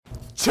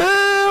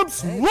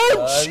Champs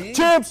lunch! Buddy.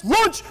 Champs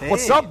lunch! Hey.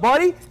 What's up,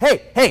 buddy?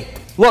 Hey,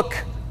 look.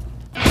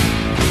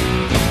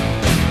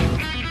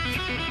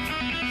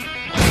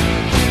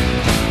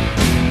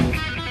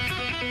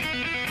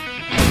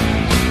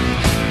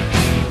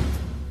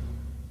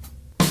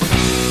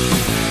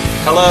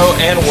 Hello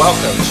and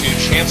welcome to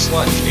Champs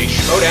Lunch, a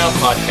Schmoedown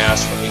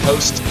podcast from the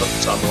host of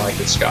Some Like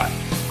It Scott.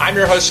 I'm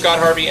your host, Scott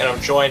Harvey, and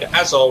I'm joined,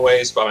 as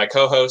always, by my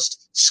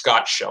co-host,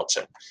 Scott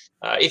Shelton.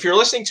 If you're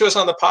listening to us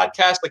on the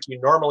podcast like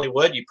you normally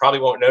would, you probably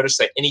won't notice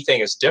that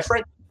anything is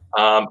different.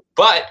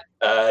 But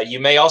you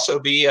may also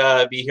be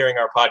hearing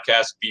our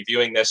podcast, be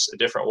viewing this a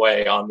different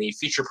way on the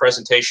Feature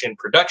Presentation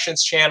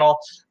Productions channel,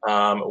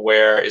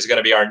 where is going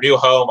to be our new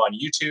home on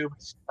YouTube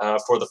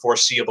for the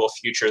foreseeable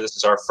future. This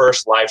is our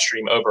first live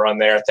stream over on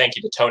there. Thank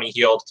you to Tony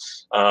Heald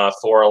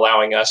for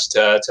allowing us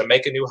to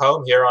make a new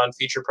home here on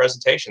Feature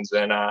Presentations.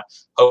 And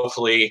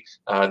hopefully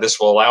this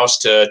will allow us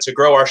to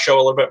grow our show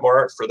a little bit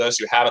more. For those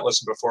who haven't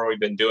listened before, we've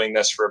been doing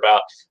this for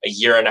about a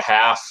year and a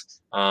half.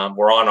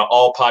 We're on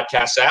all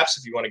podcast apps.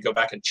 If you want to go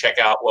back and check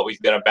out what we've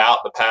been about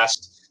the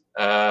past,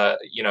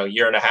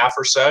 year and a half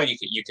or so,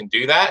 you can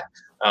do that.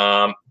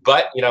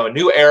 But a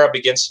new era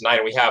begins tonight,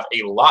 and we have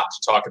a lot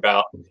to talk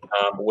about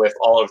with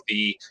all of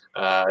the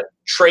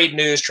trade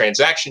news,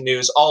 transaction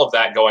news, all of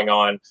that going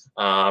on.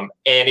 And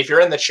if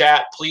you're in the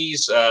chat,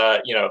 please,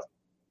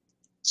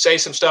 say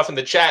some stuff in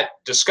the chat,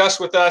 discuss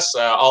with us.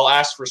 I'll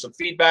ask for some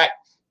feedback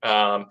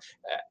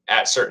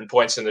at certain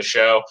points in the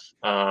show.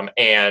 Let's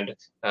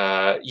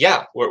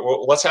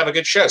have a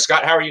good show.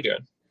 Scott, how are you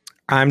doing?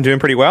 I'm doing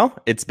pretty well.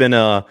 It's been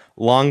a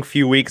long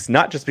few weeks,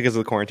 not just because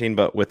of the quarantine,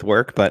 but with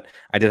work. But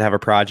I did have a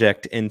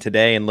project in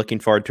today and looking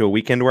forward to a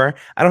weekend where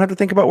I don't have to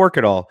think about work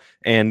at all.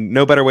 And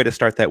no better way to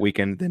start that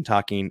weekend than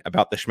talking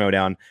about the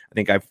Schmoedown. I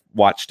think I've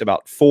watched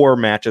about 4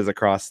 matches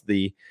across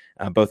the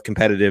both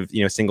competitive,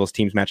 singles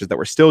teams matches that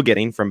we're still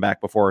getting from back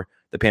before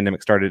the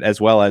pandemic started,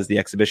 as well as the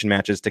exhibition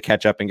matches to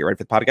catch up and get ready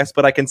for the podcast.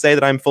 But I can say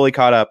that I'm fully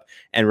caught up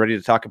and ready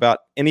to talk about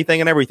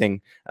anything and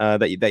everything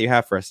that you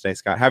have for us today,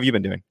 Scott. How have you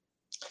been doing?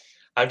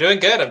 I'm doing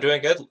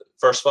good.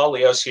 First of all,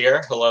 Leo's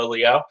here. Hello,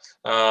 Leo.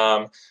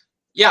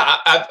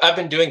 I've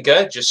been doing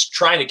good. Just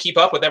trying to keep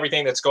up with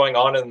everything that's going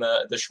on in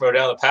the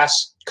Schmoedown the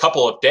past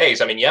couple of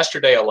days. I mean,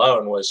 yesterday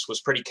alone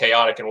was pretty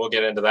chaotic, and we'll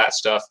get into that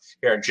stuff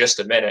here in just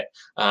a minute.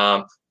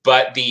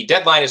 But the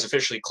deadline is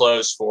officially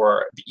closed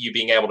for you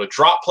being able to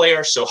drop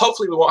players. So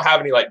hopefully we won't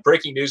have any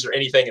breaking news or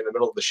anything in the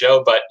middle of the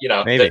show. But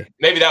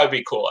maybe that would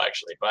be cool,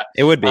 actually. But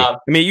it would be. I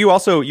mean, you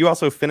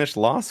also finished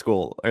law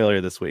school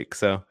earlier this week,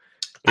 so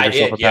give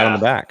yourself a pat on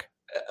the back.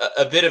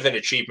 A bit of an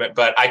achievement,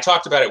 but I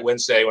talked about it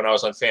Wednesday when I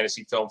was on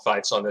Fantasy Film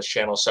Fights on this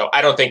channel, so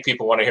I don't think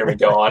people want to hear me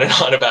go on and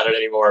on about it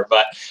anymore.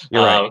 But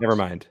you're right. Never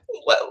mind.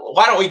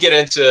 Why don't we get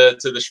into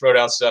the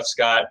Schmoedown stuff,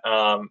 Scott?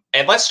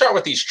 And let's start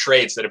with these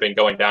trades that have been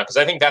going down, because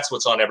I think that's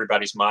what's on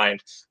everybody's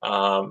mind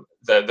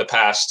the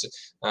past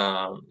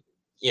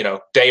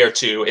day or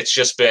two. It's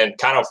just been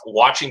kind of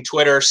watching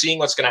Twitter, seeing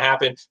what's going to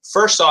happen.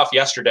 First off,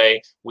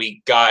 yesterday,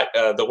 we got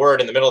the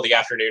word in the middle of the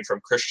afternoon from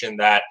Christian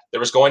that there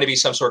was going to be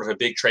some sort of a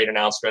big trade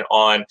announcement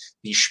on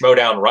the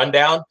Schmoedown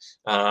Rundown.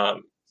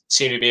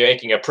 Seemed to be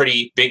making a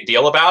pretty big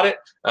deal about it.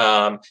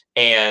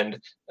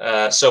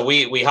 So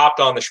we hopped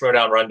on the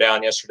Schmoedown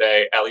Rundown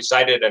yesterday. At least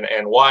I did,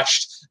 and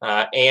watched.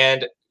 At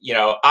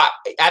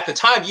the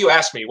time you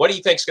asked me, what do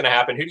you think is going to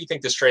happen? Who do you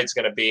think this trade is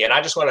going to be? And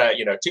I just want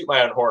to, toot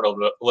my own horn a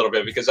little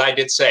bit, because I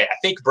did say, I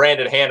think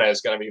Brandon Hanna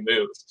is going to be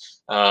moved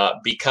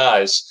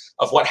because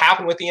of what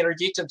happened with the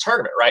Intergeekdom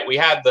tournament, right? We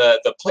had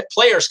the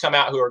players come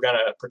out who are going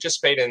to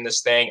participate in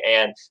this thing,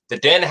 and the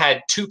Den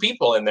had 2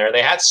 people in there.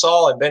 They had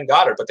Saul and Ben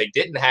Goddard, but they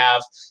didn't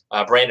have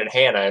Brandon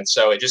Hanna. And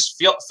so it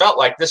just felt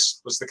like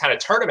this was the kind of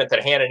tournament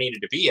that Hanna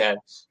needed to be in.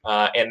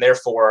 And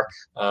therefore,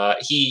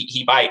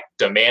 he might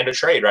demand a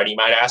trade, right? He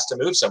might ask to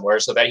move somewhere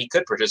so that he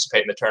could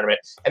participate in the tournament.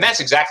 And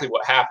that's exactly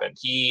what happened.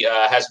 He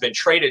has been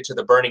traded to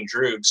the Burning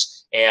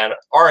Droogs, and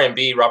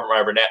RMB, Robert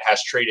Meyer Burnett,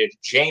 has traded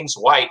James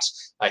White,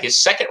 his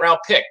second-round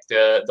pick,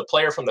 the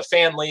player from the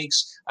fan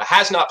leagues,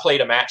 has not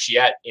played a match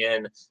yet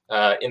in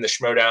the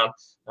Schmoedown,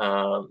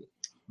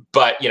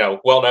 but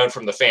well known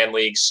from the fan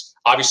leagues.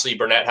 Obviously,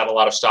 Burnett had a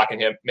lot of stock in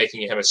him,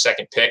 making him a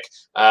second pick,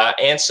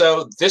 and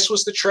so this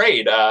was the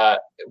trade.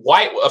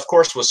 White, of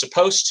course, was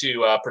supposed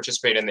to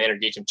participate in the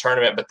Intergeekdom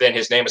tournament, but then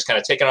his name was kind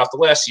of taken off the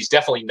list. He's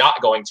definitely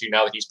not going to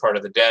now that he's part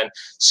of the Den.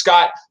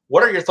 Scott,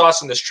 what are your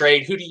thoughts on this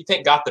trade? Who do you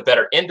think got the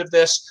better end of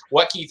this?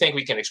 What do you think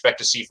we can expect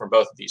to see from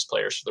both of these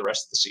players for the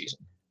rest of the season?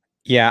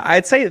 Yeah,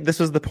 I'd say this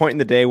was the point in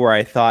the day where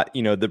I thought,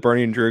 the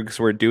Burning Droogs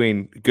were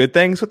doing good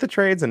things with the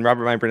trades, and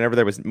Robert Meyer Burnett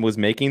there was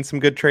making some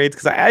good trades,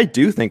 because I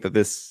do think that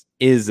this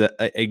is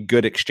a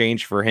good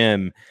exchange for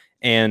him.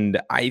 And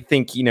I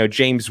think,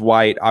 James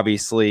White,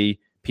 obviously,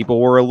 people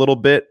were a little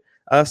bit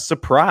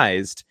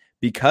surprised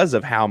because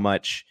of how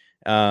much,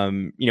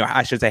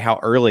 I should say how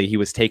early he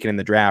was taken in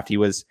the draft. He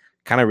was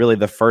kind of really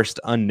the first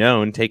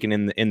unknown taken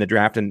in the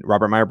draft, and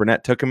Robert Meyer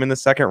Burnett took him in the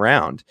second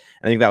round.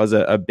 I think that was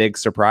a big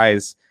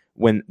surprise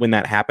when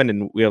that happened,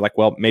 and we were like,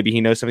 well, maybe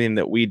he knows something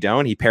that we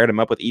don't. He paired him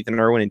up with Ethan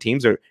Irwin in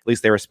teams, or at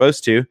least they were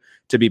supposed to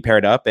be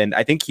paired up. And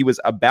I think he was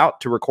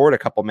about to record a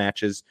couple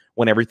matches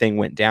when everything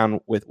went down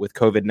with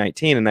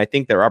COVID-19. And I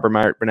think that Robert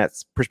Meyer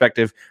Burnett's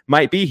perspective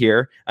might be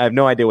here. I have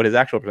no idea what his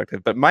actual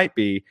perspective, but might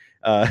be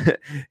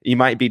he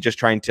might be just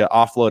trying to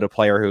offload a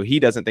player who he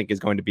doesn't think is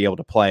going to be able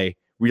to play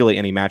really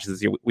any matches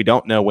this year. We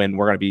don't know when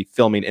we're going to be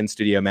filming in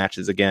studio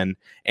matches again.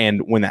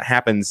 And when that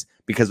happens,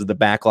 because of the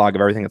backlog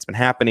of everything that's been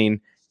happening,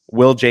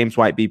 will James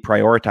White be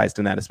prioritized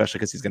in that, especially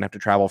because he's going to have to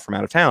travel from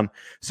out of town?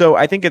 So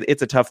I think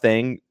it's a tough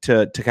thing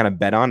to kind of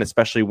bet on,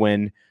 especially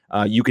when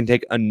you can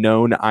take a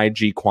known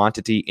IG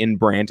quantity in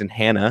Brandon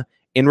Hanna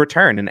in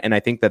return. And I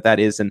think that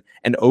is an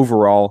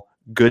overall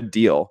good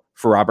deal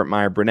for Robert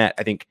Meyer Burnett.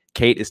 I think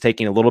Kate is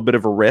taking a little bit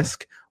of a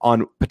risk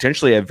on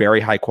potentially a very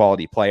high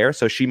quality player,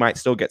 so she might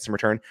still get some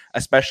return,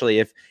 especially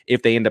if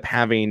they end up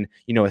having,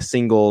 a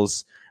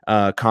singles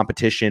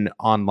competition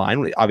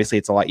online. Obviously,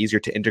 it's a lot easier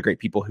to integrate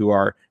people who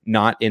are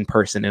not in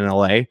person in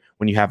LA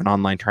when you have an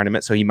online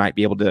tournament. So he might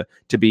be able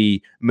to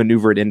be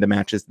maneuvered into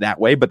matches that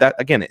way. But that,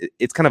 again,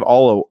 it's kind of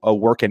all a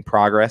work in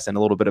progress and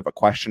a little bit of a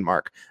question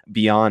mark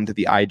beyond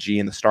the IG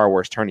and the Star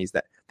Wars tourneys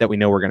that we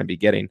know we're going to be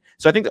getting.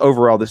 So I think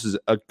overall this is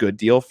a good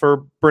deal for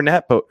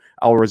Burnett, but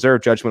I'll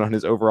reserve judgment on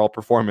his overall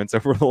performance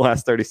over the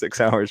last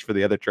 36 hours for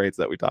the other trades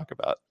that we talk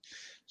about.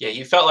 Yeah,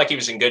 you felt like he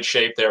was in good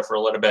shape there for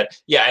a little bit.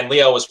 Yeah, and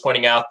Leo was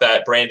pointing out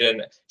that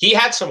Brandon, he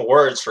had some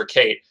words for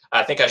Kate.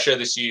 I think I showed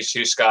this to you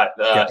too, Scott.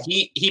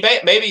 He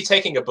may be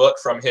taking a book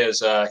from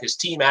his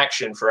team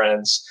action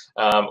friends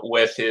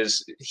with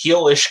his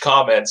heelish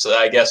comments,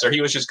 I guess, or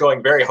he was just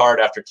going very hard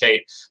after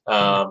Kate.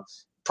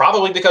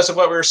 Probably because of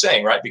what we were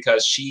saying, right?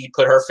 Because she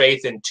put her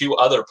faith in two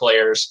other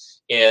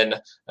players in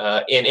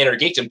Inner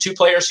Geekdom, two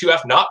players who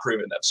have not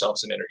proven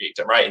themselves in Inner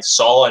Geekdom, right? It's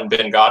Saul and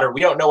Ben Goddard.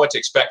 We don't know what to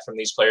expect from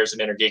these players in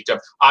Inner Geekdom.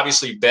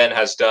 Obviously, Ben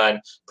has done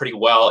pretty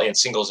well in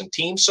singles and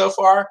teams so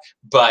far,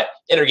 but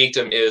Inner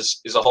Geekdom is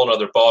a whole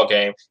nother ball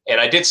game.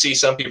 And I did see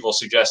some people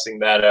suggesting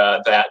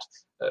that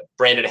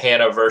Brandon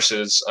Hanna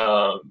versus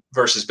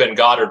Ben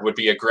Goddard would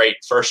be a great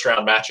first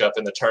round matchup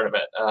in the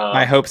tournament.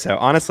 I hope so.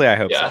 Honestly, I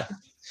hope so.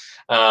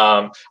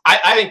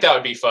 I think that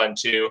would be fun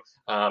too.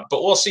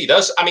 But we'll see.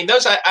 Those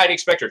I'd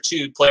expect are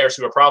two players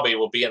who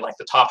will be in like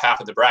the top half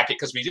of the bracket,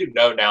 because we do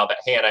know now that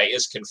Hanna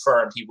is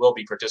confirmed he will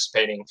be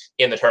participating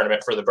in the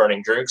tournament for the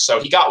Burning Droogs.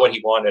 So he got what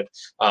he wanted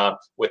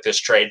with this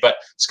trade. But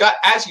Scott,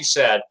 as you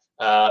said,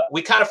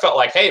 we kind of felt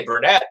like, hey,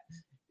 Burnett,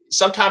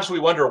 sometimes we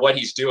wonder what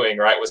he's doing,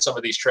 right, with some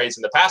of these trades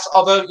in the past,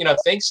 although,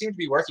 things seem to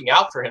be working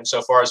out for him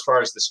so far as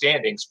the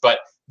standings. But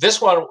this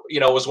one,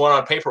 was one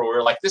on paper where we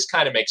were like, this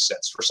kind of makes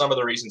sense for some of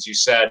the reasons you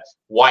said.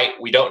 White,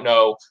 we don't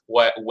know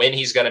when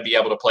he's going to be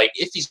able to play,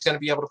 if he's going to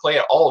be able to play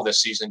at all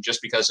this season,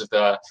 just because of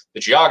the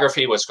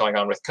geography, what's going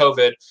on with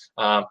COVID.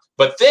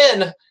 But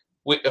then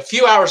a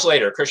few hours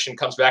later, Christian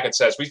comes back and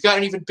says, we've got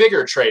an even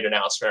bigger trade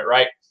announcement,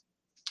 right?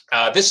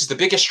 This is the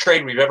biggest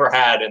trade we've ever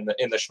had in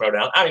the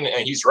Schmoedown. I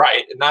mean, he's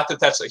right. Not that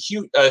that's a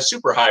huge,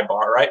 super high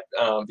bar, right?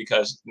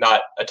 Because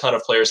not a ton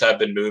of players have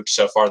been moved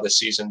so far this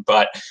season.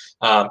 But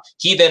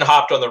he then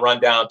hopped on the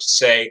rundown to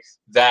say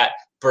that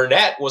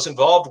Burnett was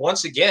involved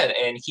once again,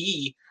 and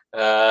he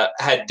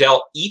had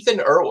dealt Ethan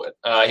Irwin,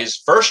 his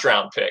first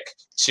round pick,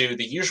 to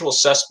the usual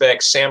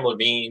suspects, Sam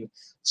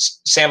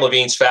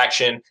Levine's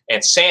faction,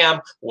 and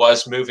Sam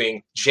was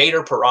moving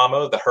Jader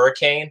Paramo, the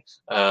Hurricane,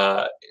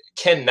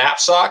 Ken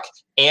Knapsack,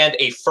 and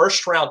a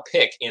first-round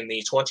pick in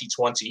the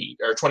 2020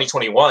 or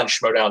 2021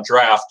 Schmoedown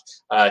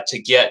draft to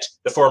get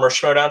the former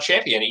Schmoedown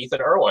champion, Ethan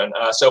Irwin.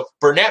 So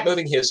Burnett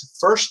moving his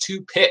first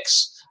two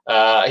picks,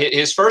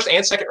 his first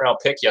and second-round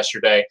pick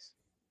yesterday.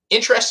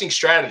 Interesting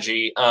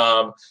strategy.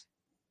 And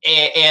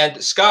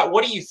Scott,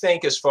 what do you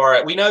think as far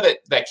as – we know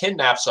that Ken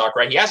Knapsack,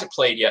 right, he hasn't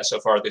played yet so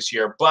far this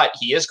year, but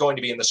he is going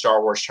to be in the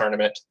Star Wars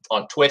tournament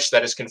on Twitch.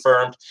 That is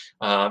confirmed.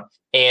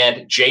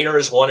 And Jader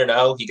is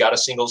 1-0. He got a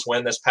singles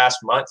win this past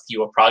month. He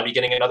will probably be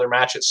getting another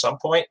match at some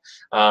point.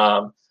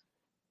 But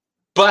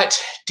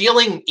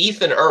dealing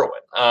Ethan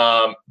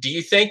Irwin, do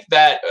you think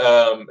that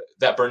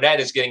that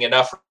Burnett is getting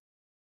enough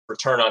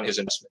return on his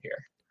investment here?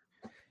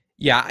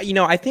 Yeah,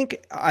 I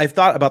think I've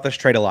thought about this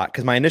trade a lot,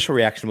 because my initial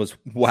reaction was,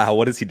 wow,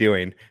 what is he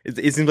doing?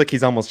 It seems like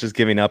he's almost just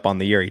giving up on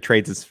the year. He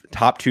trades his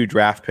top two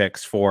draft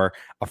picks for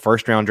a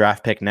first-round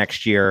draft pick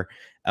next year,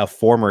 a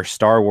former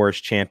Star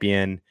Wars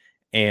champion,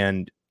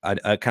 and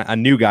a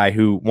new guy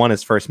who won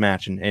his first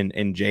match in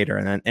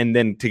Jader, and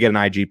then to get an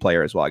IG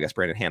player as well, I guess,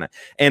 Brandon Hanna.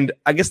 And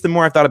I guess the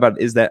more I've thought about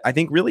it is that I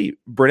think really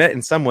Burnett,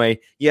 in some way,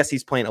 yes,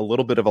 he's playing a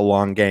little bit of a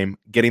long game,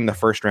 getting the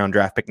first round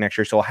draft pick next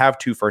year. So he'll have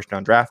two first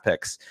round draft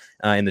picks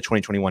in the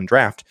 2021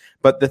 draft.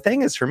 But the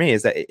thing is, for me,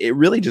 is that it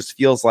really just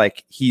feels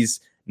like he's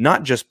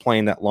not just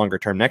playing that longer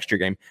term next year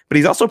game, but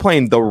he's also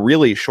playing the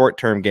really short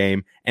term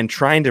game and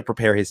trying to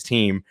prepare his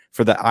team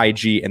for the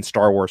IG and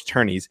Star Wars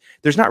tourneys.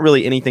 There's not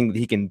really anything that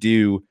he can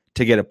do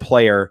to get a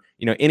player,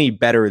 any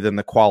better than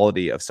the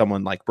quality of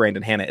someone like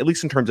Brandon Hanna, at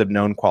least in terms of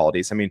known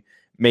qualities. I mean,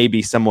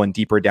 maybe someone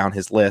deeper down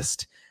his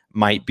list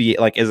might be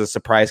like is a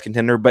surprise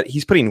contender, but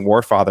he's putting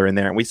Warfather in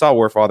there, and we saw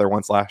Warfather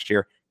once last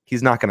year.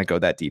 He's not going to go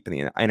that deep in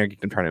the Inner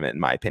Geekdom tournament, in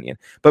my opinion.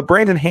 But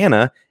Brandon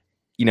Hanna,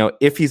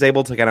 if he's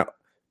able to kind of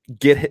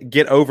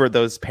get over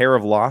those pair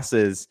of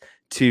losses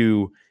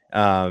to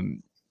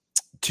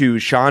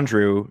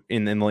Chandru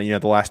in the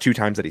last 2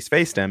 times that he's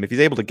faced him, if he's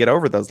able to get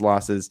over those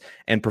losses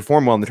and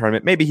perform well in the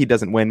tournament, maybe he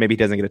doesn't win, maybe he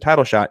doesn't get a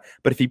title shot,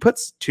 but if he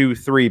puts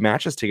 2-3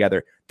 matches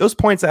together, those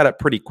points add up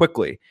pretty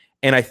quickly.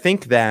 And I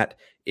think that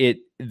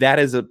that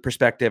is a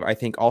perspective. I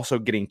think also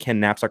getting Ken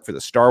Knapsack for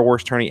the Star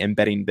Wars tourney and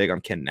betting big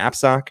on Ken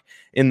Knapsack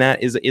in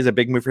that is a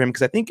big move for him,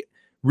 because I think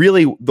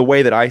really the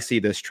way that I see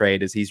this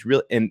trade is he's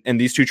really and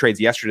these 2 trades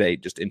yesterday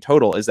just in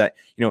total is that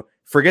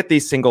forget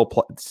these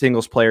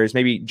singles players.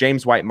 Maybe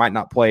James White might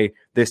not play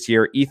this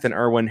year. Ethan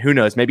Irwin, who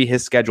knows? Maybe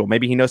his schedule.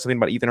 Maybe he knows something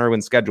about Ethan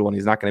Irwin's schedule and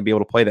he's not going to be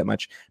able to play that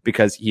much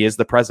because he is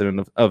the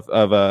president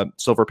of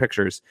Silver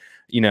Pictures.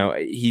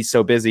 He's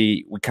so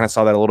busy. We kind of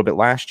saw that a little bit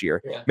last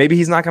year. Yeah. Maybe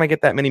he's not going to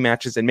get that many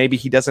matches, and maybe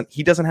he doesn't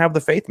have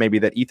the faith maybe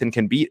that Ethan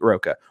can beat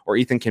Roca or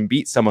Ethan can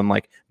beat someone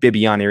like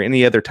Bibiani or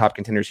any other top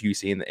contenders who you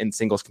see in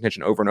singles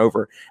contention over and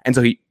over. And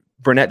so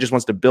Burnett just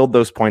wants to build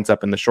those points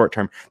up in the short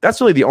term. That's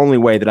really the only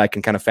way that I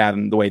can kind of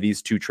fathom the way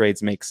these 2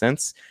 trades make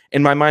sense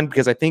in my mind,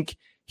 because I think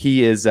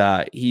he's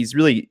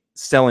really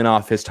selling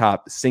off his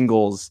top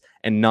singles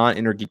and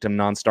non-Inner Geekdom,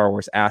 non-Star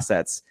Wars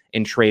assets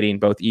in trading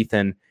both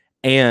Ethan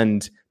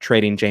and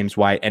trading James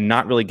White and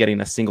not really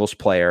getting a singles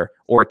player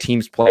or a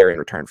teams player in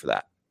return for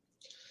that.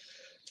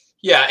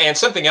 Yeah, and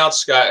something else,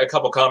 Scott, a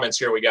couple comments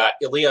here. We got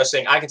Leo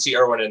saying, I can see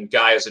Irwin and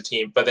Guy as a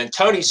team. But then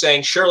Tony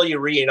saying, surely you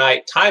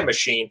reunite Time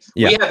Machine.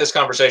 Yeah. We had this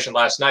conversation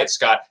last night,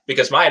 Scott,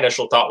 because my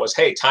initial thought was,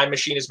 hey, Time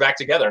Machine is back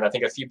together. And I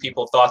think a few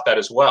people thought that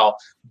as well.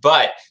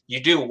 But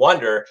you do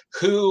wonder,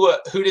 who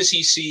does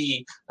he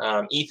see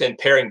Ethan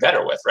pairing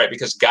better with, right?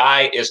 Because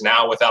Guy is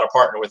now without a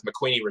partner with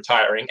McQueenie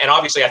retiring. And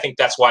obviously, I think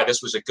that's why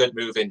this was a good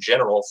move in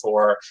general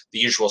for the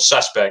usual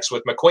suspects.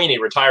 With McQueenie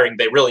retiring,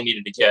 they really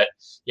needed to get,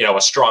 a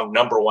strong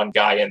number 1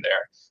 guy in there.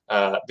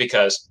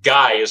 Because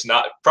Guy is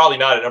probably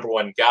not a number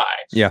 1 guy.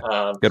 Yeah,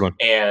 good one.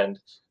 And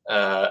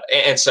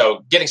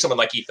so getting someone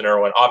like Ethan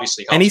Irwin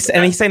obviously helps.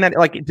 And he's saying that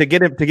like to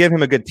give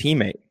him a good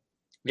teammate.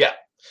 Yeah,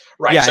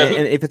 right. Yeah, so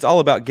and if it's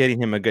all about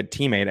getting him a good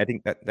teammate, I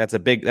think that's a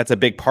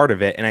big part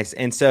of it.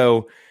 And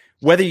so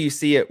whether you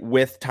see it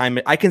with Time,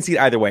 I can see it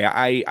either way.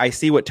 I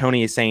see what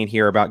Tony is saying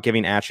here about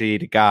giving Atchity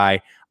to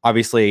Guy.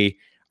 Obviously,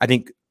 I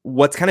think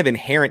what's kind of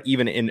inherent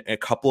even in a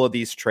couple of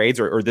these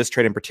trades or this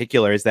trade in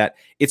particular is that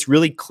it's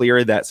really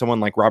clear that someone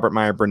like Robert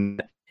Meyer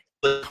Burnett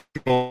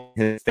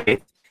his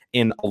faith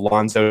in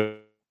Alonzo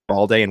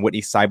Balde and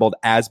Whitney Seibold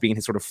as being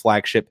his sort of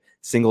flagship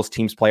singles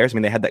teams players. I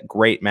mean, they had that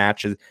great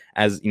match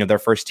as their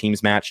first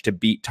teams match to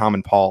beat Tom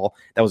and Paul.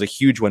 That was a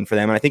huge win for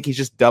them. And I think he's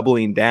just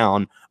doubling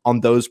down on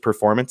those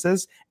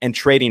performances and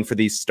trading for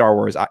these Star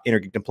Wars Inner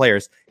Geekdom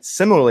players.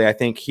 Similarly, I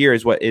think here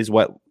is what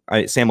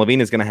Sam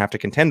Levine is going to have to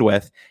contend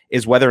with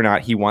is whether or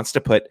not he wants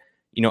to put,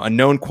 a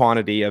known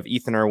quantity of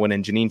Ethan Irwin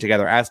and Janine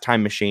together as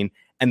Time Machine,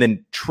 and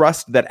then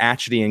trust that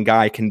Atchity and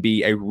Guy can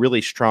be a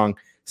really strong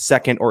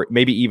second or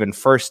maybe even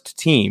first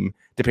team,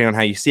 depending on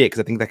how you see it, because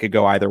I think that could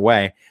go either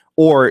way.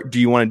 Or do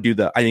you want to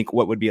do I think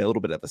what would be a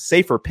little bit of a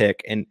safer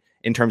pick in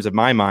terms of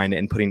my mind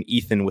and putting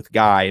Ethan with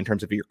Guy in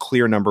terms of your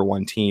clear number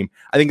 1 team?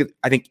 I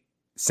think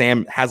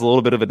Sam has a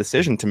little bit of a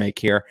decision to make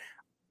here.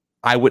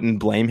 I wouldn't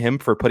blame him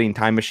for putting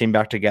Time Machine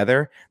back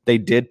together. They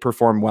did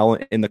perform well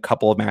in the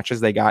couple of matches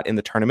they got in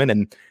the tournament.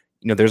 And,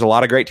 there's a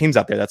lot of great teams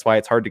out there. That's why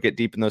it's hard to get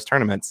deep in those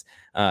tournaments.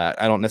 I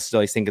don't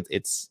necessarily think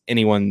it's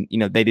anyone,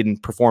 they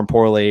didn't perform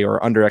poorly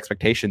or under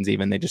expectations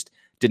even. They just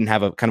didn't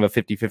have a kind of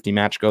a 50-50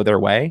 match go their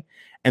way.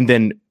 And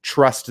then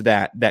trust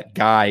that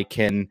Guy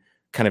can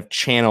kind of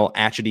channel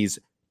Atchity's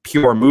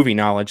pure movie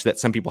knowledge that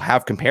some people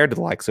have compared to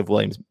the likes of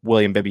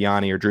William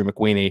Bibiani or Drew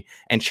McQueenie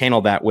and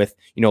channel that with,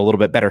 a little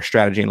bit better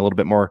strategy and a little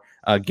bit more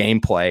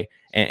gameplay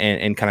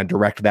and kind of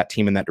direct that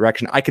team in that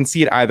direction. I can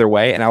see it either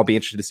way, and I'll be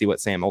interested to see what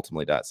Sam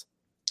ultimately does.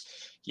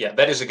 Yeah,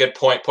 that is a good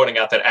point, pointing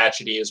out that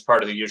Atchity is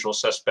part of the usual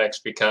suspects,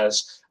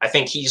 because I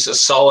think he's a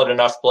solid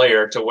enough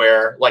player to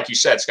where, like you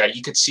said, Scott,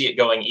 you could see it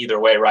going either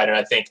way, right? And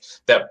I think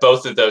that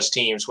both of those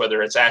teams,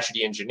 whether it's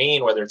Atchity and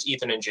Janine, whether it's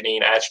Ethan and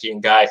Janine, Atchity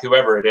and Guy,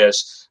 whoever it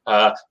is,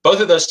 both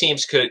of those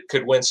teams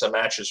could win some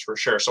matches for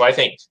sure. So I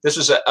think this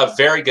was a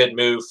very good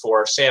move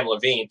for Sam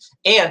Levine.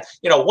 And,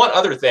 one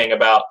other thing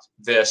about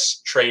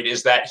this trade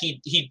is that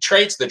he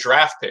trades the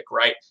draft pick,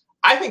 right?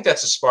 I think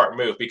that's a smart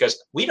move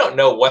because we don't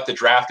know what the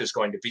draft is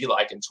going to be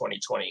like in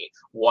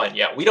 2021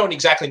 yet. We don't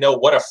exactly know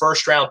what a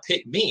first-round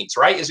pick means,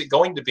 right? Is it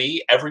going to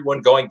be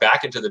everyone going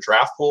back into the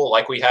draft pool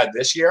like we had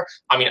this year?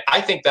 I mean,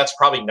 I think that's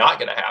probably not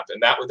going to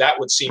happen. That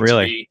would seem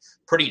to be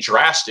pretty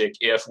drastic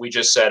if we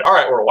just said, all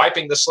right, we're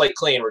wiping the slate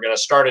clean. We're going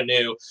to start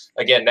anew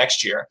again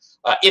next year.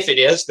 If it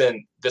is,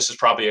 then this is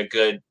probably a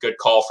good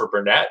call for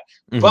Burnett.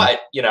 Mm-hmm. But,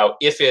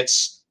 if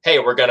it's, hey,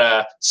 we're going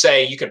to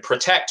say you can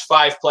protect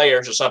 5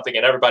 players or something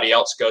and everybody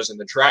else goes in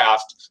the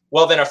draft,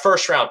 well, then a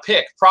first round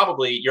pick,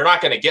 probably you're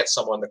not going to get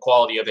someone the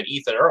quality of an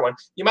Ethan Irwin.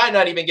 You might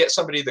not even get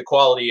somebody the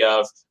quality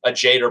of a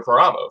Jader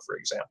Paramo, for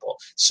example.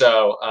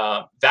 So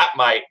that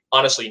might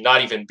honestly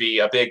not even be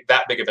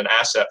that big of an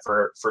asset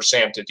for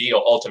Sam to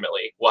deal.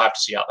 Ultimately, we'll have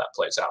to see how that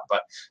plays out.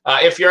 But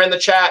if you're in the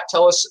chat,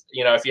 tell us,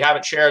 if you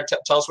haven't shared,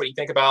 tell us what you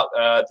think about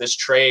this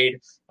trade.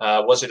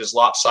 Was it as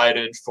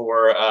lopsided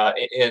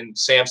in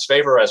Sam's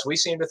favor as we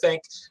seem to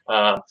think?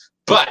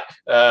 But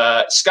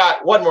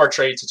Scott, one more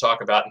trade to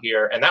talk about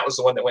here, and that was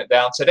the one that went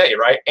down today,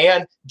 right?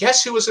 And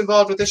guess who was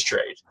involved with this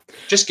trade?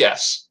 Just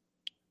guess.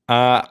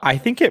 I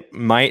think it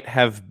might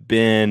have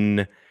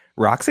been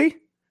Roxy.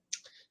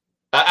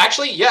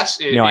 Actually, yes,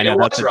 it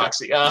was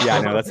Roxy. Yeah,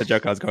 I know. That's the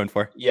joke I was going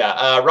for.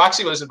 Yeah,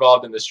 Roxy was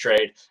involved in this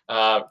trade,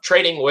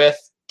 trading with,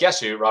 guess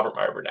who? Robert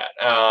Meyer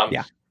Burnett.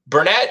 Yeah.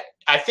 Burnett,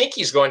 I think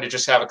he's going to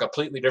just have a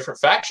completely different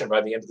faction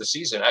by the end of the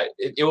season.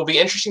 It will be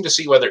interesting to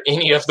see whether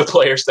any of the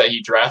players that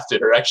he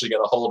drafted are actually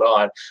going to hold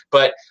on.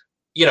 But,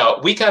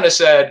 we kind of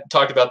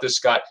talked about this,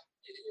 Scott.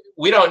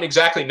 We don't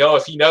exactly know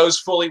if he knows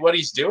fully what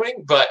he's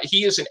doing, but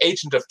he is an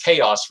agent of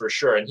chaos for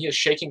sure. And he is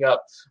shaking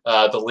up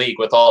the league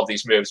with all of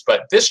these moves.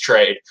 But this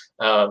trade,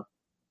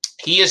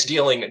 he is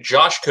dealing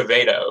Josh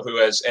Cavedo, who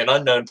is an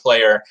unknown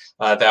player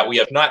that we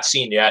have not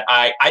seen yet.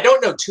 I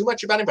don't know too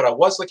much about him, but I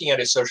was looking at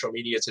his social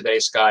media today,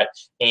 Scott,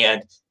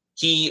 and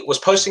he was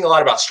posting a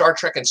lot about Star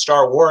Trek and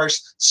Star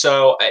Wars.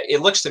 So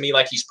it looks to me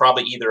like he's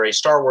probably either a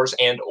Star Wars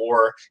and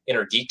or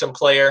Inner Geekdom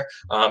player.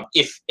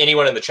 If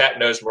anyone in the chat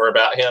knows more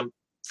about him,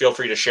 feel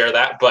free to share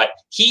that. But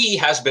he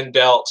has been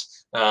dealt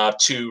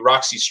to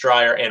Roxy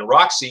Stryer, and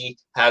Roxy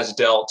has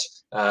dealt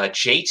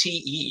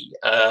JTE,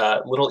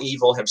 Little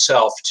Evil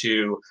himself,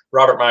 to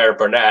Robert Meyer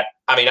Burnett.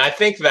 I mean, I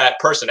think that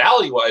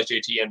personality-wise,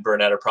 JTE and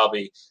Burnett are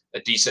probably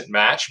a decent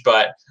match,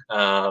 but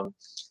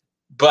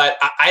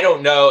I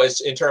don't know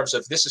in terms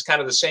of, this is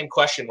kind of the same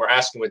question we're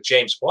asking with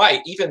James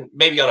White, even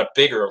maybe on a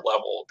bigger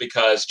level,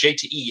 because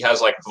JTE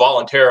has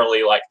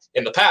voluntarily,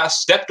 in the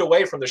past, stepped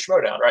away from the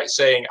Schmodown, right?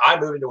 Saying, I'm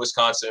moving to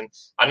Wisconsin.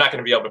 I'm not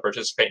going to be able to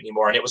participate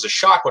anymore. And it was a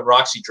shock when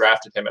Roxy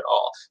drafted him at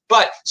all.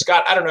 But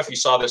Scott, I don't know if you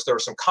saw this. There were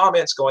some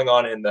comments going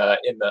on in the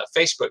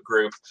Facebook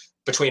group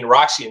between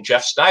Roxy and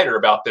Jeff Snyder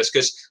about this,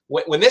 because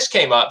when this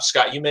came up,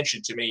 Scott, you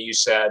mentioned to me, you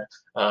said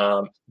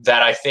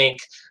that I think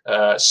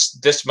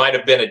this might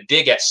have been a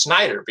dig at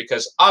Snyder,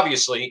 because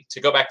obviously, to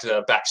go back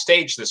to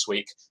backstage this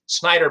week,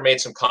 Snyder made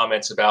some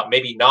comments about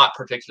maybe not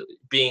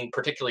being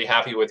particularly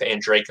happy with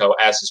Andreyko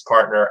as his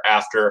partner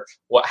after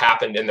what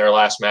happened in their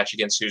last match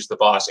against Who's the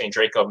Boss.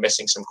 Andreyko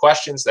missing some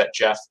questions that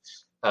Jeff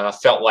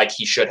felt like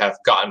he should have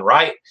gotten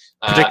right.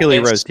 Particularly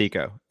Rose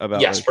Tico.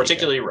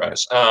 Particularly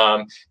Rose.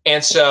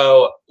 And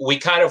so we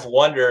kind of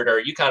wondered, or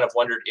you kind of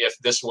wondered, if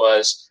this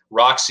was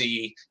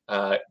Roxy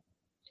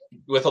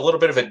with a little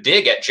bit of a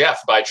dig at Jeff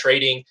by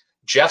trading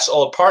Jeff's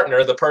old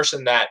partner, the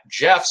person that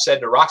Jeff said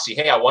to Roxy,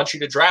 hey, I want you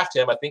to draft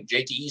him. I think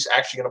JTE's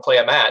actually going to play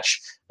a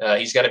match.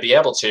 He's going to be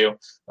able to.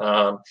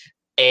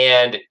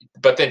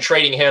 But then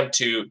trading him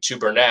to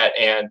Burnett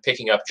and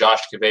picking up Josh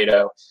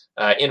Cavedo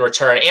in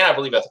return. And I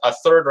believe a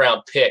third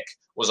round pick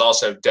was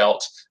also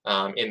dealt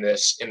in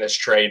this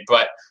trade.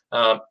 But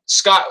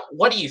Scott,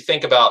 what do you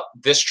think about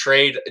this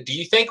trade? Do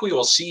you think we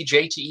will see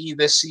JTE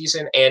this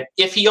season? And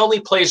if he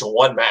only plays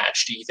one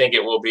match, do you think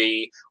it will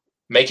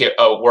make it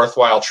a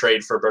worthwhile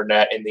trade for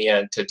Burnett in the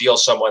end to deal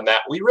someone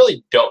that we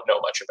really don't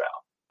know much about?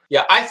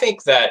 Yeah, I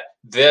think that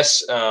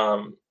this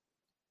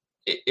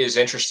is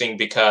interesting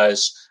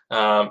because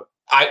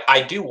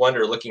I do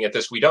wonder, looking at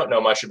this, we don't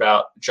know much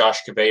about Josh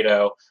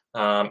Cavedo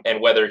and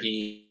whether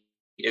he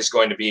is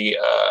going to be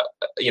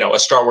a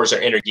Star Wars or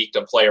Inner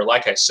Geekdom player,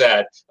 like I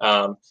said.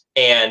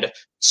 And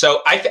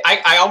so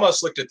I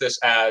almost looked at this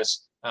as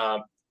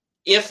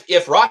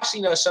if Roxy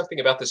knows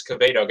something about this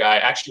Cavedo guy,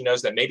 actually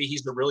knows that maybe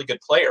he's a really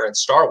good player in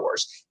Star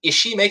Wars, is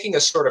she making a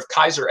sort of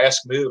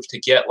Kaiser-esque move to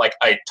get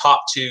a top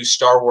 2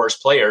 Star Wars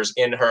players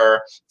in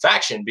her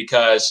faction?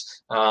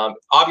 Because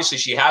obviously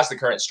she has the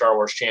current Star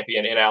Wars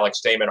champion in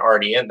Alex Damon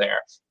already in there.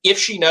 If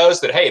she knows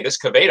that, hey, this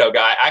Cavedo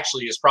guy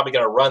actually is probably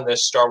going to run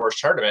this Star Wars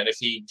tournament if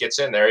he gets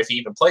in there, if he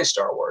even plays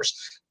Star Wars,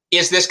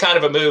 is this kind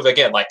of a move,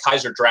 again, like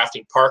Kaiser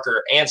drafting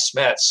Parker and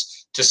Smets,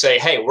 to say,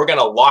 hey, we're going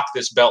to lock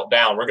this belt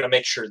down. We're going to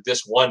make sure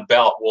this one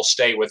belt will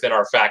stay within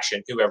our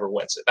faction, whoever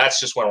wins it.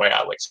 That's just one way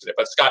I looked at it.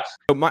 But Scott?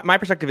 So my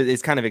perspective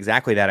is kind of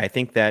exactly that. I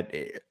think that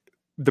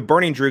the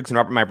Burning Droogs and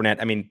Robert Meyer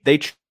Burnett, I mean, they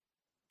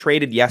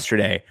traded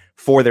yesterday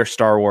for their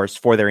Star Wars,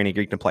 for their Inner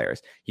Geekdom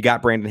players. You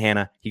got Brandon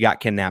Hanna, you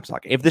got Ken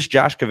Knapsack. If this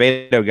Josh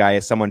Cavedo guy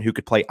is someone who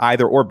could play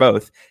either or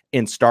both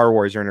in Star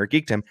Wars or Inner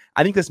Geekdom,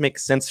 I think this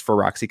makes sense for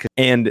Roxy.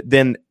 And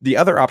then the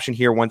other option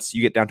here, once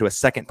you get down to a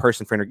second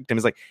person for Inner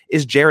Geekdom,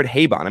 is Jared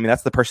Habon. I mean,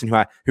 that's the person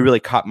who really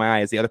caught my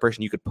eye as the other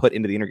person you could put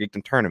into the Inner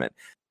Geekdom tournament.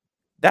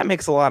 That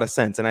makes a lot of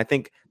sense. And I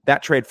think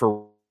that trade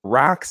for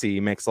Roxy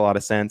makes a lot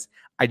of sense.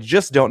 I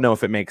just don't know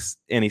if it makes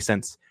any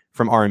sense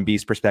from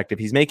R&B's perspective.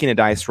 He's making a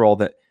dice roll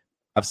that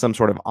of some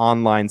sort of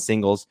online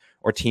singles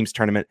or teams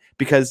tournament,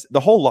 because the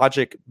whole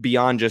logic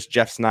beyond just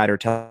Jeff Snyder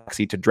telling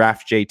Roxy to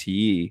draft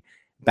JTE,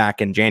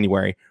 back in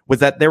January, was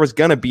that there was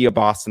going to be a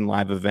Boston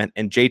live event,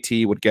 and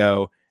JT would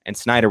go and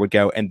Snyder would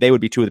go, and they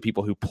would be two of the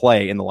people who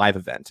play in the live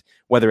event,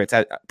 whether it's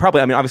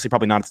probably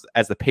not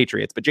as the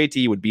Patriots, but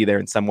JT would be there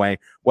in some way,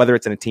 whether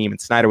it's in a team, and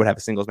Snyder would have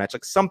a singles match.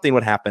 Like something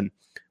would happen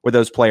where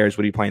those players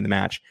would be playing the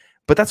match.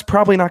 But that's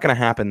probably not going to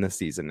happen this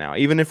season now,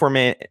 even if we're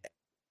able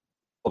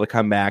to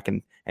come back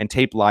and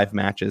tape live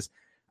matches.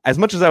 As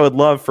much as I would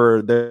love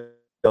for the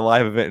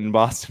live event in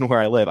Boston where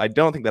I live, I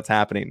don't think that's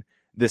happening.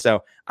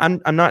 So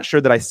I'm not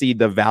sure that I see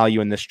the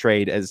value in this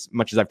trade as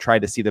much as I've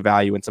tried to see the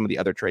value in some of the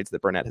other trades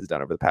that Burnett has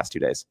done over the past 2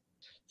 days.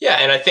 Yeah,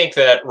 and I think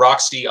that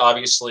Roxy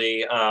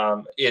obviously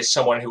is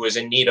someone who is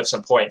in need of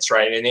some points,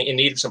 right? And in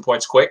need of some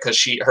points quick,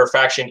 because her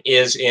faction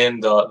is in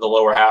the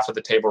lower half of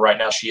the table right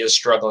now. She is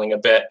struggling a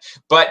bit.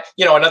 But,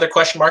 another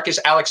question mark is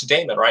Alex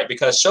Damon, right?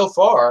 Because so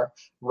far,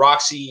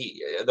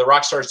 the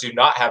Rockstars do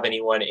not have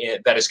anyone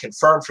that is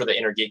confirmed for the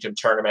Inner Geekdom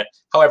tournament.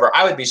 However,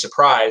 I would be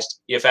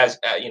surprised if,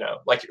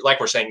 like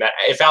we're saying, that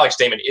if Alex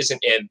Damon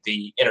isn't in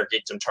the Inner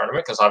Geekdom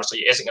tournament, because obviously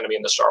he isn't going to be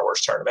in the Star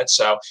Wars tournament,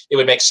 so it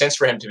would make sense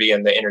for him to be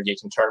in the Inner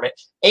Geekdom tournament.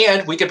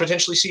 And we could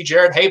potentially see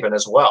Jared Haven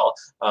as well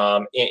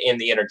in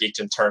the Inner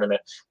Geekdom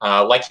tournament.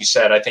 Like you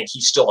said, I think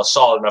he's still a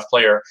solid enough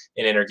player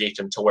in Inner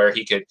Geekdom to where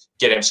he could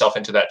get himself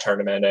into that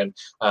tournament and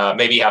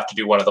maybe have to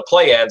do one of the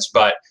play-ins,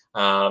 but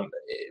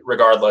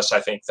regardless,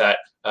 I think that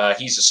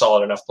he's a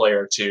solid enough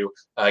player to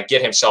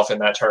get himself in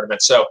that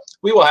tournament. So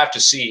we will have to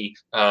see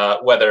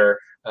whether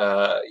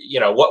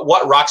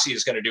what Roxy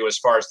is going to do as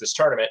far as this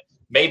tournament.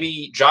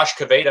 Maybe Josh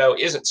Cavedo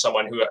isn't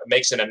someone who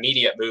makes an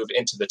immediate move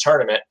into the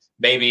tournament.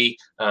 Maybe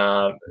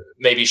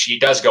she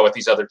does go with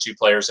these other two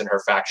players in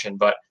her faction.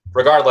 But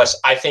regardless,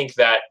 I think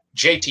that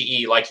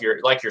JTE, like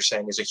you're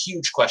saying, is a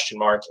huge question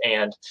mark,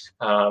 and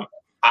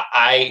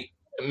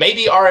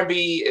maybe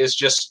RMB is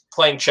just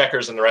playing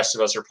checkers and the rest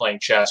of us are playing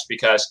chess,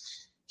 because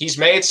he's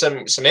made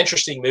some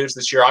interesting moves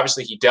this year.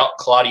 Obviously, he dealt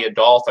Claudia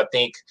Dolph. I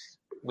think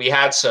we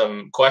had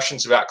some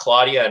questions about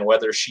Claudia and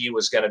whether she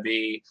was going to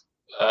be,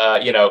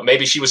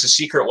 maybe she was a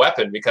secret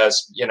weapon,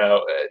 because,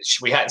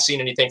 we hadn't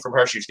seen anything from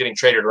her. She was getting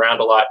traded around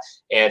a lot,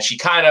 and she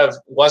kind of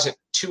wasn't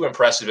too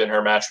impressive in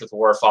her match with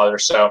Warfather.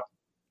 So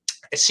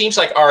it seems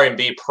like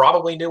RMB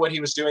probably knew what he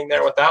was doing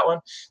there with that one.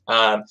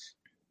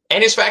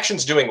 And his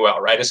faction's doing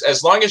well, right?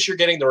 As long as you're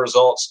getting the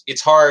results,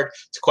 it's hard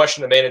to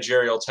question the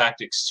managerial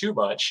tactics too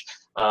much.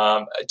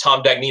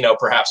 Tom Dagnino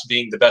perhaps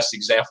being the best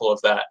example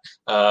of that,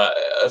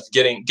 of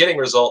getting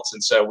results.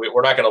 And so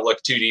we're not going to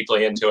look too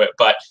deeply into it.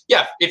 But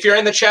yeah, if you're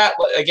in the chat,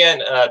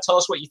 again, tell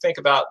us what you think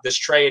about this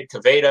trade,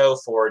 Cavedo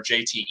for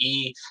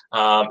JTE.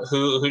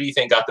 Who do you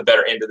think got the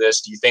better end of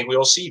this? Do you think we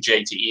will see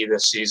JTE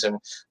this season?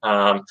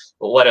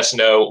 Let us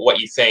know what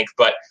you think.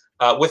 But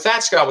with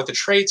that, Scott, with the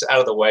trades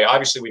out of the way,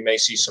 obviously we may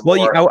see some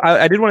more. Well,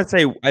 I did want to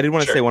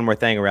say one more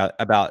thing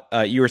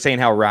about you were saying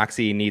how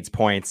Roxy needs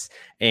points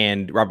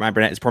and Robert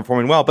Burnett is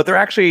performing well, but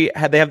they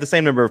have the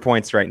same number of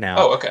points right now.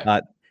 Oh,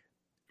 okay.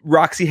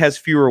 Roxy has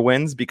fewer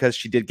wins because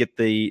she did get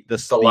the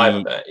live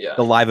event,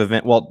 the live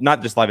event. Well,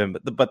 not just live event,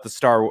 but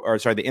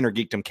the Inner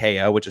Geekdom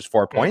KO, which is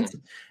 4 points,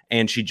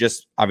 and she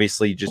just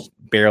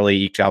barely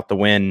eked out the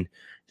win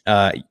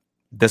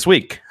this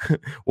week.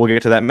 We'll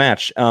get to that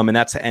match.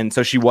 And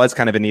so she was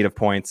kind of in need of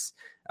points,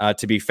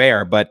 to be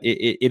fair, but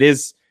it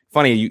is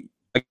funny.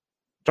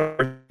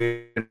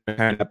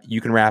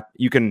 You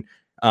can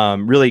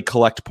really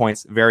collect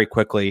points very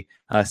quickly.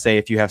 Say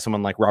if you have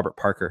someone like Robert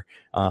Parker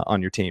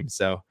on your team.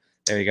 So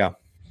there you go.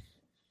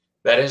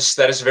 That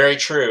is very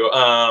true.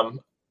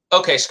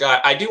 Okay,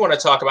 Scott, I do want to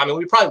talk about,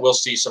 we probably will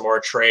see some more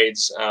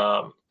trades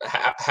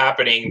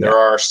happening. Yeah. There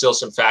are still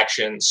some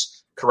factions.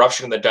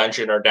 Corruption in the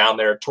Dungeon are down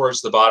there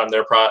towards the bottom.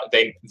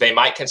 They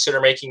might consider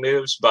making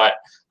moves, but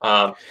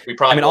we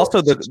probably.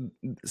 Also,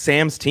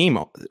 Sam's team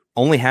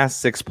only has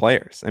 6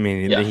 players.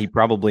 He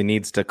probably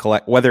needs to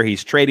collect, whether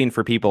he's trading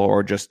for people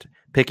or just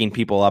picking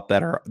people up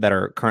that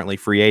are currently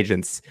free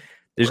agents.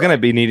 There's going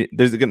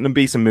to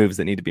be some moves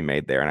that need to be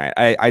made there, and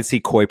I see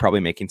Koi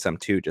probably making some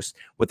too, just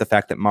with the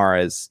fact that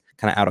Mara is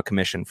kind of out of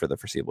commission for the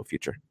foreseeable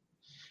future.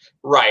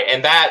 Right,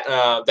 and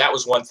that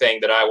was one thing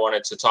that I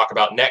wanted to talk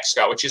about next,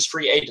 Scott, which is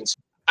free agency.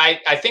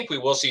 I think we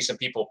will see some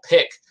people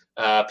pick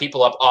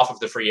people up off of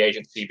the free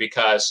agency,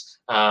 because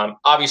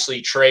obviously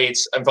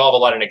trades involve a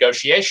lot of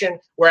negotiation,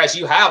 whereas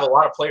you have a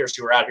lot of players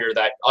who are out here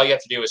that all you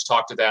have to do is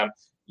talk to them,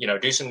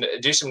 do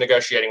some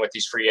negotiating with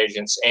these free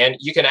agents, and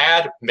you can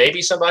add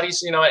maybe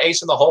somebody's an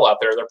ace in the hole out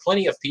there. There are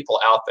plenty of people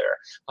out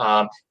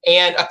there,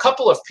 and a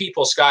couple of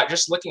people, Scott,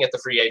 just looking at the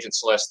free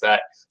agents list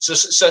that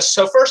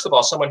so first of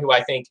all, someone who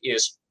I think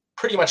is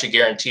pretty much a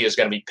guarantee is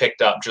going to be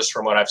picked up just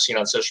from what I've seen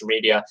on social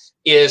media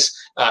is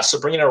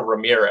Sabrina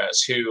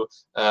Ramirez, who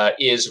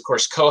is of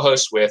course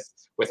co-host with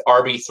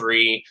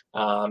RB3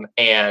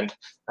 and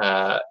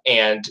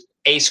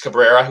Ace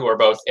Cabrera, who are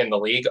both in the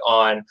league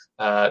on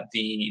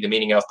the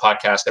Meaning of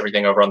podcast,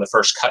 everything over on the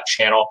First Cut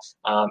channel,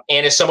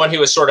 and is someone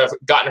who has sort of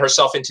gotten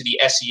herself into the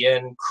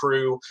SEN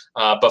crew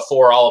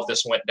before all of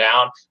this went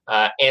down.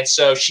 And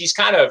so she's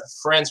kind of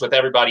friends with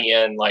everybody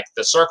in like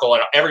the circle,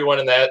 and everyone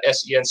in the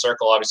SEN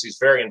circle obviously is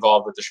very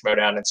involved with the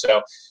Schmodown. And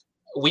so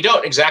we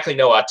don't exactly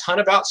know a ton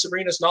about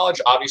Sabrina's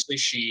knowledge. Obviously,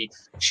 she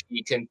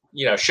can,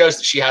 shows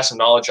that she has some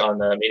knowledge on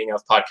the Meeting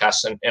of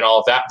podcasts and all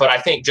of that. But I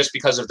think just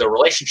because of the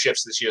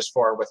relationships that she has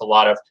formed with a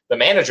lot of the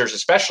managers,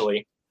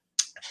 especially,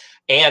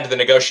 and the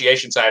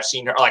negotiations I've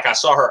seen her, like I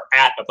saw her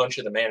at a bunch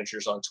of the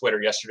managers on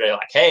Twitter yesterday,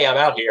 like, hey, I'm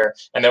out here.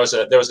 And there was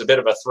a bit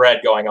of a thread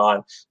going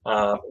on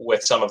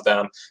with some of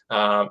them,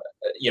 try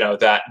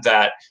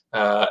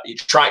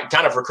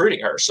kind of recruiting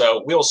her.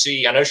 So we'll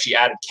see. I know she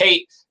added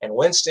Kate and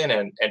Winston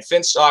and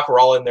Finstock were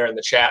all in there in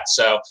the chat.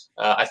 So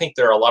I think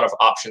there are a lot of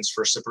options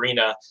for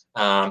Sabrina.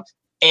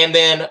 And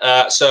then,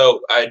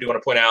 so I do want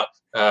to point out,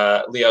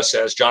 Leo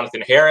says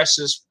Jonathan Harris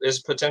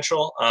is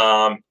potential.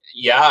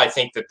 I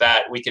think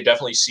that we could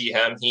definitely see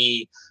him.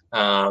 He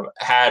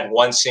had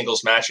one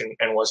singles match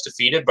and was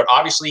defeated, but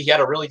obviously he had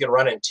a really good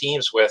run in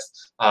teams with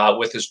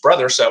his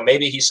brother. So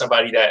maybe he's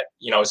somebody that,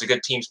 is a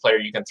good teams player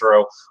you can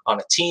throw on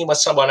a team with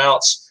someone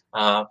else.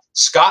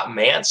 Scott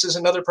Mance is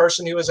another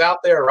person who is out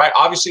there, right?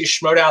 Obviously a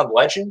Schmoedown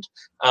legend.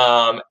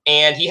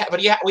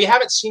 We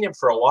haven't seen him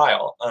for a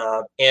while.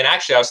 And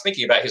actually I was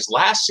thinking about his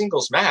last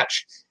singles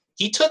match.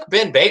 He took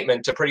Ben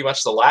Bateman to pretty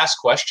much the last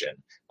question,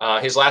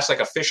 his last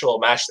official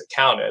match that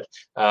counted.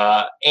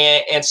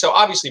 And so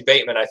obviously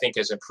Bateman, I think,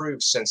 has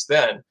improved since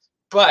then.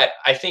 But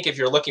I think if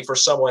you're looking for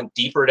someone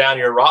deeper down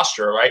your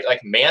roster, right, like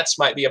Mance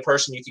might be a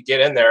person you could get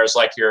in there as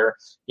like your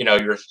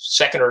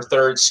second or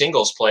third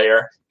singles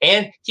player,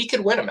 and he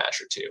could win a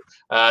match or two.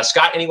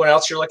 Scott, anyone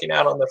else you're looking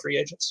at on the free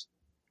agents?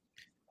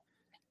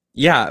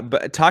 Yeah,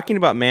 but talking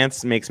about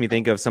Mance makes me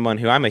think of someone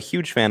who I'm a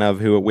huge fan of,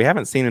 who we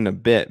haven't seen in a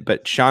bit,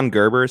 but Sean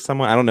Gerber is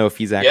someone. I don't know if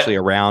he's actually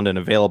around and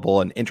available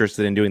and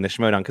interested in doing the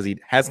Schmoedown, because he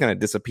has kind of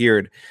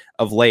disappeared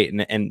of late,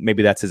 and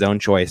maybe that's his own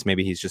choice.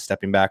 Maybe he's just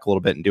stepping back a little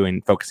bit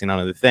and focusing on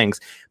other things.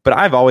 But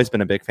I've always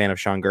been a big fan of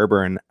Sean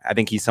Gerber, and I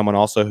think he's someone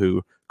also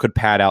who could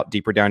pad out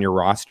deeper down your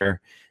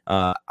roster.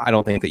 I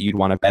don't think that you'd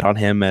want to bet on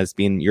him as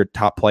being your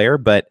top player,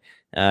 but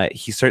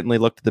he certainly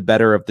looked the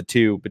better of the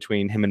two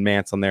between him and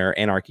Mance on their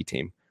Anarchy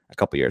team a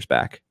couple years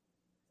back.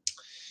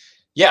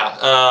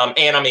 Yeah.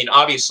 And I mean,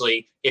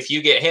 obviously if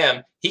you get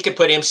him, he could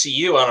put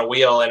MCU on a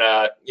wheel in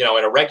a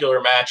regular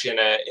match, in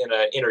a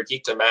Inner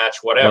Geekdom match,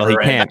 whatever. Well, he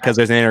can't, because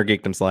there's an Inner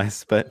Geekdom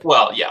slice, but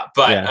I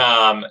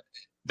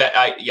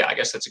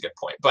guess that's a good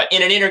point. But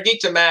in an Inner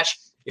Geekdom match,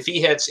 if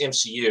he hits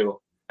MCU,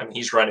 I mean,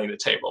 he's running the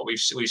table. We've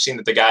seen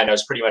that the guy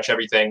knows pretty much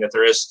everything that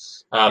there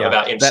is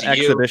about MCU. That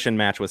exhibition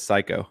match was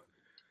psycho.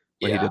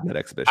 He did that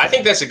exhibition. I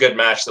think that's a good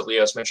match that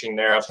Leo's mentioning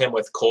there, of him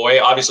with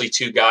Coy. Obviously,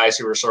 two guys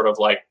who are sort of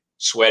like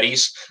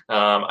sweaties.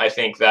 I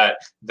think that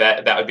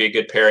would be a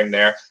good pairing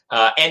there.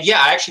 I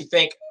actually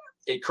think,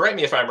 correct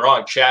me if I'm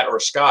wrong, Chat or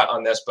Scott,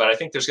 on this, but I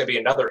think there's going to be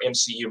another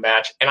MCU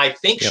match, and I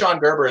think Sean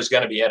Gerber is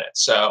going to be in it.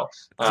 So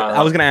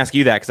I was going to ask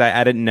you that, because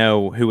I didn't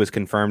know who was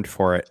confirmed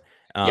for it.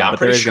 But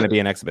there is going to be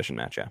an exhibition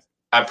match. Yeah.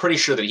 I'm pretty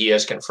sure that he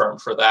is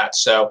confirmed for that.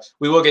 So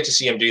we will get to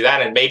see him do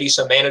that. And maybe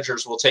some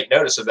managers will take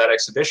notice of that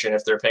exhibition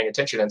if they're paying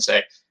attention and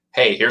say,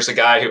 hey, here's a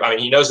guy who,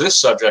 he knows this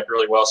subject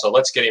really well, so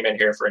let's get him in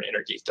here for an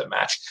Inner Geekdom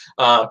match.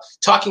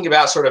 Talking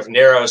about sort of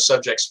narrow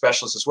subject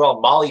specialists as well,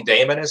 Molly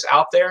Damon is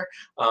out there,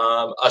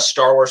 a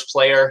Star Wars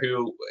player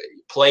who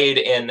played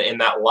in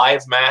that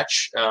live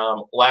match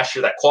last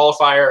year, that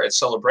qualifier at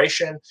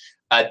Celebration.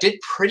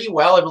 Did pretty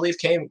well, I believe,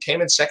 came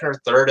in second or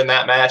third in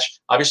that match.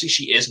 Obviously,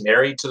 she is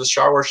married to the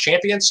Star Wars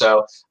champion,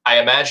 so I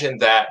imagine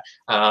that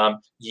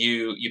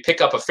you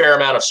pick up a fair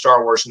amount of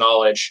Star Wars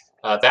knowledge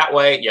that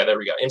way. Yeah, there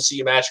we go.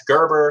 MCU match,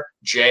 Gerber,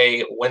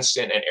 Jay,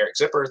 Winston, and Eric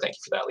Zipper. Thank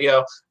you for that,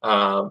 Leo.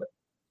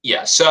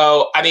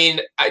 So,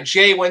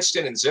 Jay,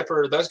 Winston, and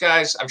Zipper, those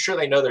guys, I'm sure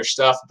they know their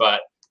stuff,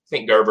 but I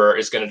think Gerber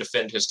is going to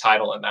defend his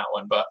title in that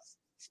one. But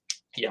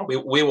yeah,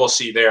 we will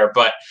see there.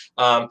 But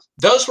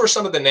those were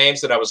some of the names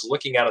that I was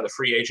looking at on the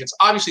free agents.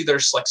 Obviously,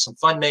 there's like some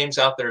fun names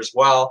out there as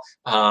well.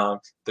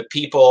 The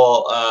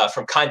people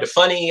from Kinda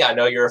Funny, I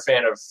know you're a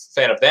fan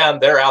of them.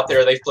 They're out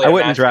there. They've played. I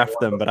wouldn't draft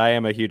them, but I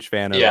am a huge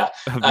fan of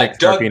Nick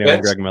Scarpino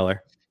and Greg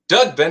Miller.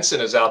 Doug Benson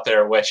is out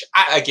there, which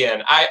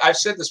I've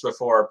said this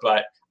before,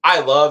 but I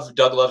love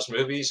Doug Loves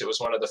Movies. It was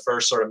one of the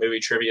first sort of movie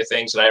trivia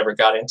things that I ever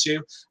got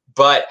into.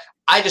 But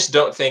I just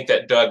don't think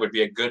that Doug would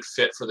be a good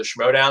fit for the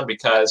Schmoedown,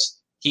 because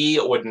he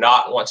would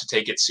not want to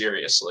take it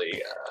seriously.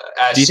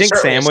 Do you think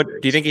Sam would?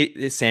 Do you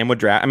think Sam would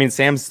draft?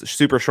 Sam's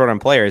super short on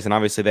players, and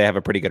obviously they have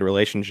a pretty good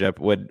relationship.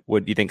 Would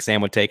you think Sam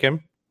would take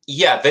him?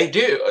 Yeah, they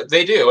do.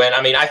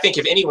 And I think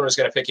if anyone was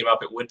going to pick him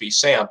up, it would be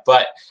Sam.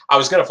 But I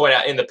was going to point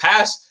out, in the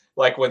past,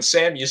 like when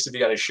Sam used to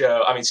be on his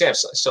show,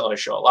 Sam's still on his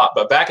show a lot,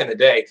 but back in the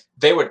day,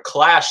 they would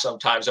clash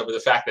sometimes over the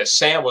fact that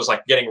Sam was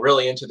like getting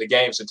really into the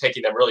games and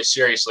taking them really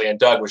seriously, and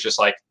Doug was just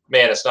like,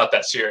 man, it's not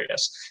that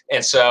serious.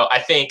 And so I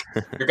think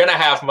you're going to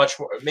have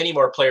many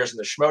more players in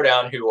the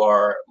Schmoedown who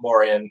are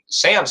more in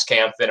Sam's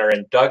camp than are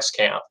in Doug's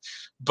camp.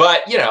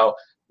 But,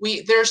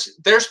 there's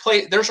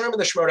room in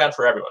the Schmoedown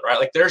for everyone, right?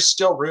 Like, there's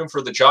still room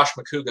for the Josh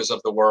McCougas of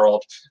the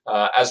world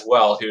as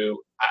well, who,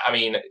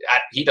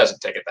 he doesn't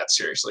take it that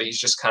seriously. He's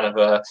just kind of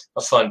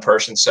a fun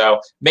person.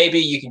 So maybe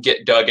you can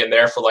get Doug in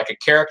there for like a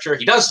character.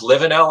 He does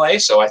live in LA,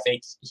 so I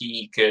think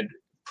he could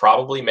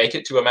probably make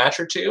it to a match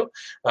or two.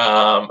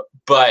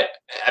 But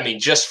I mean,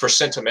 just for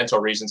sentimental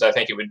reasons, I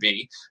think it would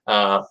be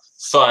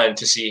fun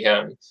to see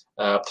him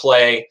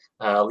play.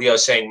 Leo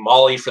saying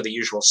Molly for the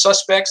usual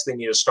suspects. They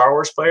need a Star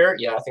Wars player.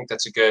 Yeah, I think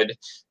that's a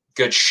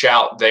good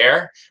shout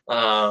there.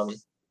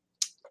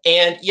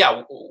 And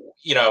yeah,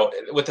 you know,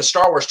 with the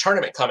Star Wars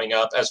tournament coming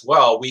up as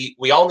well, the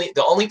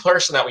only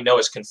person that we know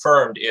is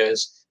confirmed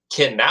is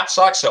Ken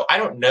Knapsack. So I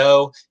don't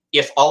know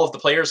if all of the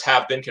players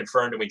have been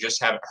confirmed and we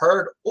just haven't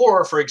heard,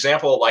 or for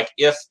example, like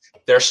if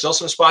there's still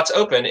some spots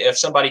open, if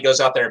somebody goes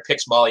out there and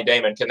picks Molly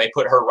Damon, can they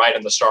put her right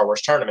in the Star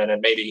Wars tournament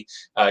and maybe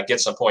get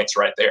some points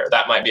right there?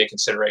 That might be a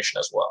consideration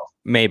as well.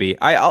 Maybe.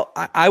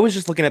 I was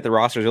just looking at the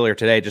rosters earlier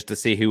today just to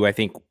see who I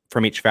think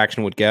from each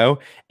faction would go.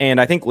 And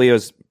I think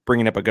Leo's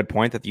bringing up a good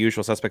point that the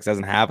Usual Suspects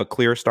doesn't have a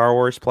clear Star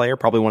Wars player,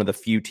 probably one of the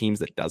few teams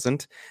that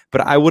doesn't.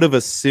 But I would have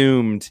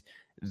assumed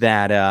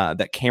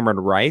that Cameron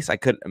Rice, we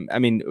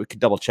could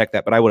double check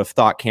that, but I would have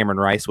thought Cameron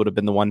Rice would have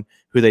been the one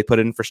who they put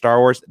in for Star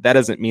Wars. That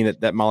doesn't mean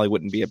that Molly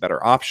wouldn't be a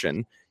better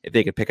option if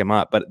they could pick him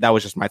up, but that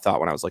was just my thought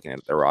when I was looking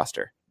at their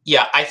roster.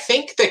 Yeah, I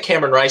think that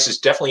Cameron Rice is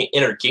definitely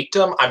Inner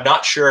Geekdom. I'm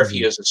not sure if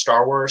he is a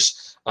Star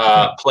Wars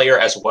player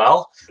as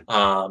well,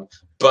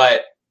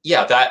 but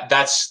yeah,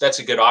 that's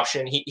a good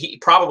option. He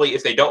probably,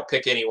 if they don't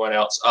pick anyone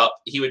else up,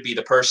 he would be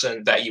the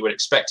person that you would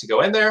expect to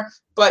go in there.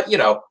 But, you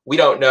know, we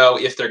don't know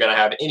if they're going to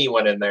have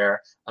anyone in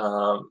there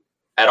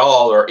at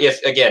all, or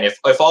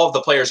if all of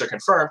the players are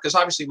confirmed, because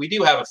obviously we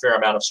do have a fair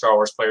amount of Star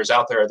Wars players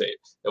out there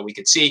that we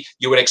could see.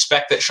 You would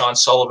expect that Sean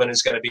Sullivan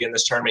is going to be in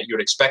this tournament. You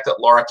would expect that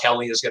Laura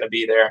Kelly is going to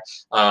be there.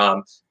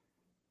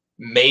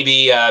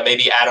 Maybe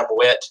Adam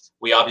Witt.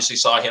 We obviously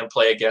saw him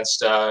play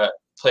against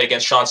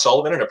Sean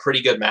Sullivan in a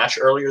pretty good match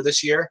earlier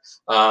this year.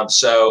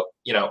 So,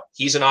 you know,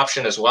 he's an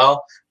option as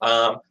well.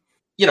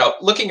 You know,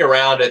 looking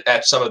around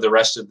at some of the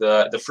rest of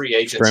the free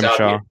agents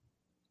Scrimshaw. out here.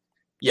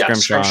 Yeah,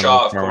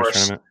 Scrimshaw, of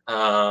course.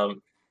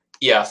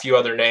 A few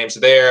other names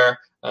there.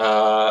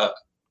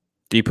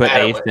 Do you put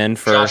Ace in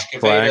for Josh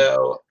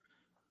Quevedo?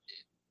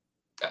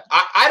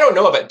 I don't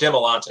know about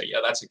Demolanta. Yeah,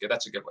 that's a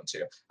good one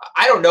too.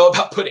 I don't know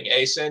about putting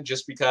Ace in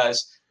just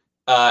because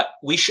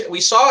we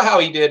saw how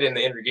he did in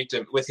the Inner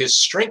Geekdom with his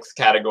strength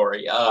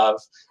category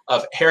of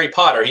Harry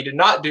Potter. He did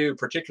not do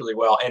particularly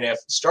well, and if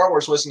Star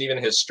Wars wasn't even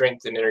his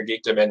strength in Inner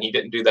Geekdom, and he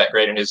didn't do that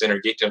great in his Inner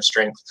Geekdom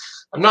strength,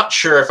 I'm not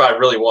sure if I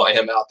really want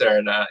him out there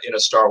in a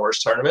Star Wars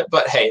tournament.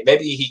 But hey,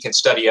 maybe he can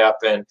study up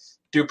and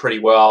do pretty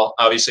well.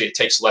 Obviously, it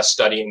takes less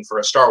studying for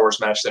a Star Wars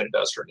match than it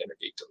does for an Inner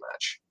Geekdom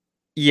match.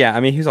 Yeah, I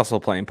mean, he's also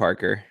playing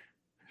Parker.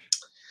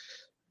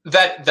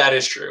 That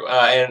is true,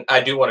 and I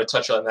do want to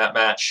touch on that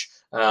match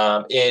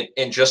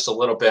in just a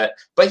little bit.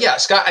 But yeah,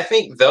 Scott, I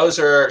think those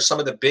are some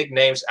of the big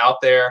names out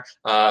there.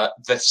 The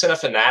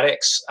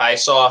Cinefanatics, I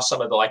saw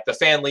some of the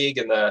Fan League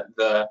and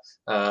the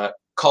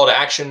Call to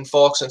Action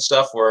folks and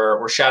stuff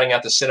were shouting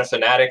out the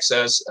Cinefanatics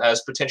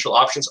as potential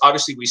options.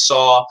 Obviously, we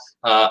saw,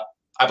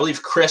 I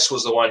believe Chris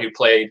was the one who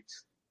played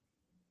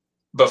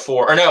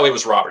before, or no, it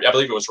was Robert. I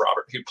believe it was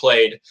Robert who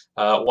played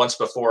once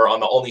before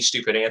on the Only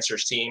Stupid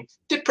Answers team.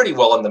 Did pretty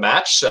well in the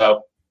match,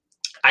 so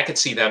I could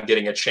see them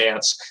getting a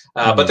chance.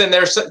 But then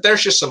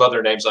there's just some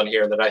other names on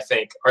here that I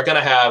think are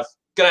gonna have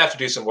to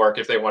do some work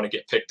if they want to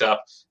get picked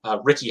up.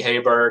 Ricky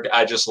Hayberg,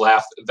 I just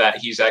laughed that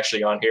he's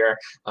actually on here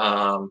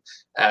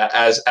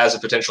as a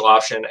potential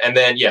option. And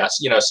then yes,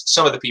 you know,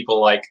 some of the people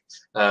like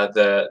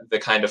the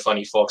kind of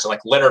funny folks,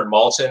 like Leonard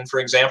Maltin, for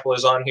example,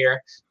 is on here.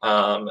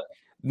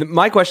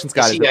 My question,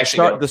 Scott, is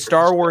the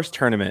Star Wars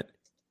tournament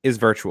is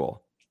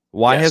virtual.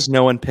 Why has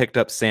no one picked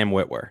up Sam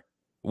Witwer?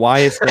 Why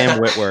is Sam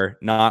Witwer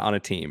not on a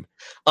team?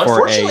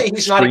 Unfortunately,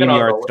 he's not even on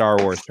the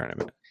Star Wars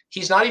tournament.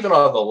 He's not even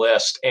on the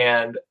list,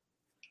 and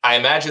I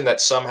imagine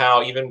that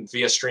somehow, even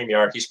via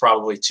StreamYard, he's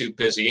probably too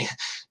busy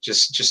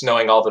just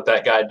knowing all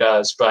that guy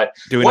does. But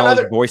doing all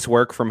his voice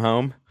work from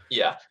home.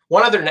 Yeah.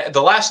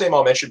 The last name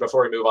I'll mention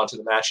before we move on to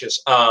the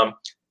matches,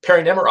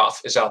 Perry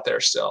Nemiroff is out there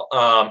still.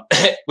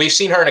 We've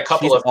seen her in a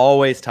couple She's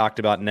always talked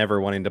about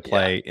never wanting to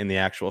play in the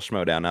actual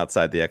Schmodown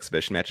outside the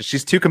exhibition matches.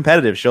 She's too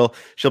competitive. She'll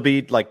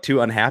be like too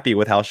unhappy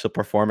with how she'll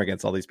perform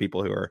against all these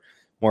people who are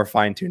more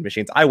fine-tuned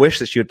machines. I wish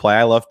that she would play.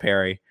 I love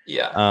Perry.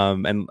 Yeah.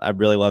 And I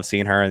really love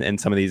seeing her in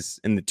some of these,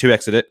 in the two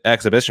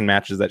exhibition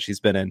matches that she's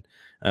been in.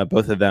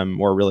 Both of them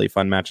were really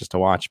fun matches to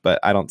watch,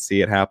 but I don't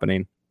see it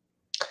happening.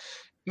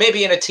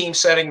 Maybe in a team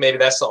setting, maybe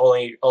that's the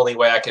only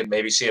way I could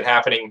maybe see it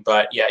happening.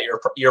 But yeah,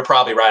 you're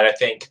probably right. I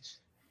think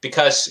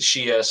because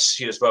she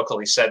has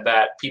vocally said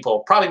that, people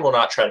probably will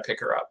not try to pick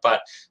her up.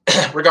 But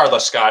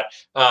regardless, Scott,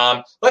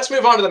 let's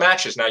move on to the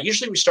matches now.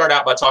 Usually we start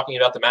out by talking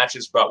about the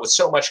matches, but with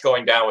so much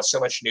going down, with so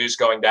much news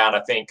going down,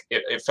 I think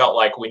it felt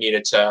like we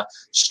needed to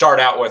start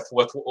out with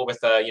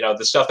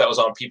the stuff that was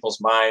on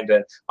people's mind.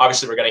 And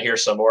obviously we're going to hear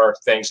some more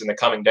things in the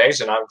coming days,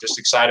 and I'm just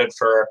excited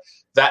for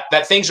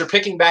that things are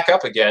picking back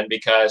up again,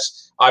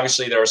 because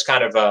obviously there was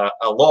kind of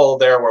a lull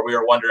there where we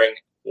were wondering,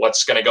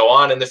 what's going to go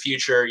on in the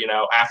future,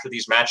 after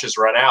these matches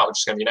run out, which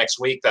is going to be next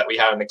week that we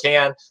have in the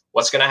can.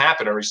 What's going to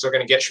happen? Are we still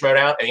going to get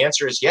Schmoedown? And the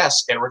answer is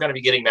yes, and we're going to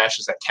be getting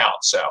matches that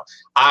count. So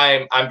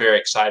I'm very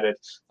excited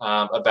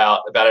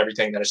about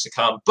everything that is to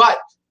come. But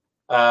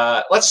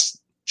let's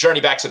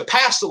journey back to the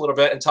past a little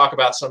bit and talk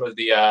about some of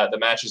the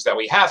matches that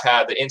we have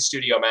had, the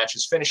in-studio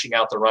matches, finishing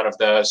out the run of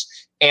those.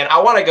 And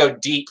I want to go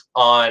deep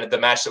on the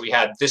match that we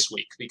had this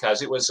week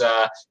because it was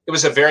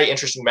a very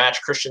interesting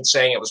match. Christian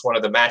saying it was one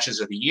of the matches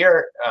of the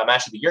year,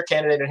 match of the year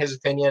candidate in his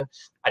opinion.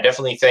 I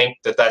definitely think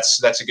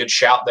that's a good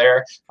shout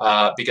there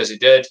because it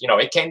did,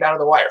 it came down to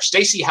the wire.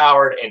 Stacey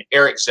Howard and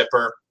Eric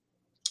Zipper,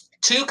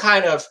 two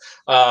kind of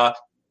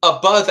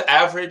above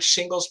average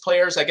singles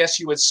players, I guess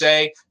you would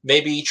say,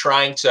 maybe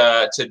trying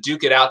to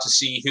duke it out to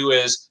see who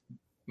is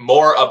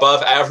more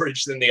above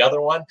average than the other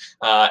one.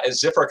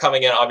 Zipper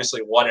coming in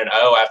obviously 1-0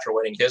 after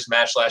winning his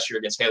match last year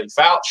against Haley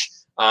Fouch.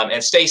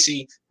 And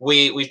Stacey,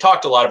 we've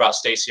talked a lot about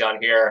Stacey on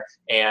here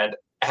and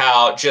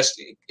how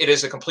just it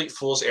is a complete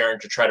fool's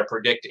errand to try to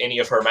predict any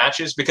of her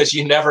matches because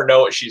you never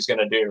know what she's going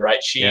to do, right?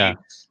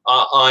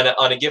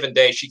 On a given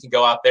day, she can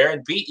go out there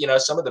and beat,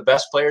 some of the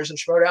best players in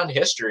Schmoedown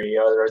history,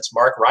 whether it's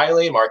Mark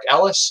Riley, Mark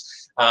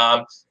Ellis,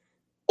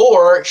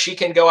 or she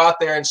can go out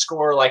there and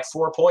score like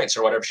 4 points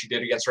or whatever she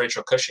did against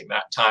Rachel Cushing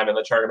that time in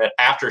the tournament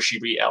after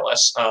she beat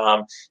Ellis.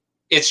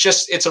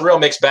 It's a real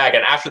mixed bag.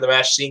 And after the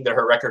match, seeing that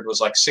her record was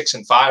like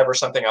 6-5 or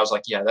something, I was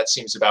like, yeah, that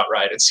seems about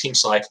right. It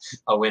seems like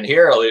a win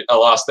here, a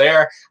loss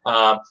there.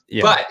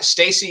 But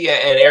Stacey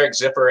and Eric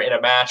Zipper in a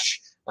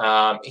match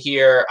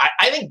here,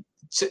 I think,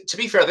 to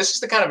be fair, this is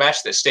the kind of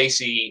match that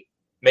Stacey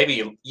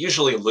maybe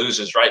usually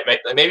loses, right?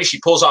 Maybe she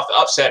pulls off the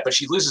upset, but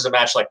she loses a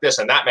match like this,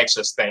 and that makes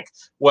us think,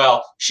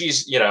 well,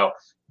 she's,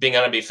 being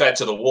going to be fed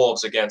to the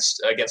wolves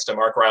against a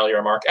Mark Riley or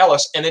a Mark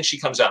Ellis, and then she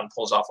comes out and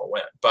pulls off a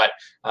win. But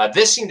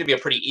this seemed to be a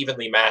pretty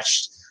evenly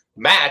matched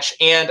match,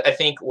 and I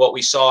think what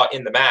we saw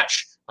in the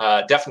match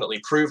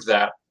definitely proved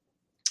that.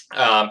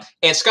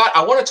 And Scott,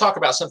 I want to talk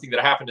about something that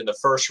happened in the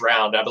first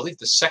round, I believe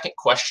the second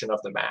question of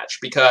the match,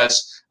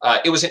 because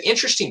it was an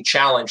interesting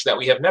challenge that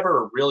we have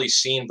never really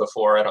seen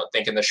before, I don't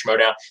think, in the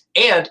Schmoedown.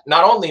 And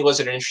not only was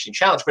it an interesting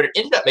challenge, but it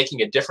ended up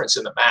making a difference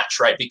in the match,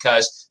 right?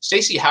 Because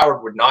Stacey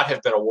Howard would not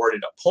have been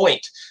awarded a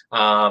point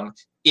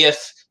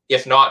if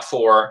not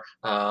for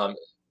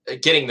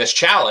getting this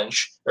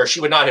challenge, or she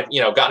would not have,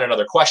 gotten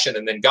another question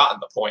and then gotten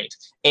the point.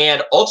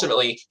 And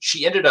ultimately,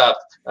 she ended up,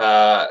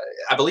 I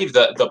believe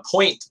the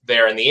point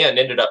there in the end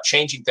ended up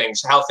changing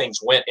things, how things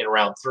went in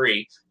round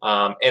 3.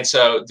 And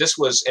so this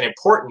was an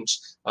important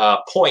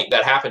point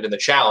that happened in the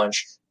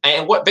challenge.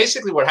 And what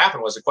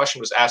happened was the question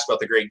was asked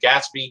about The Great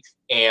Gatsby,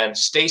 and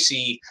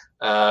Stacey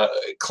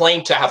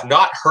claimed to have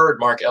not heard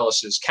Mark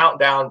Ellis's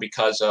countdown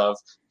because of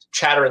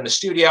chatter in the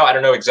studio. I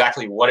don't know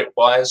exactly what it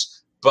was.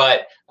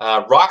 But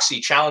Roxy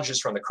challenges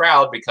from the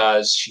crowd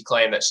because she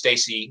claimed that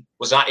Stacey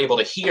was not able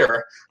to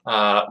hear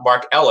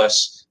Mark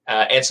Ellis.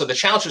 And so the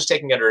challenge was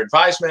taken under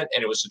advisement,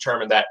 and it was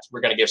determined that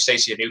we're going to give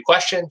Stacey a new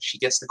question. She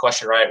gets the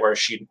question right where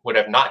she would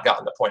have not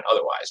gotten the point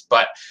otherwise.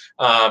 But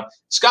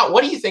Scott,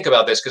 what do you think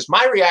about this? Because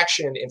my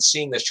reaction in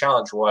seeing this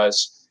challenge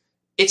was,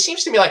 it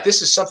seems to me like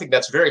this is something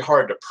that's very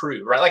hard to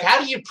prove, right? Like,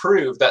 how do you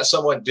prove that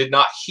someone did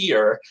not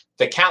hear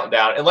the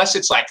countdown unless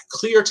it's like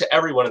clear to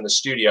everyone in the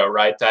studio,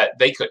 right, that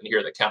they couldn't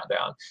hear the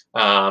countdown?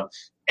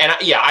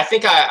 I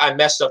think I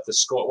messed up the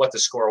score, what the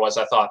score was.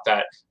 I thought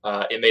that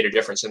it made a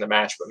difference in the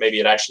match, but maybe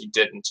it actually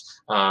didn't.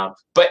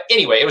 But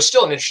anyway, it was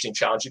still an interesting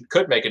challenge. It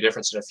could make a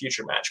difference in a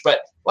future match.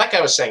 But like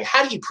I was saying,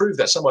 how do you prove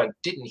that someone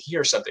didn't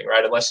hear something,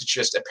 right, unless it's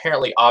just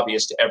apparently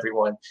obvious to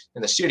everyone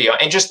in the studio?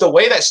 And just the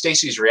way that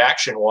Stacey's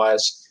reaction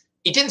was,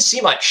 it didn't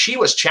seem like she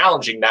was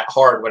challenging that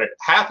hard when it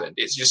happened.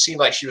 It just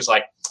seemed like she was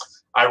like,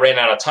 I ran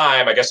out of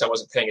time. I guess I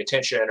wasn't paying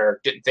attention or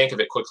didn't think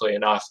of it quickly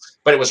enough.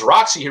 But it was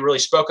Roxy who really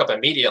spoke up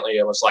immediately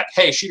and was like,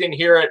 hey, she didn't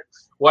hear it,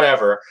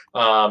 whatever.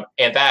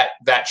 And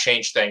that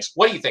changed things.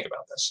 What do you think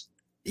about this?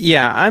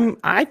 Yeah,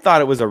 I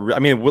thought it was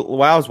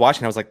while I was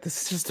watching, I was like,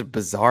 this is just a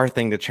bizarre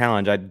thing to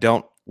challenge. I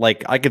don't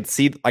like, I could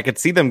see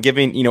them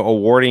giving,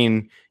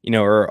 awarding,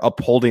 or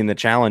upholding the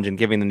challenge and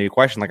giving the new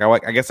question. Like,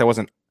 I guess I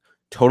wasn't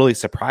totally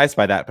surprised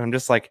by that, but I'm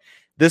just like,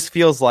 this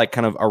feels like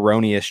kind of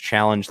erroneous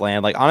challenge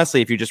land. Like,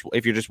 honestly, if you're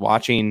just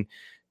watching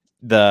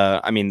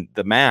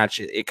the match,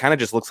 it kind of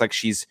just looks like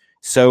she's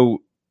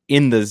so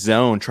in the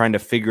zone trying to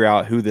figure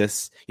out who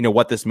this,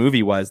 what this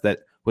movie was that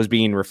was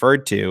being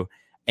referred to,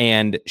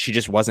 and she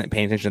just wasn't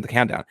paying attention to the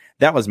countdown.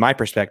 That was my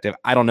perspective.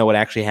 I don't know what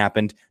actually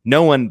happened.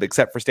 No one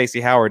except for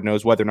Stacey Howard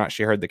knows whether or not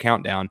she heard the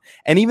countdown.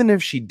 And even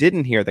if she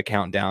didn't hear the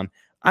countdown,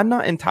 I'm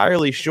not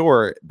entirely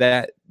sure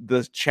that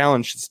the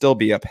challenge should still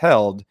be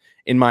upheld,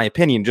 in my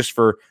opinion, just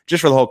for the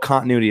whole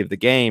continuity of the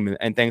game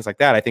and things like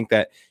that. I think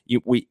that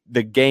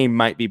the game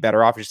might be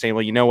better off just saying,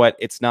 well, you know what?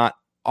 It's not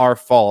our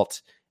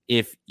fault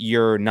if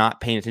you're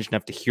not paying attention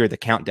enough to hear the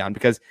countdown,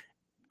 because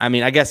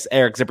I guess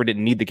Eric Zipper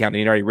didn't need the countdown.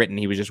 He'd already written.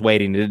 He was just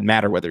waiting. It didn't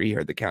matter whether he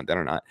heard the countdown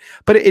or not.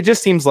 But it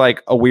just seems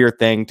like a weird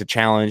thing to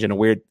challenge, and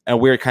a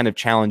weird kind of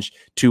challenge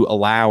to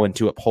allow and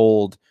to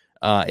uphold,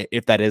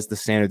 if that is the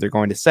standard they're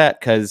going to set.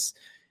 Because,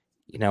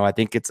 I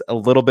think it's a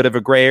little bit of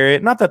a gray area.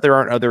 Not that there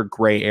aren't other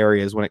gray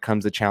areas when it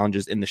comes to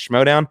challenges in the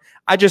Schmodown.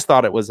 I just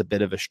thought it was a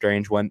bit of a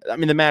strange one. I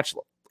mean, the match,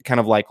 kind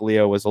of like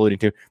Leo was alluding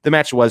to, the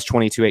match was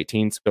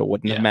 22-18, so it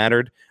wouldn't have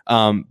mattered.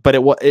 But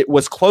it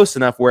was close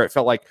enough where it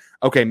felt like,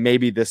 okay,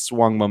 maybe this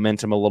swung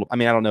momentum a little. I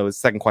mean, I don't know, the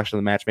second question of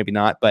the match, maybe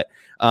not, but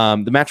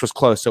the match was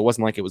close, so it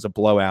wasn't like it was a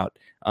blowout.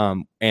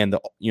 And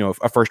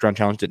a first round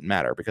challenge didn't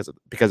matter because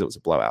it was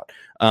a blowout.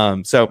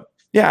 So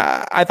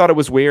yeah, I thought it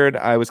was weird.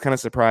 I was kind of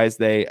surprised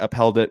they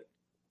upheld it,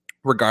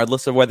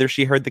 regardless of whether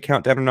she heard the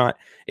countdown or not.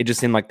 It just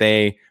seemed like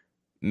they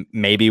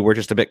maybe were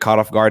just a bit caught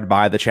off guard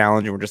by the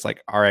challenge, and we're just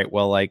like, all right,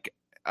 well, like,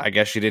 I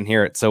guess she didn't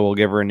hear it, so we'll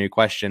give her a new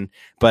question.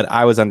 But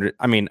I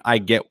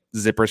get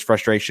Zipper's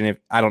frustration.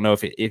 I don't know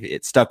if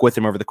it stuck with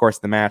him over the course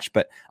of the match,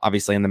 but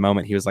obviously in the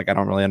moment he was like, I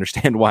don't really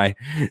understand why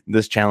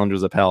this challenge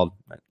was upheld.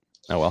 But,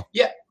 oh well.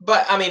 Yeah,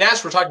 but I mean,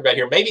 as we're talking about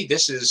here, maybe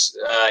this is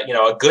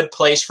a good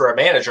place for a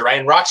manager, right?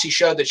 And Roxy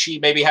showed that she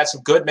maybe had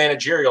some good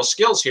managerial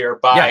skills here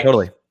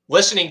by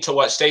listening to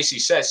what Stacy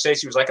said.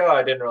 Stacy was like, oh,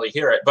 I didn't really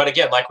hear it. But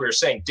again, like we were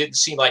saying, didn't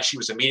seem like she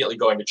was immediately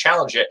going to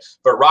challenge it.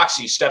 But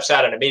Roxy steps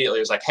out and immediately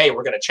was like, hey,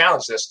 we're going to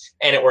challenge this.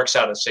 And it works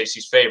out in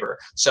Stacy's favor.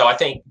 So I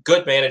think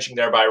good managing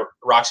there by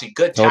Roxy,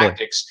 good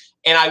tactics.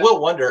 And I do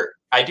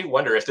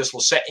wonder if this will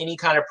set any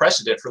kind of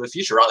precedent for the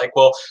future, right? Like,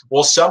 well,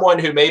 will someone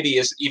who maybe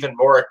is even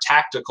more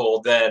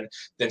tactical than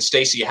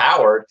Stacey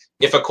Howard,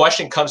 if a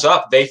question comes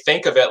up, they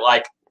think of it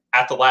like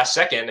at the last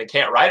second and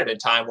can't write it in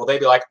time, will they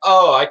be like,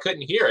 oh, I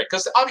couldn't hear it?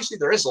 Because obviously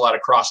there is a lot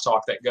of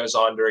crosstalk that goes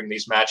on during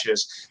these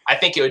matches. I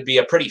think it would be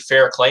a pretty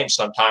fair claim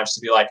sometimes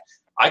to be like,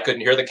 I couldn't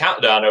hear the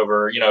countdown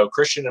over,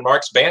 Christian and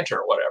Mark's banter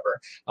or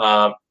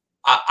whatever.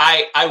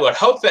 I would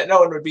hope that no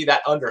one would be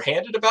that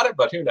underhanded about it,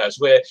 but who knows?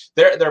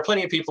 There are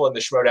plenty of people in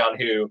the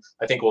Schmodown who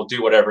I think will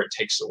do whatever it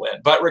takes to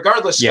win. But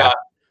regardless, Scott,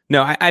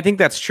 no, I think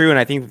that's true, and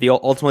I think that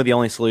ultimately the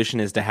only solution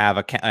is to have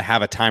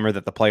a timer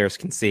that the players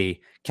can see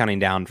counting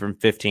down from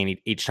 15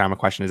 each time a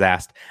question is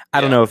asked. I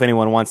don't know if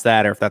anyone wants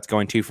that or if that's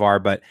going too far,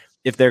 but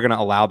if they're going to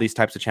allow these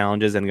types of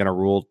challenges and going to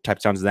rule types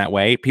of challenges that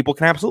way, people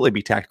can absolutely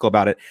be tactical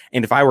about it.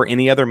 And if I were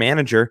any other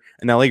manager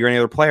in the league or any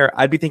other player,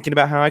 I'd be thinking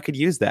about how I could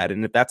use that.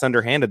 And if that's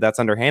underhanded, that's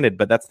underhanded,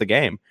 but that's the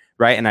game,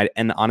 right?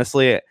 And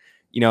honestly,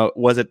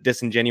 was it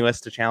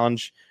disingenuous to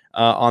challenge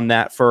on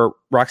that for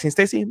Roxy and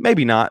Stacy?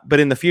 Maybe not, but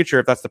in the future,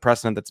 if that's the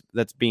precedent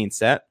that's being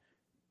set,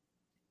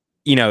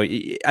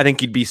 I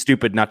think you'd be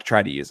stupid not to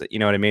try to use it. You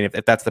know what I mean?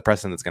 If that's the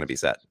precedent that's going to be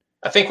set.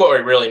 I think what we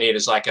really need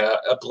is like a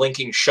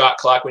blinking shot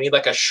clock. We need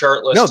like a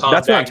shirtless Tom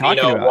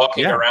Dagnino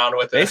walking around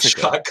with a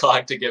shot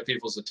clock to get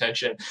people's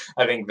attention.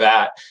 I think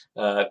that,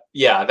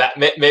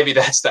 maybe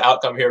that's the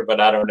outcome here,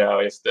 but I don't know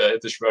if the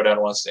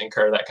Schmodown wants to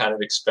incur that kind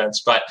of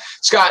expense. But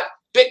Scott,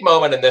 big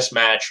moment in this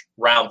match,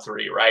 round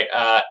 3, right?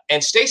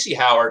 And Stacey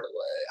Howard,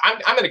 I'm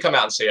going to come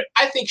out and say it.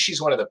 I think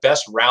she's one of the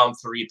best round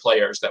 3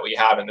 players that we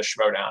have in the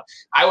Schmodown.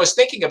 I was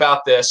thinking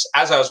about this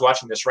as I was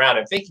watching this round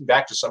and thinking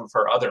back to some of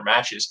her other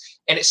matches,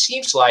 and it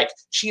seems like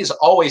she is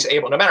always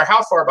able, no matter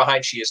how far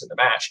behind she is in the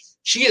match,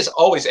 she is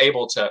always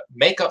able to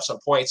make up some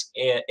points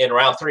in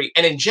round 3.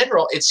 And in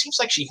general, it seems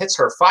like she hits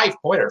her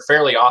 5-pointer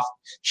fairly often.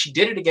 She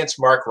did it against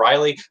Mark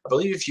Riley. I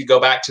believe if you go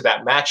back to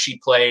that match she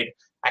played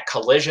at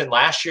Collision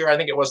last year, I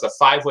think it was the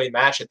 5-way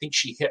match. I think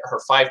she hit her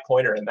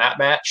 5-pointer in that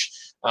match.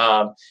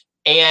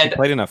 And she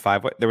played in a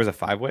 5-way. There was a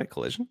 5-way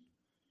Collision.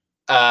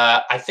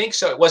 I think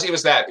so. It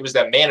was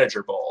that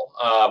Manager Bowl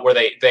where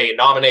they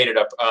nominated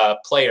a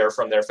player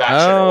from their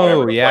faction.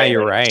 Oh, yeah,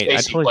 you're right.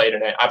 Stacey played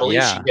in it. I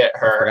believe she hit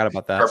her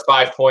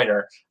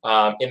 5-pointer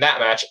in that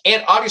match.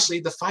 And obviously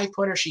the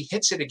 5-pointer, she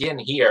hits it again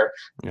here.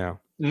 Yeah.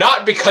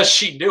 Not because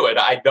she knew it,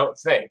 I don't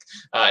think,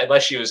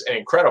 unless she was an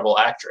incredible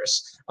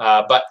actress.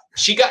 But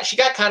she got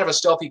kind of a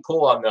stealthy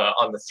pull on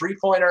the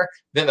 3-pointer.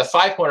 Then the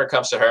 5-pointer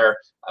comes to her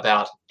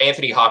about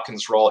Anthony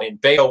Hopkins' role in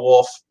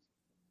Beowulf.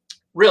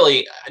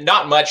 Really,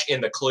 not much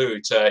in the clue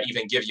to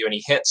even give you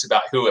any hints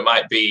about who it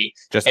might be.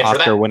 Just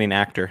Oscar-winning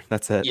actor.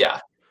 That's it. Yeah,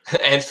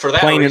 and for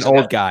that playing reason, an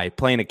old guy,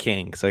 playing a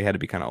king, so he had to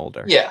be kind of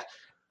older. Yeah.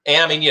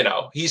 And I mean,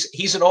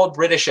 he's an old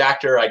British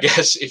actor. I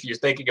guess if you're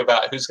thinking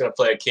about who's going to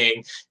play a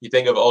king, you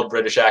think of old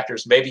British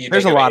actors. Maybe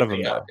there's a lot of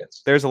them.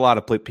 There's a lot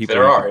of people.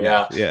 There are,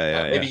 yeah.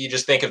 Maybe you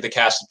just think of the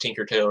cast of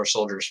Tinker Tailor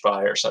Soldier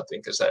Spy or something,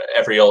 because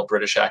every old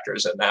British actor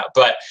is in that.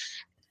 But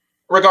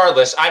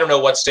regardless, I don't know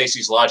what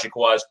Stacey's logic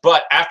was,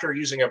 but after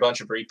using a bunch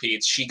of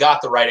repeats, she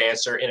got the right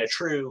answer in a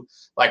true,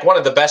 like one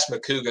of the best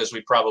Makugas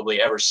we've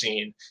probably ever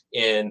seen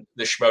in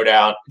the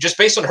Schmodown. Just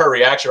based on her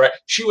reaction, right?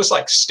 She was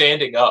like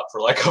standing up for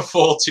like a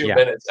full 2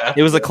 minutes.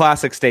 It was a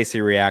classic Stacey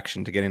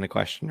reaction to getting the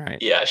question right.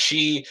 Yeah,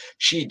 she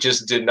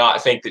just did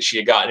not think that she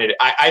had gotten it.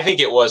 I think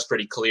it was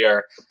pretty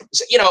clear.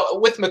 So,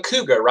 with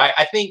Makuga, right?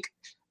 I think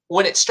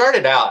when it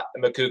started out,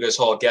 Makuga's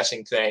whole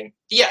guessing thing,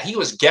 he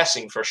was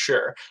guessing for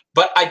sure.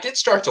 But I did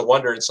start to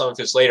wonder in some of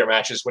his later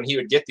matches when he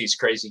would get these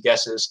crazy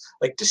guesses,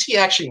 like, does he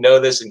actually know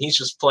this? And he's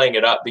just playing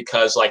it up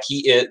because like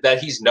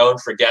he's known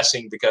for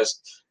guessing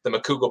because the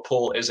Makuga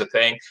pool is a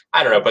thing.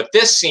 I don't know, but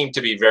this seemed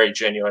to be very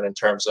genuine in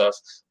terms of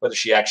whether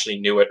she actually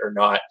knew it or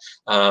not.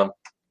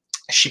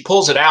 She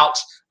pulls it out.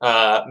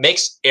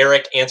 makes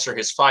Eric answer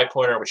his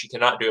 5-pointer, which he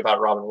cannot do about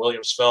Robin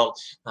Williams' film.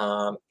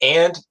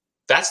 And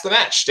that's the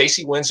match.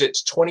 Stacy wins it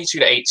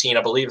 22-18.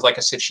 I believe, like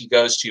I said, she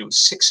goes to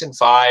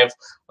 6-5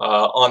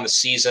 on the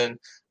season.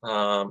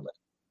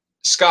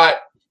 Scott,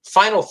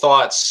 final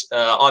thoughts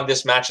on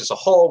this match as a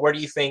whole. Where do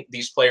you think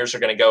these players are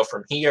going to go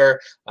from here?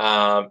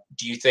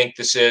 Do you think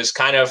this is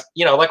kind of,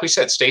 like we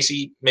said,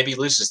 Stacy maybe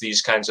loses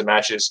these kinds of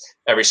matches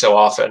every so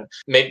often.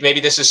 Maybe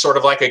this is sort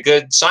of like a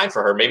good sign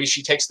for her. Maybe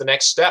she takes the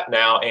next step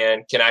now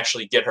and can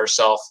actually get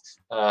herself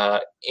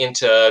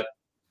into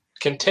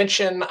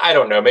contention. I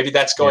don't know. Maybe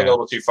that's going a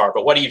little too far,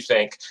 but what do you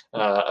think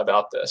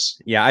about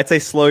this? Yeah, I'd say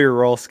slow your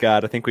roll,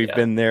 Scott. I think we've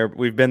been there.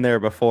 We've been there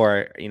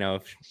before. We've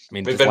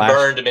been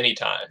burned many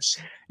times.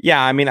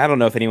 Yeah, I don't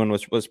know if anyone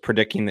was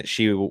predicting that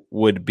she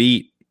would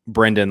beat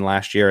Brendan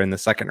last year in the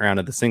second round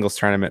of the singles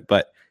tournament,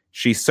 but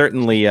she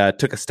certainly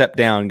took a step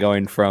down,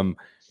 going from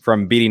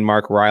beating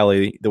Mark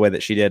Riley the way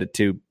that she did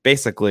to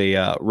basically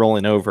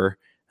rolling over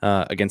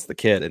against the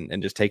kid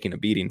and just taking a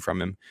beating from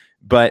him.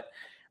 But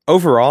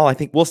overall, I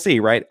think we'll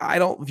see, right? I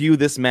don't view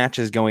this match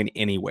as going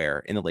anywhere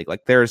in the league.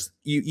 Like, there's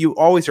you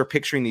always are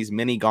picturing these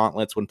mini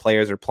gauntlets when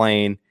players are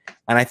playing,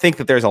 and I think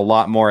that there's a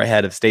lot more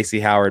ahead of Stacey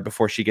Howard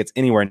before she gets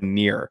anywhere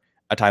near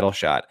a title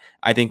shot.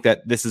 I think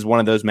that this is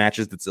one of those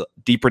matches that's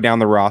deeper down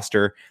the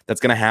roster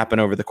that's going to happen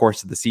over the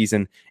course of the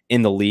season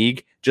in the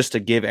league, just to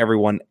give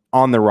everyone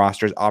on the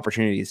rosters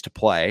opportunities to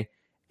play.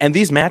 And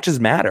these matches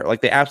matter.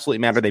 Like, they absolutely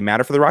matter. They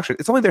matter for the roster.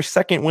 It's only their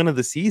second win of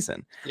the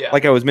season. Yeah.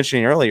 Like I was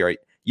mentioning earlier,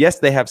 yes,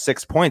 they have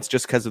 6 points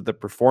just because of the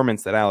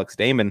performance that Alex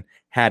Damon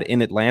had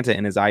in Atlanta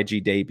in his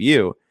IG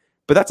debut,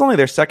 but that's only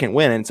their second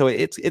win. And so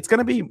it's going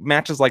to be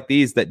matches like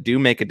these that do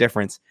make a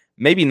difference.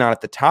 Maybe not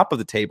at the top of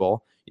the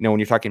table, when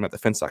you're talking about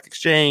the Finstock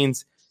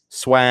Exchange,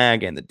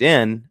 Swag, and the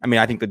Den.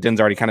 I think the Den's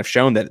already kind of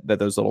shown that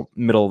those little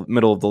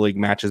middle of the league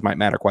matches might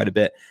matter quite a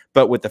bit.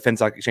 But with the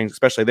Finstock Exchange,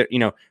 especially,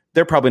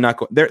 they're probably not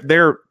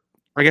they're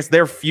I guess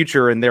their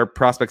future and their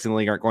prospects in the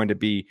league aren't going to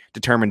be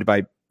determined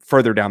by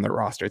further down the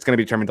roster. It's going to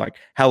be determined like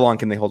how long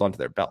can they hold on to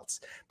their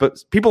belts.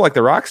 But people like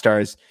the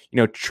Rockstars,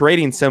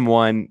 trading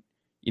someone,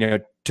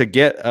 to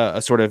get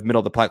a sort of middle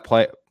of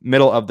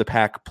the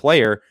pack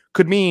player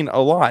could mean a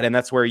lot. And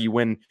that's where you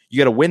win. You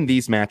got to win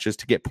these matches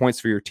to get points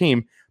for your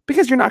team,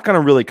 because you're not going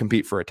to really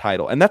compete for a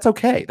title. And that's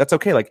okay. That's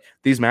okay. Like,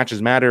 these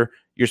matches matter.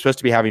 You're supposed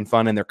to be having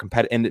fun, and they're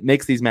competitive, and it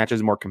makes these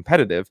matches more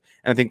competitive.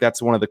 And I think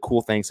that's one of the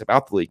cool things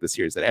about the league this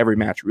year, is that every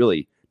match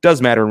really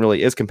does matter and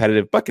really is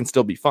competitive, but can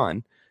still be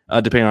fun,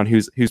 depending on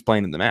who's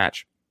playing in the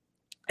match.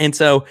 And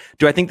so,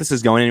 do I think this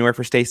is going anywhere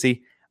for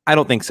Stacy? I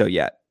don't think so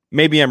yet.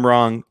 Maybe I'm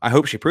wrong. I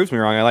hope she proves me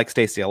wrong. I like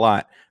Stacy a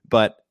lot,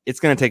 but it's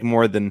going to take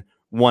more than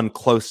one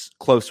close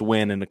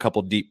win and a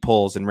couple deep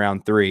pulls in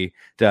round 3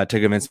 to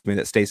convince me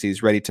that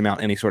Stacy's ready to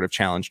mount any sort of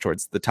challenge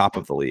towards the top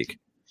of the league.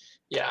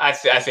 Yeah, I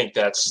think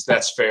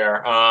that's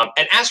fair.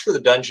 And as for the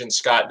Dungeon,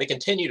 Scott, they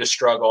continue to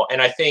struggle,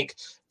 and I think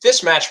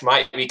this match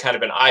might be kind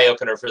of an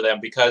eye-opener for them,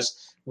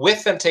 because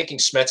with them taking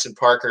Smets and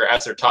Parker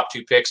as their top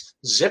 2 picks,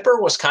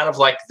 Zipper was kind of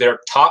like their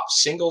top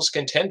singles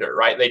contender,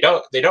 right? They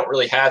don't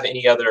really have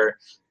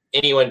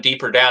anyone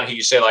deeper down who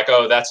you say like,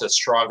 oh, that's a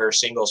stronger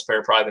singles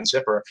pair probably than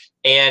Zipper.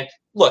 And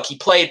look, he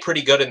played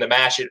pretty good in the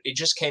match. It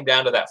just came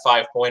down to that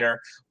 5-pointer,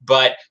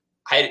 but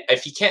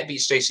if he can't beat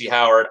Stacey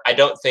Howard, I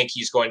don't think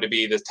he's going to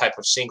be the type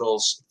of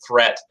singles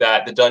threat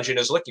that the Dungeon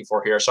is looking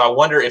for here. So I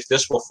wonder if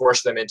this will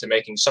force them into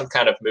making some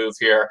kind of move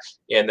here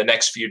in the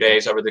next few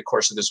days over the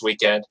course of this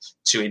weekend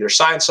to either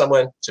sign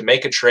someone, to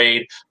make a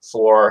trade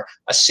for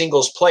a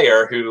singles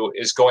player who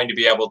is going to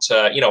be able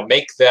to,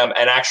 make them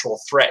an actual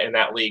threat in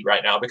that league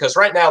right now. Because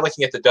right now,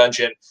 looking at the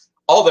Dungeon,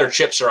 all their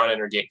chips are on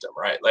Intergeekdom,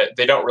 right?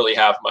 They don't really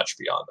have much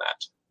beyond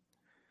that.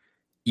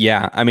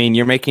 Yeah,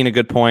 you're making a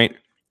good point.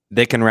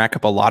 They can rack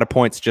up a lot of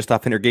points just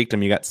off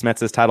Intergeekdom. You got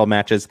Smets' title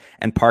matches,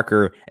 and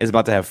Parker is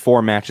about to have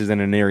 4 matches in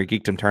an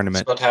Intergeekdom tournament.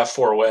 He's about to have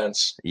 4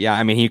 wins.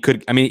 Yeah,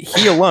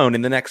 he alone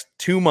in the next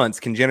 2 months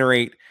can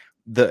generate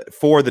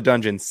for the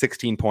Dungeon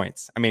 16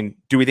 points.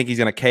 Do we think he's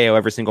going to KO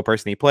every single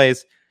person he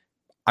plays?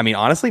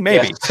 Honestly,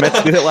 maybe. Yeah.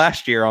 Smets did it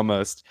last year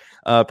almost,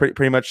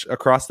 pretty much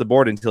across the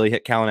board until he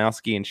hit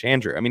Kalinowski and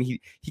Chandru.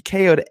 He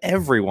KO'd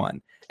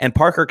everyone, and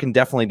Parker can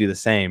definitely do the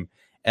same.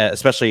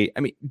 Especially,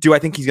 do I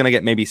think he's going to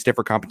get maybe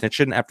stiffer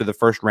competition after the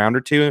first round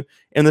or 2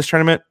 in this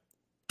tournament?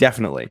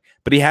 Definitely.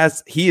 But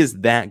he is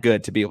that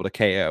good to be able to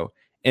KO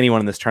anyone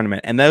in this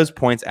tournament. And those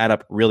points add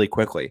up really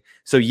quickly.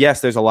 So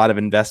yes, there's a lot of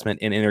investment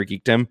in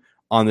Intergeekdom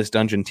on this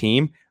Dungeon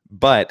team.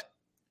 But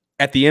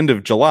at the end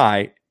of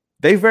July,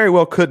 they very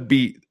well could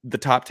be the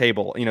top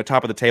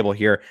of the table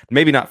here.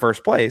 Maybe not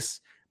first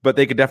place, but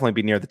they could definitely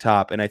be near the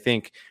top. And I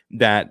think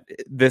that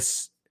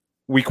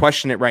we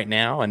question it right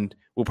now, and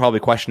we'll probably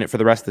question it for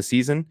the rest of the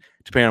season,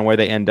 depending on where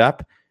they end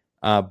up.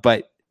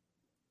 But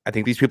I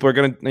think these people are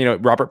going to,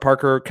 Robert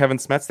Parker, Kevin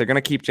Smets, they're going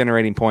to keep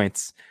generating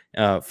points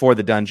for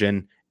the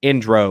Dungeon in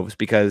droves,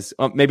 because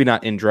maybe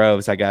not in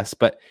droves, I guess,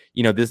 but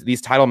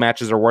these title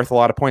matches are worth a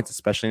lot of points,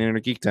 especially in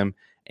Intergeekdom,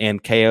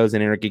 and KOs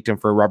in Intergeekdom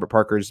for Robert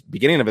Parker's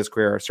beginning of his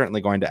career are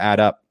certainly going to add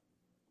up.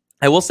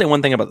 I will say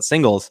one thing about the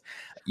singles.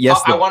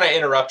 Yes, I want to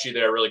interrupt you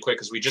there really quick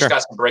because we just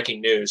got some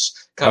breaking news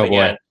coming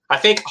in. I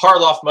think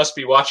Harloff must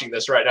be watching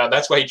this right now. And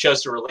that's why he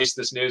chose to release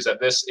this news at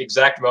this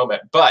exact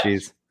moment. But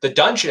the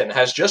Dungeon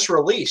has just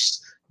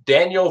released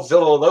Daniel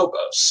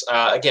Villalobos.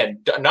 Again,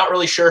 not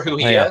really sure who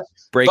he is.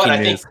 Breaking but I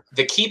news. think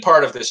the key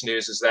part of this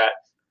news is that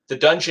the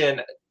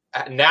Dungeon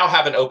now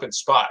have an open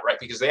spot, right?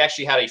 Because they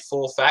actually had a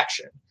full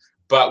faction.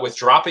 But with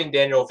dropping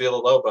Daniel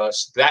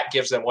Villalobos, that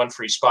gives them one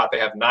free spot. They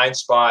have 9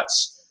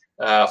 spots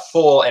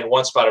full and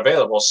 1 spot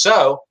available.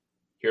 So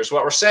here's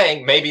what we're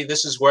saying. Maybe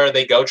this is where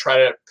they go try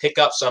to pick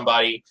up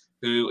somebody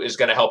who is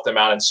going to help them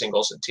out in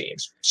singles and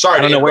teams. Sorry,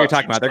 I don't know what you're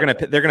talking about.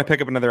 They're gonna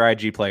pick up another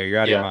IG player. You're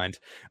out of your mind.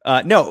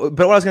 No,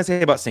 but what I was going to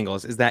say about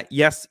singles is that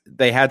yes,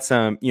 they had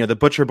some. The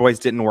Butcher Boys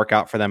didn't work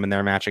out for them in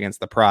their match against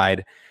the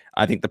Pride.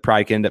 I think the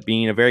Pride could end up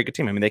being a very good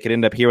team. I mean, they could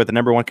end up here with the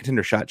number 1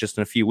 contender shot just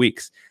in a few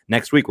weeks.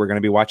 Next week, we're going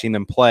to be watching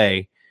them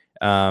play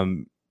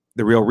the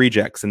Real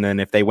Rejects, and then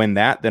if they win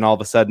that, then all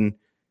of a sudden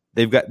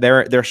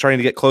they're starting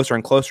to get closer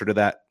and closer to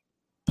that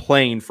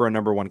playing for a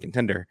number 1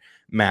 contender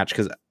match,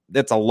 because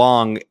that's a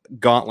long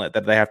gauntlet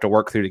that they have to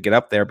work through to get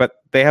up there, but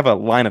they have a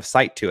line of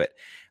sight to it.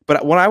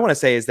 But what I want to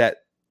say is that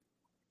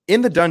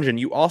in the Dungeon,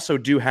 you also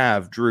do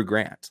have Drew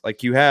Grant.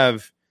 Like you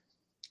have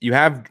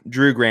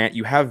Drew Grant,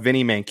 you have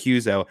Vinny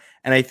Mancuso,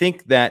 and I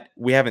think that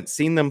we haven't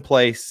seen them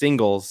play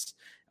singles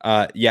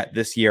yet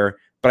this year,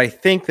 but I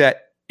think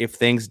that if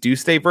things do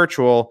stay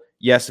virtual,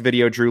 yes,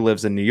 Video Drew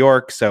lives in New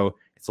York, so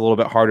it's a little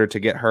bit harder to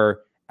get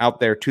her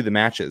out there to the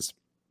matches.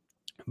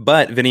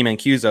 But Vinny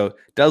Mancuso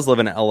does live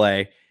in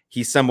LA.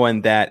 He's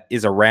someone that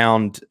is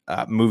around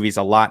movies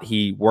a lot.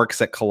 He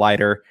works at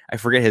Collider. I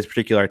forget his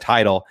particular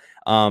title,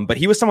 but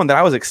he was someone that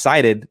I was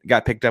excited,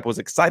 got picked up, was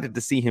excited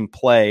to see him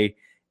play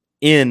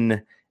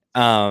in.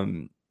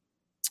 I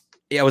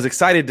was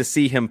excited to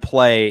see him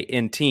play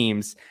in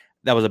teams.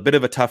 That was a bit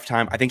of a tough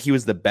time. I think he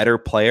was the better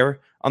player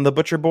on the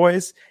Butcher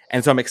Boys.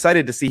 And so I'm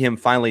excited to see him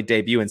finally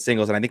debut in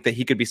singles. And I think that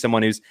he could be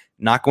someone who's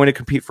not going to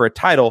compete for a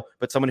title,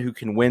 but someone who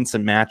can win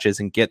some matches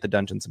and get the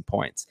Dungeon some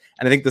points.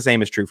 And I think the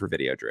same is true for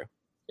Video Drew.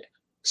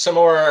 Some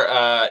more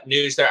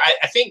news there.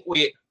 I think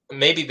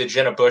maybe the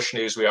Jenna Bush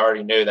news, we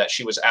already knew that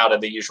she was out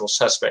of the usual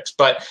suspects,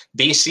 but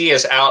BC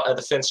is out of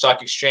the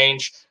Finstock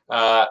Exchange.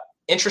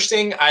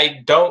 Interesting.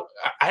 I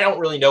don't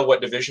really know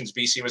what divisions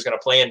BC was going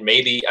to play in.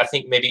 I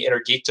think maybe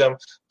Intergeekdom,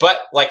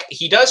 but like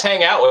he does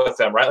hang out with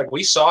them, right? Like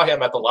we saw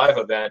him at the live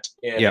event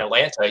in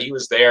Atlanta. He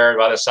was there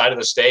by the side of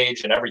the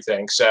stage and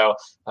everything. So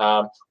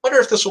wonder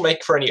if this will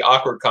make for any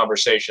awkward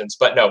conversations,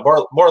 but no,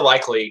 more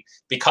likely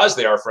because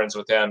they are friends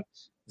with him,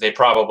 they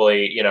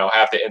probably,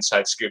 have the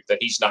inside scoop that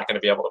he's not going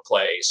to be able to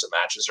play some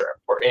matches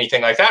or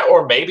anything like that.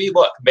 Or maybe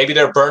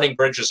they're burning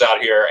bridges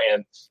out here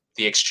and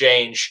the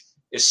exchange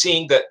is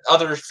seeing that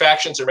other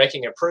factions are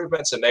making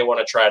improvements and they want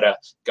to try to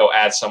go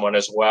add someone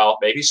as well.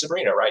 Maybe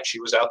Sabrina, right?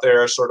 She was out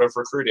there sort of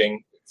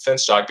recruiting,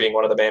 Finstock being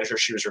one of the managers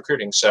she was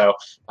recruiting. So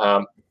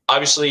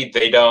obviously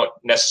they don't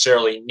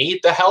necessarily need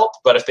the help,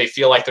 but if they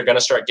feel like they're going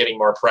to start getting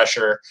more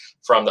pressure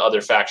from the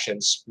other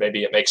factions,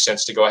 maybe it makes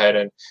sense to go ahead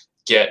and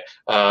get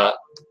a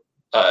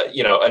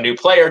new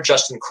player.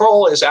 Justin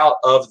Kroll is out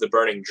of the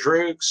Burning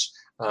Droogs.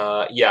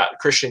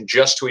 Christian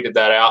just tweeted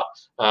that out.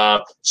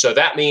 So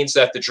that means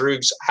that the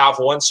Droogs have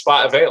 1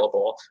 spot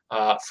available.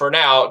 For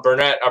now,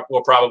 Burnett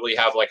will probably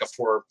have like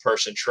a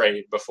 4-person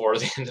trade before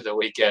the end of the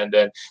weekend,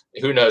 and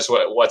who knows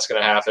what's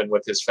going to happen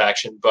with his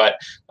faction. But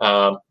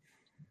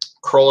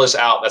Kroll is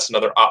out. That's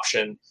another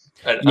option.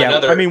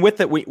 I mean, with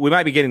it, we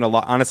might be getting a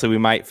lot. Honestly, we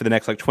might, for the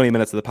next 20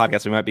 minutes of the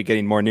podcast, we might be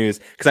getting more news,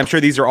 because I'm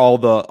sure these are all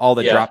the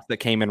drops that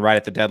came in right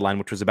at the deadline,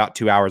 which was about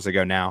 2 hours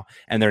ago now,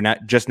 and they're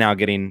not just now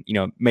getting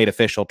made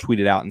official,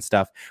 tweeted out and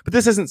stuff. But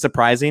this isn't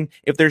surprising.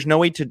 If there's no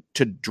way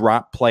to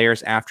drop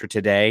players after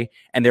today,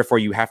 and therefore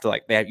you have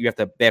to they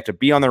have to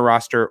be on their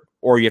roster,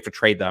 or you have to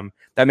trade them.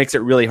 That makes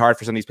it really hard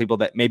for some of these people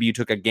that maybe you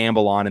took a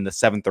gamble on in the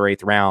 7th or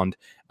 8th round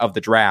of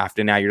the draft,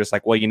 and now you're just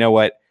like, well, you know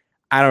what?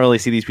 I don't really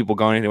see these people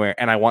going anywhere,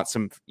 and I want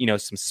some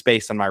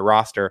space on my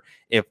roster.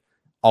 If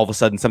all of a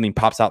sudden something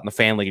pops out in the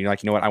fan league, and you're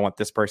like, you know what, I want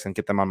this person,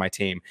 get them on my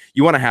team.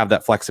 You want to have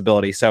that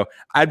flexibility. So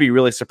I'd be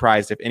really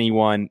surprised if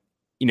anyone,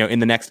 in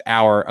the next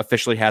hour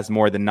officially has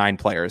more than 9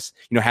 players,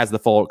 has the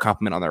full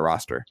complement on their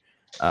roster,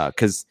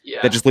 because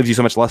that just leaves you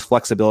so much less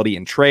flexibility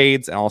in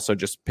trades and also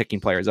just picking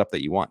players up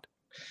that you want.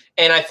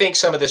 And I think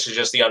some of this is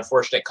just the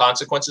unfortunate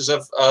consequences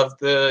of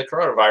the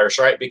coronavirus,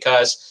 right?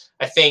 Because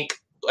I think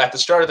at the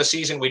start of the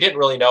season, we didn't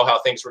really know how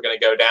things were going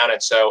to go down.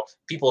 And so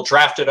people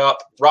drafted up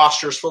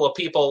rosters full of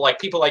people like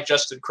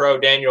Justin Crow,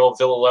 Daniel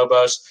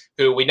Villalobos,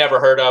 who we never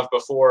heard of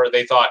before.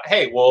 They thought,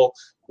 hey, we'll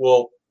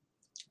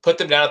put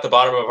them down at the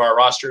bottom of our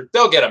roster.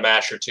 They'll get a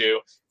match or 2.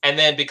 And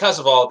then because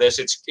of all this,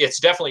 it's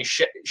definitely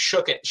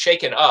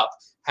shaken up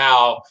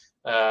how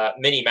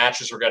many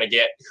matches we're going to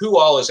get, who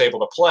all is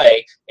able to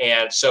play.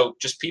 And so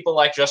just people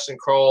like Justin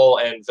Kroll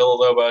and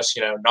Villalobos,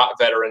 not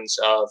veterans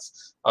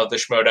of the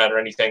Schmoedown or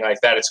anything like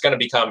that, it's going to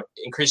become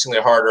increasingly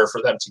harder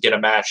for them to get a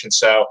match. And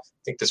so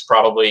I think this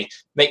probably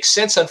makes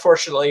sense,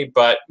 unfortunately,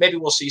 but maybe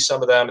we'll see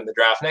some of them in the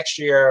draft next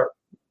year.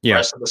 Yeah.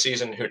 Rest of the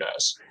season, who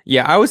knows?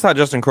 Yeah, I always thought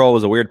Justin Kroll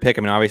was a weird pick.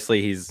 I mean,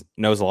 obviously he's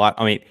knows a lot.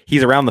 I mean,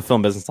 he's around the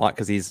film business a lot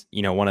because he's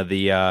one of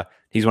the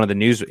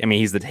news. I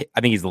mean,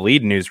 I think he's the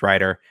lead news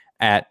writer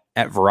at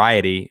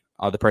Variety,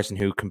 the person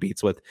who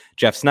competes with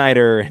Jeff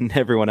Snyder and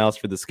everyone else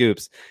for the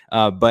scoops.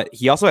 But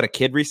he also had a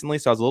kid recently,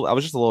 so I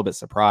was just a little bit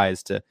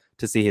surprised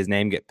to see his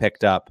name get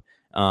picked up.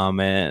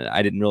 And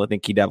I didn't really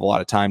think he'd have a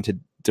lot of time to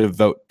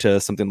devote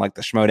to something like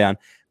the Schmodown.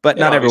 But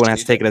not everyone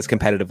has to take it as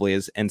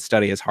competitively and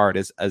study as hard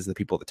as the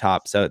people at the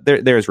top. So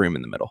there's room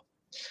in the middle.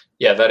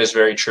 Yeah, that is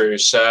very true.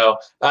 So,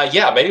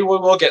 maybe we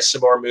will get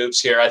some more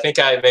moves here. I think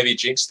I maybe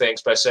jinxed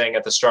things by saying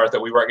at the start that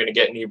we weren't going to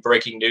get any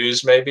breaking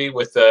news maybe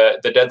with the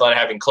deadline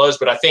having closed.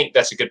 But I think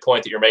that's a good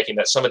point that you're making,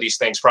 that some of these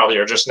things probably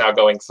are just now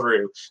going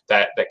through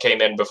that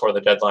came in before the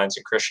deadlines,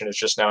 and Christian is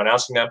just now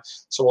announcing them.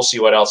 So we'll see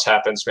what else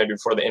happens maybe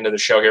before the end of the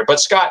show here. But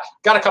Scott,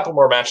 got a couple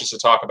more matches to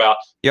talk about.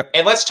 Yep.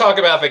 And let's talk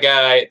about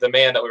the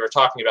man that we were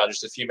talking about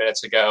just a few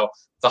minutes ago,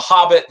 the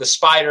Hobbit, the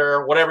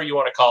Spider, whatever you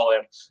want to call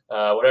him,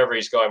 whatever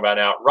he's going by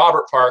now,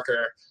 Robert Parker.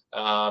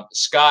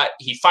 Scott,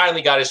 he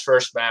finally got his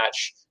first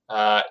match,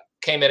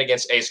 came in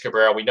against Ace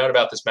Cabrera. We've known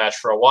about this match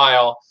for a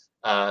while.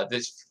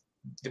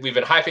 We've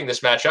been hyping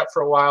this match up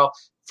for a while.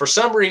 For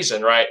some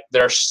reason, right,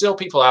 there are still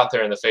people out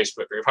there in the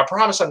Facebook group. I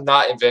promise I'm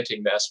not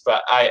inventing this,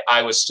 but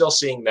I was still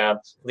seeing them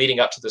leading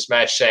up to this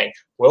match saying,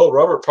 well,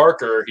 Robert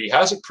Parker, he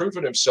hasn't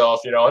proven himself,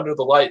 under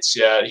the lights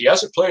yet. He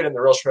hasn't played in the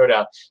real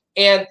Schmodown.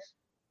 And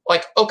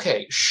like,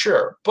 okay,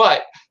 sure.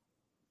 But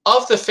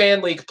of the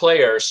Fan League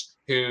players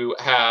who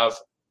have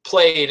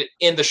played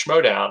in the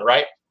Schmodown,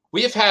 right,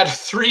 we have had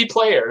 3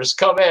 players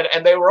come in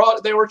and they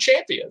were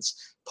champions.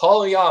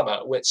 Paul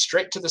Oyama went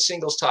straight to the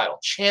singles title.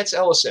 Chance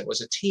Ellison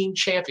was a team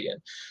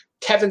champion.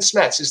 Kevin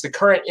Smets is the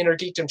current Inner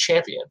Geekdom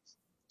champion.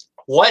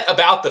 What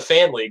about the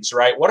fan leagues,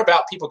 right? What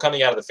about people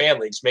coming out of the fan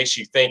leagues makes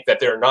you think that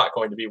they're not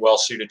going to be well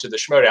suited to the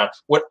Schmodown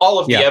when all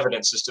of the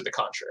evidence is to the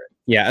contrary?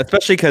 Yeah,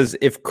 especially because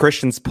if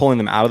Christian's pulling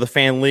them out of the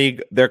fan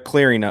league, they're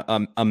clearing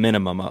a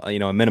minimum,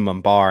 a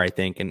minimum bar, I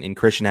think, and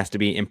Christian has to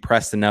be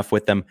impressed enough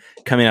with them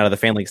coming out of the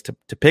fan leagues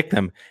to pick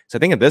them. So I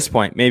think at this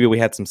point, maybe we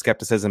had some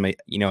skepticism, a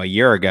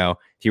year ago,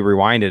 if you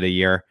rewind it a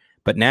year.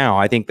 But now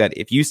I think that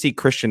if you see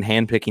Christian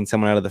handpicking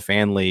someone out of the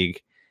fan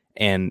league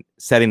and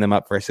setting them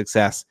up for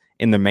success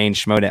in the main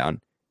Schmodown,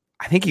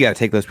 I think you got to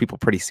take those people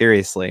pretty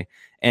seriously.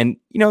 And,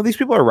 these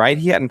people are right.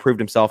 He hadn't proved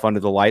himself under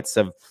the lights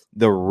of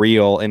the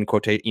real, in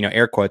quotation,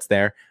 air quotes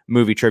there,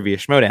 movie trivia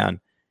Schmodown.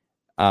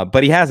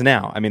 But he has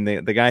now. I mean,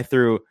 the guy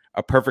threw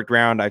a perfect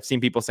round. I've seen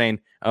people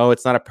saying, oh,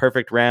 it's not a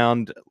perfect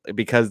round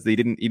because he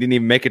didn't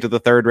even make it to the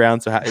third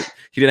round. So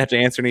he didn't have to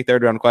answer any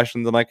third round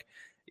questions. I'm like,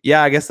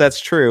 yeah, I guess that's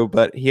true.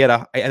 But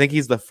I think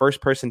he's the first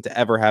person to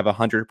ever have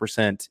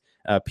 100%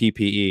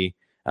 PPE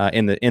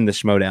in the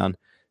Schmodown.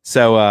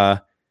 So,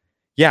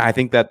 I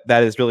think that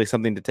is really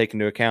something to take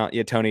into account.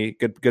 Yeah, Tony,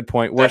 good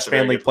point. Worst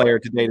fan league player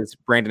to date is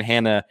Brandon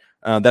Hanna.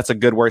 That's a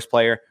good worst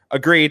player.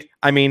 Agreed.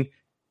 I mean,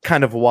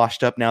 kind of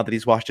washed up now that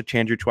he's washed up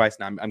Chandru twice.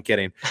 No, I'm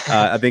kidding.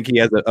 I think he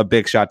has a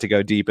big shot to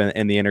go deep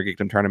in the Inner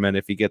Geekdom tournament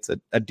if he gets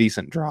a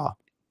decent draw.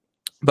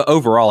 But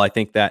overall, I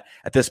think that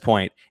at this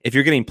point, if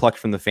you're getting plucked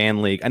from the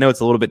fan league, I know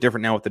it's a little bit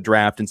different now with the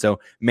draft, and so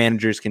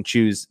managers can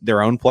choose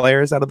their own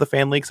players out of the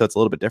fan league, so it's a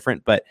little bit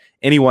different. But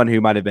anyone who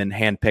might have been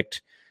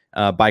handpicked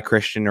by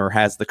Christian or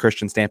has the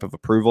Christian stamp of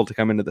approval to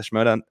come into the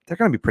Schmodown, they're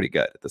going to be pretty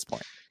good at this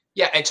point.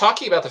 Yeah, and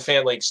talking about the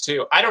fan leagues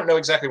too, I don't know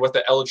exactly what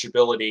the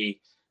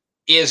eligibility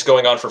is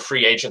going on for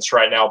free agents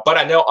right now, but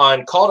I know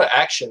on Call to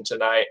Action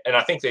tonight, and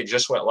I think they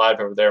just went live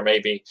over there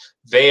maybe,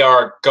 they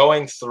are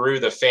going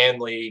through the fan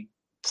league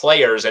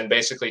players and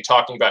basically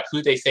talking about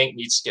who they think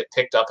needs to get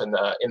picked up in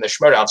the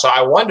Schmodown. So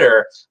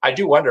I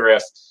do wonder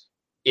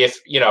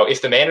if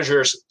the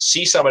managers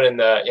see someone in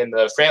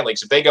the fan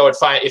leagues, if they go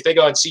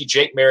and see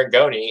Jake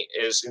Marangoni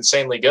is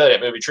insanely good at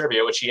movie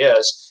trivia, which he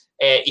is,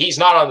 and he's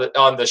not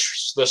on the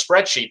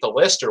spreadsheet, the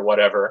list or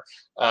whatever,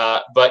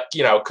 but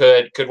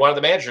could one of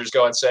the managers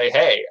go and say,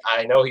 hey,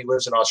 I know he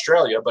lives in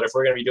Australia, but if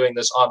we're going to be doing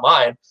this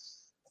online,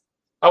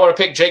 I want to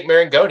pick Jake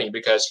Marangoni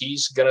because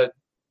he's going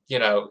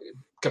to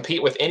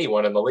compete with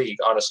anyone in the league,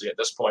 honestly, at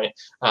this point.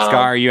 Scott,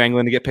 are you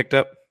angling to get picked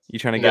up? You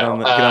trying to get on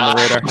the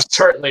radar? I'm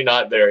certainly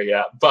not there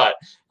yet. But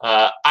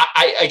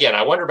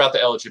I wonder about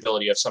the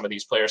eligibility of some of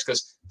these players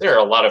because there are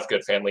a lot of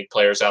good fan league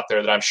players out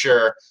there that I'm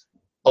sure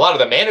a lot of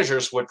the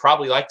managers would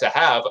probably like to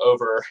have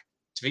over,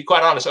 to be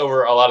quite honest,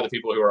 over a lot of the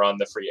people who are on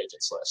the free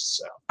agents list.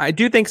 So I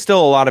do think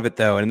still a lot of it,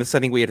 though, and this I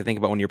think we have to think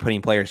about when you're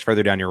putting players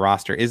further down your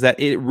roster, is that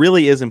it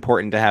really is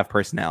important to have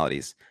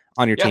personalities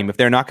on your team. If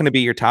they're not going to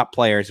be your top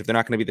players, if they're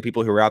not going to be the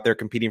people who are out there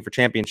competing for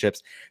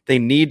championships, they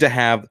need to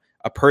have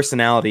a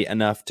personality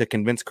enough to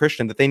convince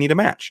Christian that they need a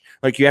match.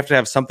 Like you have to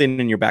have something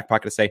in your back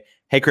pocket to say,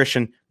 hey,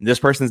 Christian, this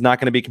person's not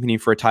going to be competing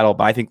for a title,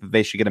 but I think that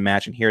they should get a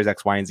match. And here's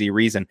X, Y, and Z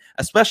reason,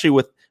 especially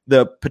with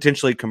the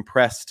potentially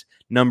compressed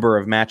number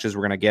of matches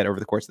we're going to get over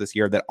the course of this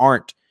year that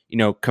aren't,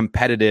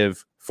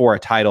 competitive for a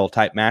title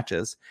type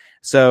matches.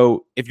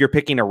 So if you're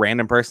picking a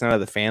random person out of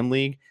the fan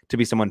league to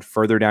be someone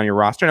further down your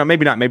roster, now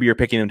maybe not, maybe you're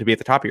picking them to be at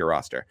the top of your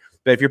roster,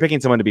 but if you're picking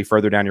someone to be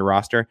further down your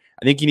roster,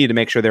 I think you need to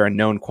make sure they're a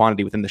known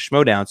quantity within the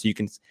Schmodown so you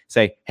can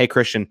say, hey,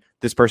 Christian,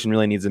 this person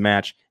really needs a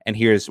match, and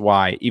here's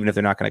why, even if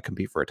they're not going to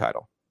compete for a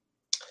title.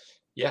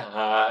 Yeah,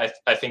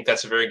 I think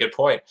that's a very good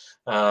point.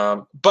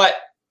 But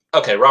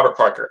okay, Robert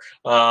Parker.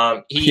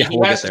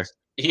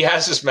 He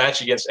has this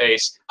match against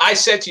Ace. I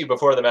said to you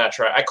before the match,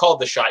 right? I called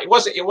the shot. It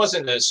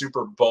wasn't a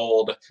super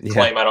bold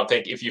claim, I don't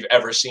think, if you've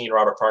ever seen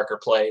Robert Parker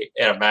play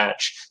in a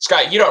match.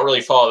 Scott, you don't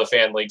really follow the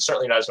fan league,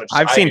 certainly not as much as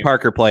I've seen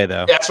Parker play,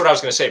 though. That's what I was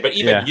going to say. But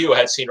even you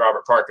had seen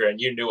Robert Parker, and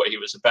you knew what he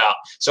was about.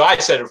 So I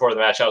said before the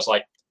match, I was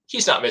like,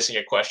 he's not missing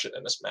a question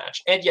in this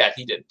match. And yeah,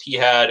 he did. He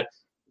had,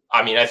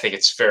 I mean, I think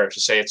it's fair to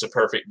say it's a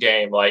perfect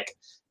game. Like,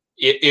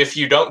 if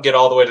you don't get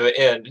all the way to the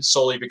end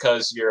solely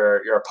because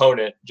your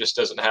opponent just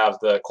doesn't have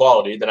the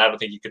quality, then I don't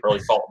think you could really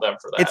fault them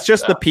for that. It's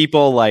just the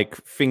people like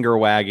finger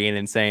wagging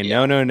and saying,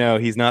 no,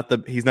 he's not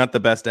the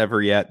best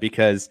ever yet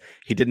because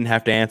he didn't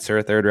have to answer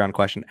a third round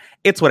question.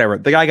 It's whatever.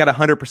 The guy got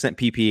 100%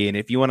 PPE, and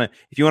if you want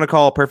to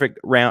call a perfect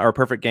round or a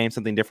perfect game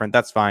something different,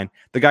 that's fine.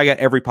 The guy got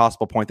every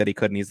possible point that he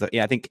could, and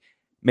I think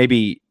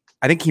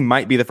he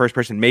might be the first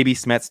person. Maybe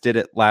Smets did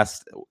it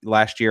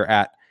last year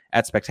at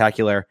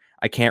Spectacular.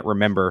 I can't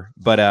remember,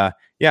 but I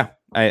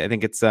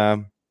think it's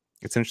an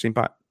interesting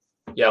pot.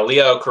 Yeah,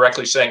 Leo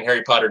correctly saying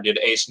Harry Potter did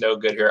Ace no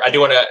good here. I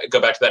do want to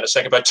go back to that in a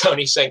second, but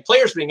Tony saying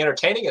players being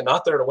entertaining and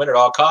not there to win at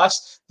all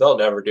costs, they'll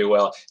never do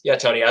well. Yeah,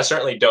 Tony, I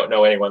certainly don't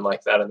know anyone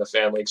like that in the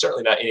fan league.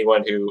 Certainly not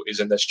anyone who is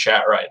in this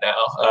chat right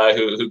now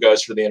who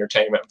goes for the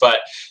entertainment. But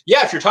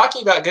yeah, if you're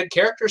talking about good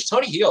characters,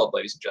 Tony Heald,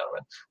 ladies and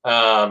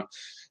gentlemen.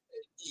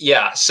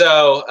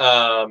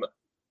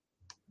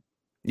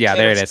 Yeah,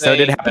 there it is. So it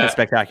did happen at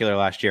Spectacular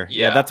last year.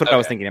 Yeah, that's what I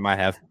was thinking it might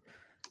have.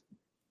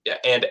 Yeah,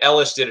 and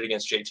Ellis did it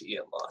against JTE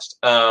and lost.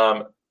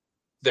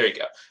 There you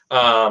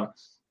go.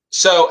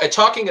 So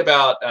talking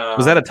about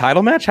was that a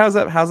title match? How's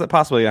that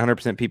possibly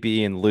 100%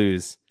 PPE and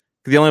lose?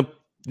 The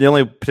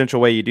only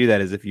potential way you do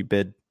that is if you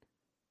bid.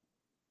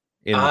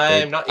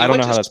 I don't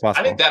know how that's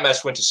possible. I think that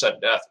match went to sudden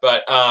death,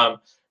 but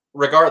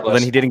regardless, well,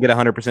 then he didn't get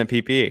 100%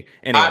 PPE.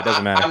 Anyway, it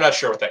doesn't matter. I'm not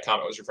sure what that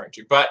comment was referring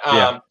to,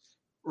 but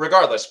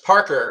regardless,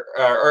 Parker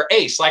or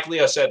Ace, like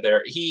Leo said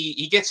there,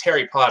 he gets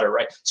Harry Potter,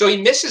 right? So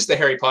he misses the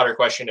Harry Potter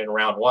question in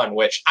round one,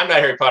 which I'm not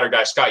a Harry Potter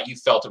guy. Scott, you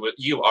felt it was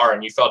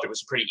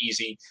a pretty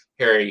easy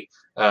Harry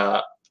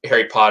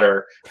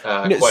Potter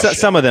question.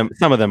 Some of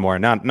them were,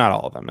 not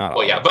all of them. Not all.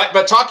 Well, yeah,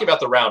 but talking about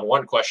the round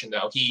one question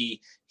though,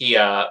 he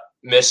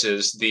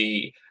misses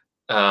the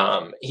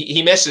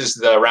he misses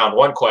the round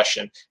one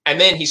question, and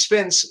then he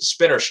spins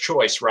Spinner's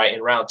Choice right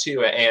in round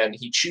two, and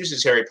he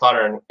chooses Harry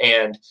Potter,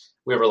 and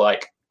we were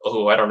like,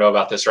 oh, I don't know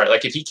about this, right?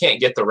 Like, if he can't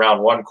get the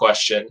round one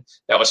question,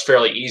 that was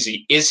fairly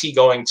easy. Is he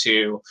going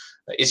to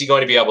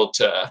be able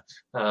to,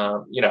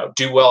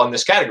 do well in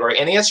this category?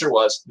 And the answer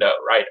was no,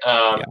 right?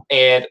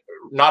 And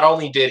not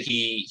only did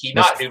he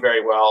not do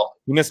very well,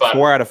 he missed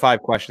 4 out of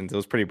 5 questions. It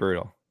was pretty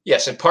brutal.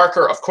 Yes, and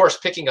Parker, of course,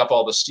 picking up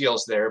all the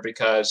steals there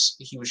because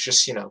he was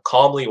just,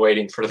 calmly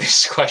waiting for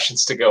these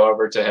questions to go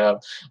over to him.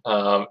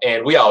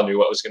 And we all knew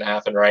what was going to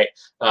happen, right?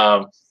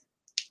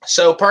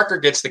 So Parker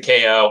gets the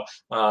KO.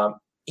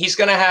 He's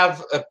going to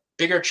have a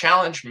bigger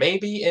challenge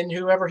maybe in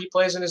whoever he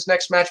plays in his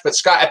next match. But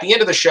Scott, at the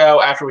end of the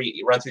show, after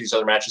we run through these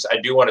other matches, I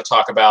do want to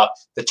talk about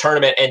the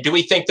tournament. And do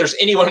we think there's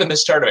anyone in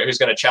this tournament who's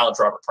going to challenge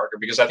Robert Parker?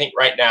 Because I think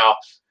right now,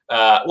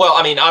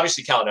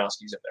 obviously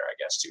Kalinowski's in there, I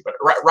guess, too. But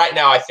right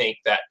now, I think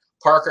that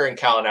Parker and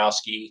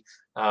Kalinowski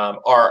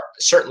are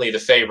certainly the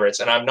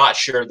favorites, and I'm not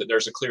sure that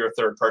there's a clear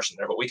third person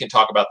there, but we can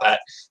talk about that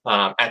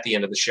at the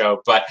end of the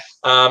show. But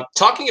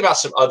talking about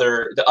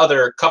the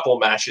other couple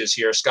matches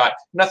here, Scott,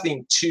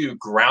 nothing too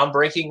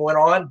groundbreaking went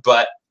on,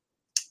 but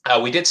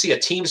we did see a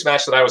teams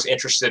match that I was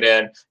interested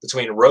in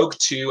between Rogue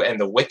 2 and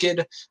the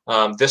Wicked.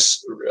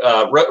 This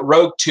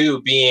Rogue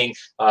 2 being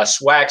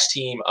Swag's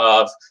team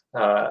of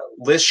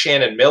Liz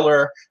Shannon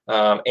Miller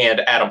and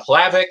Adam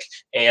Plavik,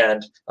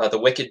 and the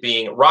Wicked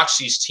being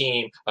Roxy's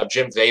team of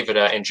Jim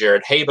Vejvoda and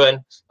Jared Haben.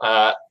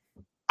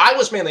 I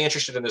was mainly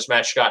interested in this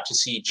match, Scott, to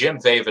see Jim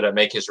Vejvoda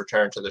make his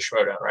return to the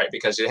Schmodown, right?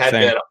 Because it had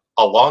been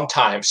a long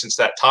time since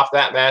that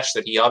match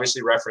that he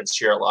obviously referenced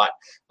here a lot.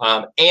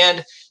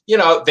 And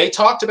they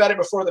talked about it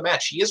before the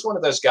match. He is one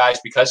of those guys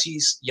because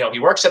he's, he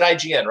works at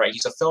IGN, right?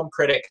 He's a film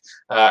critic.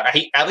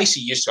 At least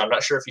he used to. I'm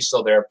not sure if he's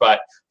still there,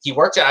 but he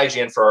worked at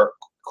IGN for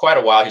quite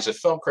a while. He's a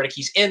film critic.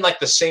 He's in like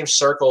the same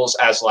circles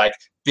as like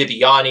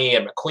Bibiani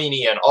and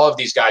McQueenie and all of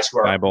these guys who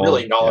are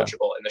really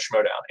knowledgeable in the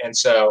Schmodown. And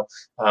so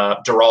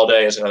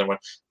Duralde is another one.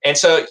 And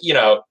so,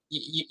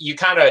 you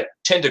kind of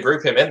tend to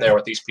group him in there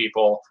with these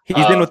people.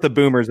 He's in with the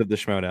boomers of the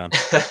Schmodown.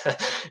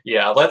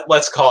 Yeah,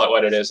 let's call it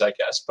what it is, I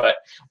guess. But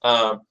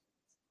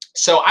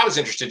so I was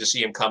interested to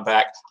see him come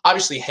back.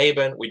 Obviously,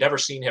 Haben, we'd never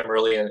seen him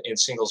really in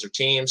singles or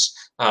teams.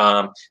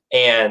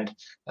 And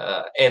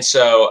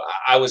so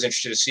I was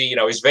interested to see,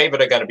 is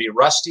Vejvoda going to be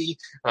rusty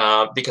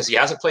because he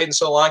hasn't played in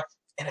so long?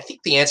 And I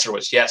think the answer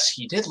was yes.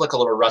 He did look a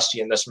little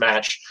rusty in this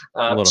match.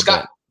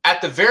 Scott,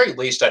 at the very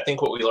least, I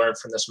think what we learned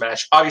from this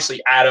match,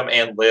 obviously Adam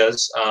and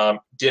Liz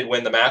did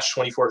win the match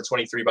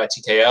 24-23 by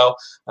TKO.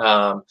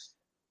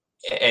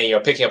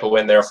 And picking up a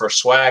win there for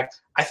Swag.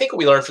 I think what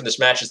we learned from this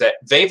match is that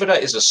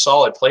Vejvoda is a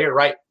solid player,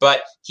 right?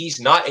 But he's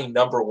not a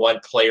number one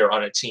player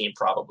on a team,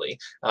 probably.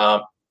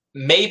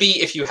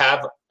 Maybe if you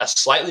have a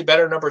slightly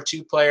better number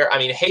two player. I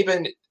mean,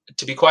 Haben,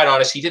 to be quite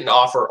honest, he didn't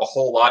offer a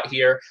whole lot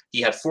here.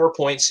 He had 4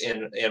 points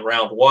in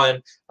round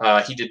one.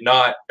 He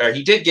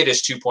did get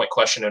his 2-point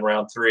question in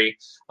round three.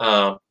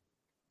 But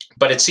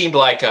it seemed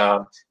like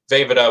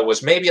Vejvoda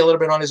was maybe a little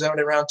bit on his own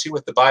in round two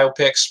with the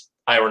biopics.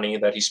 Irony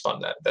that they spun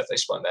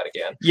that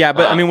again. Yeah,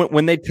 but I mean,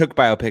 when they took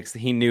biopics,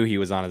 he knew he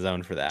was on his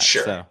own for that.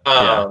 Sure. So,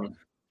 yeah.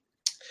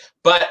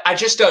 But I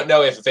just don't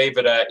know if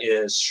Vejvoda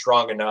is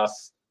strong enough.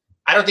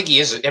 I don't think he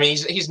is. I mean,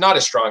 he's not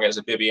as strong as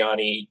a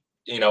Bibiani,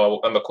 a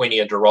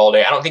McQueenie, a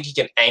Duralde. I don't think he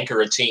can anchor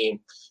a team.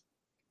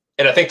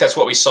 And I think that's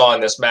what we saw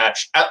in this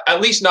match,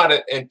 at least not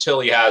until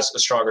he has a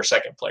stronger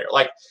second player.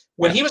 Like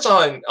when he was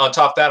on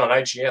Top That on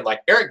IGN,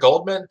 like Eric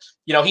Goldman,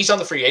 he's on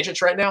the free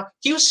agents right now.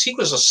 He was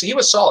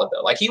solid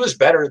though. Like he was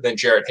better than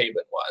Jared Haben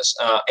was.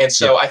 And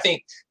so I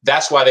think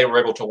that's why they were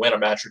able to win a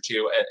match or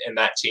two in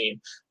that team.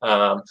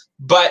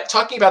 But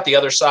talking about the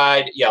other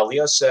side,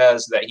 Leo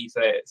says that he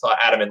thought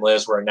Adam and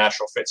Liz were a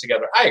natural fit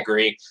together. I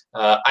agree.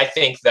 I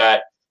think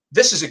that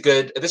this is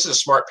a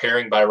smart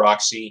pairing by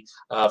Roxy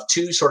of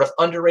two sort of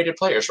underrated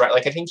players, right?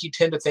 Like I think you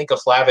tend to think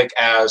of Flavik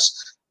as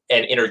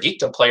an Inner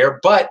Geekdom player,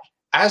 but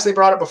as they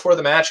brought up before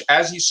the match,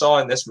 as you saw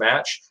in this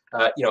match,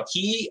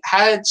 he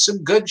had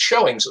some good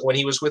showings when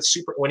he was on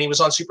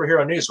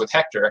Superhero News with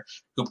Hector,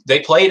 who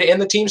they played in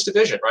the team's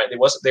division, right?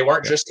 They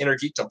weren't just Inner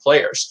Geekdom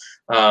players.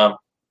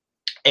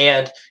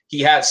 And he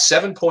had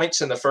 7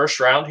 points in the first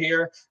round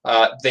here.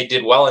 They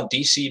did well in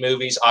DC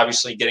movies,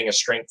 obviously getting a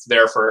strength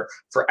there for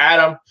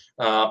Adam.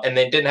 And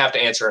then didn't have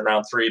to answer in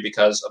round three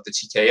because of the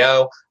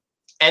TKO.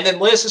 And then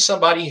Liz is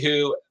somebody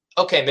who,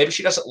 okay, maybe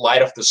she doesn't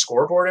light up the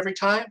scoreboard every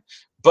time,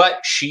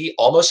 but she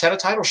almost had a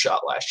title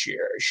shot last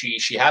year.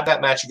 She had that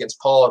match against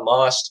Paul and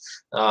lost.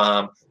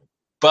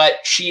 But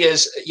she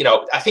is,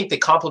 I think they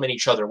complement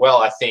each other well.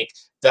 I think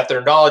that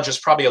their knowledge is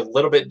probably a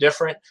little bit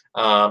different.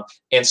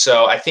 And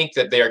so I think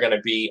that they are going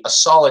to be a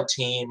solid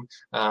team.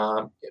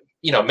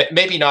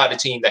 Maybe not a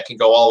team that can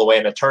go all the way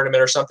in a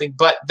tournament or something,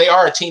 but they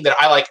are a team that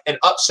I like, an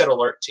upset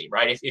alert team,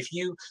 right? If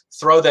you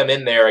throw them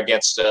in there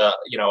against, a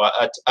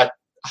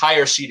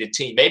higher seeded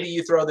team, maybe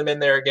you throw them in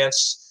there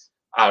against,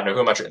 I don't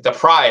know the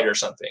Pride or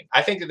something.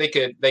 I think that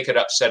they could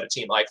upset a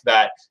team like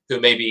that who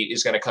maybe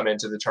is going to come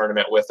into the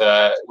tournament with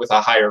a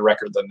higher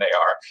record than they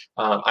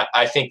are.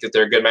 I think that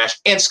they're a good match.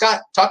 And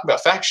Scott, talking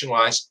about faction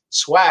wise,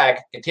 Swag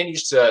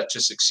continues to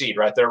succeed,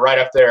 right? They're right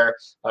up there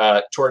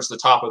towards the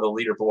top of the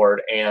leaderboard,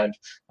 and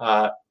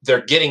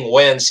they're getting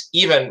wins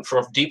even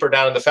from deeper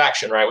down in the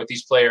faction, right? With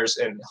these players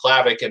in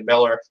Hlavik and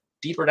Miller.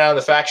 Deeper down in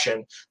the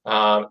faction,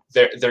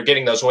 they're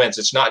getting those wins.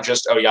 It's not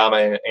just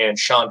Oyama and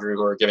Chandru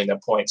who are giving them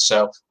points.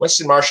 So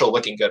Winston Marshall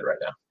looking good right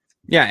now.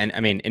 Yeah, and I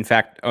mean, in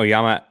fact,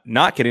 Oyama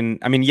not getting.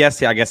 I mean,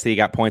 yes, I guess he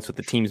got points with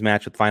the team's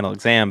match with Final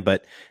Exam,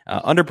 but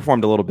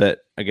underperformed a little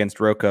bit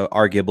against Rocco,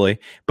 arguably.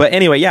 But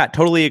anyway, yeah,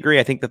 totally agree.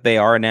 I think that they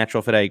are a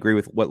natural fit. I agree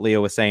with what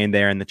Leo was saying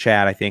there in the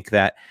chat. I think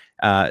that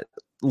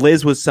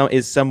Liz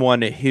is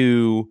someone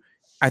who.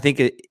 I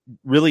think it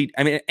really,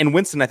 and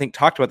Winston, I think,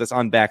 talked about this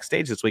on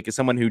Backstage this week, as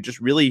someone who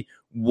just really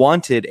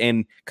wanted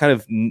and kind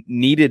of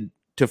needed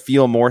to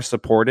feel more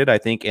supported, I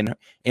think,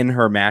 in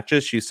her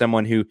matches. She's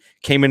someone who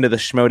came into the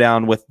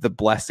Schmodown with the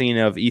blessing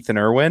of Ethan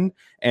Irwin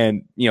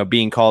and,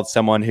 being called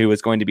someone who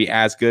is going to be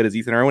as good as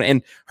Ethan Irwin.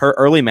 And her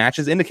early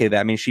matches indicated that.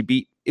 I mean,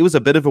 it was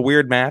a bit of a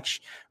weird match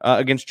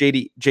against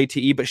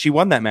JTE, but she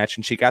won that match,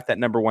 and she got that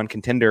number one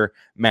contender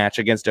match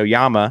against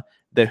Oyama,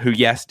 who,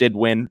 yes, did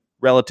win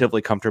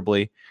relatively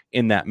comfortably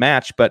in that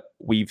match, but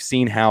we've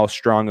seen how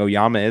strong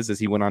Oyama is as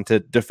he went on to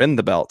defend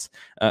the belt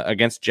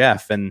against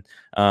Jeff. And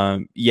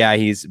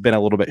he's been a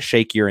little bit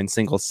shakier in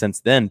singles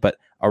since then, but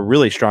a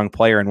really strong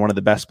player and one of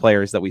the best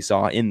players that we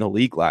saw in the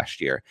league last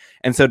year.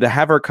 And so to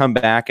have her come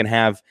back and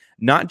have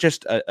not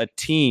just a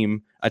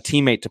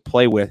teammate to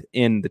play with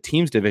in the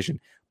teams division,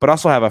 but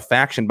also have a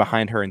faction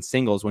behind her in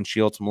singles when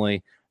she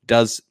ultimately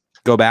does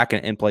go back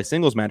and play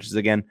singles matches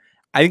again,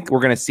 I think we're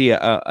going to see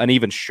an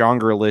even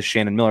stronger Liz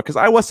Shannon Miller, because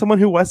I was someone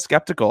who was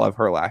skeptical of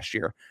her last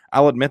year.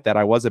 I'll admit that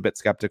I was a bit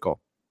skeptical,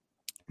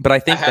 but I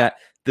think that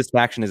this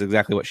faction is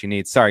exactly what she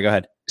needs. Sorry, go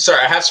ahead. Sorry,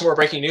 I have some more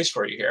breaking news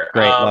for you here.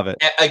 Great, love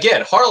it.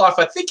 Again, Harloff,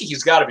 I think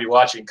he's got to be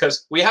watching,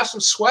 because we have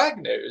some Swag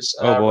news.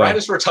 Right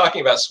as we're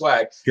talking about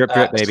Swag. Drip,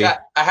 baby.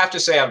 Scott, I have to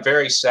say I'm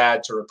very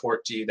sad to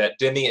report to you that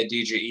Demi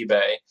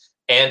Adija-Ibe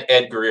and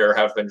Ed Greer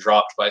have been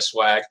dropped by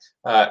Swag.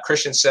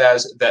 Christian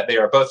says that they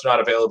are both not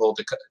available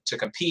to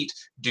compete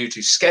due to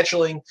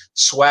scheduling.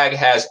 Swag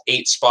has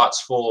 8 spots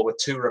full with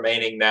 2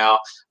 remaining now.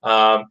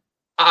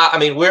 I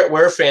mean,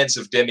 we're fans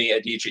of Demi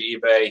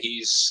Adija-Ibe.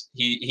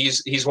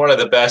 He's one of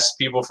the best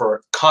people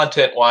for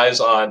content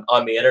wise on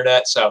the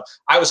internet. So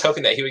I was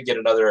hoping that he would get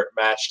another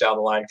match down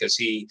the line, because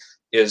he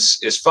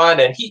is fun.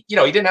 And he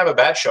didn't have a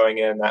bad showing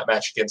in that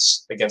match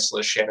against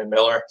Liz Shannon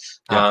Miller.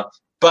 Yeah.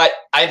 But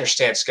I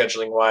understand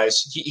scheduling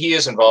wise, he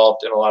is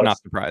involved in a lot of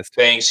surprised.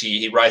 things.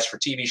 He writes for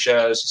TV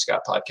shows. He's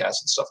got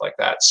podcasts and stuff like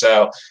that.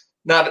 So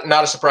not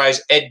a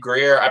surprise. Ed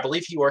Greer, I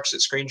believe he works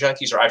at Screen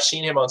Junkies, or I've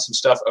seen him on some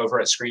stuff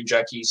over at Screen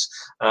Junkies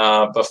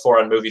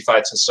before on movie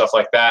fights and stuff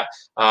like that.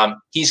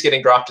 He's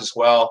getting dropped as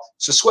well.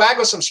 So Swag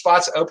with some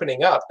spots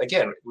opening up.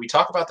 Again, we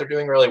talk about they're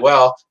doing really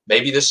well.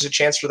 Maybe this is a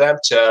chance for them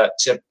to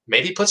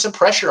maybe put some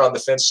pressure on the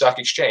Finstock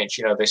Exchange.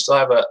 They still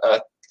have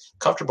a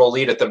comfortable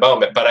lead at the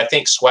moment, but I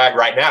think Swag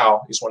right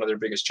now is one of their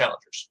biggest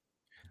challengers.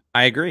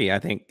 I agree. I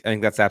think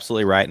that's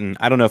absolutely right. And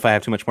I don't know if I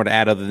have too much more to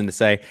add other than to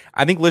say,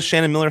 I think Liz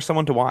Shannon Miller is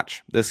someone to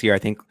watch this year. I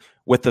think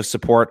with the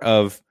support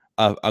of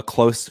a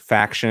close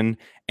faction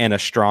and a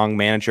strong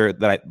manager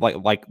that I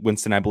like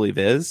Winston, I believe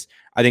is,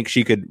 I think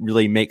she could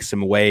really make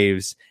some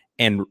waves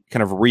and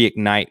kind of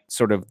reignite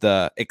sort of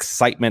the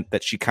excitement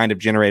that she kind of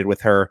generated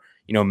with her,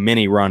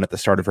 mini run at the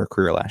start of her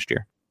career last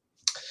year.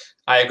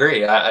 I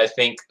agree. I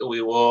think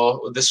we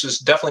will. This was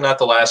definitely not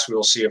the last we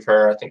will see of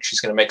her. I think she's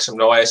going to make some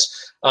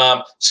noise.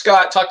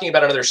 Scott, talking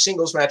about another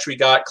singles match we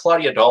got,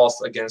 Claudia Dolph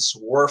against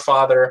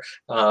Warfather.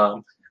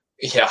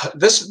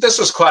 This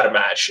was quite a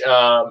match.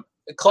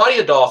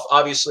 Claudia Dolph,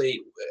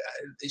 obviously,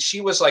 she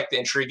was like the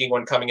intriguing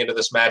one coming into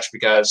this match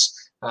because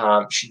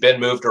she'd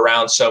been moved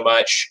around so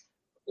much.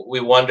 We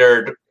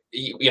wondered,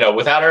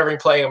 without her even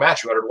playing a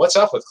match, we wondered what's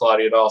up with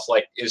Claudia Dolph.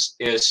 Like, is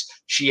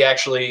she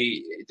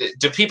actually?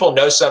 Do people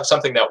know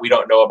something that we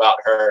don't know about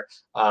her?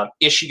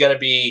 Is she going to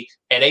be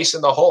an ace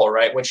in the hole?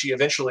 Right when she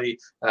eventually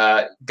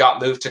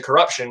got moved to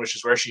Corruption, which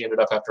is where she ended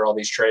up after all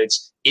these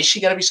trades. Is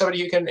she going to be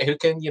somebody who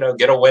can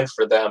get a win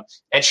for them?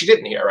 And she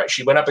didn't here. Right,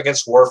 she went up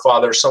against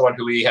Warfather, someone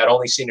who we had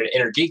only seen in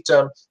Inner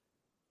Geekdom.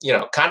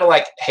 Kind of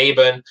like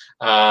Haben.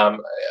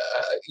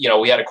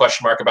 We had a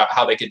question mark about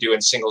how they could do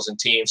in singles and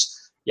teams.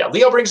 Yeah,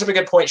 Leo brings up a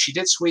good point. She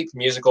did sweep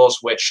musicals,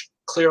 which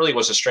clearly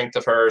was a strength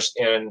of hers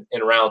in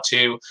round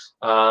 2.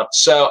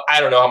 So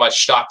I don't know how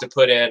much stock to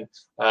put in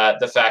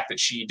the fact that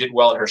she did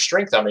well in her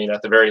strength. I mean,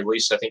 at the very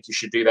least, I think you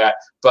should do that.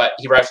 But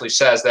he rightfully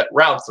says that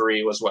round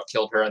 3 was what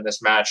killed her in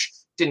this match.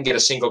 Didn't get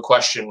a single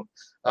question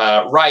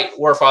right.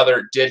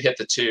 Warfather did hit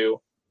the 2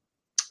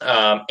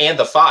 and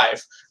the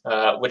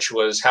 5, which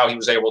was how he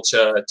was able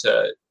to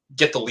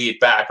get the lead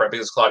back, right?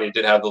 Because Claudia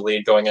did have the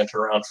lead going into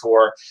round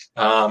 4.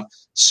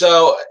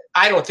 So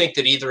I don't think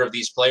that either of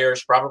these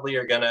players probably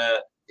are going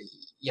to,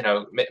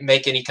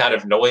 make any kind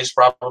of noise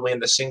probably in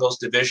the singles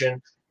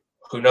division.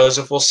 Who knows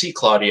if we'll see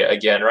Claudia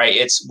again, right?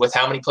 It's with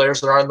how many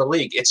players there are in the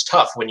league. It's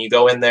tough when you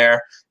go in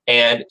there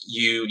and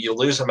you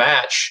lose a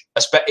match,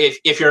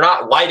 if you're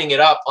not lighting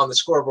it up on the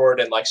scoreboard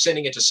and like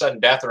sending it to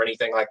sudden death or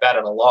anything like that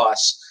in a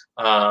loss.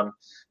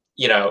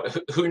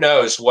 Who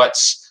knows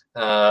what's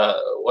going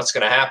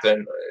to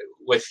happen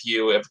with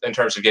you in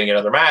terms of getting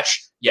another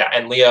match. Yeah.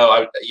 And Leo,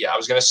 I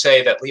was going to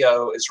say that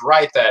Leo is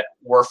right that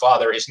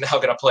Warfather is now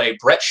going to play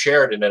Brett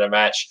Sheridan in a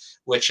match,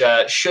 which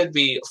should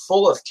be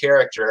full of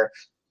character.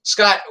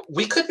 Scott,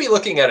 we could be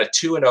looking at a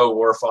 2-0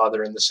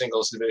 Warfather in the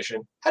singles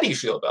division. How do you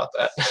feel about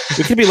that?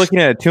 We could be looking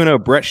at a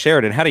 2-0 Brett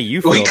Sheridan. How do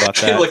you feel about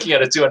that? We could be looking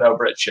at a 2-0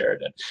 Brett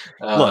Sheridan.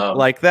 Look,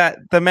 like that,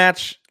 the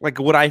match, like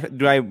do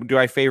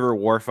I favor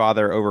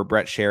Warfather over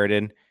Brett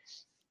Sheridan?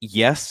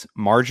 Yes,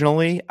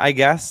 marginally, I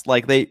guess.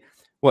 Like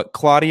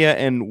Claudia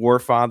and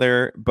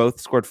Warfather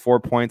both scored 4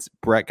 points.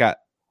 Brett got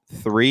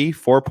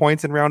 4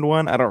 points in round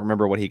 1. I don't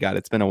remember what he got.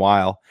 It's been a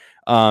while.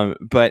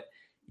 But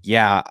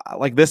yeah,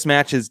 like this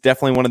match is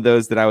definitely one of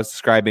those that I was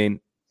describing,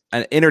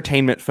 an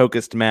entertainment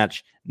focused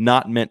match,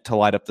 not meant to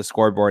light up the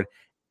scoreboard.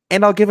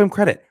 And I'll give him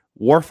credit.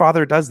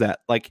 Warfather does that.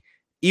 Like,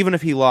 even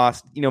if he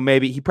lost,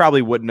 maybe he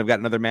probably wouldn't have got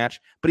another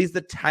match, but he's the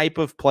type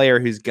of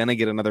player who's going to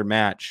get another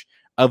match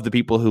of the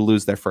people who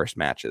lose their first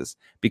matches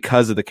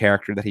because of the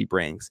character that he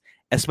brings,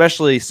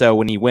 especially so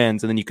when he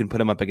wins. And then you can put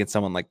him up against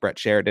someone like Brett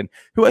Sheridan,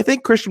 who I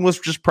think Christian was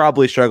just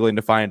probably struggling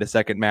to find a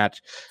second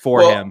match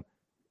for him.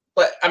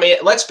 But I mean,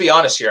 let's be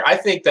honest here. I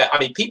think that,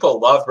 people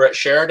love Brett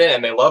Sheridan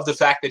and they love the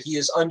fact that he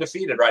is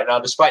undefeated right now,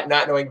 despite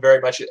not knowing very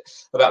much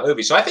about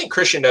movies. So I think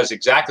Christian knows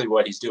exactly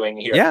what he's doing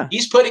here. Yeah.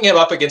 He's putting him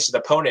up against an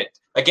opponent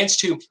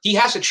against whom he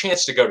has a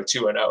chance to go to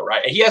 2-0,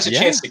 right? And he has a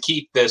chance to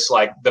keep this,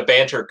 like, the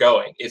banter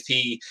going. If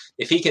he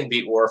can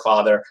beat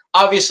Warfather,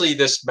 obviously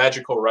this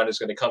magical run is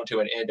going to come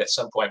to an end at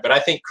some point. But I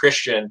think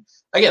Christian,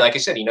 again, like I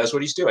said, he knows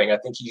what he's doing. I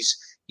think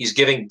he's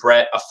giving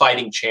Brett a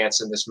fighting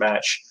chance in this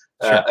match.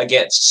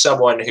 Against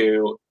someone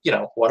who,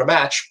 won a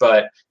match,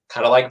 but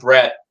kind of like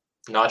Brett,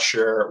 not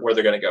sure where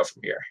they're going to go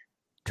from here.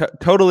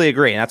 Totally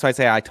agree. And that's why I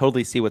say I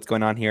totally see what's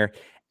going on here.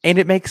 And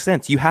it makes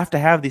sense. You have to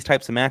have these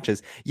types of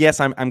matches. Yes,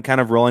 I'm kind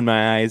of rolling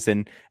my eyes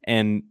and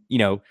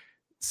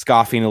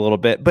scoffing a little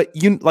bit, but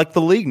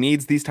the league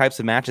needs these types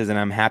of matches, and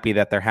I'm happy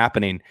that they're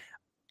happening.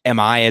 Am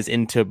I as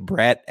into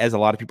Brett as a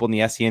lot of people in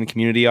the SCN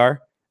community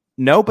are?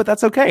 No, but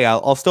that's okay.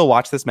 I'll still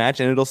watch this match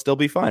and it'll still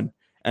be fun.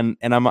 And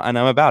I'm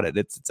about it.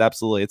 It's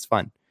absolutely, it's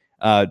fun.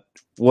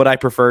 Would I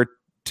prefer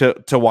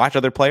to watch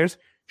other players?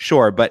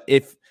 Sure. But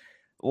if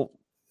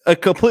a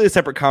completely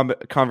separate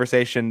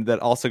conversation that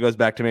also goes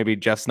back to maybe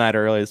Jeff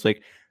Snyder earlier this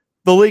week.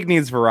 The league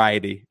needs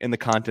variety in the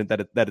content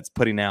that it's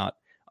putting out.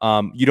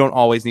 You don't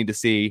always need to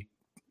see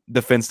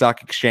the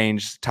Finstock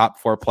Exchange top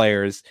 4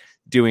 players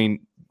doing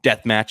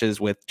death matches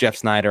with Jeff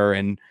Snyder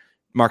and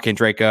Mark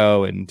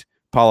Andreyko and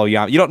Paulo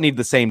Yama. You don't need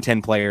the same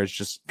 10 players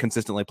just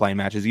consistently playing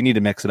matches. You need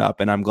to mix it up,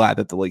 and I'm glad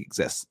that the league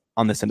exists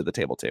on this end of the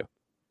table too.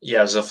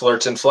 Yeah,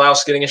 Zaflurton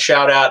Flaus getting a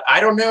shout out. I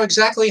don't know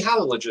exactly how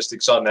the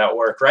logistics on that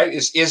work, right?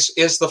 Is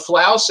the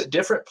Flaus a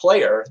different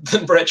player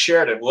than Brett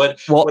Sheridan?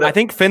 I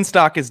think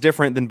Finstock is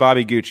different than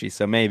Bobby Gucci,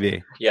 so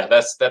maybe. Yeah,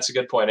 that's a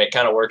good point. It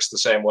kind of works the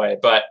same way.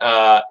 But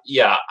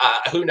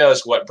who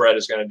knows what Brett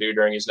is going to do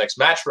during his next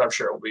match, but I'm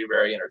sure it will be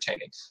very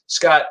entertaining.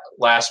 Scott,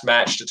 last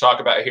match to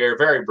talk about here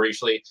very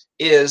briefly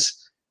is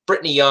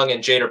Brittany Young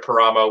and Jader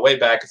Paramo way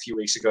back a few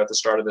weeks ago at the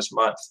start of this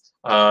month.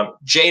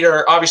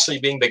 Jader obviously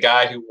being the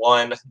guy who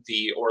won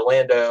the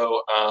Orlando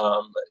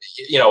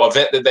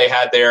event that they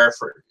had there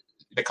for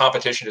the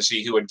competition to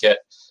see who would get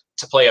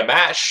to play a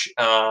match,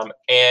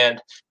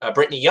 and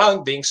Brittany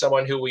Young being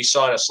someone who we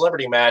saw in a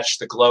celebrity match,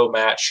 the Glow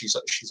match. She's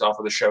off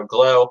of the show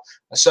Glow.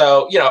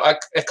 So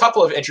a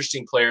couple of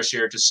interesting players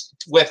here just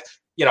with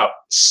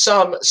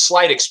some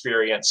slight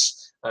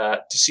experience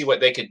to see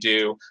what they could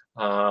do.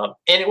 And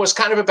it was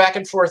kind of a back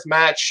and forth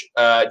match.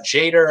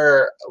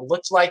 Jader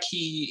looked like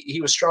he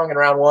was strong in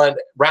round 1.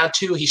 Round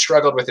 2, he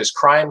struggled with his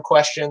crime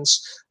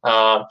questions.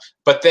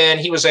 But then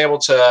he was able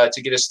to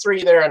get his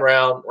 3 there in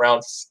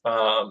round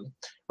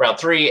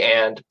 3,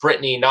 and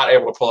Brittany not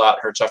able to pull out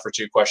her tougher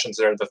 2 questions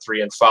there, the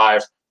 3 and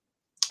 5.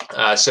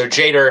 So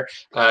Jader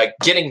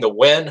getting the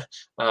win.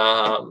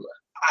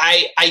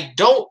 I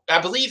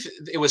believe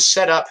it was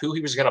set up who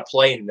he was going to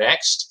play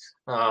next.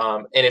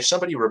 And if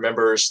somebody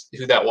remembers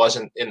who that was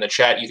in the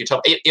chat, you can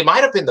tell. It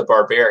might have been the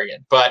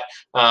Barbarian, but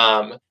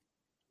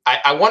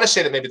I want to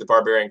say that maybe the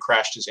Barbarian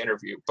crashed his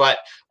interview. But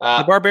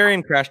the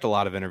Barbarian crashed a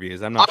lot of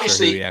interviews. I'm not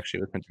sure who he actually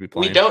was meant to be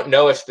playing. We don't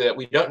know if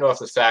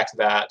the fact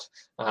that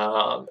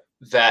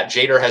that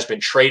Jader has been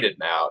traded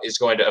now is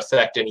going to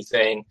affect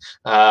anything.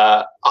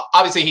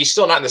 Obviously, he's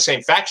still not in the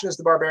same faction as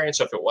the Barbarian.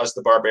 So if it was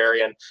the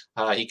Barbarian,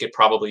 he could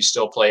probably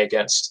still play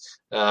against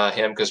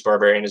him because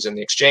Barbarian is in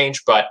the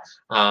exchange.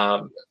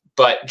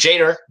 But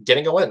Jader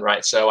getting a win,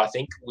 right? So I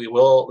think we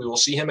will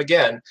see him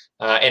again.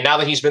 And now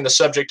that he's been the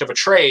subject of a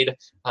trade,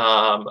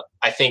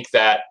 I think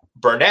that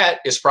Burnett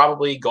is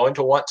probably going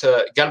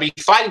to be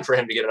fighting for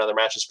him to get another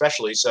match,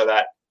 especially so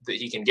that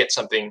he can get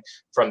something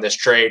from this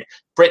trade.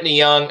 Brittany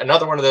Young,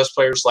 another one of those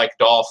players like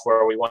Dolph,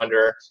 where we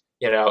wonder,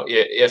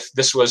 if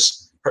this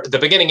was the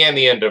beginning and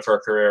the end of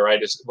her career,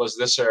 right? Was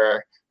this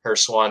her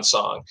swan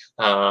song?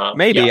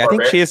 Maybe. I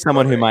think she is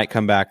someone who might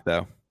come back,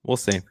 though. We'll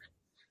see.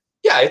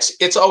 Yeah,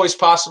 it's always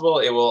possible.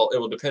 It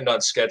will depend on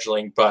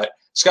scheduling. But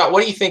Scott,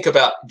 what do you think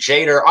about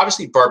Jader?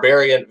 Obviously,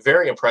 Barbarian,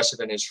 very impressive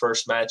in his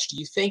first match. Do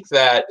you think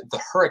that the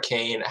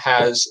Hurricane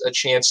has a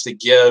chance to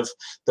give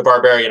the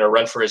Barbarian a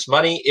run for his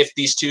money if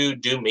these two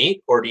do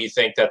meet, or do you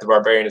think that the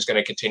Barbarian is going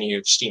to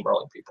continue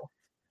steamrolling people?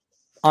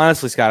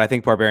 Honestly, Scott, I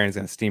think Barbarian is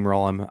going to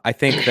steamroll him. I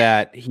think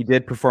that he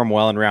did perform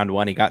well in round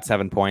 1. He got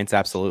 7 points,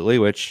 absolutely,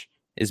 which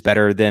is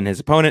better than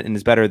his opponent and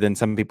is better than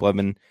some people have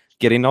been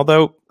getting.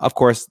 Although, of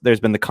course, there's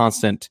been the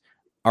constant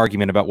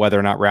argument about whether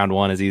or not round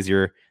 1 is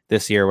easier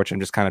this year, which I'm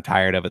just kind of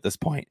tired of at this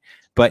point.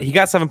 But he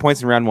got 7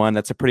 points in round 1.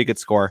 That's a pretty good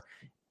score.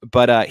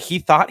 But he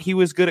thought he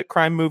was good at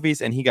crime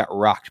movies, and he got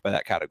rocked by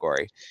that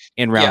category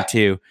in round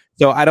 2.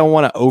 So I don't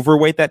want to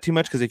overweight that too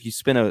much, because if you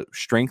spin a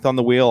strength on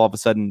the wheel, all of a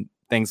sudden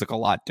things look a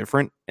lot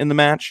different in the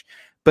match.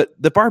 But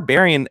the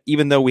Barbarian,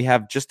 even though we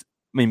have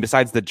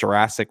besides the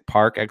Jurassic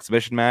Park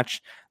exhibition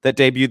match that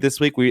debuted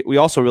this week, we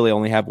also really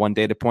only have one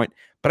data point.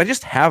 But I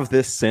just have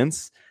this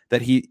sense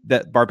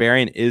that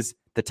Barbarian is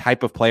the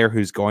type of player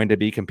who's going to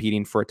be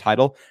competing for a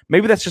title.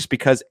 Maybe that's just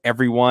because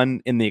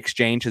everyone in the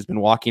exchange has been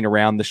walking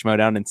around the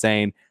Schmodown and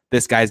saying,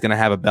 this guy's going to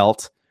have a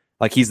belt.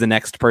 Like, he's the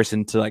next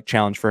person to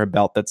challenge for a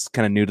belt that's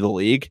kind of new to the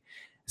league.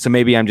 So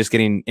maybe I'm just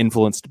getting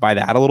influenced by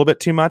that a little bit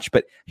too much,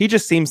 but he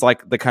just seems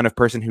like the kind of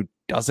person who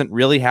doesn't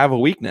really have a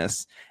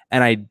weakness.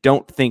 And I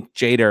don't think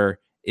Jader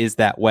is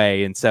that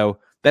way. And so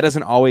that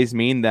doesn't always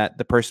mean that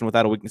the person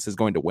without a weakness is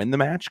going to win the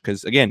match.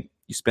 Because again,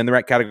 you spin the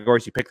right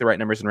categories, you pick the right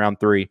numbers in round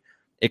 3,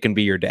 it can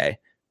be your day.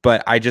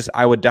 But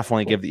I would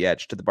definitely give the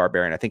edge to the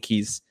Barbarian. I think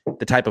he's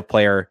the type of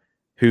player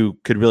who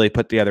could really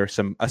put together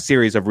a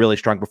series of really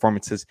strong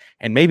performances,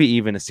 and maybe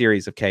even a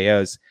series of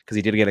KOs, because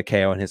he did get a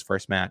KO in his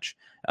first match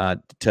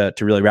to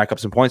really rack up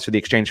some points for the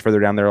exchange further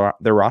down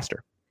their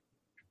roster.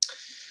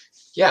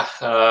 Yeah,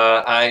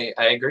 I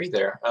agree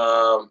there.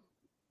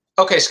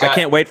 Okay, Scott. I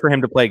can't wait for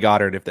him to play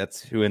Goddard if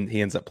that's who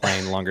he ends up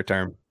playing longer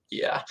term.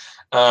 Yeah.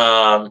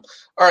 All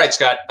right,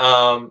 Scott.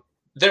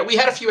 We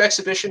had a few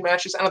exhibition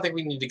matches. I don't think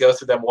we need to go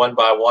through them one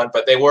by one,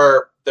 but they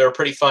were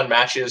pretty fun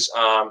matches.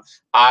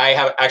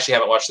 I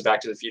haven't watched the Back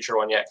to the Future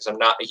one yet because I'm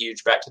not a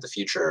huge Back to the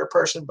Future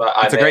person, but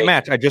it's a great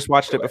match. I just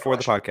watched it before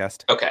the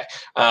podcast. Okay.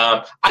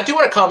 I do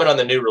want to comment on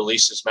the new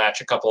releases match.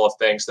 A couple of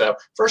things, though.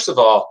 First of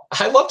all,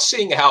 I loved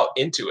seeing how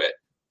into it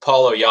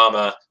Paulo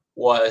Yama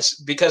was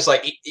because,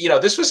 like,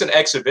 this was an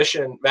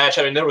exhibition match.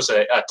 I mean, there was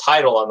a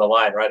title on the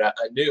line, right? A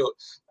new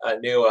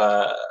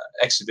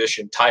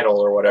exhibition title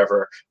or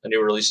whatever, a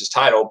new releases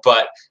title.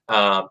 But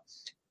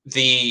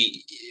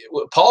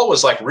Paul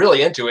was like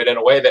really into it in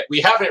a way that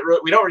we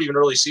don't even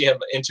really see him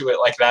into it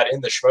like that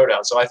in the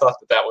Schmodown. So I thought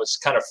that was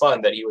kind of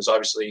fun that he was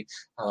obviously,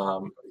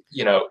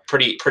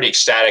 pretty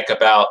ecstatic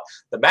about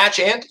the match,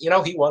 and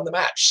he won the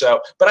match. So,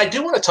 but I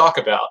do want to talk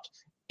about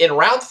in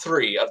round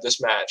 3 of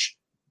this match,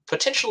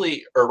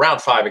 potentially, or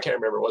round 5, I can't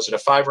remember. Was it a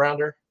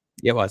 5-rounder?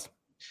 It was.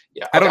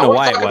 Yeah, I don't know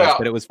why it was,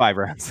 but it was 5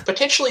 rounds.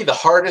 Potentially the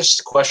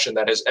hardest question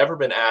that has ever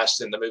been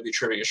asked in the movie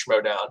Trivia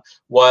Schmodown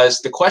was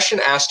the question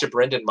asked to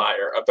Brendan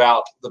Meyer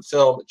about the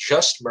film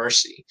Just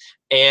Mercy.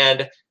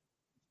 And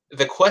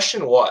the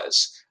question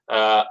was,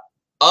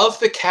 of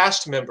the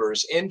cast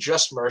members in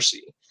Just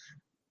Mercy,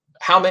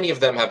 how many of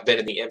them have been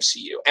in the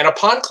MCU? And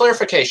upon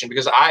clarification,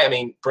 because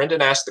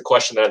Brendan asked the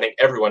question that I think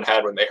everyone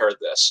had when they heard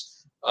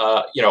this,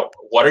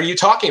 what are you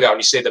talking about when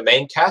you say the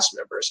main cast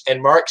members?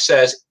 And Mark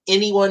says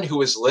anyone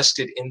who is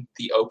listed in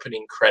the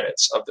opening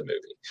credits of the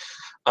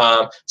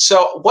movie.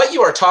 So what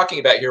you are talking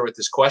about here with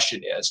this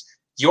question is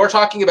you're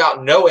talking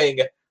about knowing,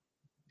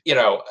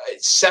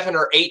 7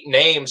 or 8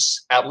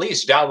 names at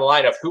least down the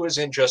line of who is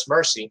in Just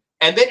Mercy.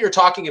 And then you're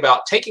talking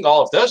about taking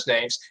all of those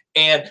names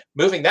and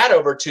moving that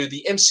over to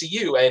the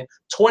MCU and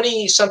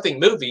 20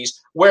 something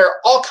movies where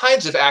all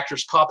kinds of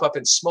actors pop up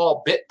in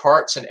small bit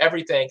parts and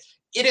everything.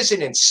 It is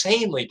an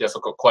insanely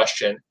difficult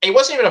question. It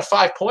wasn't even a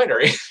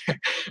 5-pointer.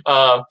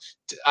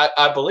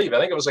 I believe. I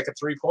think it was like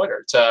a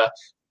 3-pointer to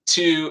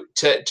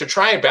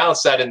try and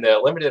balance that in the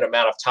limited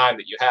amount of time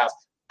that you have.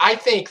 I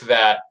think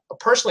that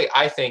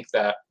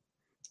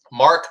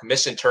Mark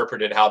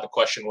misinterpreted how the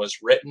question was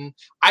written.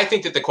 I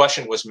think that the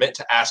question was meant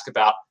to ask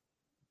about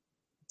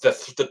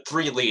the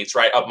 3 leads,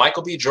 right, of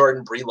Michael B.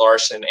 Jordan, Brie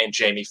Larson, and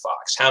Jamie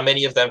Foxx. How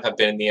many of them have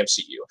been in the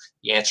MCU?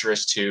 The answer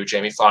is 2.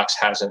 Jamie Foxx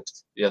hasn't.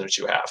 The other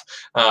 2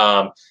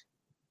 have.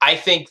 I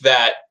think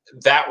that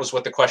was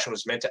what the question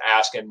was meant to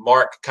ask, and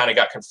Mark kind of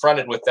got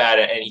confronted with that,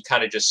 and he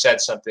kind of just said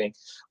something.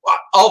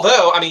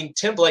 Although,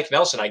 Tim Blake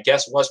Nelson, I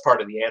guess, was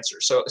part of the answer.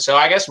 So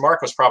I guess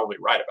Mark was probably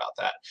right about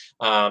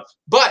that.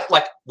 But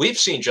like we've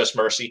seen Just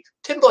Mercy,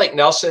 Tim Blake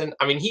Nelson,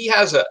 he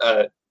has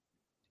a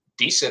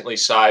decently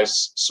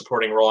sized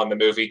supporting role in the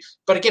movie.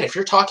 But again, if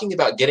you're talking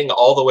about getting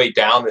all the way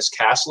down this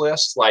cast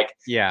list,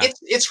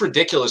 it's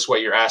ridiculous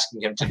what you're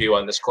asking him to do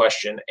on this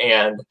question.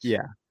 And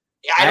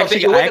I don't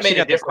think it would have made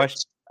a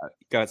difference.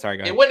 Go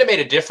ahead. It wouldn't have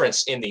made a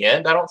difference in the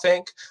end, I don't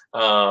think.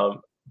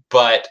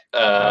 But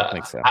I don't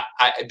think so.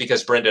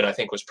 Because Brendan, I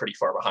think, was pretty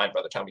far behind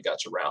by the time we got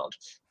to round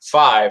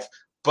 5.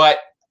 But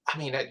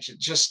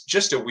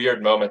just a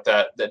weird moment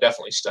that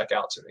definitely stuck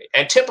out to me.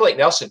 And Tim Blake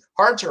Nelson,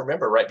 hard to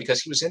remember, right?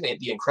 Because he was in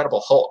the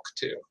Incredible Hulk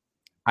too.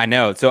 I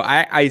know. So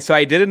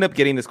I did end up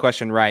getting this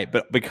question right,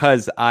 but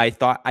because I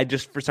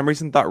just for some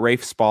reason thought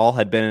Rafe Spall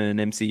had been in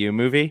an MCU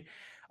movie.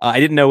 I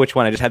didn't know which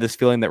one. I just had this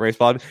feeling that Rafe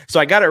Spall. So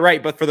I got it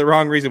right, but for the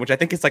wrong reason, which I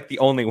think is like the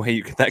only way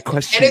you get that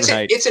question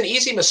right. It's an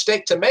easy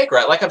mistake to make,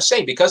 right? Like I'm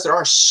saying, because there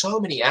are so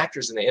many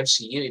actors in the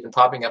MCU, even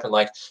popping up in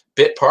like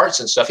bit parts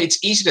and stuff. It's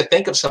easy to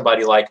think of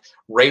somebody like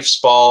Rafe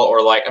Spall,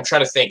 or like I'm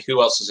trying to think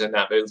who else is in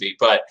that movie.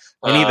 But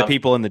any of the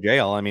people in the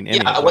jail.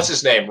 What's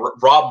his name?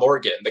 Rob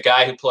Morgan, the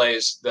guy who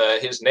plays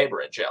his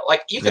neighbor in jail.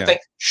 Like you could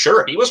think,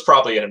 sure, he was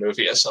probably in a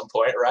movie at some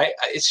point, right?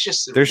 It's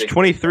just there's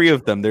 23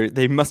 of them.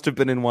 They must have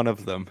been in one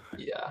of them.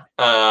 Yeah.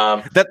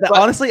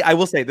 Honestly, I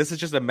will say this is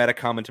just a meta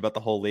comment about the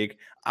whole league.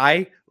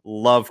 I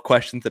love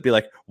questions that be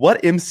like, what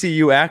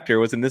MCU actor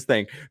was in this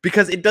thing?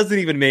 Because it doesn't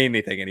even mean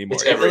anything anymore.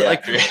 It's every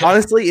actor.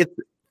 Honestly, it's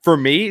for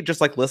me,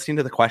 just like listening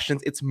to the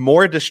questions, it's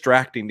more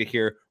distracting to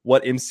hear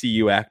what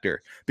MCU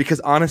actor, because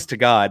honest to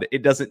God,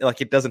 it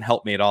doesn't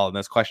help me at all in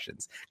those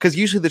questions. Because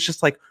usually it's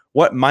just like,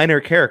 what minor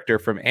character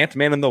from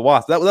Ant-Man and the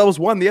Wasp? That was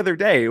one the other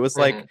day. It was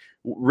like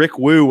Rick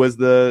Wu was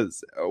I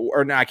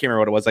can't remember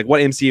what it was. Like,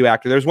 what MCU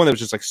actor? There was one that was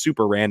just like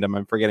super random.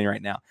 I'm forgetting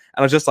right now. And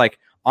I was just like,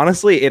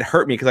 honestly, it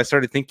hurt me because I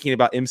started thinking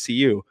about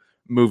MCU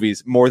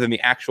movies more than the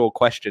actual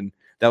question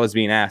that was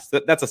being asked.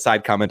 That's a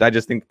side comment. I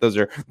just think those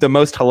are the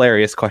most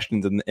hilarious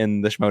questions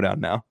in the Schmodown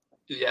now.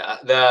 Yeah,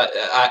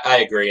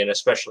 I agree, and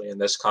especially in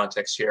this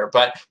context here.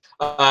 But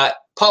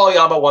Paul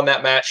Oyama won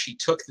that match. He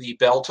took the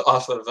belt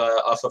off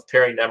of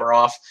Perry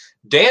Nemiroff.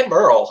 Dan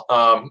Murrell,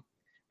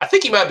 I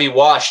think he might be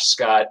washed,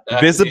 Scott.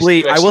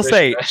 Visibly, I will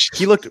say,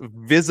 he looked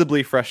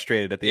visibly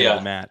frustrated at the end of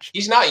the match.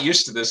 He's not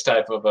used to this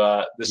type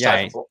of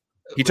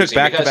he took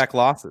back-to-back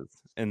losses.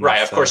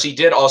 Of course, he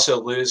did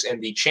also lose in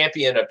the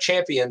Champion of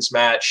Champions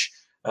match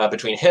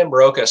between him,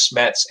 Roca,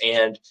 Smets,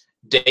 and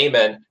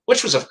Damon,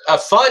 which was a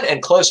fun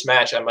and close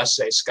match, I must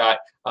say, Scott.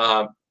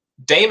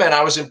 Damon,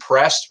 I was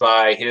impressed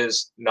by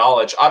his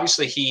knowledge.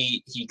 Obviously,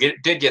 he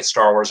did get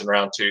Star Wars in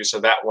round 2,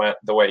 so that went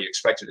the way you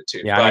expected it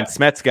to. Yeah,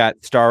 Smets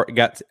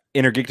got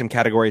Inner Geekdom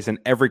categories in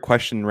every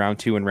question in round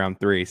 2 and round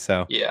 3.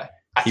 So yeah,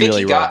 I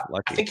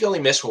think he only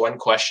missed one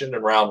question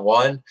in round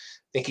 1. I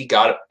think he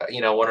got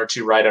 1 or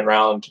 2 right in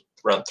round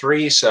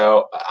 3.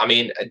 So I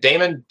mean,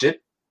 Damon did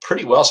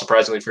pretty well,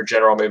 surprisingly, for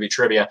general movie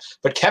trivia.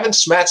 But Kevin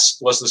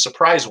Smets was the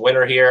surprise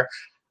winner here.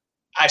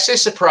 I say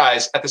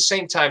surprise. At the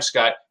same time,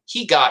 Scott,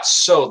 he got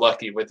so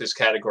lucky with his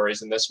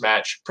categories in this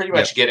match, pretty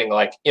much getting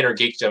like inner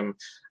geekdom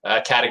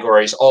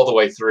categories all the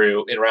way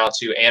through in round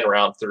 2 and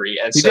round 3.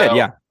 And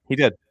he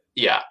did.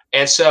 Yeah.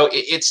 And so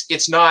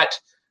it's not,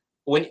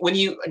 when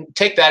you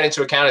take that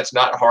into account, it's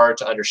not hard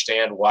to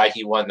understand why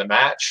he won the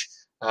match.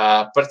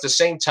 But at the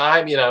same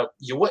time, you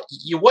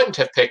wouldn't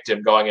have picked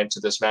him going into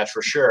this match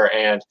for sure.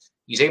 And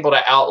he's able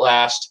to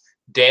outlast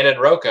Dan and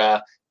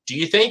Rocha. Do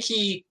you think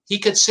he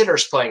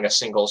considers playing a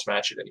singles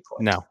match at any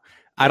point? No,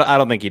 I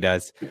don't think he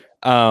does.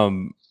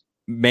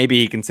 Maybe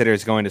he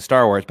considers going to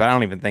Star Wars, but I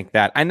don't even think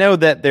that. I know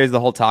that there's the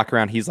whole talk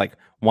around he's like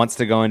wants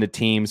to go into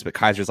teams, but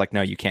Kaiser's like,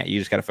 no, you can't. You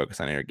just got to focus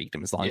on Inner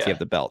Geekdom as long as you have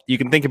the belt. You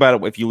can think about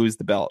it if you lose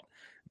the belt,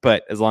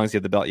 but as long as you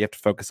have the belt, you have to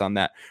focus on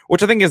that,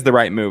 which I think is the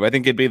right move. I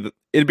think it'd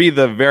be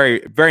the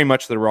very, very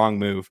much the wrong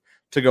move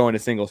to go into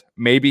singles.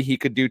 Maybe he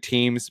could do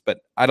teams, but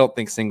I don't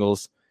think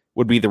singles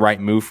would be the right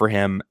move for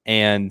him.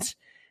 And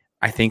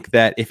I think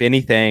that if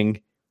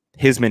anything,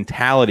 his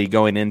mentality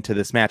going into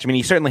this match, I mean,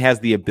 he certainly has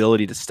the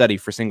ability to study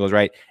for singles,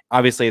 right?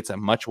 Obviously, it's a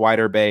much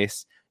wider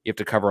base. You have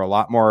to cover a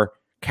lot more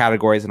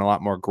categories and a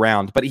lot more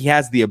ground, but he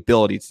has the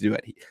ability to do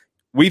it.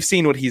 We've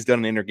seen what he's done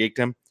in Inner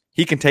Geekdom.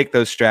 He can take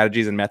those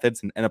strategies and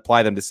methods and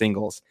apply them to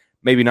singles.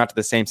 Maybe not to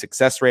the same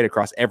success rate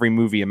across every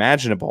movie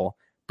imaginable,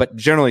 but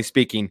generally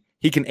speaking,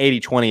 he can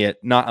 80-20 it,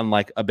 not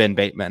unlike a Ben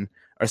Bateman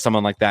or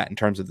someone like that in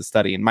terms of the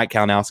study, and Mike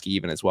Kalinowski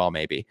even as well,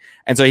 maybe.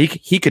 And so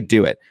he could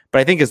do it. But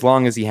I think as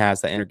long as he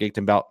has that Inner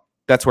Geekdom belt,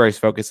 that's where his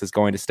focus is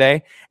going to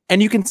stay.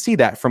 And you can see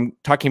that from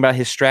talking about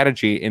his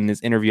strategy in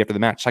his interview after the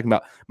match, talking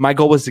about, my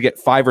goal was to get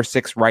 5 or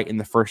 6 right in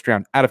the first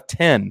round out of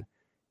 10.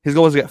 His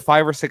goal was to get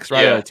 5 or 6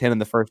 right out of 10 in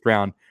the first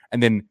round,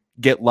 and then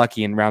get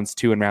lucky in rounds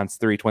 2 and rounds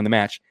 3 to win the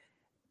match.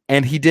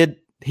 And he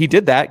did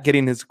that,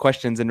 getting his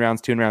questions in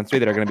rounds 2 and rounds 3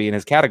 that are going to be in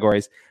his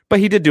categories. But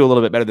he did do a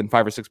little bit better than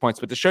 5 or 6 points.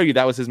 But to show you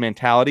that was his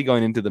mentality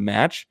going into the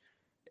match,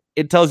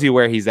 it tells you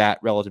where he's at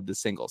relative to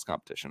singles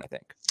competition, I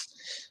think.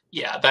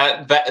 Yeah,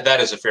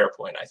 that is a fair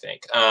point, I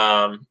think.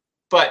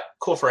 But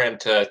cool for him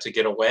to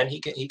get a win.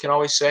 He can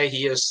always say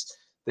he is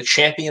the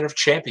champion of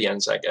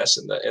champions, I guess,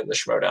 in the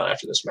Schmodown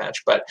after this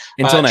match. But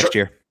until next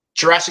year.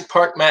 Jurassic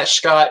Park match,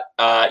 Scott.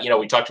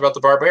 We talked about the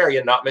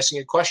Barbarian not missing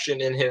a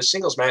question in his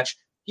singles match.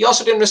 He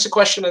also didn't miss a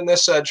question in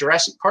this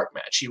Jurassic Park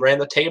match. He ran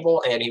the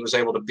table and he was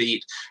able to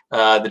beat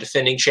the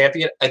defending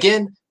champion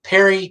again.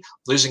 Perry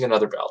losing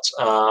another belt.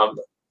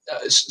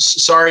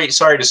 Sorry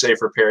to say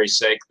for Perry's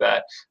sake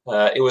that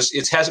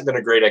it hasn't been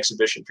a great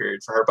exhibition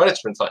period for her, but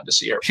it's been fun to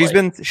see her. She's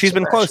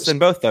been close in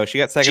both though. She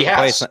got second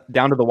place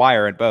down to the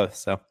wire at both.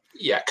 So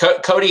yeah,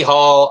 Cody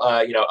Hall,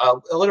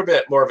 a little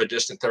bit more of a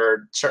distant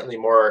third, certainly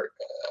more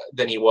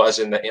than he was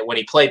when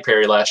he played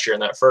Perry last year in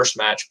that first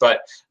match.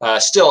 But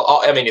still,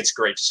 I mean, it's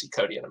great to see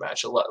Cody in a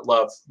match. I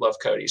love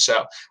Cody.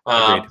 So.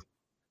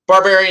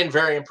 Barbarian,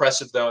 very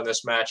impressive, though, in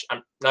this match.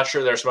 I'm not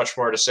sure there's much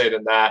more to say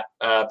than that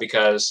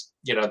because,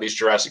 these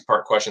Jurassic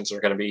Park questions are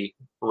going to be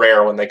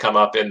rare when they come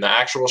up in the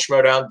actual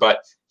Schmodown. But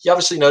he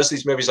obviously knows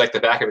these movies like the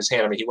back of his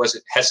hand. I mean, he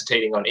wasn't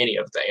hesitating on any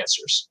of the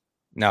answers.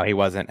 No, he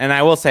wasn't. And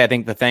I will say, I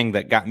think the thing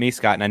that got me,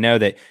 Scott, and I know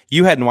that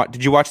you hadn't watched.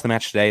 Did you watch the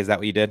match today? Is that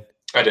what you did?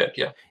 I did,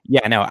 yeah.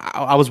 Yeah, no,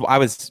 I was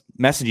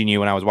messaging you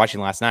when I was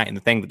watching last night, and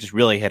the thing that just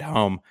really hit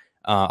home,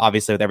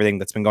 obviously with everything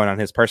that's been going on in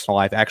his personal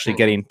life, actually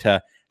getting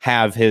to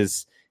have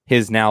his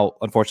now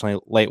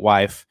unfortunately late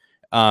wife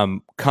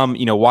come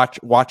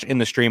watch in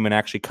the stream and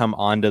actually come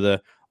onto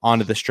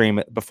the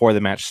stream before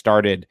the match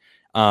started.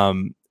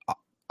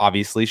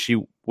 Obviously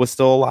she was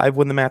still alive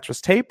when the match was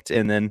taped,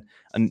 and then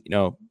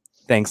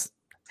things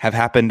have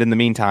happened in the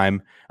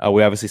meantime.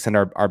 We obviously send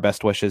our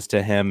best wishes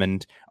to him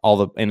and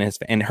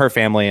her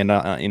family and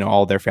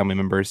all their family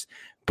members.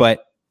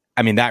 But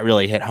I mean, that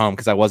really hit home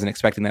because I wasn't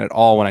expecting that at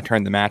all when I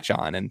turned the match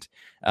on, and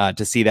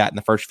to see that in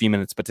the first few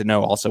minutes, but to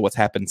know also what's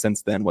happened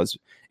since then was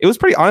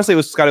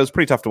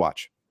pretty tough to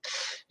watch.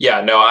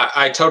 Yeah, no,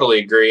 I totally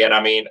agree. And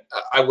I mean,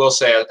 I will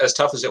say, as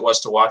tough as it was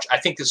to watch, I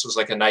think this was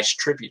like a nice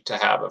tribute to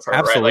have of her.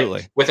 Absolutely. Right?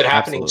 Like, with it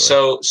happening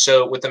so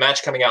with the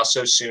match coming out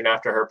so soon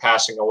after her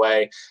passing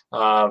away,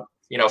 for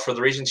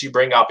the reasons you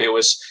bring up, it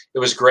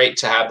was great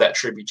to have that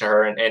tribute to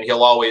her, and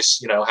he'll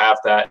always, have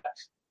that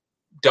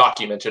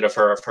documented of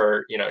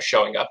her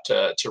showing up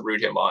to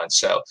root him on.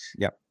 So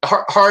yeah,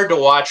 hard to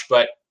watch,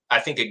 but I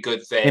think a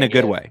good thing in a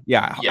good way.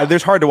 Yeah.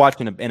 There's hard to watch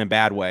in a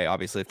bad way,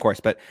 obviously, of course,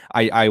 but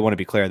I want to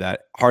be clear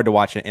that hard to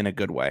watch it in a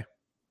good way.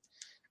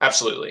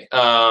 Absolutely.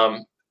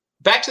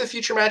 Back to the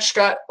Future match,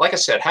 Scott. Like I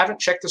said, haven't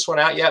checked this one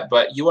out yet,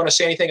 but you want to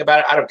say anything about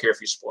it? I don't care if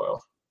you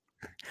spoil.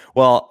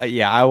 Well,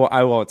 yeah,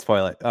 I won't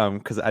spoil it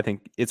because I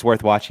think it's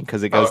worth watching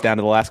because it goes down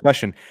to the last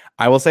question.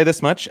 I will say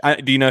this much.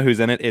 Do you know who's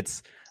in it?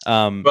 It's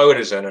Boat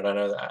is in it. I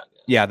know that.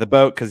 Yeah, the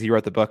Boat, because he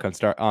wrote the book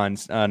on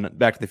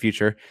Back to the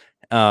Future.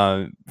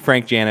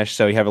 Frank Janisch,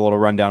 so you have a little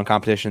rundown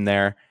competition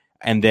there,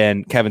 and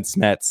then Kevin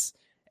Smets,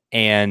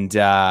 and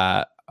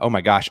oh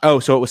my gosh, so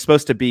it was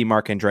supposed to be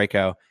Mark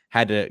Andreyko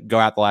had to go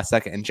out the last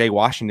second, and Jay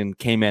Washington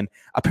came in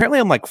apparently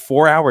on like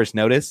 4 hours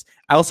notice.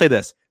 I will say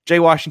this: Jay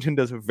Washington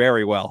does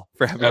very well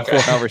for having 4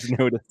 hours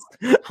notice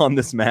on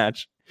this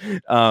match.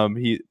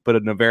 He put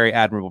in a very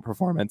admirable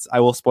performance. I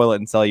will spoil it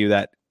and tell you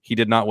that he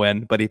did not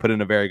win, but he put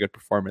in a very good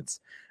performance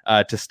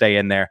to stay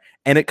in there.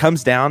 And it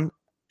comes down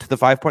to the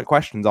 5-point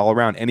questions all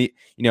around. And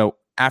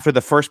after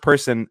the first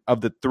person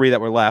of the 3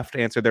 that were left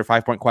answered their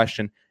 5-point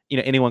question,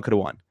 anyone could have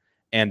won.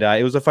 And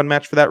it was a fun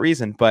match for that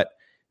reason. But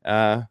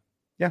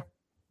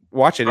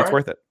watch it. It's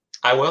worth it.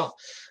 I will.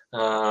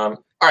 All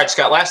right,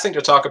 Scott, last thing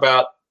to talk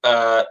about,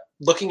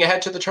 looking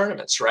ahead to the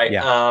tournaments, right?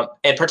 Yeah.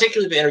 And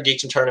particularly the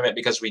Intergeekdom tournament,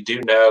 because we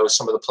do know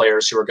some of the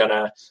players who are going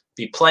to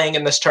be playing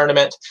in this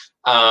tournament.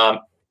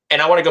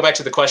 And I want to go back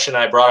to the question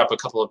I brought up a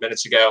couple of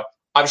minutes ago.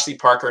 Obviously,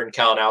 Parker and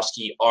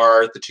Kalinowski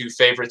are the 2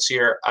 favorites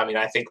here. I mean,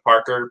 I think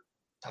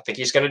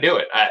he's going to do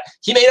it.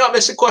 He may not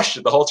miss a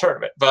question the whole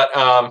tournament, but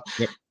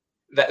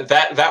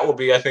that will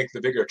be, I think,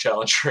 the bigger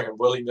challenge for him.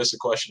 Will he miss a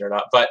question or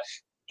not? But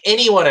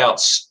anyone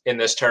else in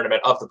this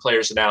tournament of the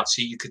players announced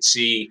who you could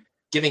see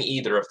giving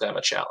either of them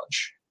a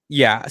challenge?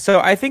 Yeah, so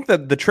I think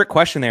that the trick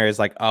question there is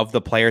like of the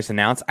players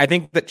announced. I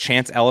think that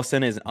Chance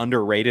Ellison is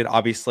underrated.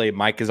 Obviously,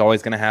 Mike is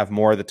always going to have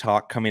more of the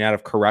talk coming out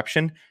of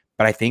corruption,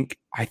 but I think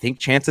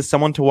Chance is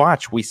someone to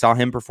watch. We saw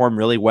him perform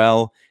really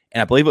well,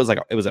 and I believe it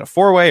was a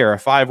 4-way or a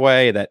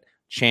 5-way that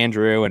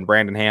Chandru and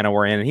Brandon Hanna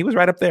were in, and he was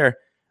right up there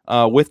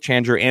with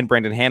Chandru and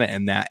Brandon Hanna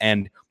in that.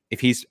 And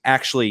if he's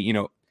actually,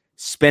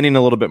 spending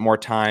a little bit more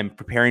time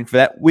preparing for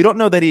that. We don't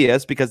know that he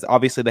is, because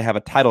obviously they have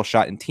a title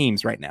shot in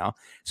teams right now.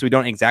 So we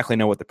don't exactly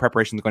know what the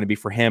preparation is going to be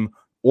for him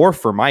or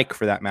for Mike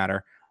for that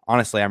matter.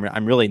 Honestly,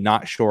 I'm really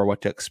not sure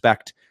what to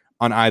expect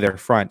on either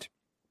front.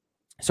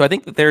 So I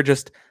think that they're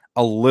just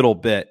a little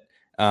bit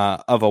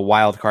of a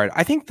wild card.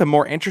 I think the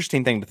more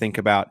interesting thing to think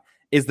about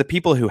is the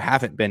people who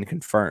haven't been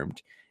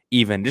confirmed,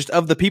 even just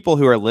of the people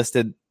who are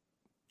listed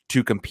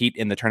to compete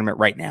in the tournament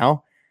right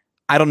now.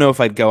 I don't know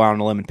if I'd go out on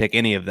a limb and pick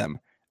any of them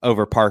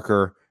over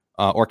Parker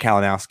or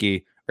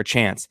Kalinowski or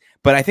Chance.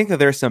 But I think that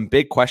there's some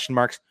big question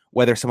marks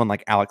whether someone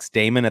like Alex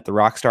Damon at the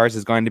Rockstars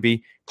is going to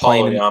be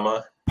playing.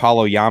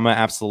 Paulo Yama,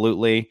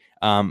 absolutely.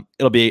 I'll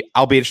be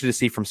interested to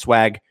see from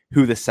Swag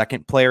who the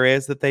second player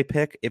is that they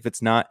pick. If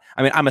it's not,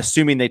 I'm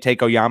assuming they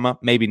take Oyama,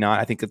 maybe not.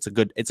 I think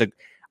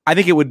I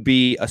think it would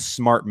be a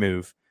smart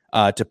move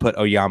to put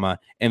Oyama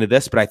into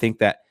this, but I think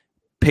that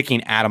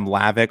picking Adam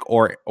Lavick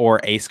or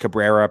Ace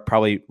Cabrera,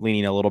 probably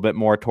leaning a little bit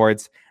more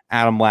towards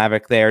Adam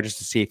Lavick there, just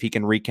to see if he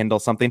can rekindle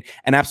something.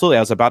 And absolutely,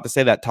 I was about to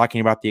say that, talking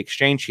about the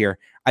exchange here,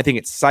 I think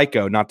it's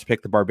psycho not to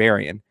pick the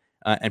Barbarian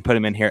and put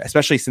him in here,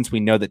 especially since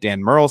we know that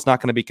Dan Murrell's not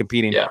going to be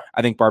competing. Yeah.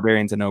 I think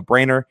Barbarian's a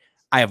no-brainer.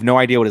 I have no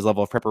idea what his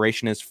level of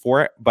preparation is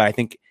for it, but I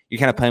think you're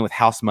kind of playing with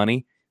house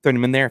money, throwing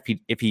him in there.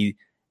 If he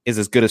is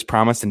as good as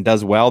promised and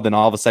does well, then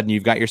all of a sudden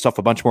you've got yourself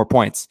a bunch more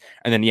points.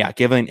 And then,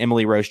 giving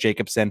Emily Rose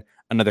Jacobson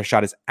another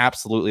shot is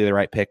absolutely the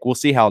right pick. We'll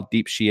see how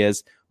deep she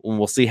is.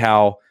 We'll see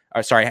how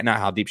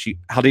deep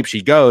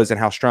she goes and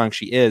how strong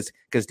she is,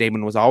 because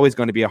Damon was always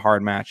going to be a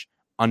hard match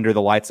under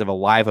the lights of a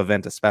live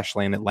event,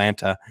 especially in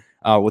Atlanta,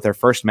 with her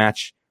first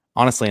match,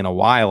 honestly, in a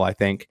while. I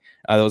think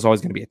that was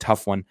always going to be a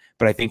tough one,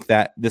 but I think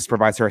that this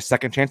provides her a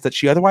second chance that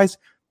she otherwise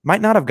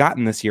might not have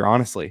gotten this year,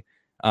 honestly.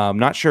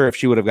 Not sure if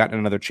she would have gotten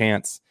another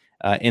chance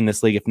in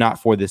this league if not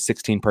for this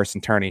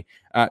 16-person tourney.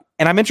 And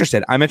I'm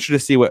interested to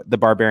see what the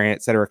Barbarian,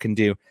 et cetera, can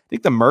do. I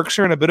think the Mercs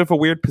are in a bit of a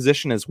weird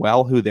position as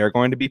well, who they're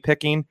going to be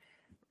picking.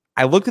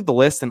 I looked at the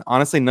list, and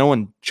honestly, no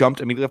one jumped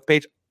immediately off the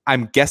page.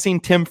 I'm guessing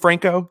Tim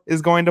Franco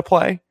is going to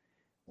play,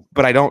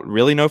 but I don't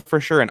really know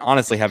for sure, and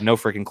honestly have no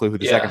freaking clue who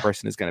the second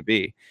person is going to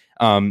be.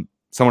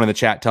 Someone in the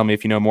chat, tell me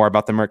if you know more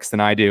about the Mercs than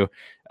I do.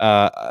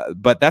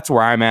 But that's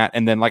where I'm at.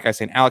 And then, like I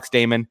said, Alex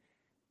Damon,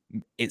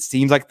 it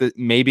seems like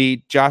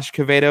maybe Josh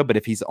Cavedo, but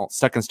if he's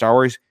stuck in Star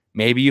Wars,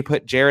 maybe you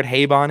put Jared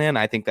Habon in.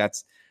 I think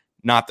that's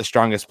not the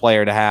strongest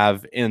player to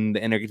have in the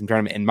Intergeekdom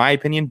tournament, in my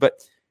opinion, but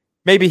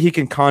maybe he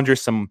can conjure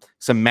some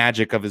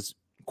magic of his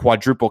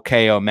quadruple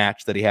KO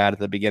match that he had at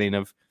the beginning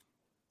of,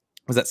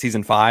 was that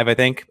season 5, I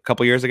think, a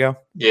couple years ago?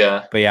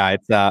 Yeah. But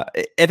it's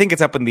I think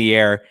it's up in the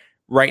air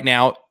right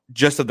now.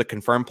 Just of the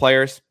confirmed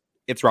players,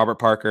 it's Robert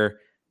Parker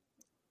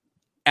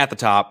at the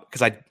top,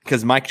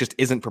 because Mike just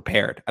isn't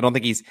prepared. I don't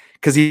think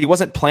because he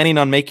wasn't planning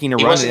on making a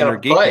run at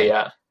Intergeekdom.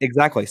 Yeah.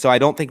 Exactly. So I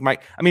don't think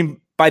Mike,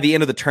 by the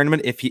end of the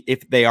tournament,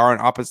 if they are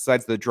on opposite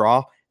sides of the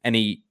draw, and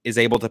he is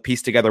able to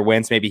piece together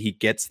wins, maybe he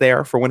gets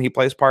there for when he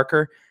plays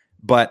Parker.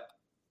 But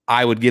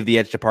I would give the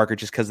edge to Parker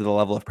just because of the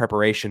level of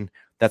preparation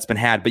that's been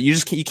had. But you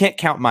can't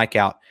count Mike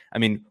out.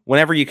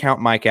 Whenever you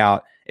count Mike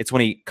out, it's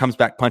when he comes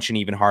back punching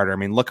even harder.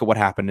 Look at what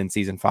happened in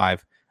season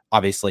 5.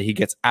 Obviously, he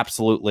gets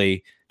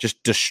absolutely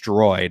just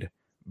destroyed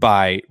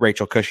by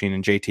Rachel Cushing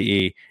and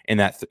JTE in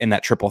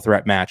that triple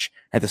threat match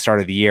at the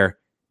start of the year,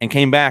 and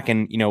came back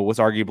and was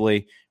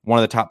arguably one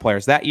of the top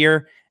players that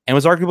year, and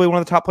was arguably one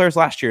of the top players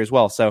last year as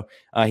well. So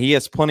he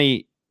has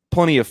plenty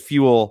of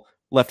fuel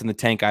left in the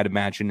tank, I'd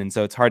imagine. And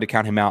so it's hard to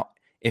count him out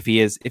if he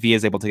is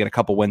able to get a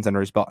couple wins under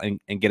his belt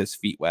and get his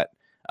feet wet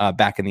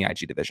back in the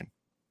IG division.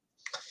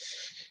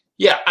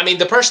 Yeah, I mean,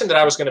 the person that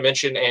I was going to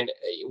mention, and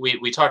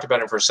we talked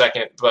about him for a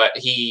second, but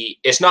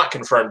it's not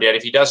confirmed yet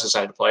if he does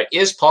decide to play,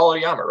 is Paul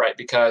Oyama, right?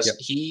 Because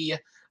he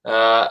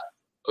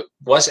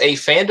was a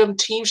fandom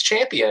teams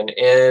champion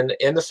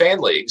in the fan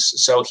leagues.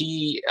 So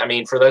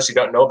for those who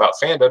don't know about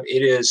fandom,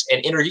 it is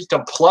an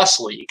Intergeekdom Plus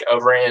league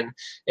over in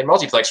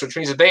Multiplex, which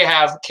means that they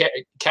have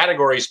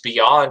categories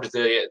beyond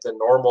the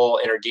normal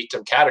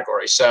Intergeekdom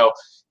category. So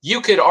you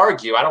could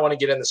argue, I don't want to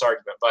get in this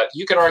argument, but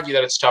you could argue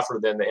that it's tougher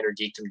than the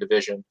Intergeekdom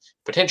division,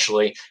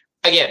 potentially.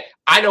 Again,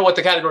 I know what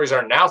the categories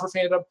are now for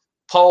fandom.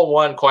 Paul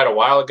won quite a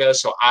while ago,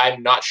 so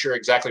I'm not sure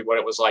exactly what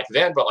it was like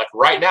then, but like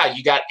right now,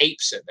 you got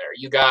apes in there.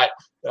 You got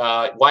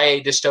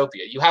YA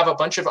Dystopia. You have a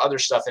bunch of other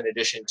stuff in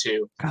addition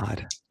to,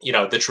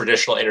 the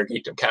traditional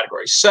Intergeekdom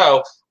categories.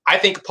 So I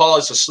think Paul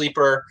is a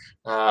sleeper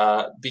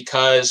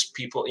because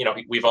people,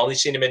 we've only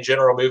seen him in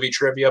general movie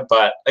trivia,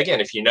 but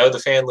again, if you know the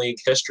fan league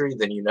history,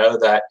 then you know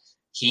that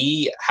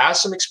he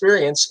has some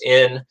experience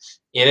in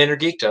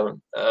Intergeekdom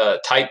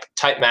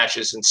type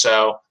matches, and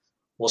so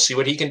we'll see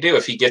what he can do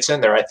if he gets in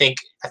there. I think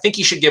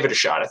he should give it a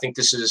shot. I think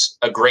this is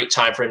a great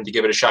time for him to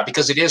give it a shot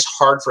because it is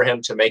hard for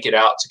him to make it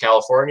out to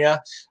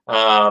California.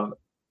 I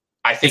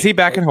think is he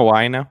back in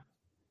Hawaii now?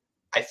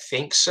 I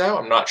think so.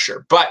 I'm not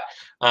sure, but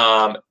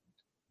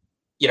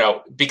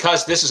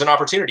because this is an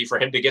opportunity for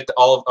him to get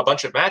a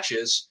bunch of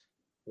matches.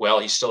 Well,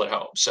 he's still at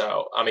home,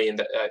 so I mean,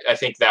 I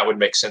think that would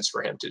make sense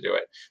for him to do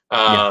it.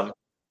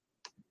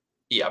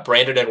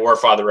 Brandon and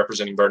Warfather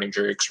representing Burning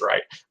Dukes,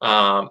 right?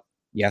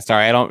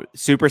 Sorry, I don't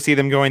super see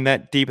them going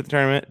that deep at the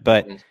tournament,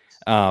 but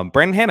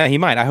Brandon Hanna, he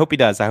might. I hope he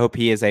does. I hope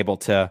he is able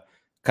to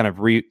kind of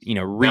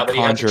now that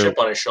he has a chip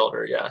on his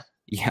shoulder.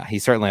 Yeah, he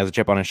certainly has a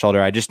chip on his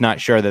shoulder. I'm just not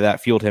sure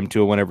that fueled him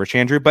to a win over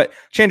Chandru, but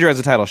Chandru has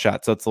a title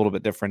shot, so it's a little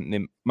bit different. They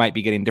might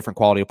be getting different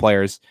quality of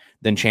players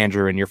than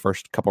Chandru in your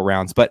first couple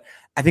rounds. But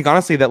I think,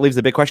 honestly, that leaves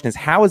the big question is,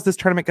 how is this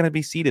tournament going to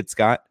be seeded,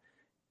 Scott?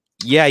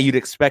 Yeah, you'd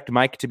expect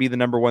Mike to be the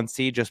number 1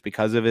 seed just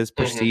because of his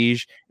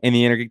prestige in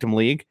the Intergeekdom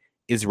League.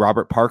 Is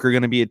Robert Parker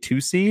going to be a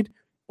 2 seed?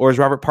 Or is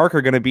Robert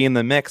Parker going to be in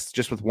the mix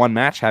just with one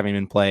match having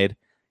been played?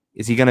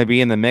 Is he going to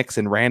be in the mix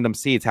in random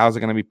seeds? How is it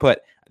going to be put?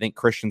 I think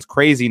Christian's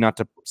crazy not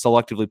to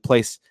selectively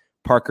place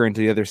Parker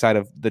into the other side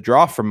of the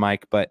draw from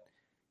Mike, but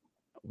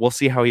we'll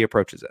see how he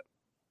approaches it.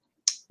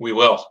 We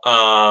will.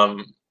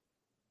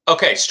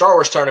 Okay, Star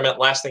Wars tournament,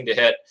 last thing to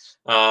hit.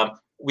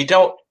 We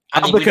don't...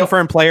 Of the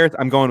confirmed players,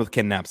 I'm going with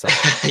Ken Napzok.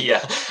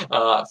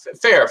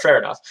 Fair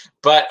enough.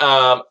 But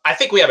I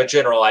think we have a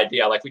general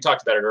idea, like we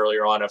talked about it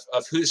earlier on, of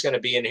who's going to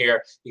be in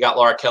here. You got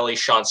Laura Kelly,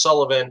 Sean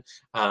Sullivan.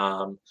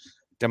 You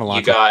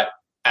got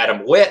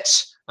Adam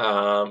Witt.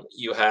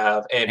 You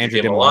have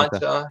Andrew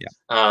DiMolanta.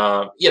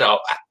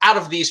 Out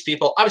of these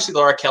people, obviously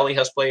Laura Kelly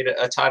has played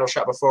a title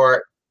shot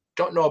before.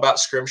 Don't know about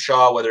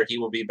Scrimshaw, whether he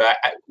will be back.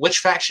 Which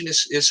faction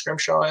is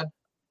Scrimshaw in?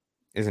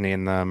 Isn't he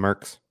in the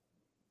Mercs?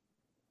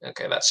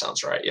 Okay, that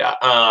sounds right. Yeah.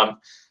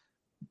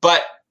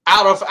 But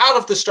out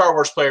of the Star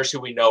Wars players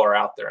who we know are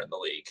out there in the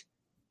league,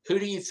 who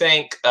do you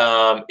think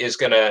is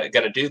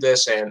gonna do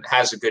this and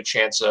has a good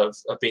chance of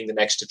being the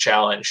next to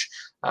challenge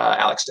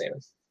Alex Damon?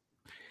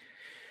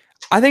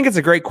 I think it's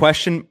a great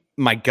question.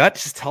 My gut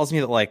just tells me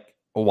that,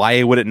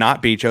 why would it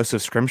not be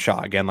Joseph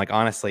Scrimshaw again?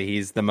 Honestly,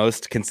 he's the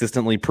most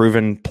consistently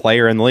proven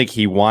player in the league.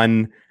 He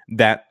won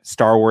that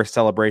Star Wars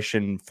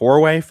Celebration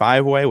 4-way,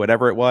 5-way,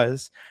 whatever it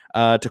was,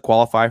 to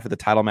qualify for the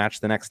title match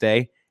the next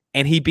day.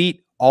 And he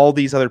beat all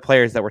these other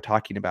players that we're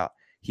talking about.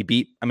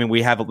 We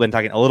have been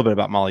talking a little bit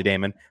about Molly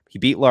Damon. He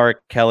beat Laura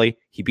Kelly.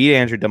 He beat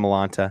Andrew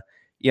DiMolanta.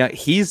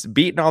 He's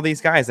beaten all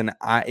these guys, and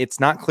it's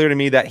not clear to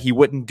me that he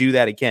wouldn't do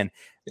that again.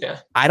 Yeah,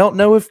 I don't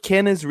know if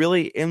Ken is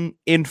really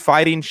in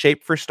fighting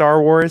shape for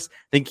Star Wars.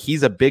 I think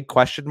he's a big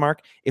question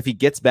mark. If he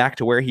gets back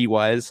to where he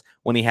was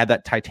when he had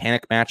that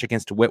Titanic match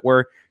against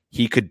Whitwer,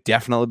 he could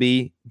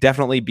definitely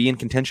be in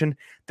contention.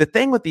 The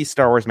thing with these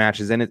Star Wars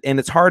matches, and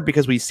it's hard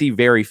because we see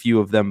very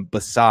few of them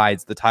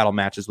besides the title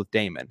matches with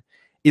Damon,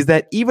 is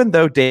that even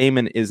though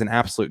Damon is an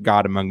absolute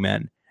god among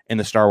men in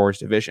the Star Wars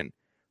division,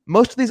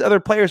 most of these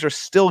other players are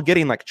still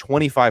getting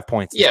 25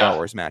 points in Star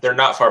Wars matches. They're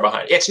not far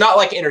behind. It's not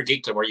like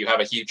Intergeekdom where you have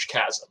a huge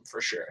chasm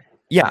for sure.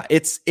 Yeah,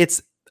 it's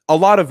a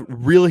lot of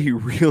really,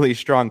 really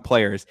strong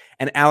players,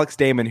 and Alex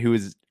Damon, who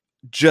is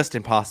just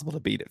impossible to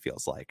beat, it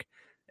feels like,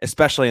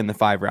 especially in the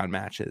 5-round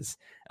matches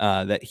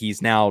that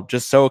he's now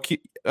just so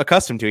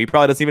accustomed to. He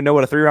probably doesn't even know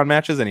what a 3-round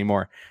match is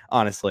anymore,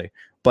 honestly.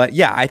 But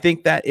yeah, I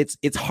think that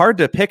it's hard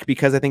to pick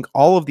because I think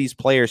all of these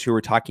players who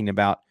we're talking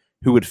about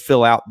who would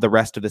fill out the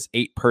rest of this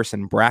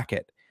 8-person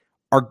bracket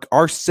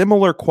are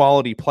similar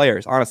quality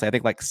players. Honestly, I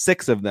think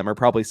 6 of them are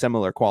probably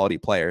similar quality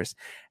players.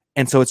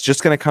 And so it's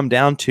just going to come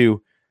down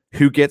to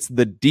who gets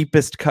the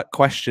deepest cut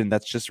question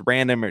that's just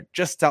random or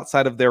just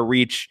outside of their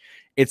reach.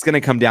 It's going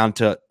to come down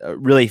to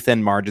really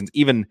thin margins,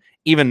 even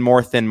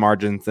more thin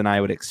margins than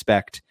I would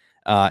expect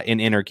in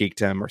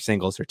Intergeekdom or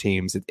singles or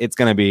teams. It's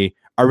going to be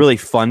a really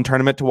fun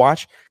tournament to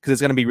watch because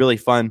it's going to be really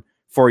fun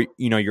for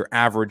your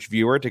average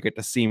viewer to get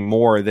to see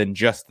more than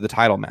just the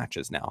title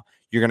matches. Now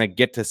you're going to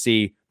get to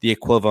see the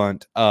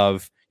equivalent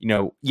of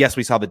yes,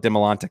 we saw the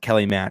Demolanta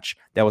Kelly match.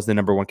 That was the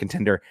number one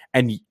contender.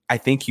 And I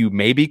think you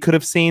maybe could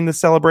have seen the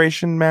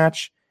Celebration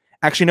match.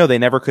 Actually, no, they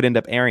never could end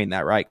up airing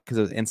that, right? Because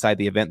it was inside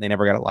the event. They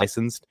never got it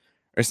licensed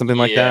or something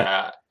like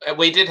that. Yeah,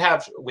 we did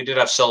have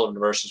Sullivan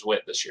versus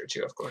Witt this year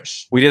too, of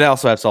course. We did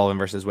also have Sullivan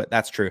versus Witt.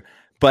 That's true.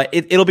 But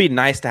it'll be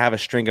nice to have a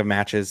string of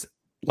matches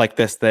like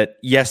this that,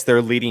 yes,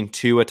 they're leading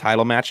to a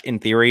title match in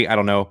theory. I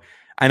don't know.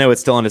 I know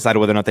it's still undecided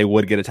whether or not they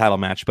would get a title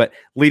match, but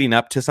leading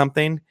up to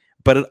something.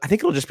 But I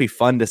think it'll just be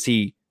fun to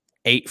see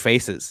 8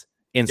 faces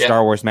in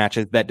Star Wars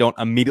matches that don't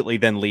immediately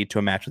then lead to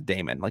a match with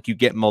Damon. Like, you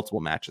get multiple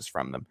matches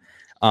from them.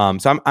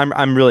 So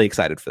I'm really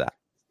excited for that.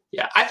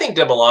 Yeah, I think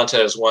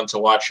Demolanta is one to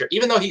watch here,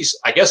 even though he's,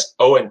 I guess,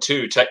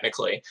 0-2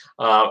 technically.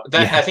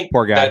 I think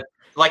poor guy. That,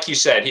 like you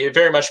said, he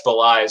very much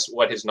belies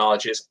what his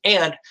knowledge is.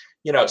 And,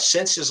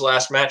 since his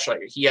last match,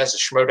 like, he has a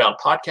Schmodown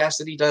podcast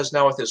that he does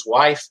now with his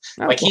wife.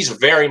 He's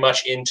very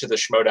much into the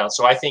Schmodown.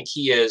 So I think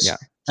he is. Yeah.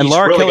 And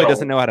Laura Kelly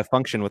doesn't know how to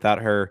function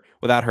without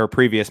her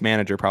previous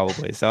manager,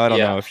 probably. So I don't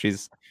know if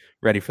she's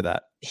ready for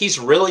that. He's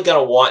really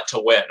going to want to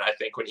win, I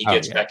think, when he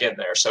gets back in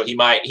there. So he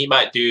might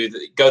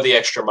go the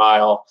extra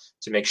mile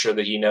to make sure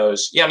that he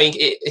knows. Yeah, I mean,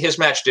 his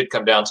match did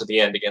come down to the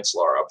end against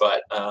Laura,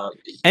 but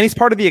and he's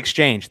part of the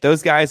exchange.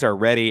 Those guys are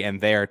ready and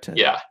there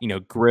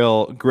to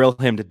grill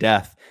him to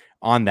death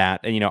on that,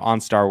 and on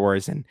Star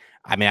Wars. And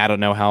I mean, I don't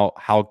know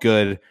how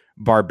good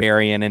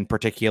Barbarian in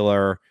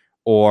particular,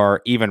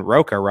 or even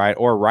Roka, right,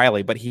 or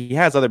Riley, but he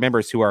has other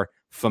members who are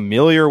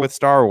familiar with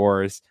Star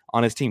Wars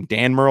on his team.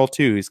 Dan Murrell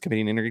too, who's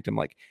competing in Intergeekdom.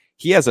 Like,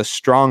 he has a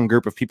strong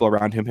group of people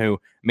around him who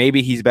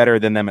maybe he's better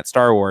than them at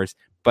Star Wars,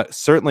 but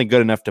certainly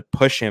good enough to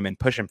push him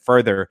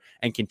further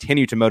and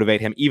continue to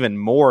motivate him even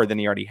more than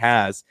he already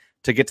has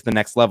to get to the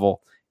next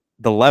level.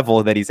 The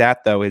level that he's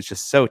at, though, is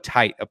just so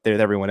tight up there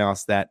with everyone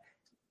else that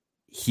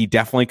he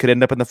definitely could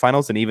end up in the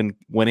finals and even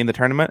winning the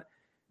tournament.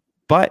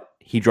 But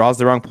he draws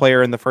the wrong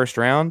player in the first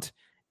round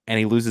and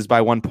he loses by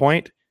 1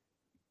 point.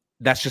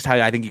 That's just how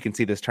I think you can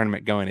see this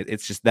tournament going.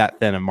 It's just that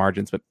thin of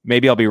margins, but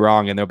maybe I'll be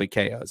wrong and there'll be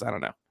KOs. I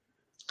don't know.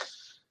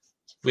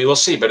 We will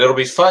see, but it'll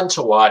be fun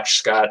to watch,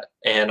 Scott.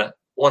 And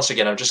once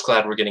again, I'm just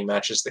glad we're getting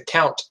matches that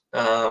count.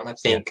 I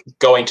think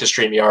going to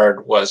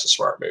StreamYard was a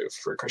smart move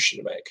for Christian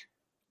to make.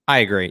 I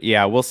agree.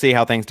 Yeah, we'll see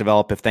how things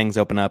develop. If things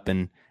open up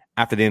and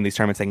after the end of these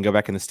tournaments, they can go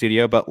back in the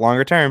studio. But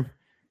longer term,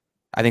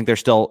 I think they're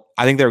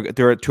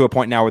to a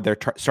point now where they're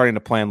starting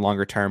to plan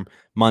longer term,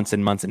 months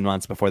and months and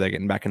months before they're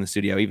getting back in the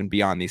studio, even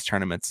beyond these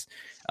tournaments.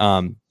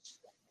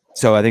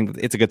 So I think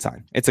it's a good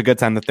sign. It's a good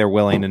sign that they're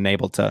willing and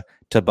able to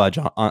budge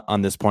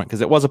on this point,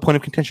 because it was a point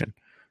of contention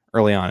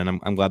early on, and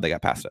I'm glad they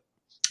got past it.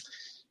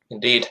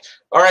 Indeed.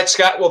 All right,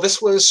 Scott. Well,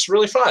 this was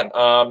really fun.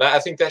 I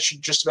think that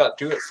should just about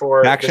do it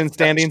for Faction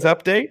standings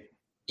update.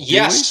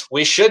 Yes,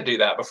 we should do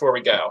that before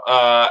we go.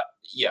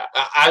 Yeah,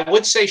 I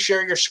would say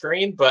share your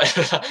screen, but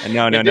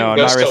no, I'm not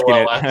risking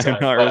it. I'm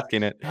not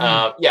risking it.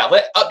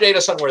 Update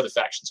us on where the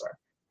factions are.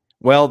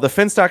 Well, the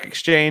Finstock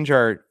Exchange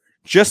are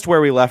just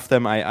where we left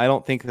them. I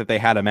don't think that they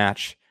had a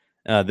match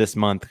this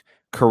month.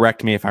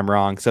 Correct me if I'm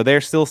wrong. So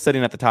they're still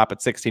sitting at the top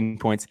at 16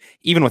 points,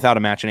 even without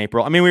a match in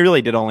April. I mean, we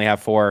really did only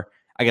have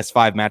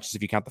 5 matches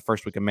if you count the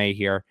first week of May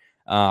here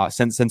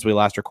since we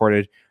last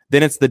recorded.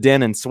 Then it's the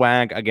Den and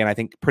Swag. Again, I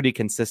think pretty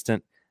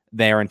consistent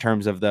there in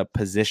terms of the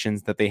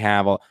positions that they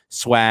have.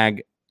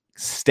 Swag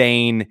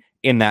staying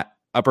in that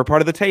upper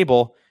part of the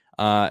table.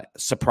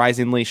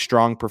 Surprisingly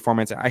strong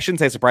performance. I shouldn't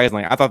say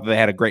surprisingly. I thought that they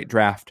had a great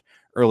draft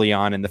early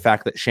on, and the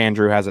fact that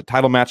Chandru has a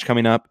title match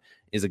coming up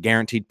is a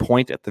guaranteed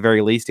point at the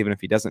very least, even if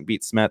he doesn't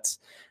beat Smets.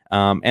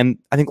 And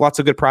I think lots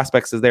of good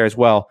prospects is there as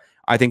well.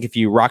 I think if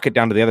you rock it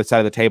down to the other side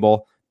of the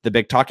table, the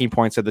big talking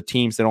points are the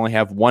teams that only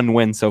have 1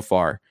 win so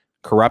far.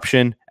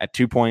 Corruption at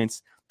 2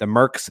 points, the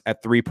Mercs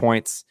at 3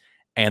 points,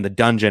 and the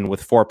Dungeon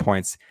with 4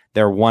 points.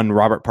 Their 1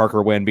 Robert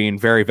Parker win being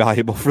very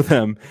valuable for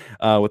them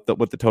with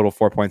the total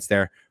 4 points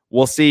there.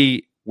 We'll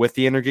see with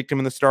the Intergeekdom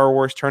and the Star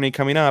Wars tourney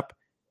coming up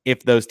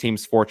if those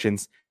teams'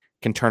 fortunes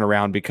can turn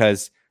around,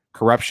 because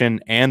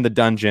Corruption and the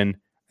Dungeon,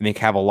 I think,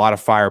 have a lot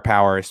of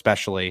firepower,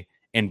 especially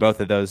in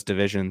both of those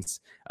divisions.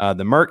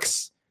 The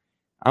Mercs,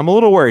 I'm a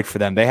little worried for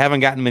them. They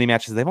haven't gotten many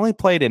matches. They've only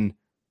played in,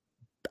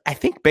 I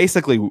think,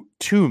 basically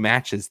 2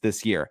 matches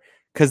this year,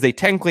 because they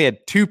technically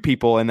had 2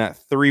 people in that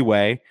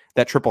 3-way,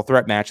 that triple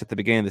threat match at the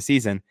beginning of the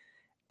season.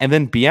 And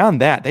then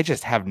beyond that, they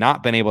just have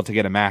not been able to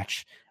get a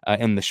match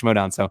in the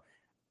Schmodown. So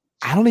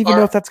I don't even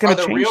know if that's going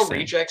to change. Are the real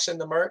rejects in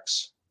the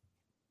Mercs?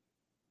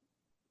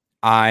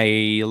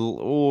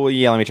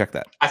 Let me check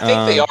that. I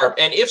think they are,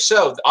 and if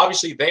so,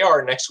 obviously they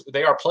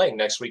are playing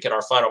next week in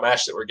our final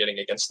match that we're getting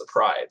against the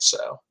Pride.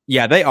 So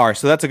yeah, they are.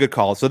 So that's a good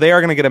call. So they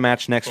are going to get a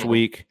match next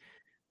week.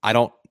 I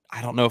don't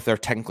know if they're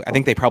technically. I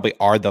think they probably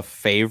are the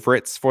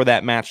favorites for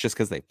that match just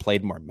because they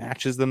played more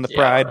matches than the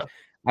Pride.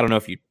 I don't know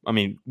if you. I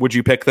mean, would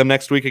you pick them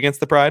next week against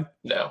the Pride?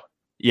 No.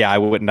 Yeah, I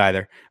wouldn't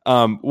either.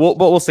 But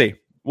we'll see.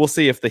 We'll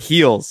see if the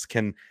heels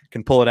can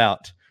pull it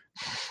out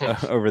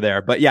over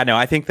there. But yeah, no,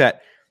 I think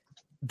that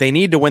they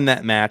need to win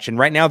that match. And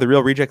right now, the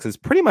real rejects is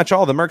pretty much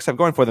all the Mercs have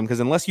going for them, because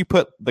unless you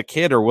put the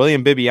Kid or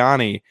William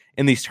Bibiani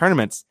in these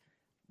tournaments,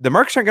 the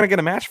Mercs aren't going to get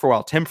a match for a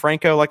while. Tim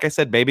Franco, like I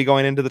said, maybe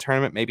going into the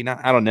tournament, maybe not.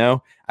 I don't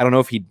know. I don't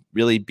know if he'd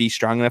really be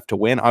strong enough to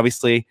win.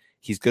 Obviously,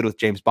 he's good with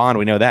James Bond.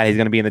 We know that. He's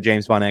going to be in the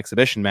James Bond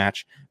exhibition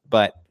match,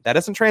 but that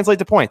doesn't translate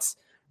to points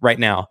right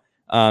now.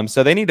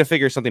 So they need to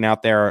figure something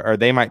out there, or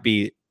they might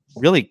be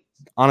really,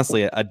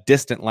 honestly, a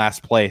distant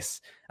last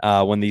place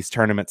when these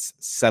tournaments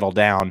settle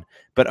down.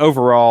 But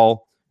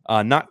overall,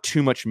 not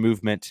too much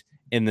movement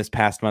in this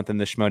past month in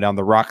the Schmodown.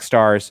 The Rock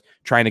Stars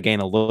trying to gain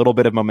a little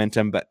bit of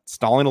momentum, but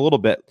stalling a little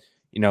bit.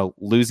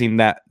 Losing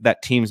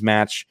that team's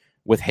match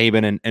with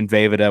Haben and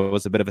Vejvoda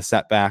was a bit of a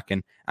setback.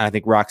 And I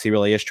think Roxy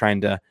really is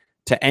trying to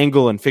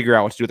angle and figure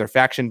out what to do with her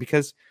faction,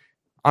 because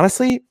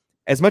honestly,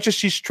 as much as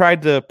she's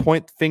tried to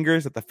point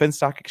fingers at the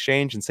Finstock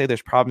Exchange and say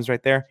there's problems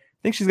right there,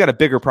 I think she's got a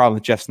bigger problem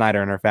with Jeff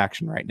Snyder and her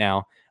faction right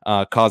now,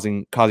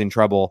 causing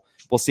trouble.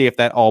 We'll see if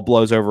that all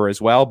blows over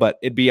as well, but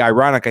it'd be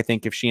ironic, I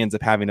think, if she ends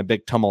up having a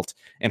big tumult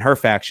in her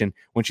faction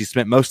when she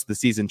spent most of the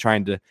season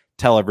trying to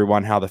tell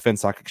everyone how the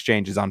Finstock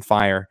Exchange is on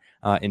fire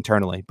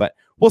internally. But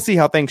we'll see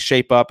how things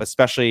shape up,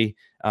 especially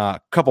a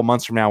couple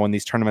months from now when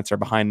these tournaments are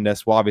behind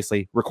us. We'll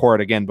obviously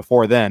record again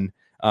before then,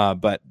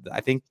 but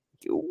I think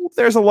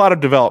there's a lot of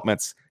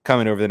developments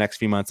coming over the next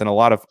few months and a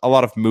lot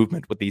of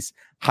movement with these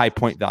high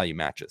point value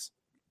matches.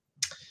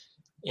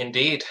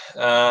 Indeed.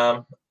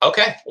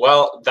 Okay,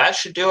 well, that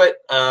should do it.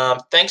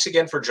 Thanks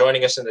again for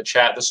joining us in the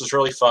chat. This was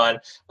really fun.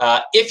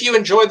 If you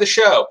enjoyed the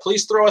show,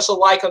 please throw us a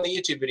like on the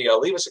YouTube video.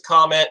 Leave us a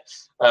comment.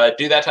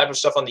 Do that type of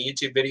stuff on the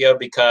YouTube video,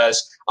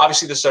 because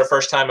obviously this is our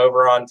first time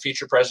over on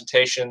feature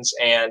presentations.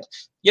 And,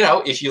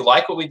 if you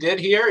like what we did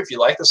here, if you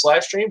like this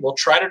live stream, we'll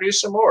try to do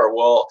some more.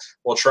 We'll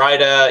try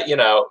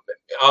to,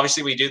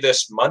 obviously we do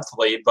this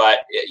monthly, but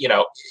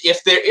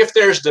if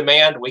there's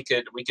demand, we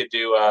could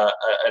do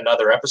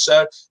another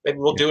episode. Maybe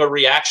we'll do a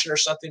reaction or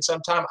something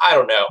sometime. I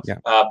don't know. Yeah.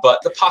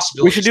 But the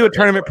possibility. We should do a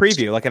tournament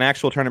preview, like an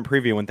actual tournament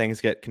preview when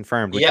things get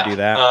confirmed. We could do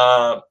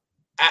that.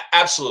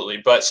 Absolutely.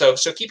 But so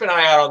keep an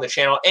eye out on the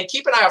channel, and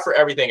keep an eye out for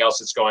everything else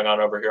that's going on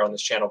over here on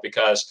this channel,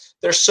 because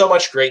there's so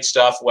much great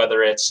stuff,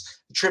 whether it's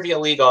the Trivia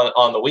League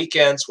on the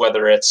weekends,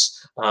 whether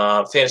it's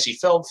fantasy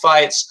film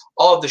fights,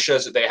 all of the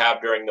shows that they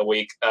have during the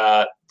week.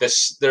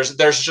 There's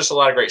just a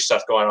lot of great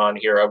stuff going on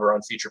here over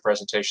on feature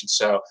presentations.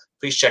 So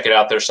please check it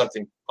out. There's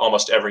something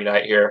almost every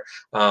night here.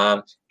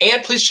 And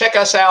please check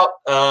us out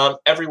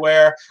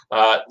everywhere.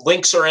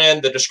 Links are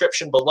in the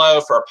description below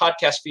for our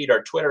podcast feed,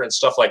 our Twitter, and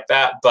stuff like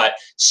that. But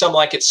Some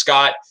Like It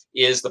Scott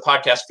is the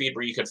podcast feed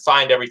where you can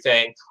find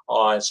everything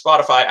on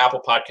Spotify,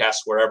 Apple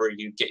Podcasts, wherever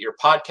you get your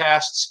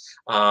podcasts.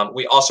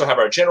 We also have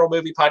our general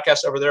movie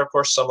podcast over there, of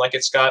course, Some Like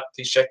It Scott.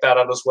 Please check that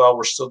out as well.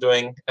 We're still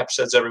doing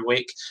episodes every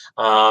week.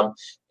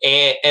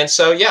 And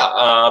so,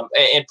 yeah,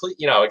 and please,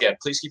 again,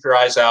 please keep your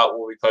eyes out.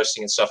 We'll be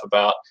posting and stuff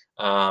about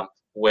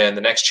when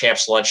the next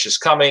Champs Lunch is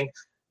coming.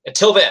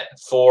 Until then,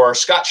 for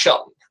Scott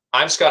Shelton,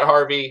 I'm Scott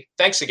Harvey.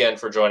 Thanks again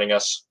for joining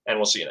us, and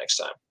we'll see you next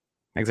time.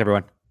 Thanks,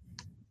 everyone.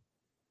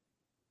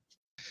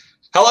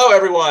 Hello,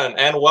 everyone,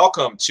 and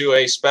welcome to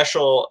a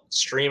special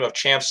stream of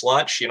Champs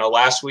Lunch.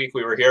 Last week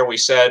we were here. We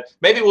said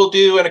maybe we'll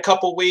do in a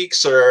couple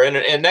weeks or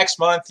in next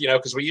month,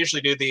 because we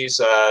usually do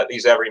these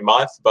every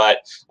month.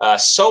 But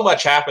so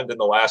much happened in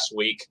the last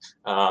week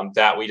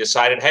that we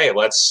decided, hey,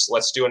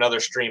 let's do another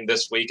stream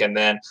this week. And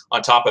then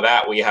on top of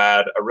that, we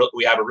have a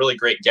really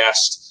great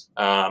guest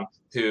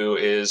who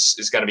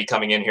is going to be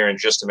coming in here in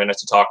just a minute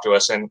to talk to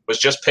us, and was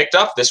just picked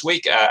up this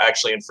week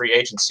actually in free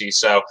agency.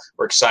 So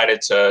we're excited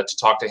to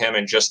talk to him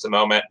in just a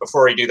moment.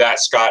 Before we do that,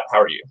 Scott,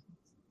 how are you?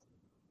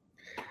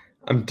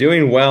 I'm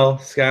doing well,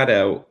 Scott.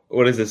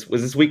 What is this?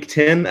 Was this week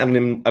 10?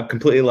 I've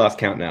completely lost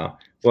count now.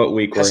 What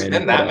week we're in? Has it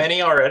been that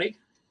many already?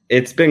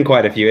 It's been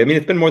quite a few.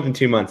 It's been more than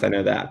 2 months. I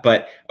know that,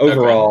 but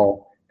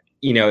overall,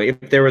 if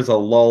there was a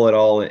lull at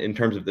all in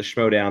terms of the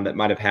Schmodown that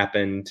might have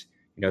happened,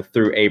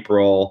 through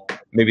April,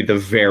 maybe the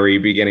very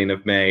beginning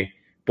of May,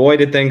 boy,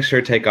 did things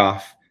sure take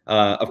off.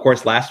 Of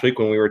course, last week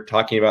when we were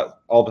talking about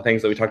all the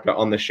things that we talked about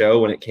on the show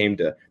when it came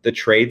to the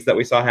trades that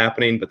we saw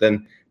happening, but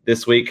then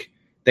this week,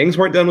 things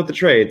weren't done with the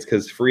trades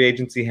because free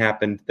agency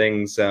happened.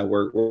 Things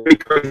were pretty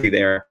crazy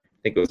there. I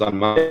think it was on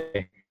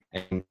Monday.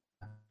 And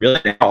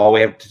really now all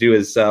we have to do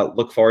is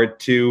look forward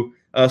to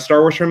a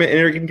Star Wars tournament,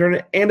 Intergame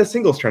tournament, and a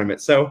singles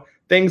tournament. So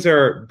things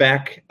are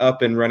back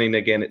up and running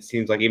again, it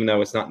seems like, even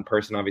though it's not in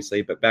person,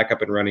 obviously, but back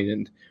up and running.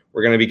 And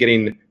we're going to be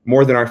getting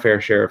more than our fair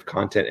share of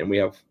content, and we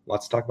have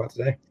lots to talk about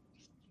today.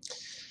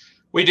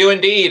 We do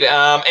indeed.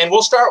 And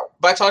we'll start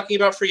by talking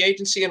about free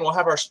agency, and we'll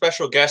have our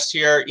special guest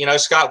here.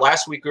 Scott,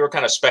 last week we were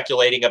kind of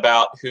speculating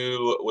about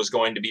who was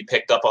going to be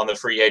picked up on the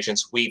free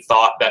agents. We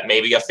thought that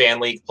maybe a fan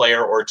league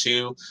player or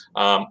two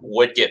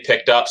would get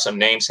picked up. Some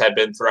names had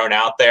been thrown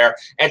out there.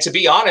 And to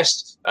be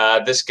honest,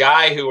 this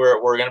guy who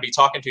we're going to be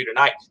talking to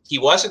tonight, he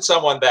wasn't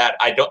someone that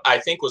I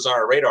think was on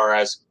our radar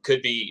as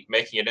could be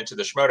making it into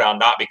the Schmodown,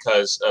 not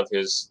because of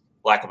his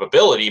lack of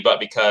ability, but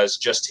because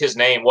just his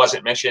name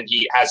wasn't mentioned.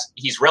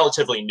 He's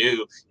relatively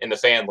new in the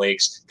fan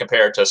leagues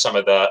compared to some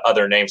of the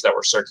other names that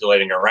were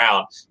circulating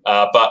around.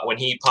 But when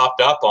he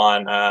popped up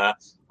on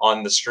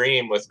on the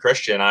stream with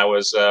Christian, I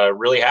was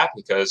really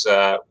happy because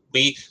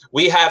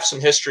we have some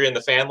history in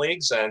the fan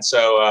leagues, and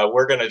so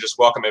we're going to just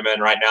welcome him in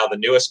right now. The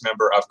newest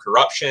member of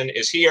Corruption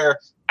is here,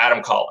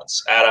 Adam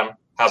Collins. Adam,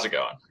 how's it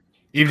going?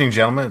 Evening,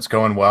 gentlemen. It's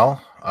going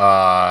well.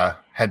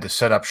 Had to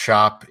set up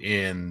shop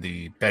in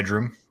the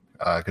bedroom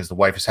because the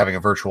wife is having a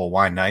virtual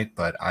wine night,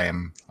 but I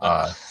am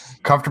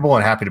comfortable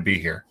and happy to be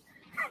here.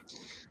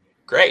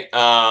 Great.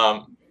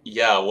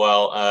 Yeah,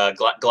 well,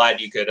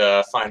 glad you could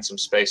find some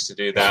space to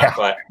do that.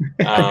 Yeah.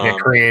 But Get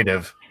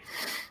creative.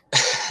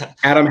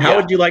 Adam, how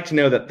would you like to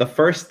know that the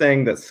first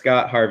thing that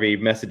Scott Harvey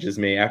messages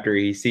me after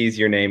he sees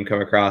your name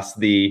come across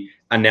the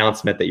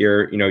announcement that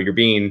you're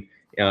being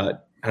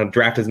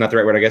drafted is not the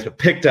right word, I guess, but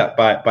picked up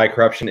by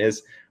Corruption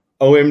is,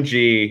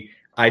 OMG,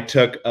 I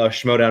took a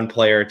Schmodown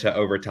player to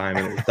overtime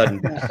and it was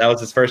sudden death. That was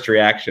his first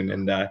reaction,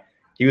 and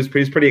he was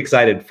pretty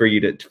excited for you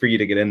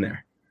to get in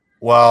there.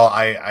 Well,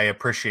 I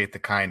appreciate the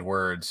kind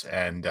words,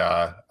 and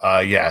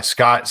yeah,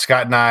 Scott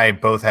and I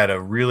both had a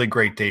really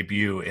great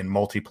debut in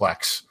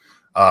multiplex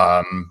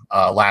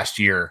last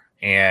year,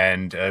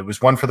 and it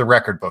was one for the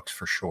record books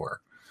for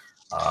sure.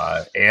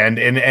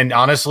 And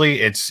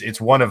honestly, it's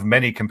one of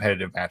many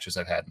competitive matches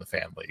I've had in the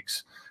fan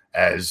leagues,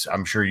 as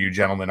I'm sure you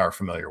gentlemen are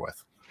familiar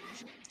with.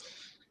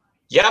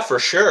 Yeah, for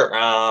sure.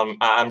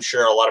 I'm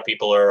sure a lot of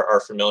people are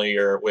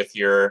familiar with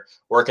your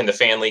work in the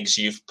fan leagues.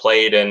 You've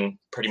played in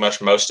pretty much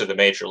most of the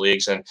major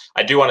leagues, and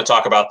I do want to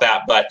talk about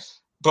that. But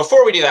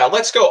before we do that,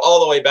 let's go all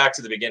the way back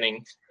to the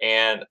beginning,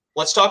 and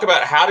let's talk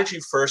about how did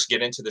you first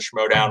get into the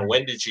Schmodown?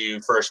 When did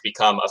you first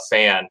become a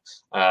fan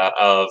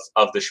of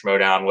the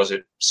Schmodown? Was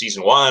it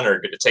season 1, or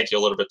did it take you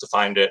a little bit to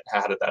find it?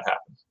 How did that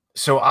happen?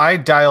 So I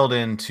dialed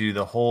into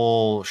the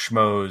whole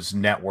Schmoes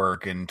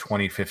network in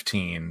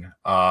 2015.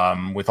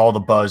 With all the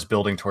buzz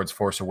building towards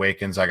Force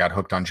Awakens, I got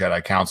hooked on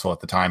Jedi Council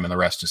at the time, and the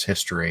rest is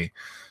history.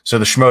 So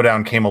the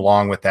Schmodown came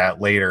along with that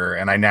later,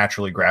 and I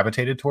naturally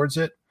gravitated towards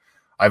it.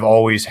 I've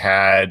always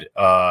had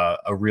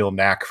a real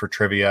knack for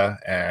trivia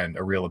and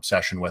a real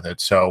obsession with it.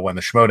 So when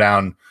the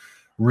Schmodown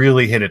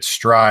really hit its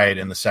stride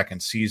in the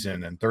second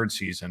season and third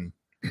season,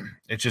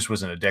 it just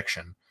was an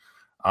addiction.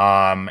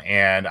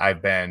 And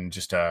I've been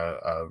just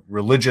a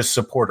religious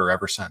supporter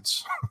ever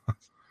since.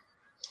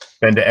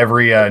 Been to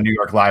every New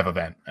York Live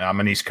event. I'm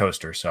an East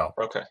Coaster, so.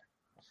 Okay.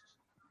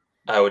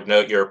 I would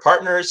note your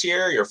partner is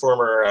here. Your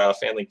former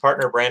fan league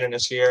partner, Brandon,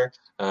 is here.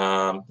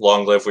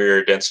 Long live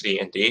Weird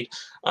Density, indeed.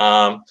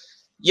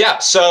 Yeah,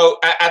 so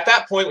at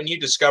that point when you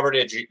discovered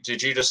it,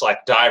 did you just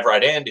like dive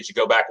right in? Did you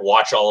go back,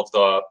 watch all of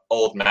the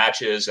old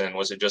matches, and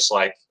was it just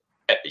like,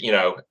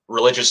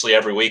 religiously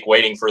every week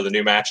waiting for the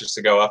new matches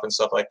to go up and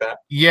stuff like that?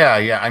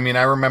 Yeah. I mean,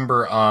 I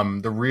remember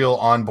the real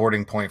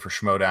onboarding point for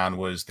Schmodown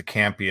was the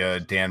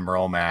Campia Dan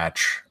Merle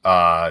match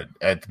at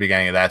the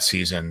beginning of that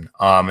season.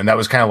 And that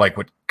was kind of like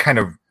what kind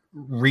of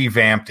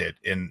revamped it,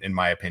 in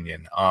my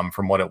opinion,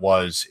 from what it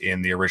was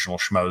in the original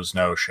Schmoes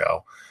No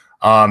show.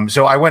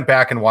 So I went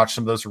back and watched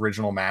some of those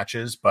original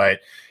matches. But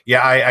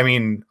yeah, I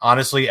mean,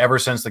 honestly, ever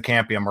since the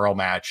Campia Merle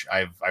match,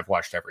 I've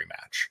watched every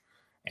match.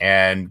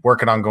 And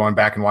working on going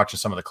back and watching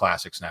some of the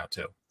classics now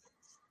too,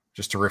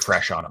 just to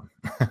refresh on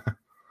them.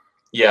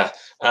 Yeah,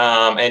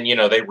 and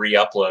they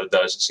re-upload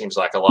those. It seems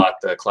like a lot,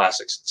 the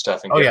classics and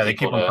stuff. And they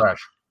keep them fresh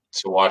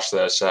to watch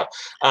those.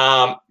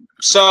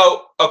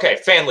 So okay,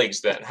 fan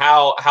leagues then.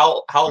 How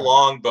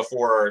long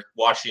before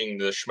watching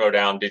the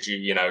Schmodown did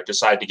you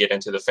decide to get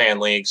into the fan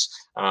leagues?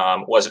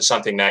 Was it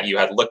something that you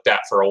had looked at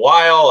for a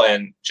while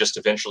and just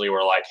eventually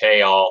were like,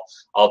 hey,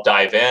 I'll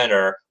dive in,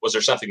 or was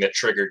there something that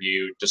triggered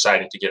you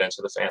deciding to get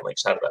into the fan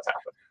leagues? How did that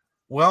happen?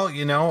 Well,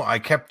 I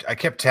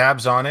kept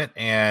tabs on it,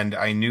 and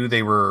I knew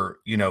they were,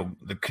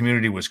 the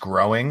community was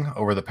growing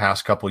over the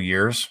past couple of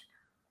years.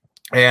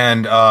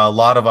 And a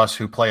lot of us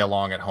who play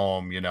along at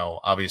home,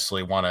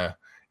 obviously want to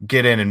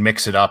get in and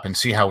mix it up and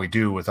see how we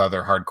do with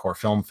other hardcore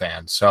film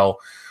fans. So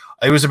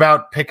it was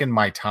about picking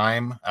my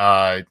time.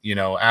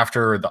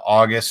 After the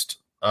August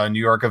New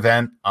York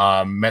event,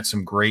 met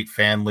some great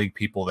fan league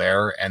people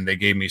there, and they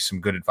gave me some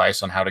good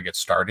advice on how to get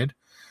started.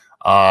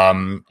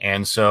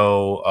 And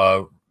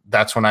so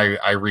that's when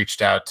I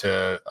reached out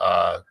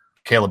to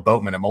Caleb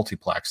Boatman at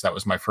Multiplex. That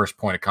was my first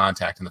point of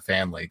contact in the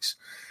fan leagues.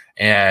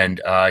 And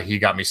he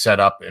got me set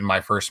up in my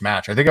first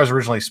match. I think I was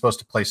originally supposed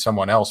to play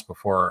someone else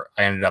before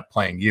I ended up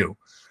playing you.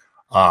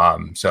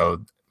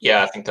 So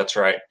yeah, I think that's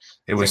right.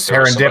 It was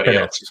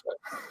serendipitous.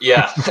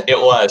 Yeah, it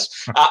was.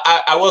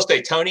 I will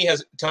say Tony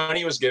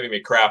was giving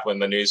me crap when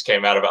the news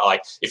came out about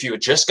like, if you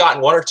had just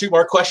gotten 1 or 2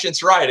 more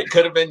questions right, it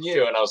could have been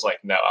you. And I was like,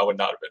 no, I would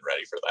not have been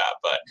ready for that.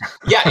 But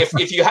yeah,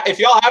 if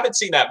y'all haven't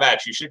seen that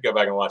match, you should go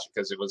back and watch it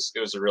because it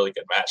was a really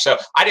good match. So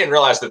I didn't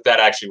realize that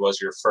actually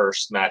was your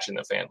first match in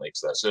the fan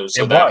leagues though.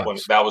 So that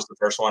was the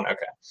first one.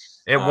 Okay.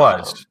 It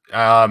was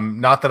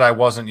not that I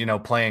wasn't,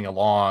 playing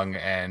along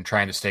and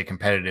trying to stay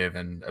competitive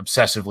and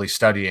obsessively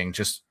studying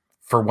just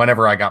for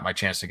whenever I got my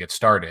chance to get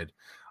started.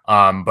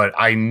 But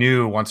I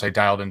knew once I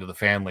dialed into the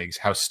fan leagues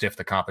how stiff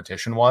the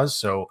competition was.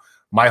 So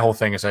my whole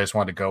thing is I just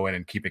wanted to go in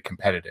and keep it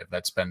competitive.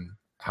 That's been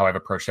how I've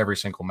approached every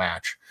single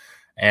match.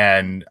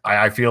 And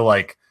I feel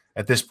like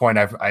at this point,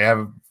 I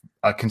have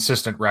a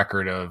consistent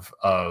record of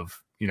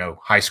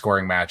high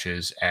scoring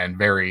matches and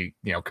very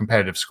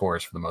competitive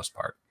scores for the most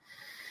part.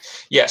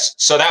 Yes.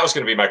 So that was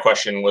going to be my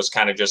question, was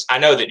kind of just, I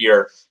know that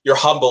you're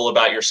humble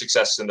about your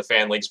successes in the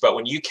fan leagues, but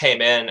when you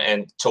came in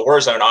and to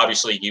Warzone,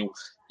 obviously you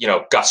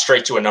got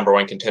straight to a number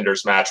one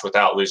contenders match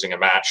without losing a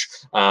match.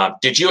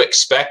 Did you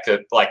expect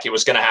that like it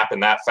was going to happen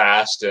that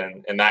fast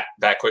and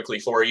that quickly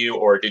for you?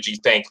 Or did you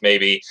think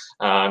maybe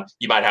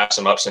you might have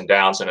some ups and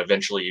downs and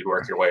eventually you'd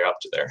work your way up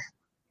to there?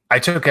 I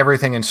took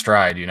everything in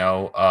stride,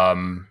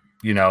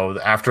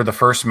 after the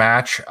first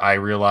match, I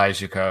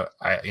realized it got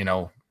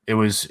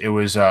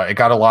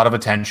a lot of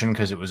attention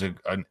because it was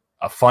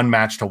a fun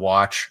match to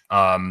watch.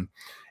 And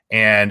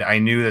I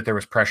knew that there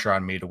was pressure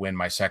on me to win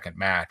my second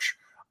match.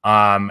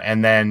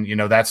 And then,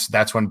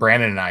 that's when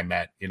Brandon and I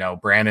met.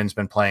 Brandon's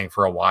been playing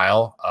for a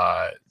while,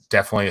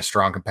 definitely a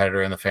strong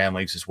competitor in the fan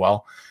leagues as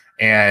well.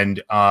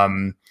 And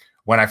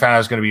when I found I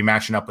was going to be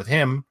matching up with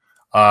him,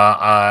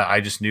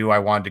 I just knew I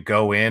wanted to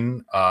go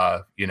in,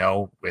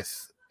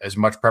 with as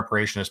much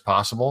preparation as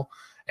possible.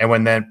 And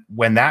when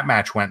that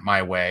match went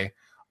my way,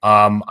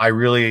 I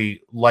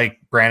really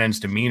liked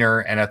Brandon's demeanor.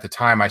 And at the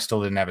time I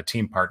still didn't have a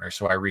team partner.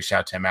 So I reached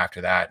out to him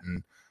after that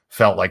and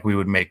felt like we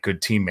would make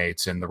good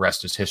teammates, and the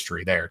rest is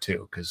history there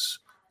too, because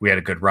we had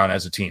a good run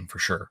as a team for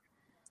sure.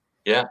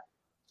 Yeah,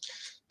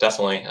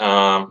 definitely.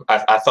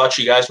 I thought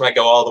you guys might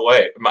go all the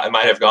way.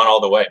 Might have gone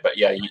all the way, but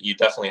yeah, you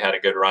definitely had a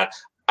good run.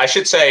 I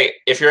should say,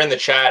 if you're in the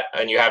chat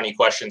and you have any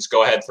questions,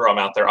 go ahead, throw them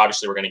out there.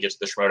 Obviously, we're going to get to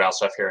the Schmoedown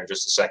stuff here in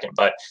just a second,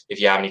 but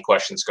if you have any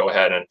questions, go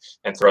ahead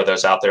and throw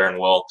those out there, and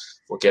we'll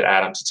get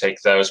Adam to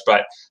take those.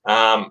 But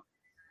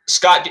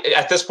Scott,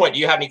 at this point, do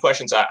you have any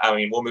questions? I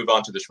mean, we'll move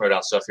on to the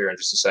Schmoedown stuff here in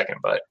just a second,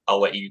 but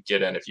I'll let you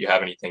get in if you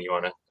have anything you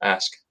want to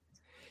ask.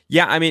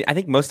 Yeah, I mean, I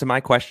think most of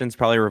my questions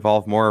probably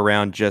revolve more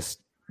around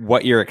just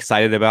what you're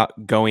excited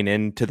about going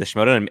into the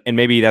Schmoedown, and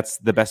maybe that's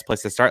the best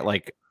place to start.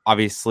 Like,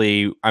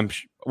 obviously,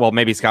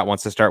 maybe Scott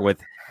wants to start with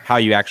how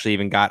you actually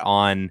even got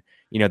on,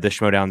 the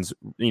Schmoedown's,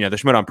 the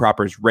Schmoedown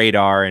proper's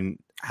radar, and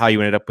how you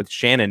ended up with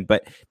Shannon.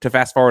 But to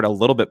fast forward a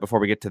little bit before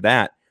we get to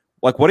that,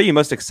 like, what are you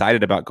most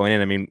excited about going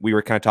in? I mean, we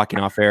were kind of talking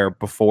off air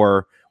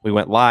before we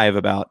went live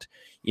about,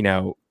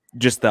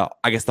 just the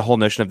whole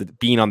notion of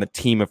being on the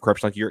team of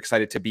Corruption. Like, you're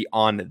excited to be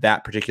on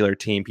that particular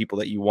team, people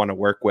that you want to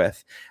work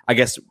with. I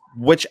guess,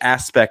 which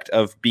aspect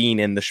of being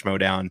in the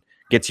Schmoedown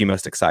gets you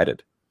most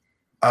excited?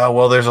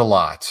 Well, there's a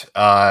lot,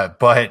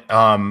 but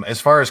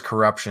as far as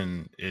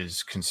Corruption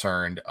is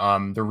concerned,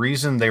 the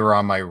reason they were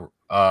on my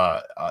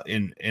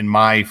in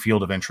my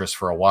field of interest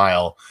for a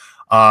while,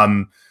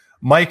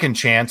 Mike and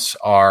Chance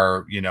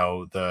are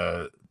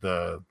the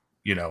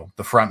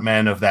front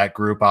men of that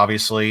group,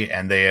 obviously,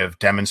 and they have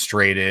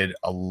demonstrated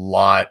a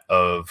lot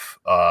of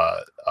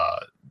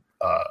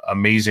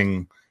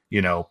amazing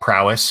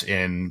prowess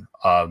in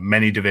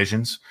many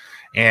divisions.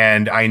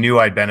 And I knew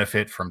I'd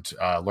benefit from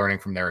learning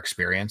from their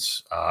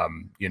experience,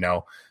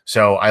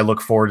 so I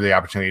look forward to the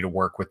opportunity to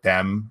work with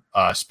them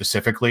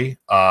specifically.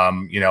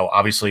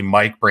 Obviously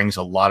Mike brings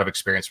a lot of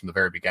experience from the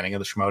very beginning of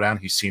the Schmoedown.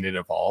 He's seen it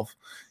evolve.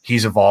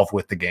 He's evolved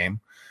with the game.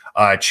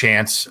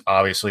 Chance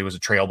obviously was a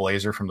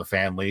trailblazer from the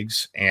fan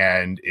leagues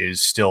and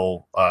is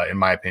still, in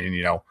my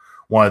opinion,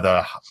 one of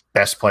the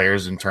best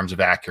players in terms of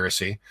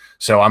accuracy.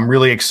 So I'm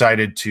really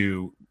excited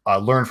to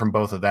learn from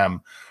both of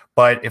them.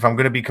 But if I'm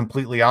going to be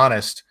completely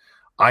honest,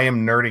 I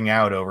am nerding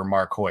out over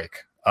Mark Hoyk.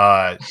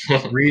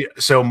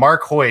 So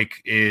Mark Hoyk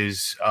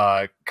is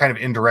kind of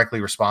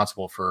indirectly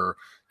responsible for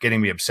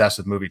getting me obsessed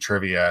with movie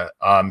trivia.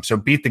 So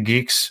Beat the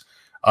Geeks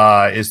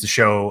is the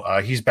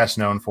show he's best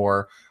known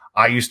for.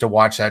 I used to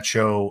watch that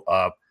show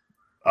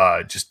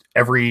just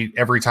every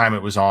time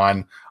it was on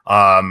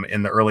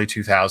in the early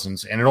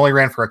 2000s, and it only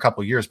ran for a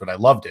couple years, but I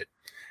loved it.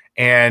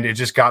 And it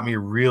just got me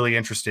really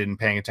interested in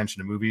paying attention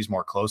to movies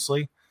more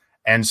closely.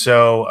 And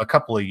so a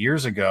couple of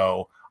years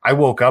ago, I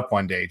woke up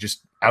one day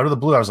just out of the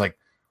blue. I was like,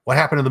 what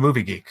happened to the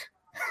Movie Geek?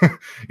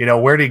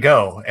 Where'd he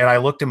go? And I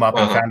looked him up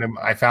and found him.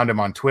 I found him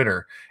on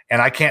Twitter, and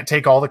I can't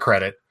take all the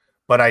credit,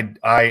 but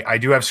I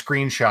do have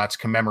screenshots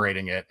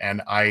commemorating it.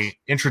 And I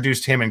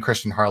introduced him and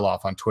Christian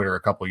Harloff on Twitter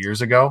a couple of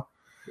years ago.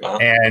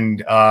 And,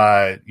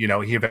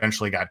 he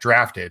eventually got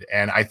drafted,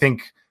 and I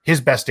think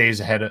his best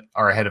days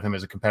are ahead of him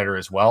as a competitor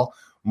as well.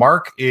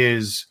 Mark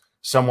is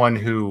someone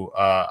who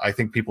I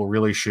think people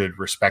really should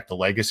respect the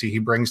legacy he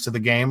brings to the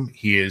game.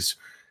 He is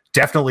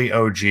definitely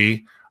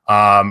OG,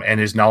 and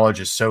his knowledge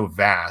is so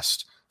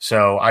vast.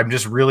 So I'm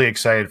just really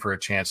excited for a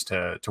chance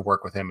to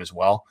work with him as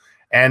well.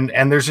 And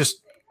there's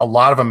just a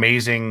lot of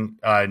amazing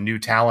new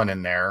talent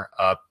in there.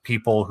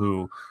 People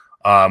who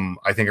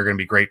I think are going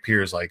to be great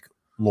peers, like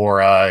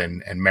Laura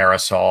and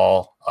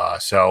Marisol.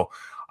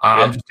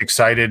 I'm just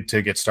excited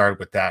to get started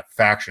with that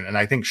faction. And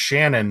I think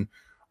Shannon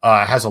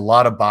has a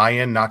lot of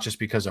buy-in, not just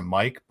because of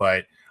Mike,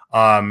 but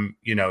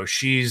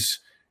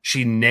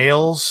she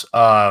nails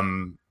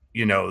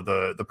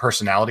the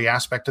personality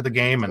aspect of the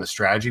game and the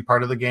strategy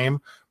part of the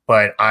game.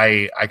 But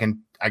I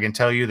can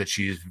tell you that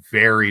she's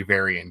very,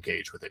 very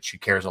engaged with it. She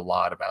cares a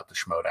lot about the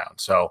Schmoedown.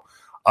 So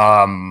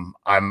I'm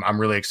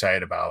really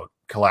excited about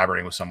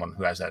collaborating with someone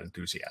who has that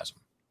enthusiasm.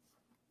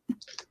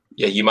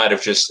 Yeah, you might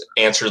have just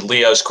answered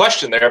Leo's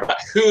question there about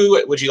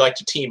who would you like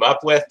to team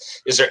up with.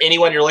 Is there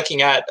anyone you're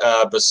looking at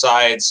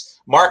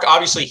besides Mark?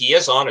 Obviously, he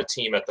is on a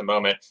team at the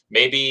moment.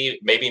 Maybe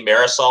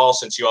Marisol,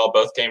 since you all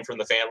both came from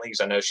the fan leagues.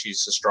 I know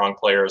she's a strong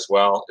player as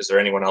well. Is there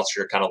anyone else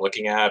you're kind of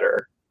looking at,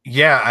 or?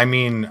 Yeah, I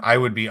mean, I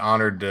would be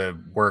honored to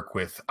work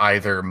with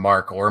either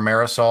Mark or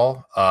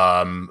Marisol.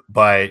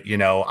 But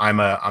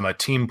I'm a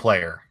team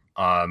player.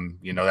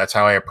 That's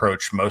how I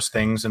approach most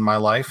things in my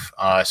life.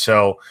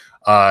 So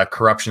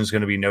corruption is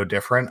going to be no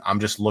different. I'm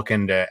just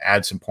looking to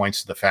add some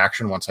points to the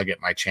faction once I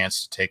get my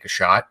chance to take a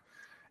shot.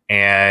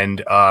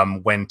 And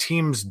when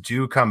teams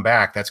do come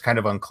back, that's kind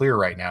of unclear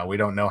right now. We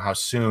don't know how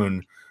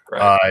soon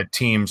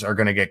teams are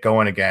going to get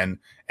going again.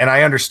 And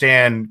I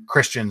understand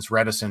Christian's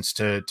reticence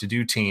to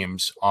do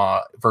teams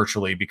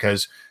virtually,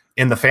 because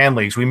in the fan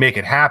leagues, we make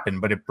it happen,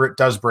 but it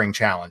does bring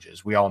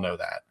challenges. We all know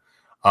that.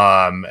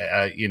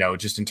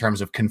 Just in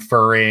terms of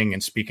conferring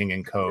and speaking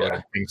in code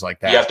and things like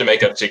that. You have to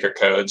make up secret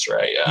codes,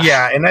 right? Yeah.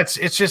 Yeah. And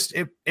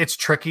it's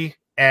tricky,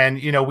 and,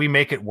 we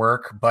make it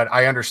work, but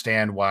I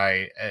understand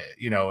why,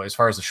 as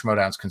far as the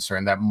Schmoedown's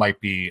concerned, that might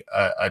be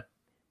a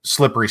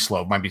slippery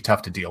slope, might be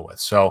tough to deal with.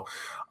 So,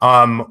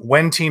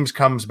 when teams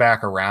comes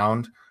back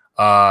around,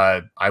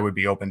 I would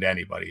be open to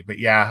anybody, but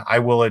yeah, I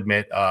will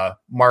admit,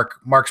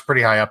 Mark's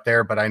pretty high up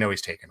there, but I know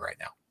he's taken right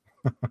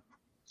now.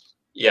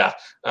 Yeah.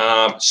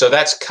 So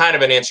that's kind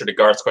of an answer to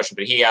Garth's question,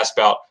 but he asked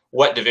about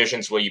what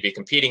divisions will you be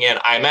competing in?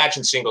 I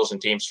imagine singles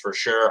and teams for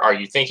sure. Are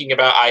you thinking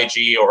about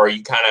IG, or are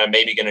you kind of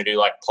maybe going to do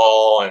like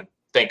Paul and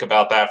think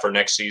about that for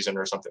next season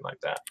or something like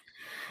that?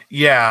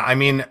 Yeah. I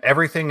mean,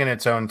 everything in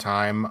its own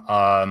time.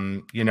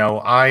 I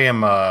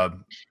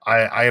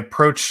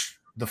approach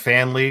the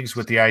fan leagues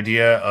with the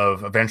idea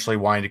of eventually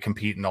wanting to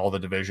compete in all the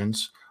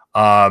divisions.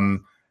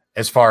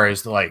 As far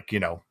as they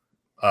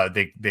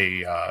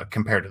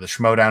compare to the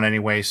Schmoedown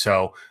anyway.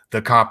 So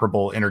the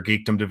comparable Inner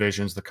Geekdom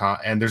divisions,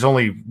 and there's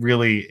only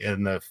really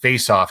in the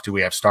face-off do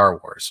we have Star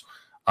Wars,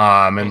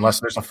 unless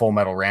there's a Full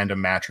Metal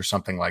random match or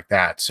something like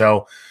that.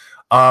 So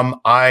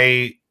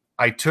I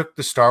took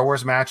the Star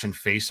Wars match in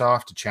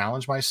face-off to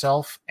challenge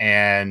myself,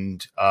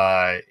 and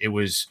it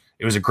was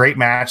a great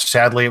match.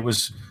 Sadly, it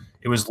was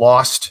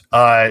lost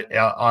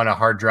on a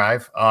hard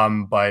drive,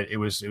 but it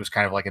was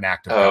kind of like an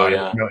act of God.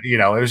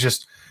 Yeah. It was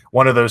just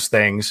one of those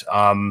things.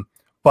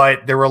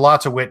 But there were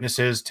lots of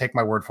witnesses. Take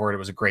my word for it. It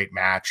was a great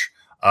match.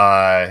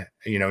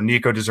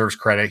 Nico deserves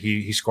credit.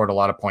 He scored a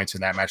lot of points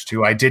in that match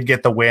too. I did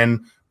get the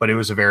win, but it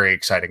was a very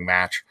exciting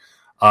match.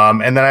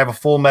 And then I have a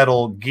Full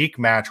Metal Geek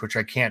match, which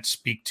I can't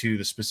speak to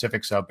the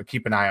specifics of, but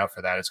keep an eye out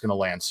for that. It's going to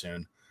land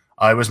soon.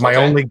 It was my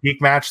only Geek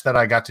match that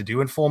I got to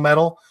do in Full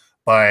Metal,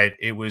 but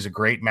it was a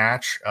great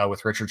match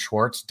with Richard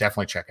Schwartz.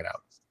 Definitely check it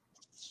out.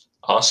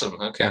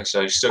 Awesome. Okay, so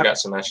you still got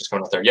some matches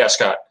coming up there. Yeah,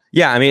 Scott.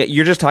 Yeah, I mean,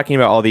 you're just talking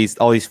about all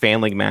these fan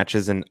league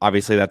matches, and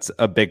obviously that's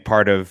a big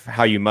part of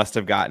how you must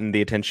have gotten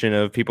the attention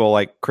of people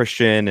like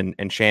Christian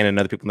and Shannon and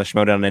other people in the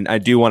Schmoedown. And I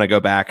do want to go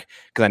back,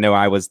 because I know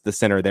I was the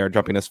center there,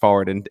 jumping us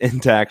forward and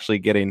into actually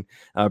getting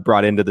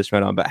brought into the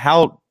Schmoedown. But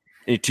how,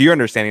 to your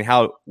understanding,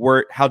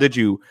 how did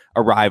you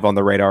arrive on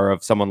the radar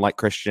of someone like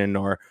Christian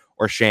or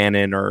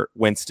Shannon or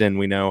Winston?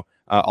 We know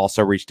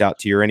also reached out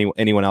to you, or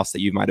anyone else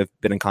that you might have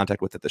been in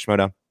contact with at the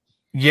Schmoedown.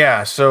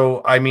 Yeah,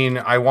 so I mean,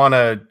 I want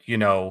to,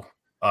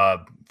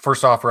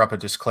 first offer up a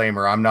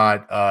disclaimer. I'm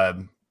not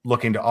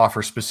looking to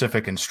offer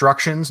specific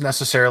instructions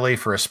necessarily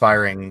for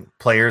aspiring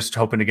players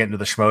hoping to get into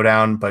the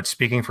Schmoedown, but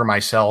speaking for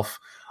myself,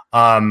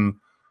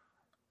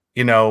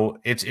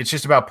 it's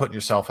just about putting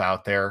yourself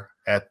out there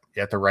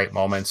at the right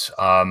moments.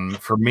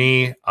 For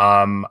me,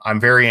 I'm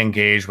very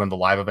engaged when the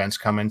live events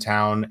come in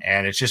town,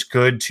 and it's just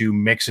good to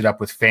mix it up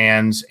with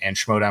fans and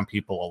Schmoedown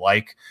people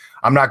alike.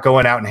 I'm not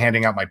going out and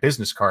handing out my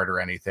business card or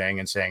anything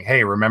and saying,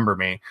 hey, remember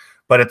me.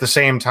 But at the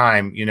same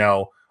time,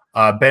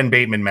 Ben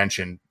Bateman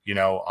mentioned,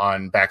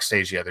 on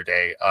backstage the other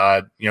day,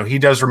 he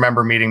does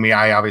remember meeting me.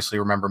 I obviously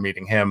remember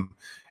meeting him.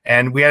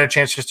 And we had a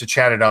chance just to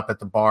chat it up at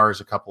the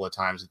bars a couple of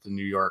times at the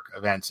New York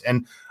events.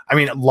 And I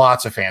mean,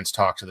 lots of fans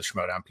talk to the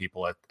Schmoedown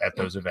people at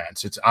those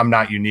events. I'm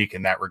not unique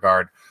in that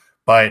regard.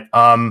 But,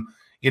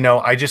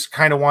 I just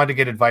kind of wanted to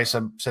get advice.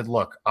 I said,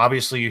 look,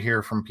 obviously you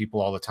hear from people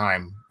all the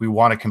time. We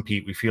want to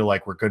compete. We feel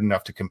like we're good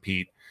enough to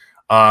compete.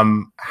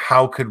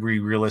 How could we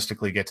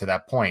realistically get to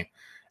that point?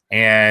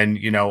 And,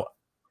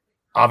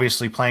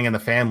 obviously playing in the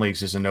fan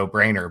leagues is a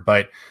no-brainer,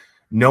 but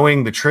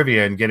knowing the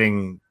trivia and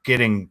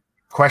getting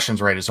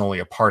questions right is only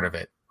a part of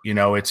it.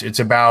 It's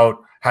about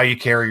how you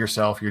carry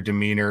yourself, your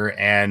demeanor.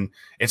 And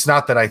it's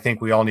not that I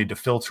think we all need to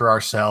filter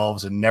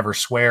ourselves and never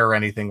swear or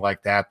anything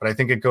like that, but I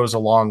think it goes a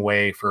long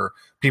way for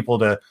people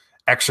to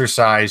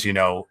exercise,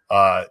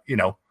 a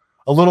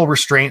little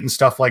restraint and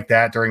stuff like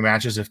that during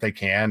matches if they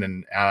can.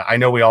 And I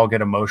know we all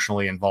get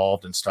emotionally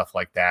involved and stuff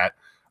like that.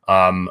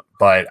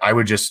 But I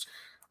would just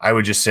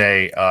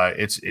say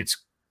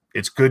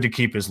it's good to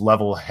keep as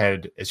level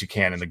head as you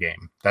can in the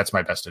game. That's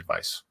my best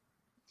advice.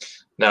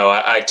 No,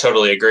 I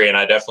totally agree, and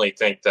I definitely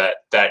think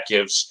that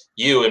gives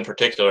you, in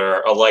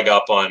particular, a leg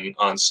up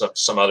on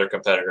some other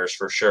competitors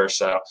for sure.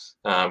 So,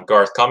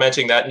 Garth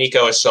commenting that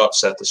Nico is so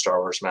upset the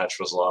Star Wars match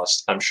was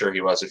lost. I'm sure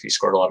he was if he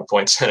scored a lot of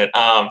points in it.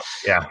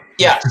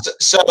 Yeah.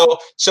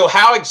 So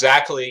how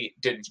exactly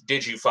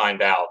did you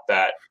find out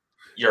that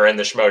you're in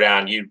the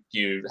Schmodown,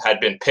 you had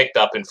been picked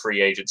up in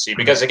free agency?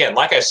 Because again,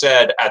 like I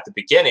said at the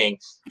beginning,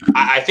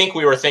 I think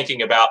we were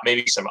thinking about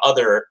maybe some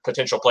other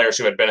potential players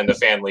who had been in the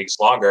fan leagues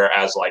longer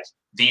as like,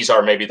 these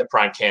are maybe the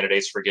prime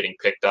candidates for getting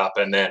picked up.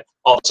 And then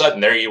all of a sudden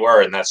there you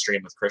were in that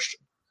stream with Christian.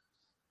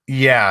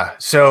 Yeah.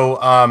 So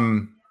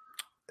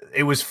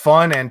it was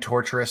fun and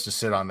torturous to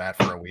sit on that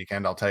for a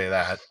weekend. I'll tell you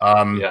that.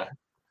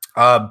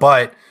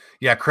 But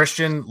yeah,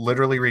 Christian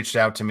literally reached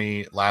out to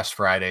me last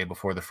Friday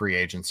before the free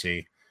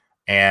agency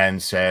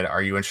and said,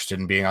 are you interested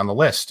in being on the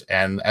list?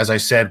 And as I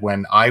said,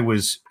 when I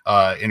was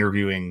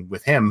interviewing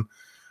with him,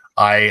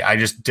 I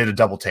just did a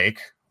double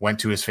take, went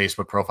to his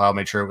Facebook profile,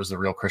 made sure it was the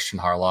real Christian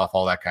Harloff,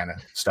 all that kind of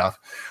stuff.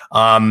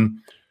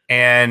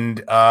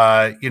 And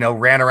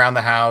ran around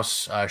the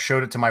house,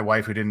 showed it to my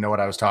wife, who didn't know what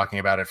I was talking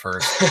about at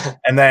first.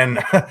 And then,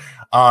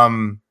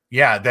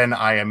 then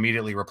I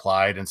immediately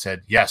replied and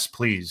said, yes,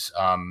 please.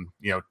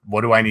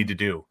 What do I need to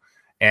do?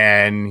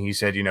 And he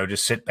said,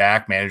 just sit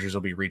back. Managers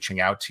will be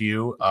reaching out to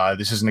you.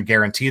 This isn't a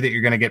guarantee that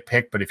you're going to get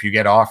picked, but if you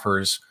get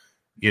offers,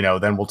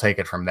 then we'll take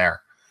it from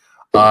there.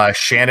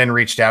 Shannon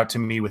reached out to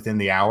me within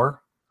the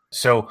hour.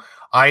 So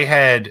I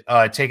had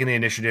taken the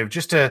initiative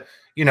just to,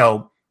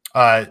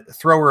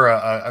 throw her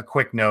a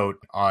quick note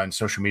on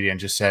social media and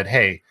just said,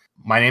 hey,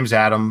 my name's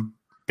Adam,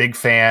 big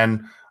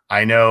fan.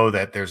 I know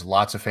that there's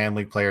lots of fan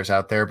league players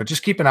out there, but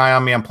just keep an eye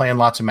on me. I'm playing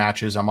lots of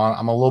matches. I'm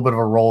a little bit of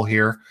a role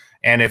here.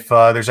 And if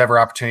there's ever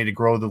opportunity to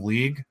grow the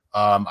league,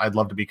 I'd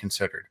love to be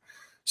considered.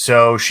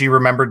 So she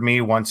remembered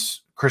me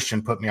once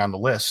Christian put me on the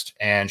list,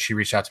 and she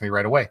reached out to me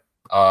right away.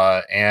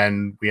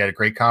 And we had a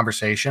great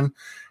conversation.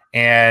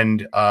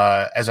 And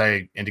as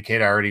I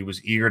indicated, I already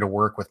was eager to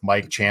work with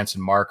Mike, Chance,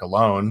 and Mark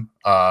alone,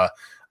 not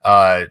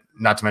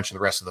to mention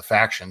the rest of the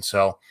faction.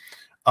 So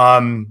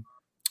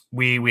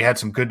we had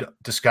some good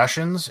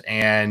discussions,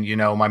 and,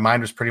 my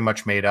mind was pretty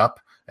much made up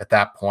at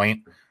that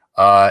point.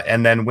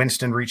 And then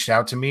Winston reached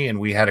out to me, and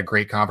we had a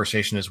great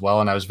conversation as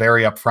well. And I was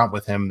very upfront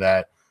with him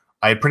that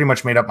I had pretty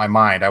much made up my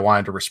mind. I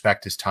wanted to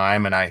respect his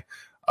time, and I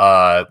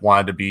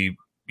wanted to be,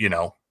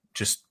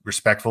 just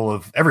respectful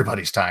of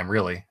everybody's time,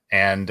 really.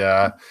 And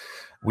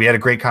we had a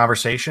great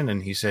conversation,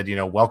 and he said,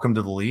 welcome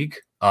to the league.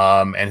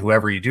 And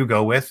whoever you do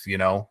go with,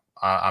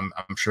 I'm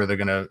sure they're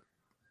going to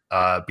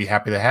be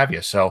happy to have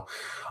you. So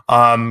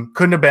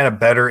couldn't have been a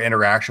better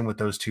interaction with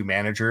those two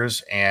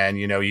managers. And,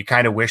 you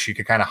kind of wish you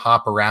could kind of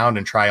hop around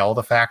and try all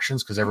the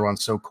factions because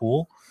everyone's so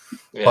cool.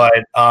 Yeah.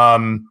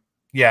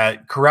 But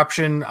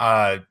corruption,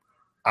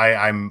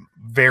 I'm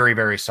very,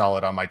 very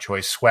solid on my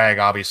choice. Swag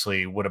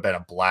obviously would have been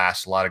a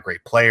blast. A lot of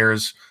great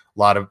players, a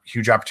lot of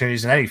huge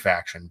opportunities in any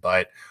faction.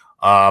 But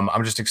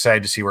I'm just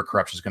excited to see where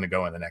corruption is going to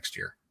go in the next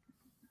year.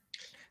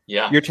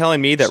 Yeah. You're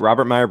telling me that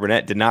Robert Meyer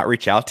Burnett did not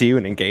reach out to you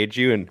and engage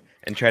you and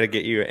try to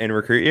get you and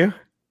recruit you?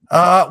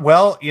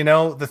 Well,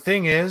 the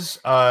thing is,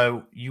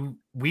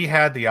 we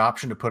had the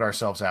option to put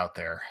ourselves out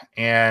there,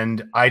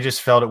 and I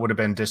just felt it would have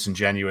been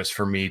disingenuous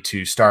for me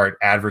to start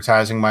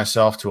advertising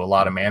myself to a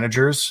lot of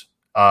managers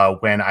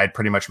when I'd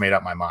pretty much made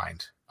up my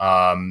mind.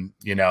 I'm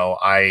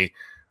very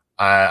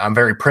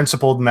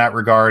principled in that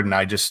regard, and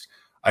I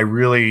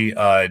really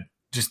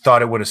just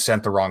thought it would have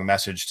sent the wrong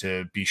message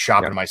to be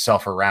shopping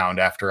myself around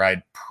after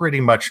I'd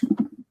pretty much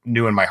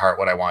knew in my heart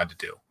what I wanted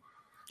to do.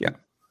 Yeah.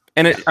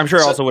 And I'm sure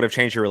it also would have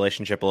changed your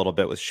relationship a little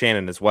bit with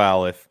Shannon as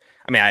well. I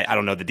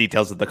don't know the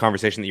details of the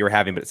conversation that you were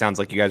having, but it sounds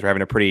like you guys were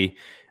having a pretty,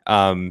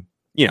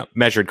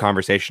 measured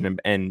conversation,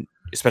 and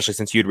especially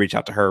since you'd reached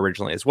out to her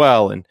originally as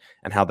well, and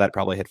how that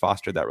probably had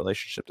fostered that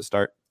relationship to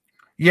start.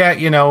 Yeah,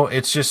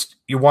 it's just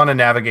you want to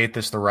navigate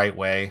this the right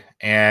way,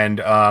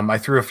 and I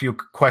threw a few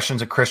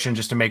questions at Christian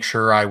just to make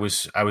sure I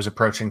was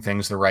approaching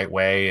things the right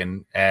way,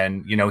 and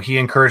he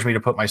encouraged me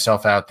to put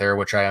myself out there,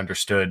 which I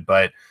understood,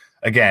 but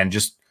again,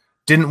 just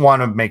didn't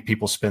want to make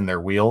people spin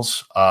their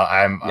wheels.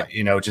 I'm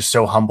just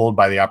so humbled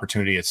by the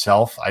opportunity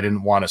itself. I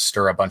didn't want to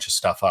stir a bunch of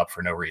stuff up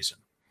for no reason.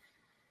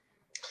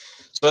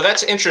 So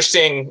that's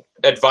interesting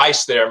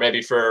advice there,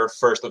 maybe for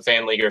the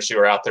fan leaguers who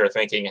are out there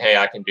thinking, hey,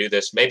 I can do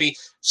this. Maybe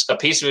a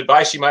piece of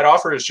advice you might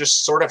offer is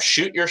just sort of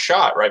shoot your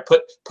shot, right?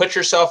 Put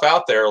yourself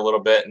out there a little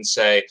bit and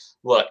say,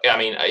 look,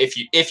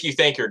 if you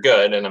think you're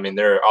good, and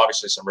there are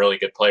obviously some really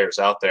good players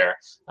out there,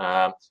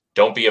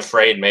 don't be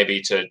afraid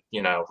maybe to,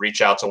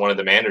 reach out to one of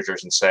the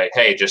managers and say,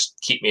 hey, just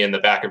keep me in the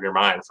back of your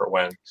mind for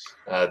when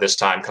this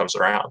time comes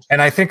around.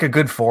 And I think a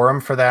good forum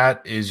for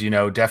that is,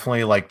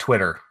 definitely like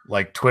Twitter.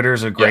 Like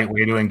Twitter's a great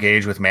way to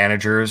engage with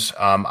managers.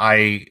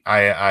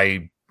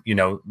 I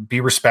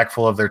be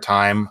respectful of their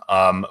time.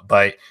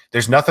 But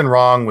there's nothing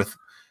wrong with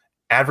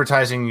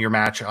advertising your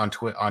match on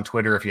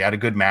Twitter if you had a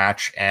good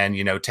match and,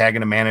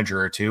 tagging a manager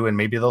or two, and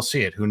maybe they'll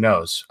see it. Who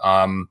knows?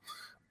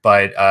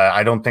 But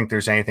I don't think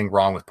there's anything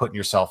wrong with putting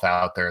yourself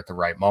out there at the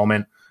right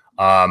moment.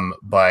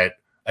 But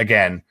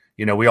again,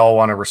 we all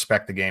want to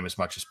respect the game as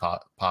much as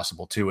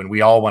possible too, and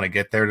we all want to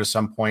get there to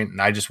some point.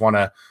 And I just want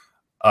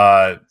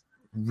to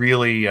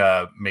really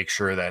make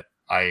sure that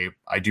I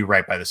do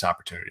right by this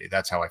opportunity.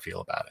 That's how I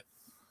feel about it.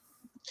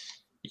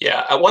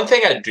 Yeah, one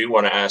thing I do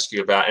want to ask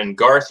you about, and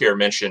Garth here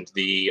mentioned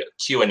the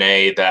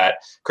Q&A that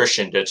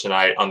Christian did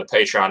tonight on the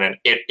Patreon, and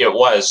it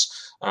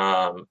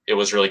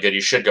was really good.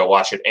 You should go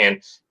watch it.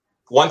 And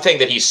one thing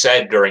that he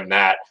said during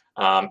that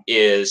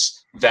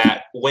is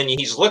that when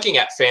he's looking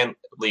at fan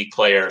league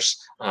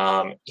players,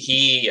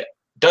 he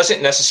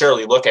doesn't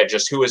necessarily look at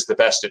just who is the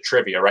best at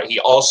trivia, right? He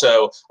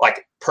also,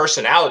 like,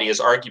 personality is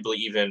arguably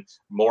even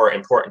more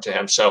important to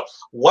him. So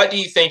what do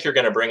you think you're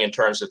going to bring in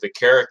terms of the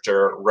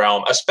character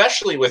realm,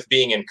 especially with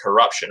being in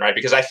Corruption, right?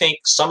 Because I think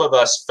some of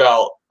us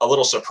felt a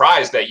little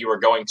surprised that you were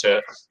going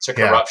to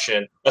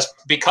Corruption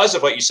because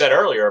of what you said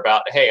earlier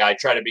about, hey, I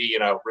try to be,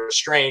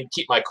 restrained,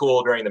 keep my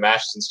cool during the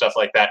matches and stuff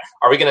like that.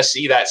 Are we going to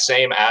see that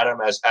same Adam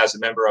as a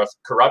member of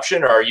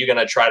Corruption, or are you going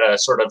to try to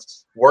sort of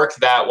work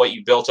what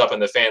you built up in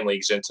the fan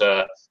leagues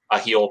into a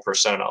heel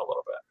persona a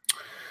little bit?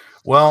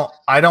 Well,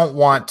 I don't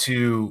want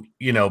to,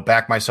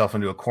 back myself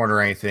into a corner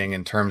or anything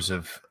in terms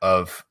of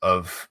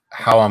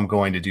how I'm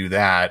going to do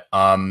that.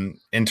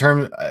 In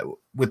terms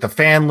with the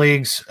fan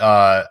leagues,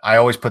 I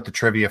always put the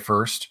trivia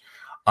first.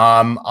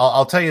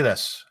 I'll tell you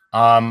this.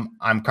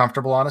 I'm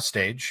comfortable on a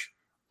stage.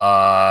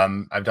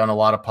 I've done a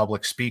lot of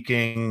public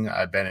speaking.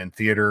 I've been in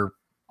theater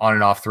on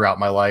and off throughout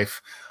my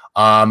life.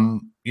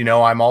 I'm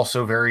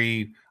also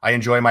I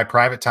enjoy my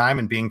private time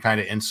and being kind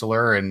of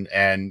insular and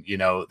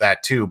that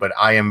too, but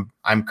I'm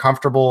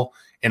comfortable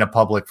in a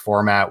public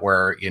format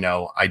where,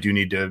 I do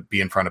need to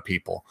be in front of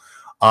people.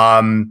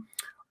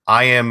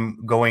 I am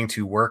going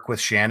to work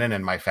with Shannon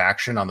and my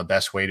faction on the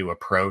best way to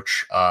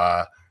approach,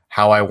 how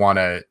I want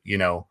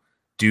to,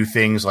 do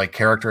things like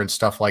character and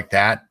stuff like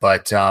that.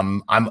 But,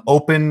 I'm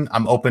open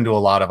to a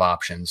lot of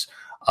options.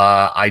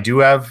 I do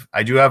have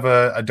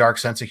a dark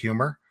sense of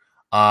humor.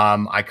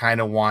 I kind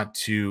of want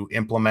to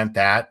implement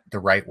that the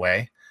right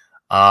way.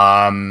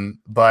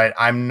 But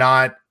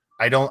I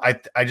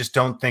just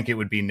don't think it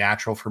would be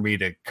natural for me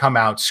to come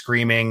out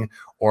screaming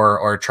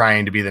or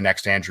trying to be the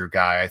next Andrew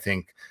guy. I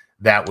think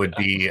that would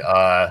be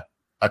a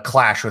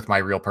clash with my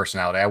real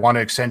personality. I want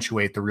to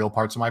accentuate the real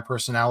parts of my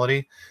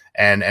personality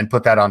and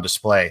put that on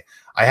display.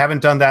 I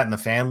haven't done that in the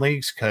fan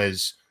leagues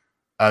because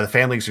the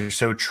fan leagues are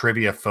so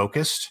trivia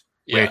focused,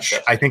 which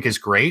definitely I think is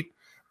great.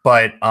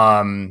 But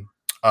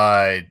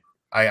I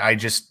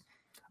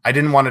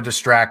didn't want to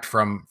distract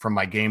from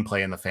my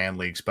gameplay in the fan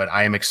leagues, but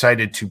I am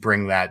excited to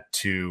bring that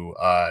to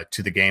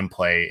the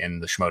gameplay in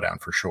the Schmodown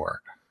for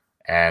sure.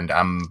 And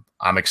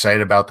I'm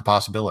excited about the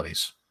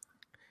possibilities.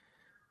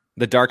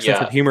 The dark sense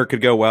of humor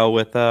could go well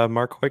with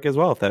Mark Quick as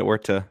well if that were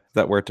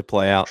to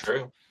play out.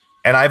 True.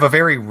 And I have a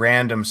very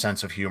random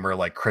sense of humor,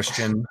 like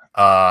Christian.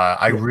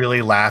 I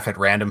really laugh at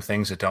random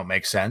things that don't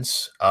make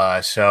sense.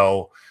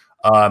 So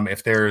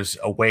if there's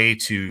a way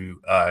to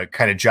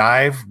kind of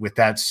jive with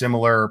that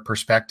similar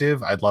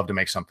perspective, I'd love to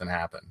make something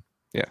happen.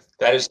 Yeah,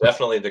 that is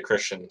definitely the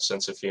Christian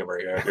sense of humor.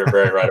 You're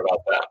very right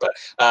about that.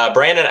 But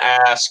Brandon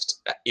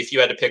asked if you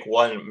had to pick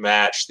one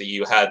match that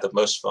you had the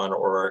most fun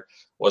or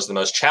was the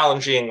most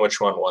challenging. Which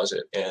one was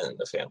it in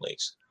the fan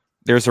leagues?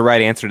 There's a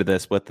right answer to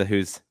this with the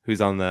who's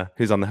on the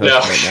host right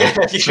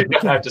now. You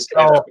don't have to say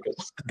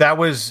that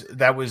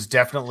was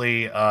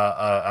definitely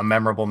a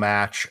memorable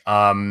match.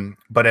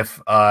 But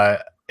if I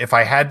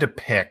had to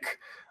pick,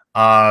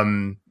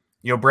 Brandon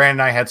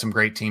and I had some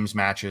great teams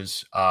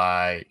matches.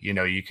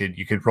 You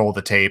could roll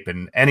the tape,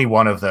 and any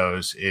one of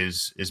those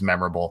is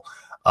memorable.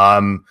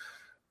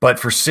 But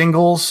for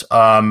singles,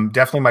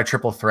 definitely my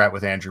triple threat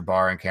with Andrew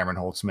Barr and Cameron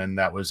Holtzman.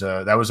 That was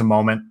a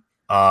moment.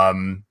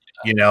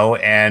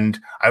 And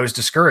I was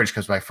discouraged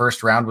because my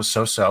first round was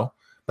so,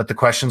 but the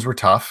questions were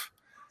tough.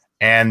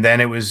 And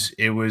then it was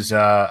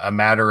a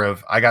matter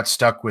of I got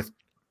stuck with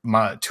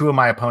two of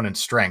my opponent's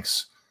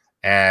strengths,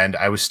 and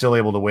I was still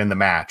able to win the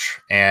match.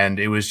 And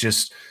it was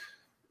just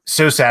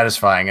so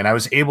satisfying. And I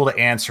was able to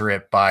answer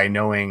it by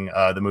knowing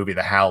the movie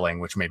The Howling,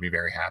 which made me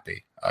very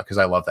happy because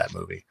I love that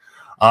movie.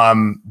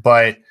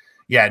 But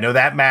yeah, no,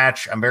 that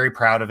match, I'm very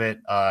proud of it.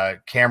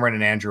 Cameron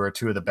and Andrew are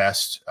two of the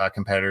best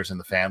competitors in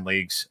the fan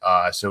leagues.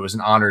 So it was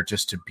an honor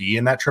just to be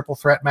in that triple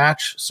threat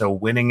match. So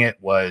winning it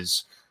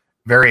was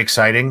very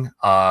exciting.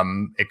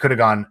 It could have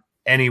gone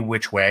any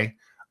which way.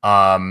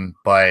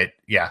 But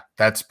yeah,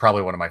 that's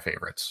probably one of my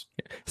favorites.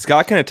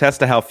 Scott can attest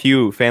to how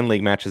few fan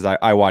league matches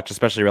I watch,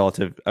 especially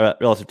relative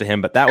to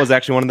him. But that was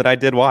actually one that I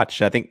did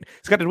watch. I think,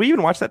 Scott, did we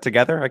even watch that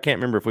together? I can't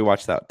remember if we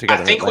watched that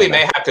together. I think we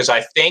may have, because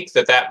I think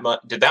did that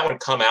one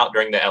come out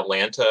during the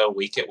Atlanta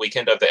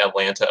weekend of the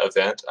Atlanta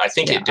event? I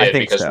think it did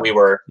because we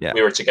were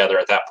together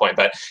at that point.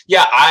 But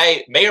yeah,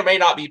 I may or may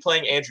not be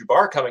playing Andrew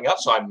Barr coming up,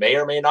 so I may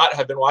or may not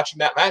have been watching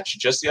that match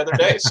just the other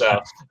day. So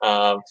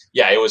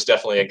yeah, it was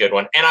definitely a good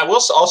one. And I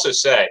will also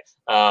say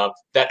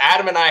that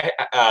Adam and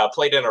I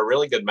played in a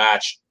really good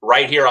match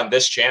right here on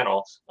this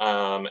channel.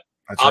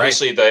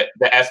 Obviously, the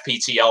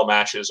FPTL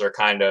matches are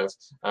kind of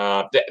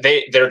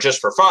they're just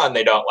for fun.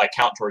 They don't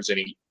count towards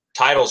any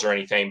titles or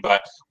anything,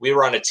 but we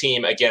were on a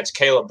team against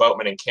Caleb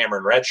Boatman and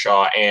Cameron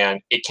Redshaw, and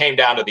it came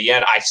down to the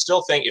end. I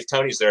still think if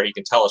Tony's there, he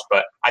can tell us,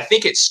 but I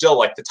think it's still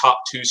like the top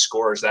 2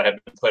 scores that have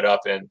been put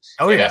up in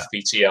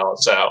FPTL.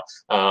 So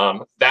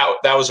that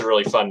was a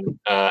really fun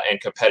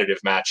and competitive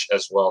match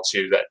as well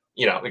too. That,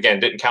 you know, again,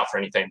 didn't count for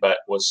anything, but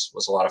was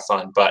a lot of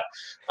fun. But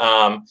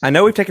I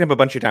know we've taken up a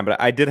bunch of your time, but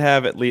I did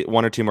have at least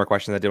 1 or 2 more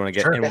questions I did want to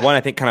get. Sure. And one,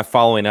 I think, kind of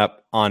following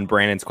up on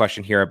Brandon's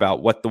question here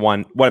about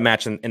what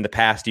match in the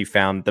past you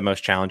found the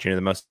most challenging or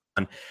the most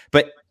fun.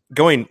 But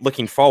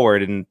looking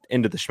forward and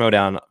into the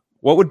Schmodown,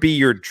 what would be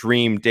your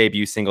dream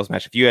debut singles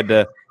match if you had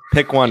to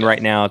pick one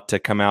right now to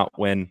come out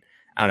when,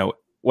 I don't know,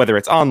 whether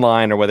it's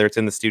online or whether it's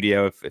in the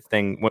studio, if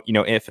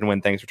and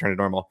when things return to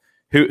normal,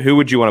 who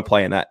would you want to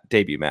play in that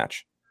debut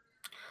match?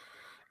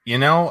 You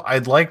know,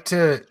 I'd like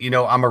to,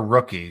 I'm a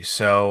rookie,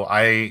 so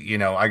I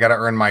got to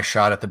earn my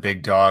shot at the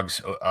big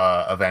dogs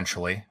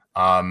eventually.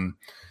 So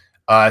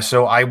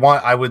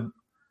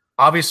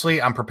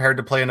obviously I'm prepared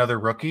to play another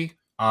rookie.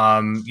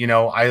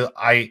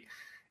 I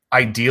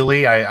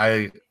ideally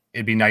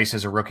it'd be nice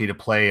as a rookie to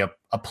play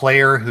a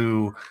player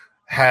who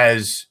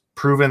has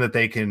proven that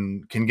they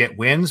can get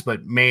wins,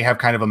 but may have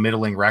kind of a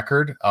middling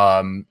record.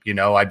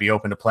 I'd be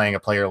open to playing a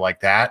player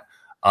like that.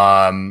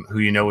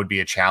 Who would be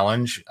a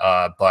challenge,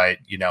 but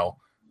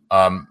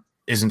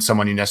isn't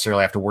someone you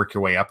necessarily have to work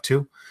your way up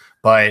to.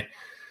 But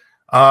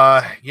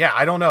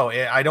I don't know.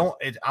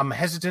 I'm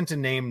hesitant to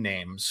name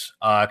names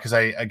because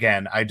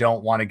I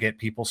don't want to get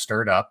people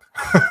stirred up.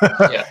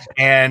 Yeah.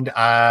 And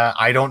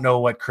I don't know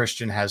what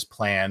Christian has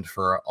planned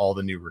for all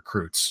the new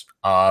recruits.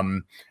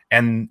 And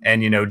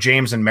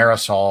James and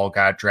Marisol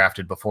got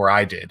drafted before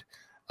I did,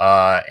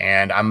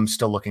 and I'm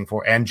still looking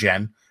for and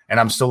Jen. And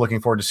I'm still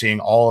looking forward to seeing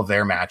all of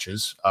their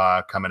matches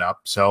coming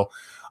up. So,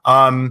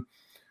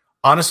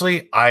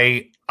 honestly,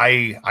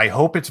 I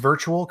hope it's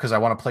virtual because I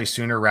want to play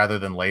sooner rather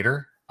than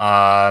later.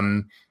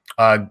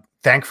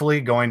 Thankfully,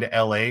 going to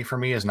LA for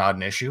me is not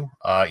an issue,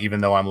 even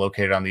though I'm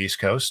located on the East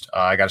Coast.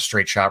 I got a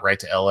straight shot right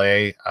to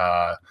LA.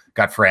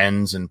 Got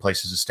friends and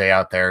places to stay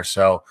out there.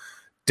 So,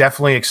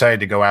 definitely excited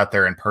to go out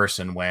there in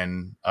person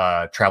when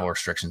travel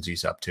restrictions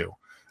ease up too.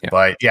 Yeah.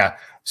 But yeah,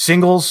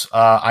 singles,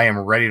 I am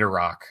ready to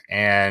rock.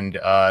 And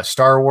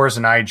Star Wars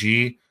and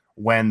IG,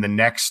 when the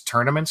next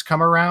tournaments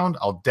come around,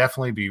 I'll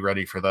definitely be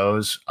ready for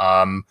those.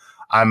 I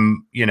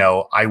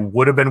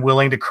would have been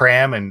willing to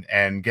cram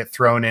and get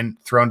thrown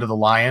to the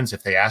Lions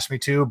if they asked me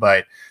to,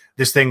 but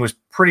this thing was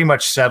pretty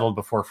much settled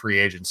before free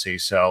agency.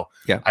 So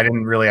yeah, I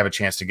didn't really have a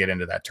chance to get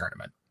into that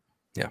tournament.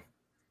 Yeah.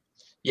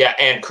 Yeah,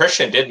 and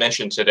Christian did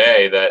mention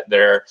today that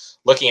they're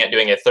looking at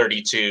doing a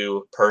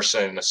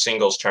 32-person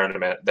singles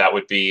tournament that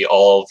would be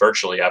all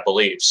virtually, I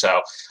believe.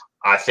 So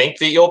I think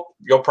that you'll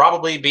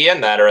probably be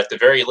in that, or at the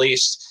very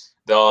least,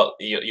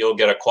 you'll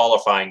get a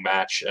qualifying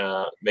match.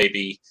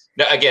 Maybe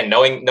again,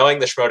 knowing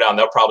the Schmodown,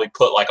 they'll probably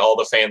put like all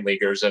the fan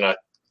leaguers in a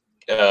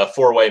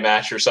 4-way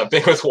match or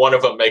something with one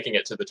of them making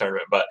it to the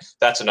tournament, but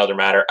that's another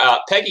matter.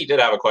 Peggy did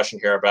have a question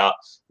here about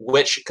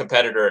which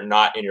competitor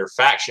not in your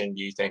faction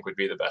do you think would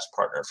be the best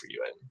partner for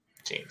you in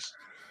teams?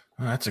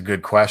 Well, that's a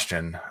good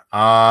question.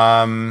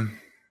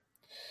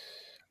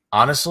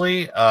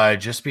 Honestly,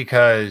 just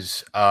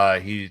because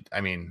if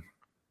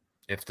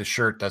the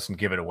shirt doesn't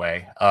give it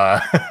away,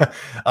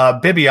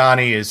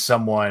 Bibiani is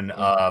someone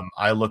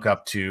I look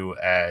up to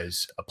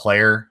as a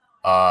player.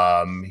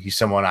 He's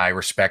someone I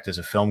respect as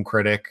a film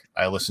critic.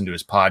 I listen to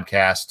his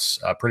podcasts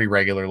pretty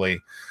regularly.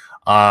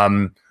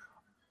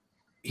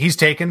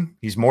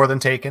 He's more than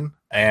taken,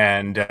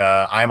 and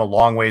I'm a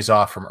long ways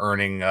off from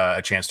earning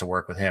a chance to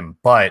work with him.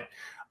 But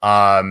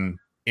in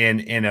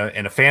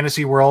a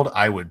fantasy world,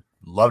 I would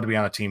love to be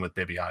on a team with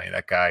Bibiani.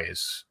 That guy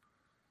he's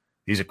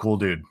a cool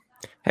dude.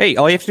 Hey,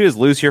 all you have to do is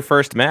lose your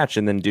first match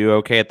and then do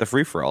okay at the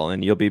free-for-all,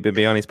 and you'll be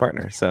Bibiani's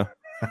partner. So,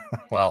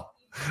 well,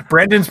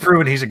 Brendan's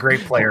proven he's a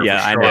great player.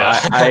 Yeah, for sure.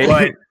 I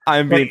know.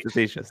 I'm being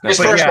facetious. His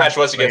first match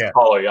was against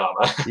Paul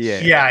Oyama.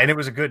 Yeah, and it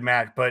was a good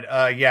match. But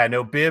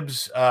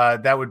Bibbs,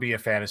 that would be a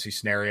fantasy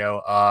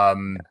scenario.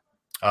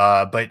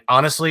 But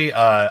honestly,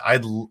 I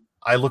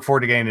look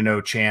forward to getting to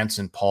know Chance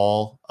and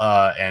Paul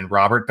and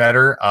Robert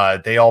better.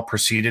 They all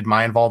preceded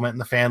my involvement in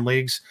the fan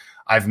leagues.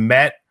 I've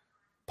met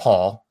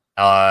Paul,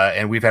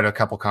 and we've had a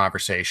couple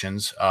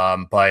conversations.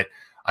 But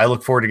I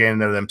look forward to getting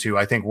to know them too.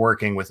 I think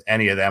working with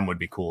any of them would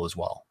be cool as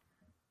well.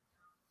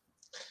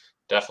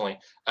 Definitely.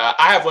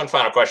 I have one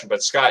final question,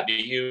 but Scott, do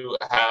you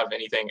have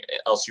anything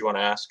else you want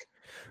to ask?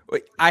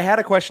 I had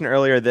a question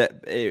earlier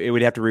that it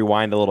would have to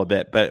rewind a little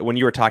bit, but when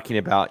you were talking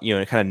about,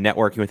 kind of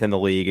networking within the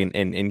league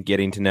and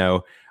getting to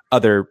know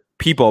other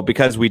people,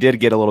 because we did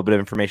get a little bit of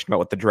information about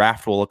what the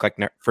draft will look like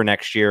for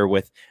next year,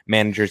 with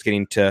managers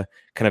getting to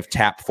kind of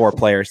tap 4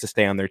 players to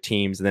stay on their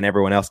teams and then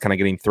everyone else kind of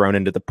getting thrown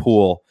into the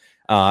pool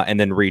and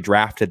then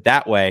redrafted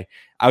that way.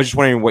 I was just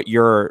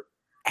wondering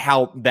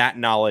how that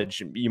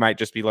knowledge, you might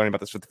just be learning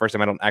about this for the first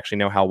time. I don't actually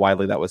know how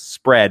widely that was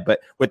spread, but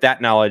with that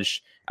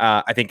knowledge,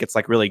 I think it's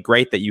like really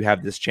great that you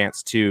have this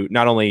chance to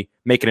not only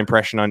make an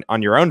impression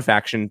on your own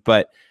faction,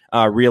 but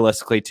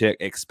realistically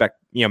to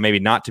expect, maybe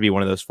not to be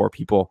one of those 4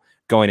 people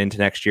going into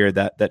next year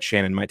that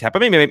Shannon might tap.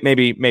 But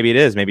maybe it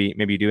is. Maybe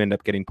you do end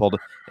up getting pulled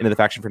into the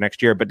faction for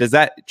next year. But does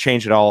that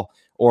change at all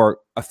or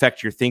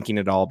affect your thinking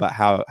at all about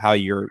how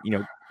you're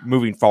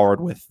moving forward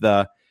with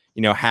the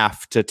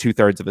half to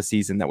 2/3 of a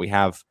season that we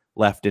have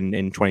left in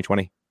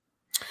 2020?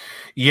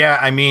 Yeah,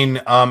 I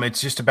mean,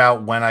 it's just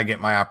about when I get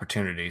my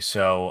opportunity.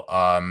 So,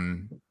 I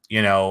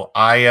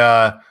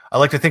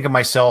like to think of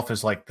myself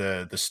as like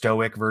the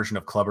stoic version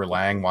of Clubber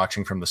Lang,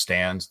 watching from the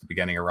stands at the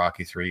beginning of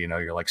Rocky III.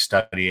 You're like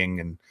studying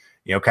and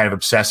kind of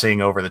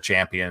obsessing over the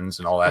champions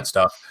and all that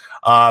stuff.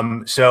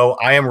 So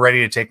I am ready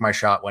to take my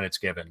shot when it's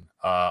given.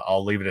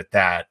 I'll leave it at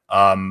that.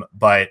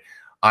 But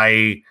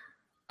I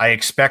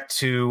expect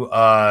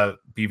to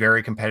be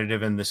very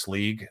competitive in this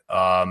league.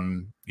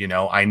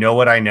 I know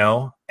what I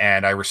know,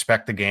 and I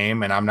respect the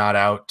game, and I'm not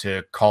out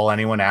to call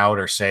anyone out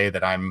or say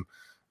that I'm,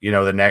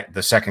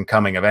 the second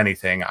coming of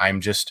anything.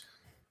 I'm just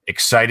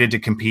excited to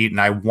compete,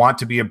 and I want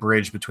to be a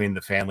bridge between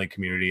the fan league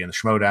community and the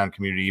Schmoedown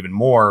community even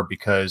more,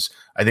 because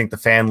I think the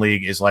fan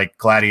league is like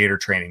gladiator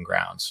training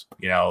grounds.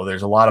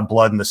 There's a lot of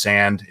blood in the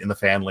sand in the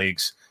fan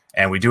leagues,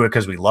 and we do it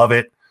because we love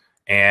it.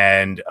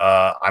 And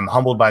I'm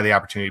humbled by the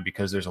opportunity,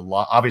 because there's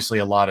obviously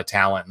a lot of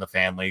talent in the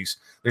fan leagues.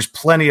 There's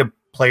plenty of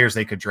players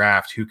they could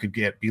draft who could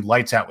be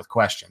lights out with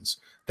questions.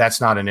 That's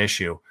not an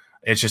issue.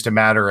 It's just a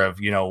matter of,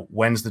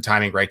 when's the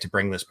timing right to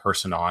bring this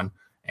person on,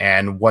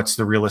 and what's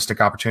the realistic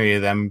opportunity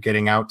of them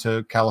getting out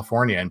to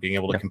California and being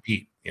able to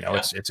compete.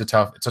 It's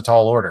a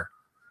tall order.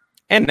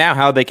 And now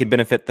how they could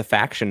benefit the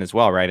faction as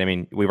well, right? I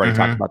mean, we've already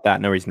talked about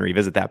that. No reason to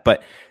revisit that,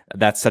 but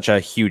that's such a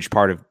huge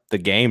part of the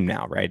game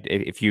now, right?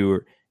 If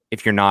you're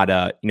not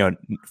a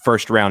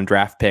first round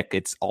draft pick,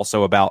 it's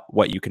also about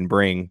what you can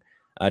bring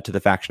to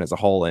the faction as a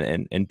whole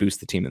and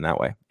boost the team in that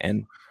way.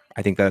 And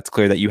I think that's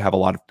clear that you have a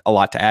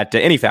lot to add to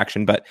any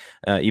faction, but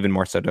even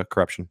more so to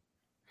Corruption.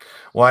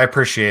 Well, I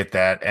appreciate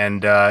that.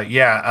 And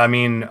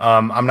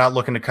I'm not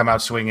looking to come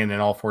out swinging in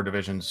all 4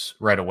 divisions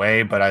right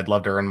away, but I'd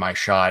love to earn my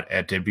shot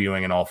at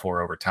debuting in all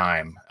 4 over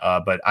time.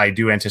 But I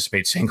do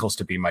anticipate singles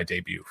to be my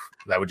debut.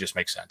 That would just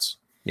make sense.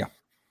 Yeah.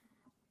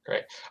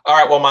 Great. All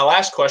right. Well, my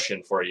last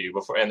question for you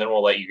and then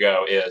we'll let you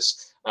go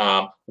is,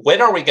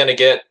 when are we going to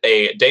get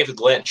a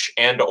David Lynch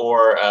and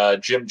or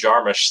Jim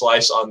Jarmusch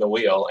slice on the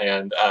wheel?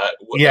 And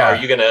are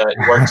you going to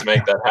work to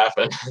make that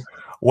happen?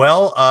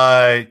 Well,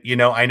 I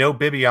know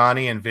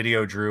Bibiani and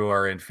Video Drew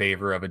are in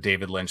favor of a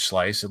David Lynch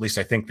slice. At least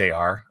I think they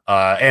are.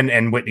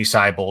 And Whitney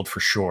Seibold for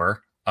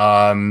sure.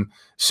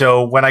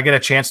 So when I get a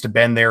chance to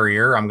bend their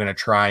ear, I'm going to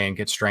try and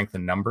get strength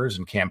in numbers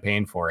and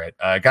campaign for it.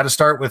 I got to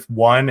start with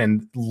one,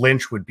 and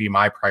Lynch would be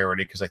my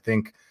priority, because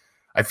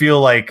I feel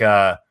like,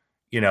 that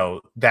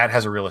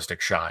has a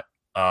realistic shot.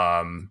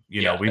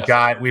 We've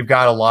got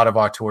a lot of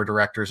auteur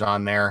directors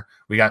on there.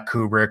 We got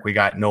Kubrick, we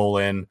got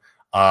Nolan,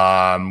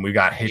 we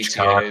got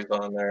Hitchcock PTA's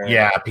on there.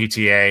 Yeah,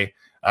 PTA.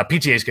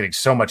 PTA is getting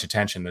so much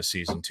attention this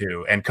season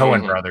too, and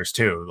Coen brothers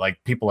too.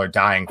 Like, people are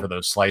dying for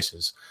those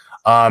slices.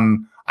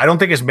 I don't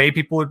think as many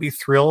people would be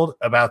thrilled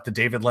about the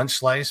David Lynch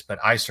slice, but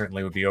I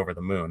certainly would be over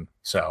the moon.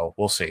 So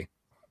we'll see.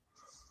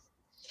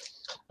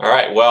 All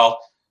right. Well,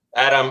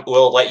 Adam,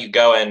 we'll let you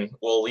go, and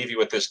we'll leave you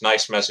with this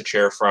nice message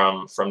here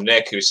from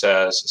Nick, who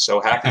says, "So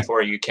happy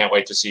for you. Can't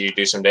wait to see you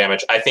do some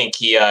damage." I think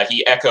he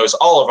echoes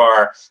all of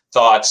our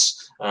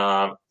thoughts.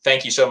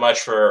 Thank you so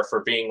much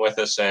for being with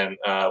us, and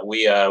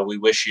we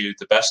wish you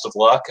the best of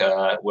luck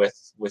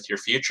with your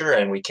future,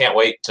 and we can't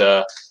wait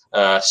to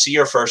see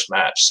your first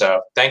match.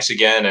 So thanks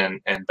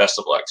again, and best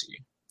of luck to you.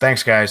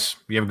 Thanks, guys.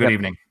 You have a good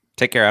evening.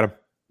 Take care, Adam.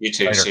 You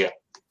too. Later. See you.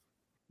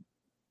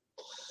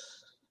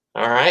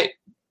 All right.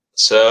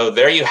 So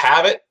there you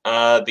have it.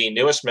 The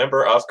newest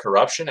member of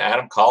Corruption,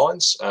 Adam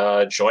Collins,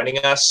 joining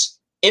us.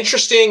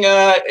 Interesting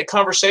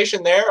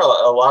conversation there.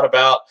 A lot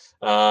about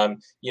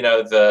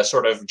the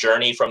sort of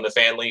journey from the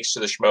fan leagues to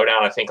the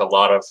Schmoedown. I think a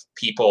lot of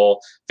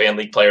people, fan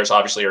league players,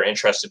 obviously are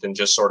interested in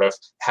just sort of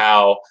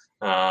how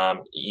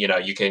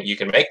you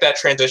can make that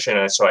transition.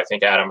 And so I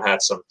think Adam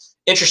had some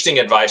interesting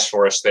advice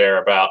for us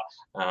there about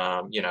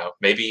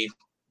maybe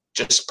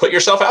just put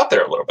yourself out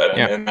there a little bit,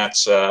 and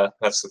that's the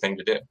thing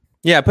to do.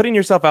 Yeah, putting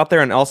yourself out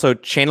there and also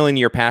channeling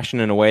your passion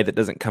in a way that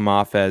doesn't come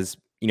off as,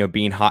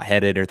 being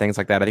hot-headed or things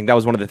like that. I think that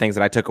was one of the things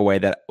that I took away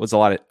that was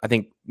I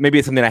think maybe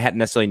it's something I hadn't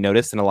necessarily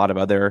noticed in a lot of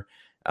other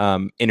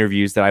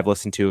interviews that I've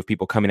listened to of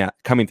people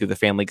coming through the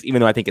fan leagues,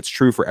 even though I think it's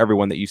true for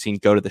everyone that you've seen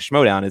go to the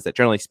Schmoedown, is that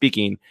generally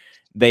speaking,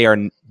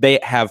 they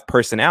have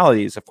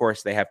personalities. Of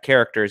course, they have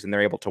characters and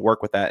they're able to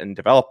work with that and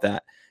develop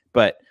that,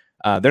 but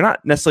they're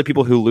not necessarily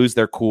people who lose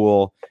their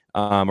cool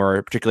or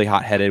are particularly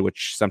hot-headed,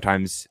 which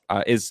sometimes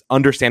is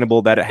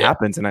understandable that it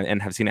happens, and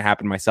have seen it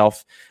happen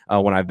myself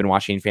when I've been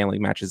watching fan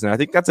league matches. And I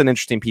think that's an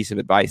interesting piece of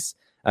advice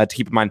to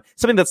keep in mind.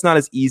 Something that's not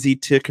as easy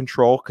to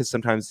control, because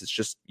sometimes it's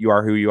just you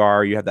are who you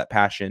are, you have that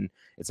passion.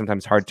 It's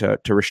sometimes hard to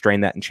restrain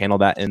that and channel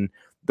that in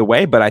the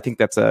way, but I think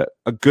that's a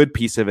good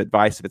piece of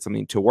advice if it's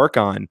something to work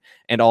on,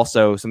 and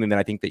also something that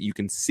I think that you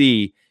can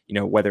see,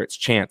 whether it's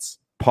Chance,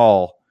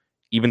 Paul,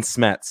 even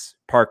Smets,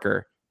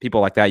 Parker, people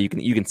like that, you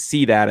can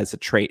see that as a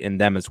trait in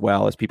them as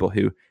well, as people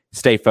who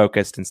stay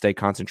focused and stay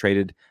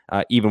concentrated,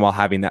 even while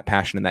having that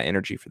passion and that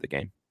energy for the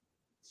game.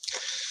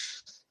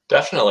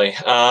 Definitely.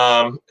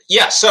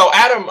 So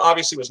Adam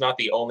obviously was not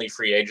the only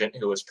free agent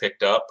who was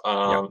picked up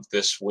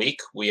this week.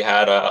 We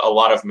had a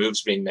lot of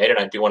moves being made, and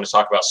I do want to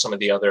talk about some of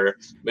the other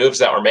moves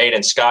that were made.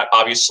 And Scott,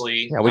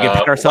 obviously... Yeah, we can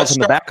pat ourselves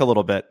in the back a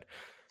little bit.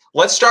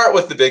 Let's start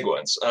with the big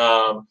ones.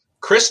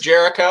 Chris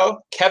Jericho,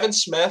 Kevin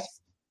Smith,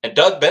 and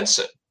Doug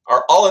Benson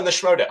are all in the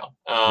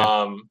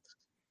Schmoedown.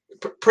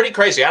 Pretty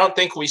crazy. I don't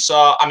think we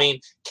saw. I mean,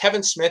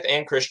 Kevin Smith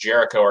and Chris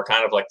Jericho are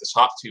kind of like the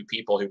top two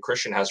people who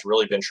Christian has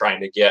really been trying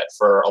to get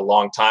for a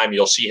long time.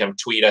 You'll see him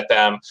tweet at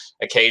them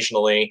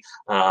occasionally,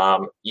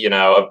 tweeting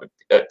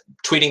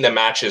the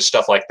matches,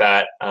 stuff like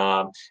that.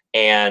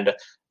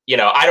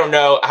 I don't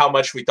know how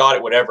much we thought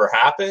it would ever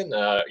happen,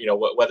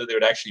 whether they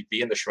would actually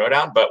be in the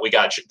Schmoedown, but we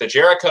got the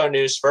Jericho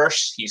news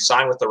first. He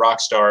signed with the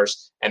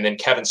Rockstars, and then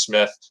Kevin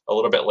Smith a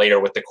little bit later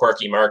with the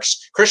Quirky Mercs.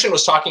 Christian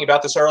was talking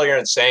about this earlier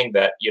and saying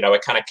that,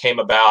 it kind of came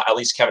about, at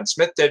least Kevin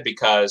Smith did,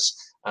 because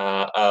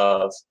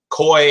of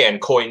Coy, and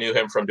Coy knew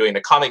him from doing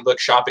the comic book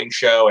shopping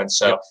show, and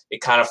so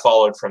it kind of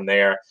followed from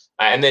there.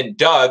 And then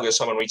Doug was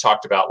someone we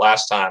talked about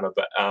last time,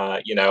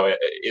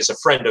 is a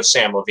friend of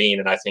Sam Levine,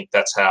 and I think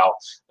that's how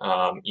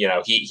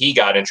he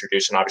got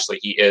introduced, and obviously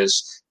he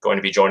is going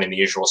to be joining the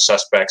usual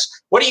suspects.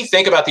 What do you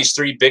think about these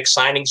three big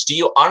signings? Do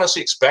you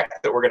honestly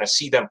expect that we're going to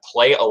see them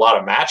play a lot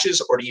of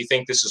matches, or do you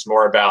think this is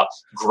more about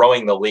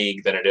growing the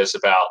league than it is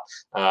about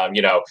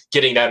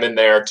getting them in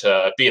there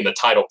to be in the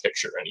title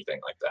picture or anything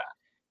like that?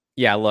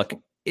 Yeah, look,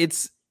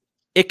 it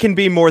can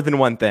be more than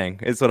one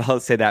thing, is what I'll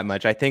say that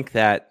much. I think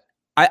that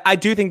I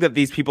do think that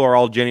these people are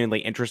all genuinely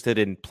interested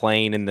in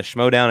playing in the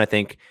Schmoedown, I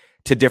think,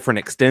 to different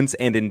extents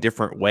and in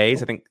different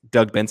ways. I think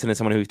Doug Benson is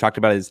someone who we've talked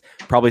about is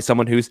probably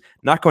someone who's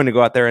not going to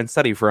go out there and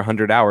study for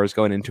 100 hours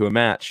going into a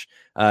match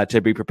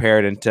to be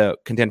prepared and to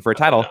contend for a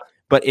title.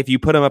 But if you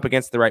put him up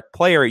against the right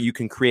player, you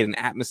can create an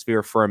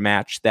atmosphere for a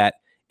match that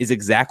is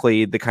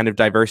exactly the kind of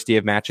diversity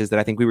of matches that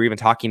I think we were even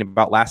talking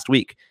about last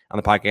week on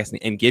the podcast,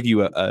 and give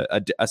you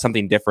a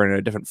something different,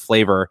 a different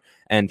flavor,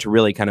 and to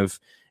really kind of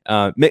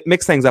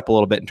mix things up a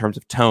little bit in terms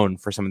of tone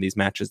for some of these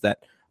matches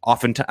that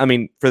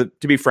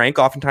to be frank,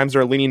 oftentimes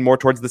are leaning more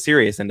towards the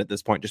serious end at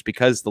this point, just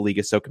because the league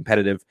is so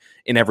competitive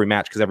in every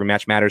match, because every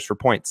match matters for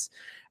points.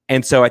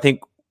 And so I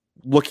think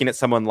looking at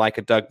someone like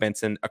a Doug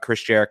Benson, a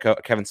Chris Jericho,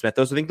 a Kevin Smith,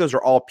 those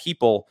are all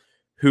people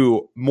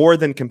who, more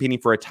than competing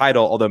for a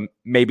title, although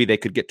maybe they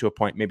could get to a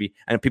point,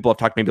 and people have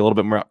talked maybe a little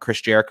bit more about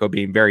Chris Jericho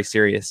being very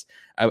serious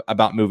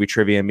about movie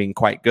trivia and being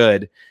quite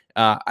good.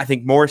 I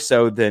think more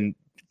so than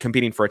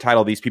competing for a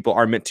title, these people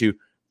are meant to,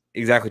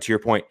 exactly to your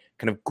point,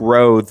 kind of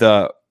grow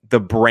the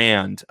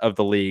brand of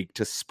the league,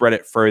 to spread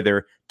it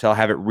further, to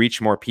have it reach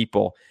more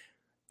people.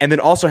 And then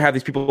also have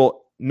these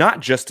people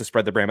not just to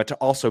spread the brand, but to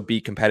also be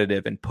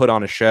competitive and put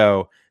on a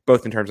show,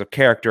 both in terms of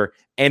character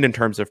and in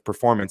terms of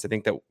performance. I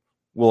think that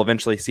we'll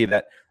eventually see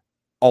that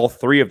all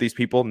three of these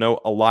people know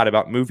a lot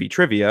about movie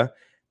trivia.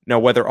 Now,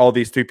 whether all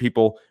these three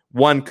people,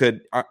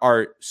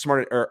 are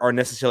smart or are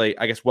necessarily,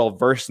 I guess,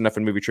 well-versed enough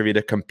in movie trivia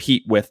to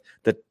compete with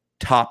the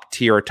top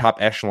tier or top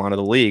echelon of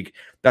the league,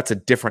 that's a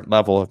different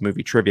level of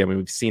movie trivia. I mean,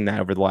 we've seen that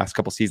over the last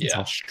couple seasons,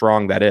 how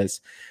strong that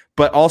is.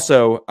 But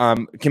also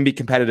can be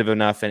competitive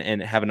enough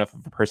and have enough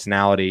of a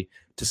personality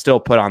to still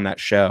put on that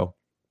show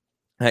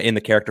in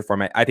the character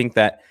format. I think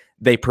that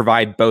they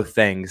provide both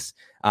things.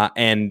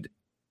 And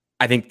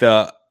I think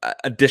the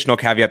additional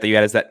caveat that you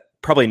had is that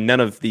probably none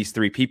of these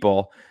three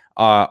people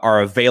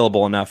are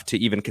available enough to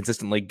even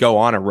consistently go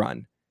on a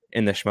run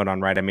in the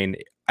Schmoedown, right? I mean,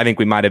 I think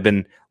we might have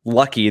been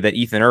lucky that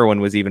Ethan Irwin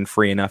was even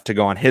free enough to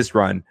go on his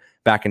run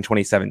back in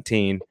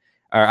 2018.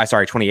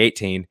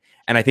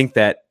 And I think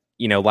that,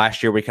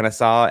 last year we kind of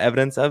saw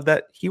evidence of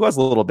that he was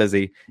a little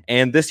busy.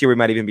 And this year we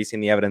might even be seeing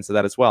the evidence of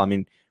that as well. I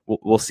mean,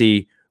 we'll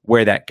see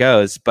where that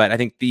goes. But I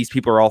think these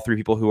people are all three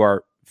people who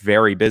are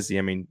very busy.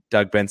 I mean,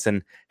 Doug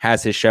Benson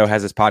has his show,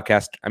 has his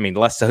podcast. I mean,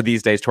 less so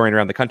these days, touring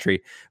around the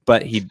country,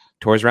 but he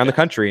tours around the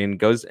country and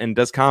goes and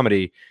does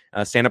comedy,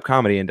 stand-up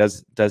comedy, and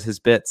does his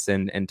bits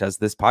and does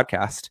this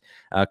podcast.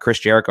 Chris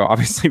Jericho,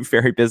 obviously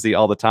very busy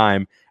all the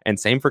time. And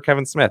same for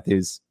Kevin Smith,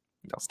 who's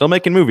still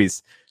making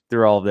movies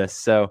through all of this.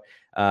 So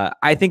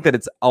I think that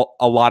it's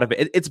a lot of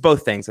it. It's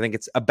both things. I think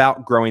it's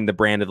about growing the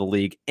brand of the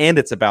league, and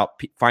it's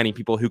about finding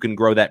people who can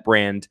grow that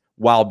brand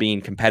while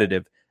being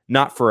competitive,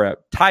 not for a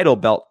title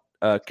belt,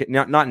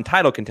 not in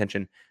title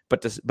contention,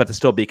 but to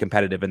still be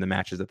competitive in the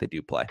matches that they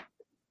do play.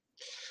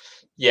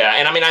 Yeah,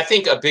 and I mean, I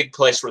think a big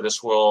place where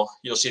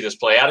you'll see this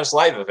play out is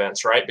live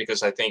events, right?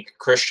 Because I think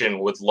Christian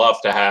would love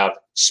to have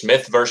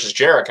Smith versus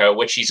Jericho,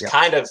 which he's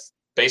kind of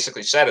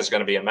basically said is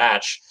going to be a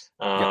match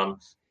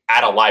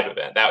at a live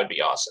event. That would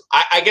be awesome.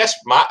 I guess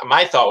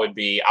my thought would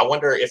be, I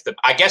wonder if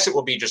I guess it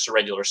will be just a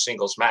regular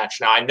singles match.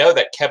 Now, I know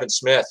that Kevin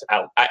Smith,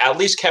 at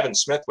least Kevin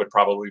Smith would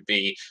probably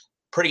be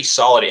pretty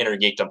solid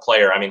Intergeekdom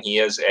player. I mean, he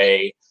is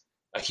a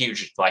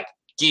huge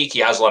geek. He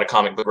has a lot of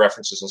comic book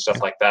references and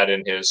stuff like that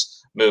in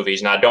his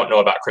movies. Now, I don't know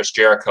about Chris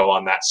Jericho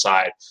on that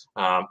side,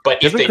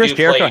 but doesn't Chris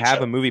Jericho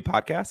have a movie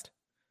podcast?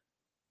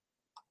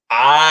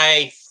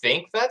 I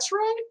think that's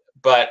right,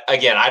 but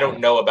again, I don't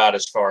know about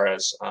as far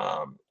as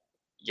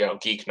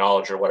geek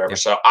knowledge or whatever. Yeah.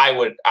 So I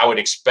would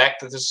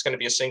expect that this is going to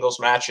be a singles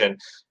match,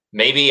 and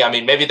maybe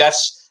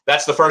that's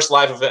the first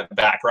live event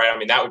back, right? I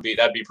mean, that'd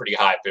be pretty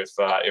hype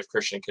if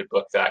Christian could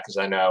book that, because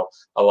I know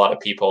a lot of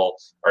people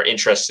are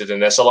interested in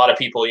this. A lot of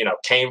people,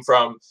 came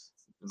from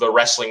the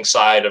wrestling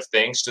side of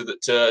things to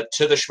the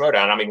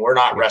Schmodown. I mean, we're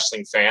not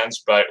wrestling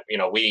fans, but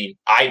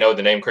I know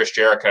the name Chris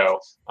Jericho,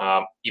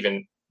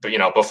 even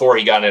before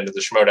he got into the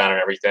Schmodown and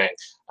everything.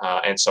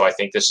 And so I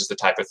think this is the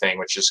type of thing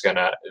which is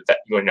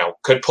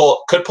could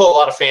pull a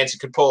lot of fans. It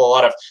could pull a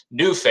lot of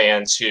new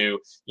fans who,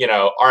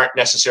 aren't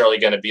necessarily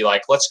going to be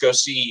like, let's go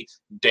see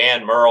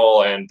Dan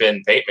Murrell and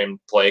Ben Bateman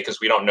play,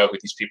 because we don't know who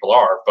these people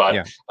are.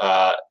 But,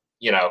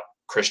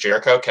 Chris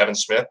Jericho, Kevin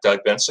Smith, Doug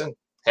Benson,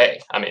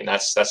 hey, I mean,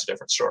 that's a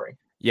different story.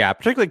 Yeah,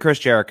 particularly Chris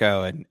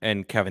Jericho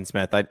and Kevin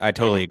Smith. I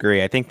totally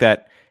agree. I think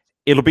that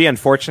it'll be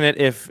unfortunate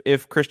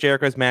if Chris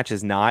Jericho's match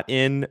is not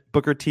in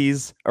Booker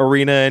T's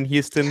arena in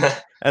Houston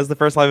as the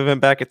first live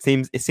event back. It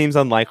seems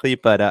unlikely,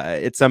 but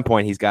at some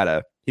point he's got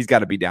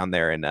to be down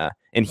there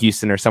in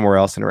Houston or somewhere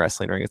else in a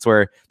wrestling ring. It's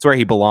where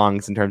he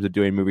belongs in terms of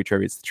doing movie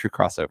trivia. It's the true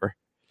crossover.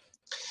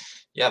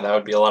 Yeah, that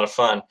would be a lot of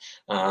fun.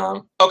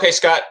 Okay,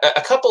 Scott, a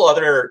couple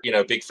other,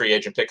 big free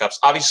agent pickups.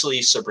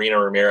 Obviously, Sabrina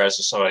Ramirez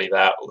is somebody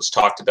that was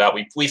talked about.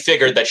 We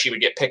figured that she would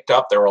get picked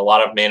up. There were a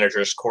lot of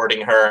managers courting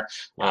her.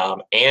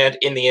 And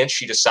in the end,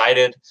 she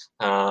decided,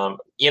 I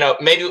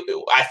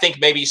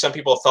think maybe some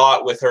people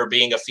thought with her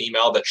being a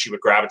female that she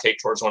would gravitate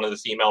towards one of the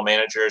female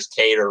managers,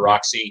 Kate or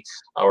Roxy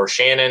or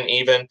Shannon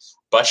even.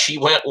 But she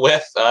went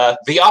with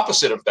the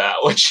opposite of that,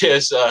 which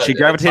is she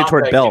gravitated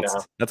toward belts.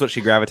 That's what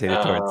she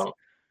gravitated towards.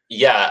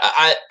 Yeah,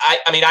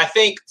 I mean, I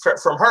think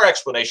from her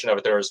explanation of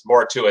it, there was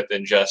more to it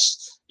than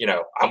just,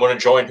 I'm going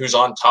to join who's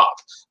on top.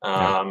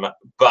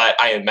 But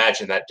I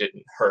imagine that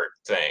didn't hurt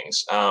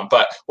things.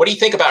 But what do you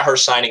think about her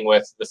signing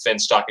with the Finn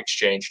Stock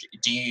Exchange?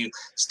 Do you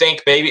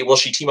think maybe will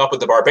she team up with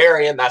the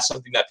Barbarian? That's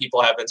something that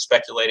people have been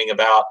speculating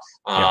about.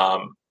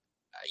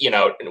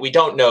 We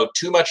don't know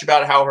too much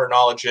about how her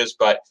knowledge is,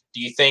 but do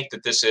you think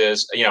that this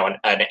is,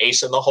 an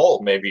ace in the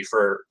hole maybe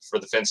for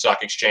the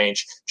Finstock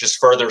Exchange, just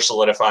further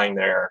solidifying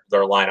their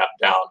lineup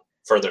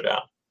further down?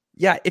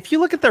 Yeah, if you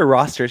look at their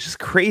roster, it's just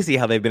crazy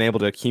how they've been able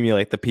to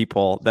accumulate the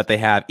people that they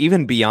have,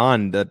 even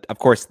beyond of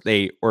course,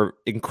 they were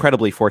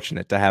incredibly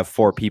fortunate to have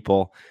 4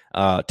 people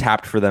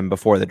tapped for them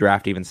before the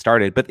draft even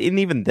started. But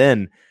even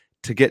then,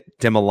 to get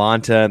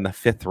Demolanta in the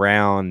 5th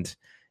round,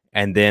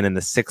 and then in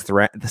the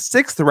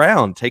 6th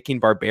round, taking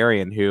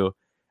Barbarian, who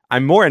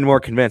I'm more and more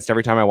convinced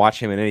every time I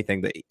watch him in anything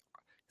that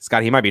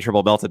Scott, he might be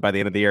triple belted by the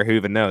end of the year. Who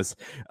even knows?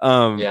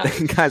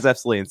 The guy's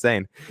absolutely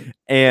insane.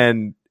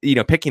 And,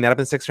 picking that up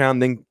in the 6th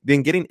round,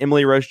 then getting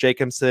Emily Rose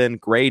Jacobson,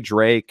 Gray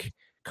Drake,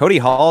 Cody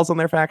Hall's on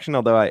their faction,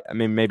 although I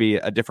mean, maybe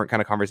a different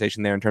kind of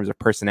conversation there in terms of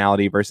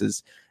personality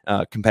versus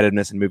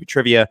competitiveness in movie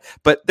trivia.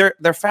 But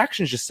their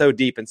faction is just so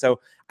deep. And so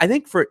I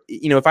think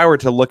if I were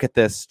to look at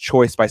this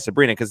choice by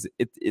Sabrina, because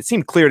it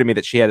seemed clear to me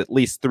that she had at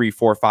least 3,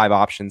 4, 5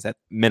 options at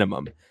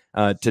minimum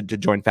to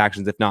join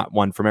factions, if not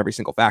one from every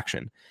single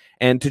faction.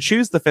 And to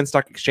choose the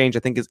Finstock Exchange, I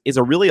think is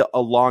a really a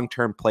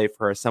long-term play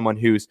for her, someone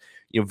who's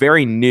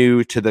very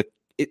new to the,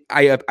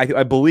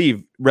 I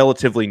believe,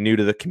 relatively new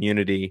to the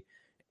community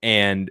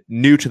and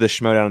new to the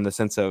Schmodown in the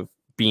sense of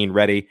being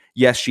ready.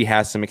 Yes, she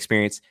has some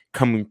experience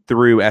coming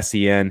through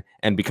SEN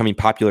and becoming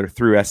popular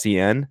through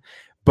SEN,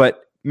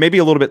 but maybe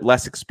a little bit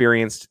less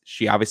experienced.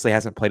 She obviously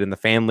hasn't played in the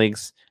fan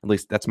leagues. At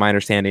least that's my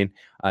understanding.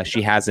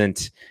 She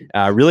hasn't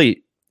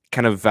really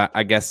kind of,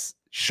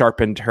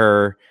 sharpened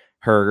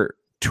her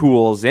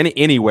tools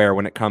anywhere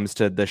when it comes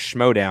to the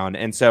Schmodown.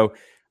 And so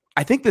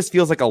I think this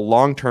feels like a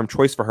long-term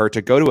choice for her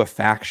to go to a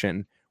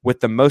faction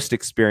with the most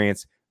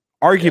experience,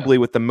 arguably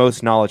with the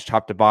most knowledge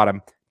top to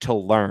bottom, to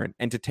learn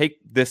and to take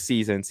this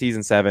season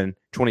 7,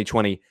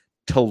 2020,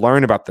 to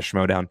learn about the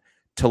Schmodown,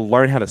 to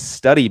learn how to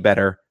study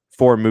better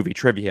for movie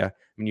trivia. I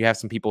mean, you have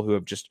some people who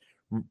have just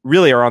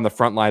really are on the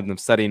front line of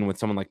studying with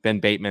someone like Ben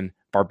Bateman,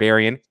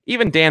 Barbarian,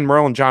 even Dan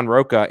Murrell and John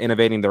Roca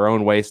innovating their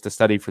own ways to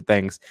study for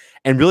things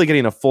and really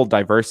getting a full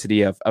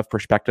diversity of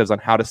perspectives on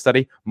how to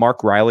study.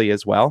 Mark Riley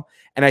as well.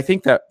 And I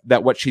think that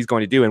what she's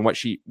going to do and what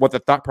the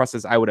thought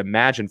process I would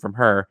imagine from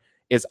her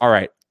is, all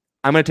right,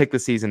 I'm going to take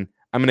this season.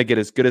 I'm going to get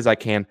as good as I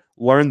can,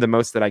 learn the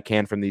most that I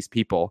can from these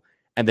people.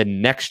 And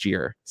then next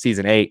year,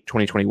 season 8,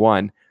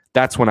 2021,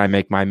 that's when I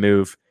make my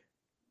move.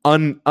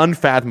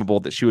 Unfathomable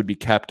that she would be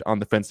kept on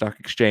the Finstock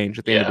Exchange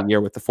at the end of the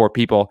year with the 4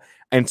 people.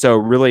 And so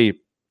really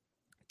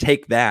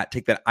take that.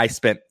 I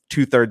spent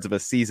 2/3 of a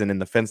season in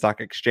the Finstock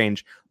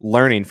Exchange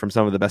learning from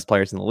some of the best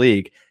players in the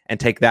league and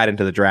take that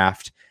into the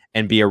draft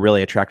and be a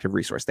really attractive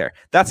resource there.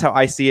 That's how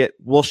I see it.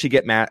 Will she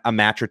get a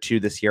match or 2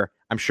 this year?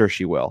 I'm sure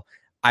she will.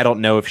 I don't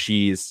know if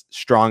she's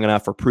strong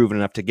enough or proven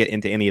enough to get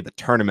into any of the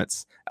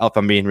tournaments, if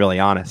I'm being really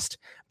honest.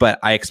 But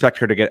I expect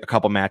her to get a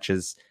couple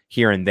matches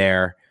here and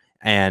there.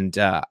 And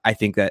I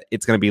think that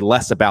it's going to be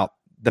less about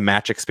the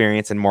match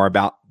experience and more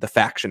about the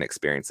faction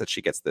experience that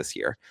she gets this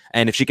year.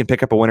 And if she can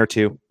pick up a win or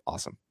 2,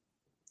 awesome.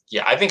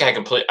 Yeah, I think I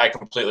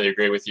completely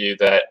agree with you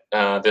that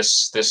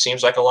this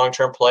seems like a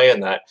long-term play,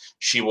 and that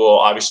she will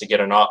obviously get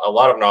a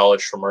lot of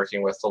knowledge from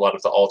working with a lot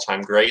of the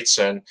all-time greats,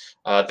 and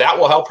that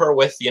will help her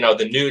with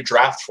the new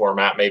draft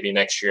format maybe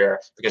next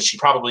year, because she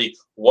probably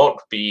won't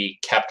be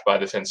kept by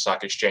the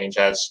Finstock Exchange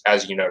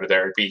as you noted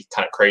there. It'd be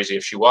kind of crazy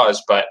if she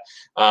was, but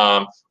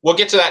we'll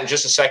get to that in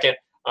just a second.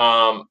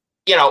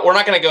 We're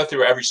not going to go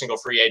through every single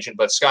free agent,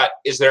 but Scott,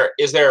 is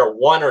there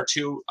one or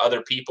two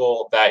other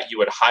people that you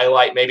would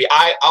highlight? Maybe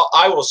I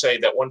will say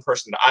that one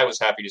person that I was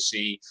happy to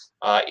see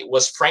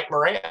was Frank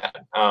Moran,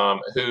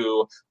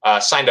 who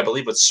signed, I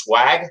believe, with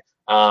Swag.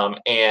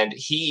 And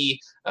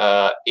he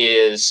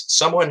is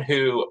someone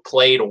who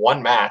played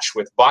one match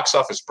with Box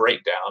Office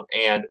Breakdown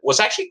and was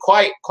actually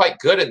quite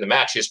good in the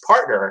match. His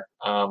partner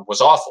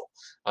was awful.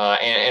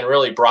 And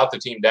really brought the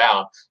team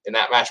down in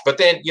that match. But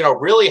then,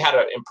 really had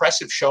an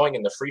impressive showing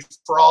in the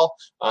free-for-all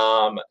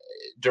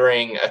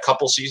during a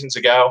couple seasons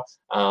ago.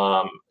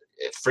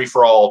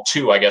 Free-for-all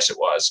 2, I guess it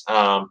was.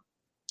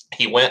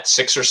 He went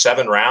 6 or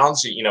 7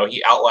 rounds.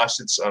 He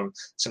outlasted some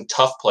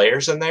tough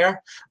players in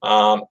there.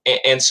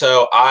 And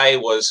so I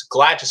was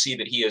glad to see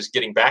that he is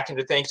getting back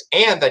into things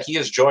and that he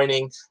is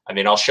joining. I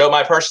mean, I'll show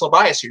my personal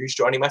bias here. He's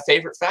joining my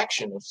favorite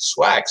faction of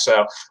Swag.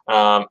 So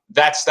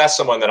that's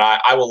someone that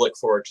I will look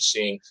forward to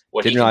seeing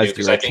what he can do.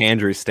 Because I think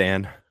Andrew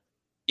Stan.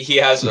 He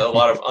has a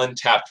lot of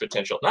untapped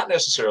potential. Not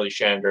necessarily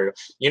Chandru.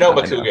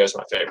 Makuga is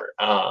my favorite.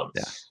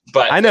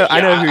 But I know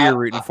who you're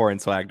rooting for in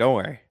Swag. Don't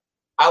worry.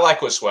 I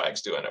like what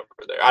Swag's doing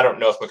over there. I don't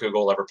know if Makuga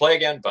will ever play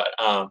again,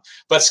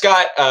 but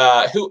Scott,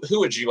 who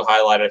would you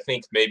highlight? I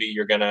think maybe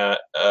you're gonna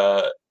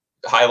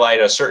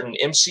highlight a certain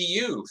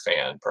MCU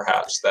fan,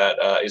 perhaps, that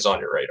is on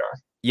your radar.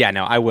 Yeah,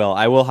 no, I will.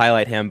 I will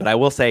highlight him, but I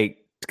will say,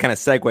 to kind of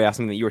segue off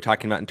something that you were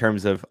talking about in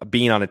terms of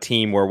being on a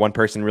team where one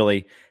person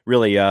really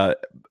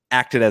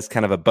acted as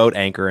kind of a boat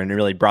anchor and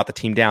really brought the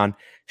team down.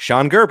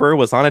 Sean Gerber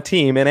was on a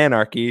team in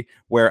Anarchy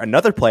where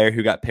another player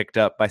who got picked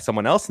up by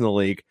someone else in the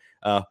league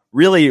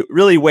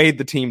really weighed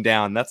the team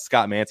down. That's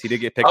Scott Mance. He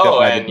did get picked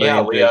up.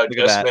 Leo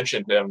just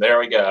mentioned him. There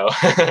we go.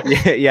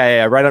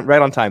 yeah.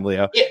 Right on time,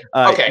 Leo.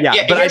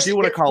 Okay. But I do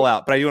want to call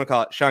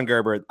out Sean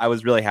Gerber. I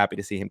was really happy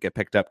to see him get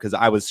picked up because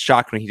I was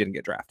shocked when he didn't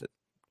get drafted.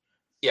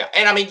 Yeah,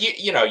 and I mean,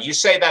 you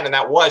say that, and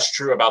that was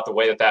true about the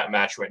way that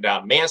match went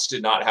down. Mance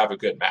did not have a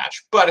good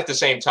match, but at the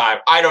same time,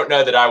 I don't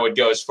know that I would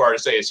go as far to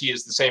say as he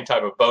is the same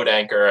type of boat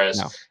anchor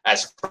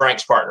as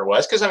Frank's partner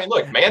was. Because I mean,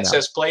 look, Mance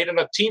has played in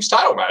a team's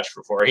title match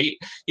before. He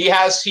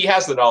has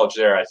the knowledge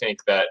there. I think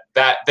that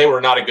they were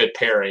not a good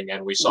pairing,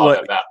 and we saw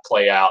that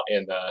play out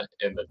in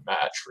the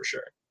match for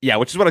sure. Yeah,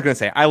 which is what I was going to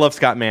say. I love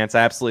Scott Mance.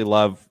 I absolutely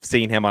love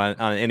seeing him on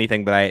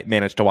anything that I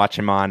managed to watch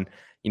him on.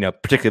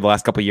 Particularly the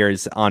last couple of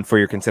years on For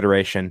Your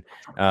Consideration,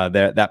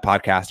 that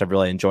podcast, I've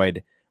really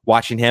enjoyed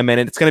watching him, and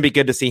it's going to be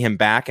good to see him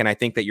back. And I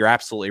think that you're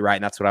absolutely right.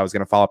 And that's what I was going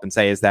to follow up and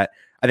say is that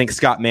I think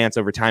Scott Mance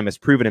over time has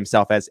proven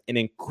himself as an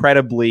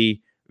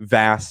incredibly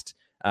vast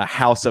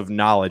house of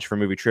knowledge for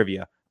movie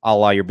trivia, a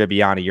la your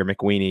Bibiani, your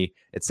McWeeny,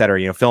 et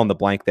cetera, fill in the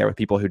blank there with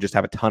people who just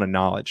have a ton of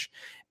knowledge.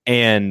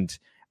 And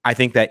I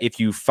think that if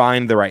you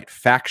find the right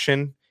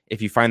faction,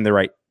 if you find the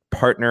right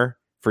partner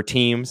for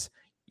teams,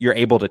 you're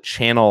able to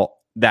channel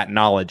that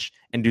knowledge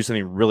and do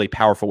something really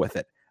powerful with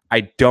it.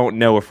 I don't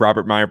know if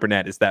Robert Meyer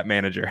Burnett is that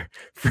manager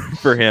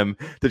for him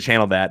to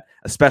channel that,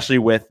 especially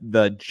with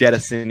the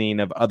jettisoning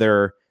of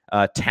other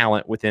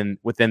talent within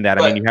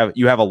that. I mean,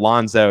 you have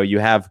Alonzo, you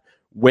have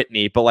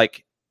Whitney, but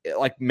like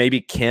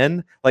maybe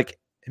Ken, like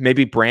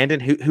maybe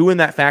Brandon, who in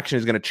that faction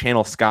is going to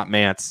channel Scott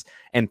Mance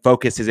and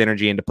focus his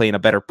energy into playing a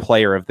better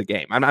player of the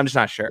game? I'm just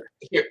not sure.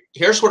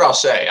 Here's what I'll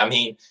say. I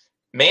mean,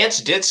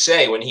 Mance did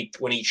say when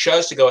he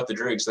chose to go with the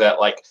Droogs that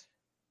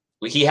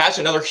he has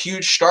another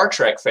huge Star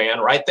Trek fan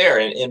right there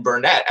in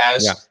Burnett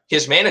as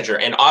his manager.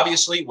 And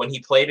obviously when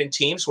he played in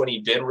teams, when he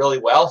did really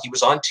well, he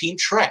was on Team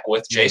Trek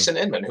with Jason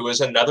Inman, who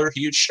is another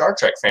huge Star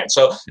Trek fan.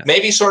 So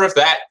maybe sort of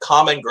that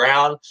common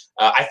ground.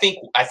 I think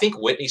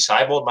Whitney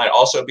Seibold might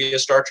also be a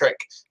Star Trek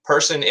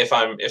person if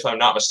I'm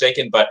not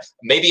mistaken, but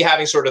maybe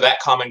having sort of that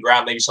common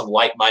ground, maybe some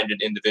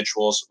like-minded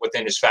individuals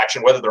within his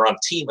faction, whether they're on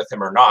a team with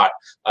him or not,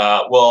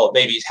 will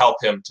maybe help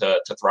him to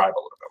thrive a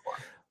little bit more.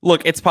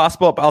 Look, it's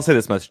possible. I'll say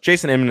this much: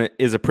 Jason Inman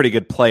is a pretty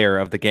good player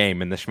of the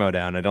game in the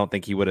Schmoedown. I don't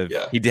think he would have.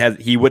 Yeah.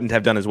 He wouldn't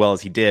have done as well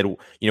as he did,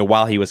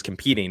 while he was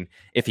competing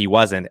if he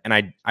wasn't. And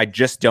I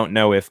just don't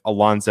know if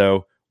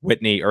Alonzo,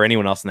 Whitney, or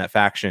anyone else in that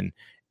faction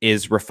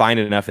is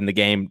refined enough in the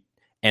game.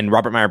 And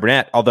Robert Meyer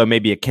Burnett, although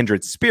maybe a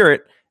kindred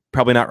spirit,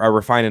 probably not a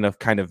refined enough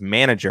kind of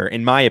manager,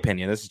 in my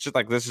opinion. This is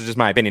just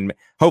my opinion.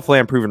 Hopefully,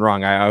 I'm proven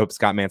wrong. I hope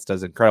Scott Mance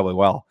does incredibly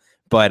well,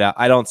 but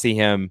I don't see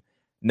him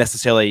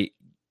necessarily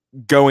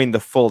going the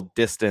full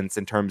distance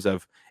in terms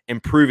of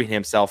improving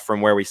himself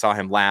from where we saw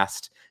him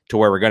last to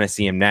where we're going to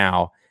see him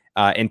now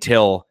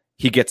until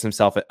he gets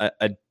himself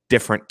a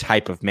different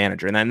type of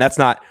manager. And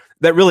that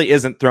really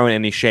isn't throwing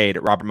any shade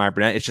at Robert Meyer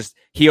Burnett. It's just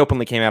he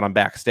openly came out on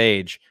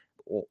Backstage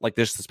like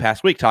this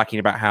past week talking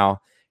about how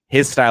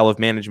his style of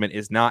management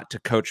is not to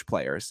coach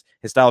players.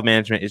 His style of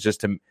management is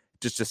just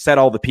just to set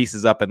all the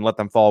pieces up and let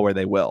them fall where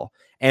they will.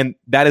 And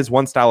that is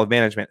one style of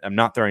management. I'm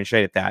not throwing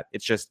shade at that.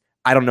 It's just,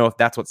 I don't know if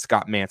that's what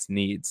Scott Mance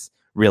needs,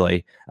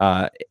 really,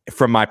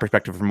 from my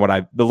perspective, from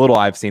the little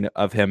I've seen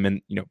of him,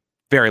 and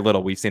very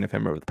little we've seen of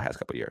him over the past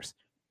couple of years.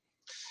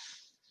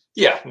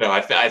 Yeah, no,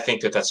 I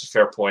think that's a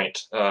fair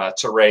point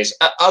to raise.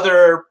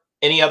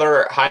 Any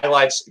other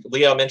highlights?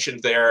 Leo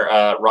mentioned there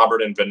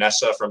Robert and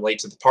Vanessa from Late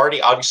to the Party,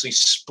 obviously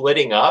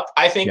splitting up.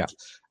 I think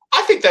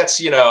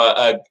that's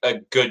a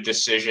good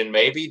decision,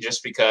 maybe,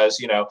 just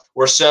because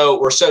we're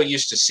so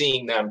used to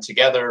seeing them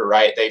together,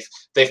 right?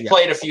 They've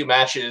played a few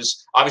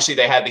matches. Obviously,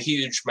 they had the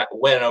huge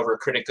win over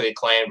Critically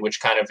Acclaimed, which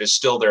kind of is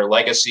still their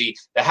legacy.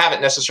 They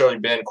haven't necessarily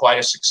been quite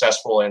as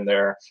successful in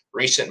their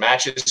recent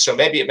matches, so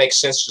maybe it makes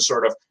sense to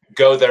sort of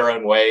go their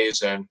own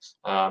ways and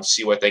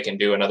see what they can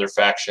do in other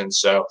factions.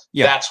 So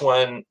that's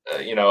one,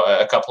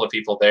 a couple of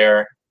people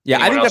there. Yeah,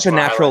 Anyone I think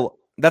else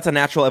that's a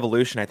natural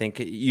evolution. I think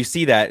you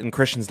see that, and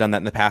Christian's done that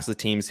in the past with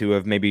teams who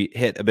have maybe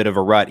hit a bit of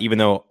a rut, even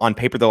though on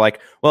paper they're like,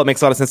 well, it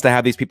makes a lot of sense to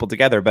have these people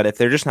together. But if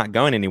they're just not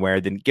going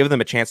anywhere, then give them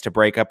a chance to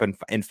break up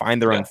and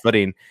find their own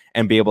footing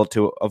and be able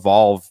to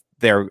evolve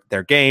their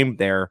game,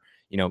 their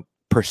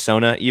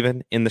persona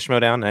even in the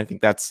Schmodown. And I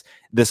think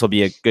this will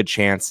be a good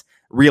chance.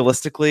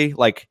 Realistically,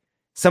 like,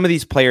 some of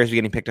these players are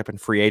getting picked up in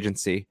free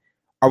agency.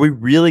 Are we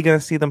really going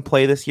to see them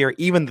play this year?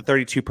 Even the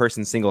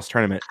 32-person singles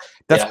tournament,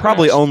 that's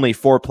probably only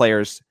 4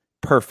 players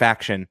per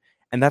faction,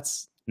 and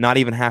that's not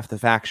even half the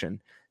faction.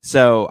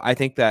 So I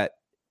think that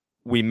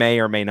we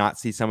may or may not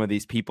see some of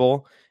these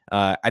people.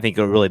 I think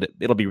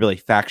it'll be really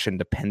faction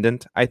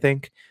dependent, I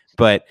think,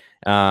 but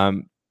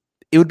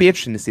it would be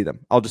interesting to see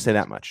them. I'll just say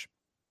that much.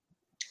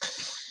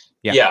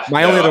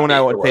 My only other one I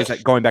would say is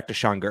that going back to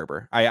Sean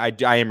Gerber. I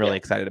am really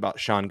excited about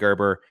Sean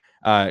Gerber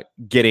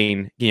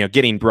getting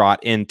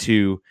brought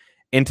into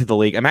the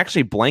league. I'm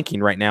actually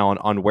blanking right now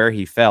on where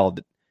he fell.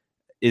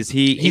 Is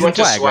he went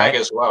to Swag right?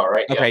 as well,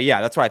 right? Okay,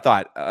 yeah, that's what I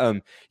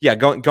thought.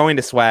 Going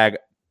to Swag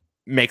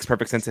makes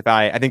perfect sense.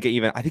 I think I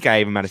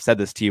even might have said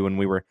this to you when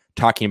we were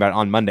talking about it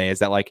on Monday, is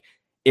that, like,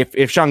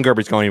 if Sean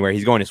Gerber's going anywhere,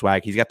 he's going to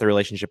Swag. He's got the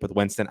relationship with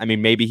Winston. I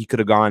mean, maybe he could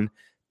have gone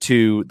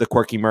to the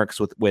Quirky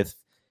Mercs with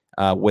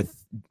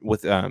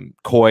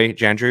Koi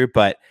Jandrew,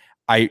 but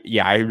I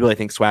really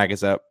think Swag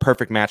is a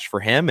perfect match for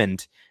him,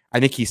 and I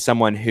think he's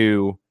someone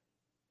who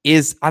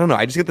is, I don't know,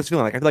 I just get this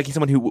feeling like I feel like he's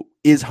someone who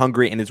is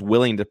hungry and is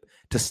willing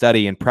to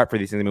study and prep for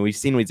these things. I mean, we've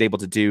seen what he's able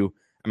to do.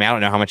 I mean, I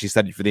don't know how much he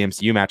studied for the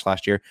MCU match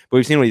last year, but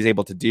we've seen what he's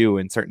able to do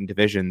in certain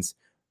divisions,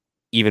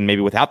 even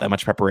maybe without that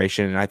much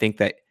preparation. And I think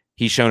that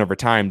he's shown over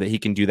time that he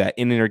can do that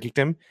in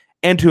Intergeekdom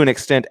and to an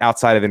extent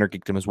outside of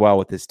Intergeekdom as well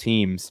with his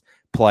team's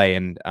play.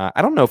 And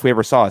I don't know if we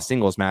ever saw a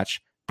singles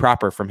match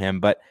proper from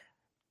him, but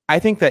I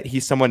think that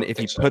he's someone, if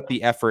he put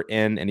the effort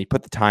in and he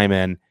put the time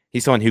in,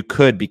 he's someone who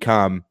could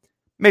become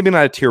maybe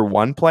not a tier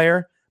 1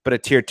 player, but a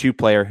tier 2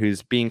 player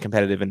who's being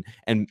competitive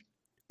and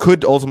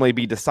could ultimately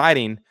be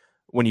deciding,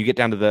 when you get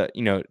down to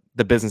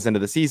the business end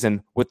of the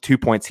season, with 2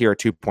 points here or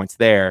 2 points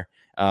there,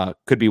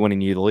 could be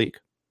winning you the league.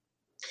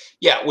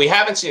 Yeah, we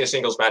haven't seen a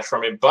singles match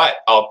from him, but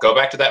I'll go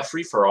back to that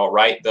free for all,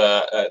 right?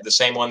 The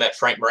same one that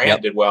Frank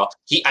Moran did well.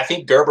 I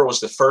think Gerber was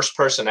the first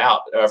person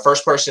out.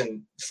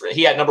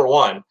 He had number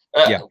 1.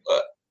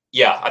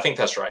 I think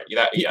that's right.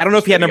 I don't know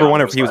if he had number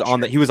 1 or if he was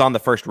on he was on the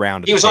first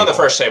round. He was on the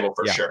first table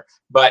for sure,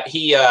 but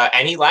he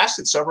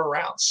lasted several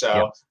rounds.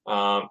 So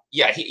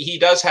he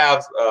does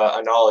have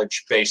a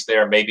knowledge base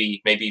there.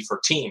 Maybe for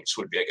teams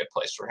would be a good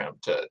place for him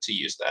to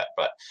use that.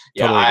 But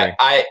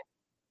totally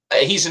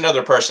he's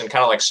another person,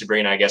 kind of like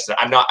Sabrina, I guess, that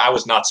I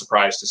was not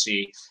surprised to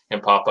see him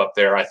pop up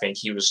there. I think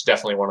he was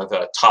definitely one of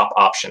the top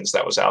options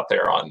that was out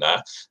there on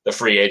the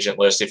free agent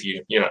list, if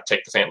you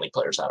take the family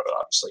players out of it,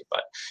 obviously.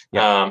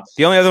 But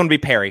the only other one would be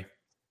Perry.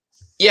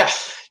 Yeah,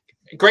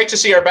 great to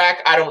see her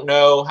back. I don't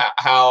know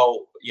how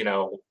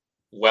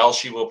well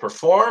she will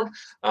perform.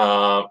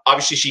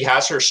 Obviously, she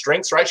has her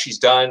strengths, right? She's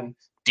done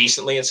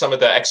decently in some of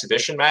the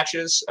exhibition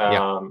matches,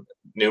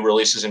 new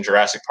releases in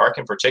Jurassic Park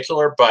in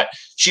particular, but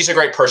she's a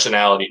great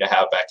personality to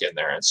have back in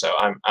there. And so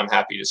I'm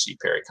happy to see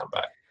Perry come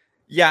back.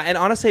 Yeah, and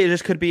honestly, it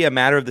just could be a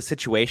matter of the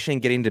situation,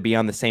 getting to be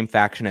on the same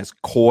faction as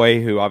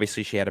Koi, who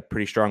obviously she had a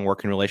pretty strong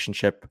working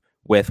relationship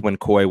with when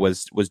Koi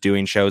was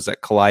doing shows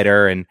at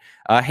Collider,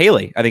 and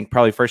Haley. I think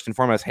probably first and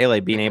foremost, Haley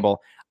being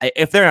able,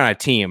 if they're on a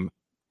team,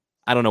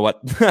 I don't know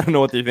what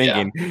they're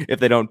thinking if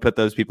they don't put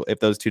those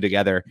two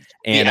together.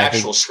 And the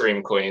actual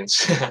Scream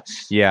Queens.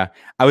 Yeah,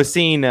 I was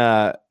seeing.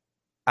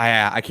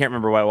 I can't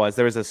remember what it was.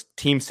 There was a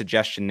team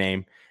suggestion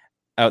name.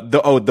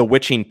 The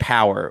Witching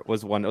Power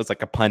was one. It was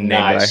like a pun name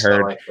that I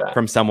heard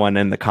from someone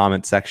in the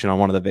comments section on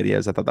one of the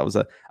videos. I thought that was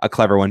a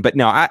clever one. But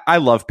no, I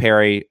love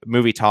Perry.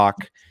 Movie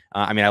Talk.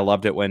 I mean, I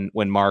loved it when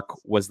Mark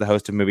was the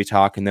host of Movie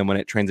Talk, and then when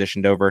it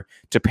transitioned over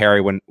to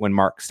Perry, when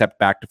Mark stepped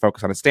back to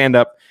focus on his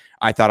stand-up,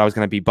 I thought I was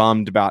going to be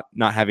bummed about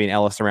not having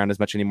Ellis around as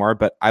much anymore,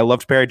 but I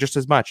loved Perry just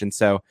as much. And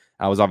so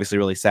I was obviously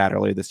really sad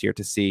earlier this year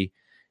to see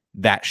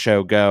that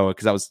show go,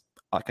 because that was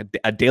like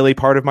a daily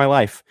part of my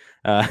life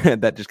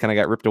that just kind of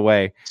got ripped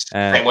away.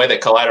 Same way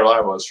that Collider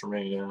Live was for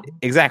me. Yeah.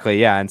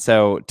 Exactly. Yeah. And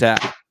so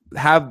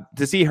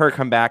to see her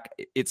come back,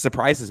 it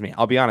surprises me.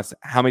 I'll be honest.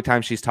 How many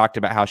times she's talked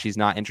about how she's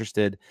not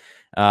interested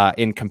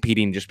in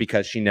competing just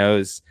because she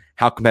knows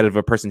how competitive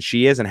a person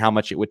she is and how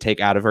much it would take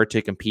out of her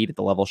to compete at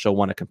the level she'll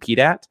want to compete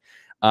at.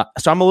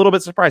 So I'm a little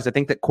bit surprised. I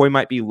think that Coy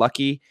might be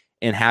lucky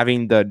in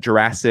having the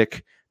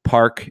Jurassic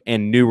Park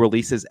and new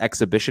releases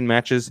exhibition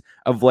matches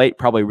of late,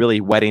 probably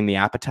really whetting the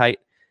appetite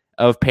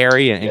of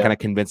Perry and kind of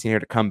convincing her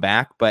to come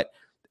back. But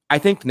I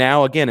think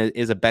now, again,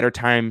 is a better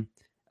time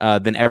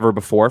than ever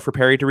before for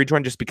Perry to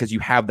rejoin, just because you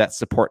have that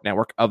support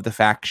network of the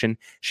faction.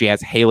 She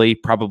has Haley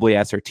probably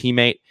as her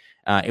teammate.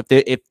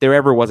 If there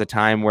ever was a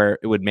time where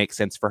it would make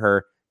sense for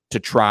her to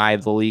try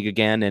the league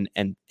again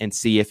and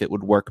see if it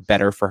would work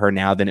better for her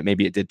now than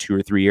it did 2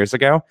 or 3 years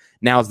ago,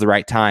 now's the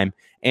right time.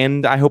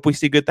 And I hope we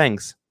see good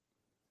things.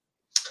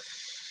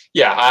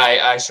 Yeah,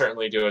 I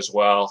certainly do as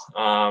well.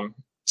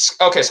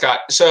 Okay, Scott.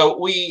 So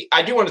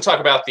I do want to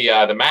talk about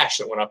the match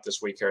that went up this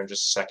week here in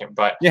just a second.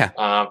 But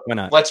why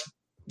not?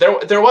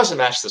 There was a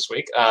match this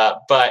week,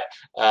 but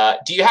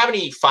do you have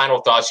any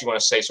final thoughts you want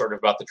to say sort of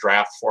about the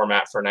draft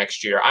format for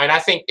next year? I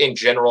think in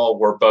general,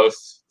 we're both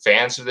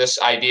fans of this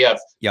idea of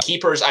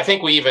keepers. I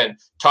think we even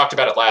talked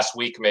about it last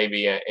week,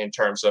 maybe in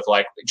terms of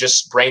like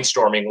just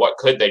brainstorming what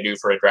could they do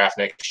for a draft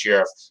next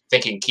year, of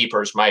thinking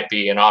keepers might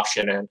be an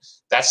option. And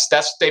that's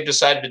what they've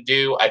decided to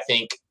do. I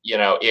think,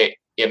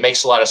 it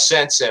makes a lot of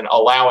sense in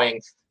allowing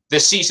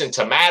this season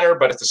to matter,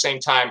 but at the same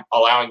time,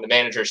 allowing the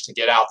managers to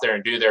get out there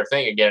and do their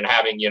thing again, and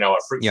having, a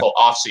fruitful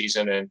off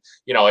season and,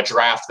 a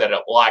draft that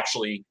will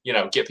actually,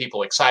 get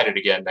people excited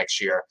again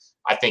next year.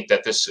 I think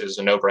that this is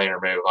a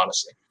no-brainer move,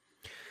 honestly.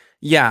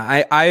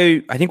 Yeah,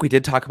 I think we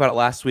did talk about it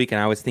last week,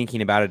 and I was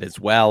thinking about it as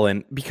well.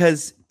 And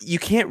because you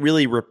can't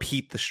really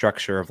repeat the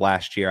structure of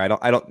last year,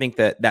 I don't think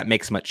that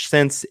makes much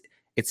sense.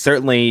 It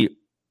certainly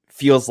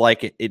feels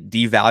like it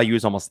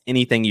devalues almost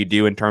anything you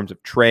do in terms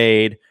of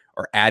trade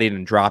or adding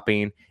and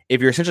dropping.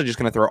 If you're essentially just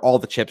going to throw all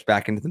the chips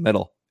back into the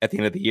middle at the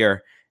end of the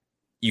year,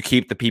 you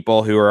keep the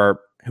people who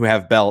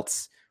have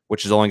belts,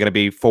 which is only going to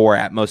be 4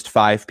 at most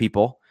 5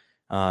 people.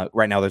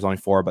 Right now there's only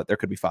 4, but there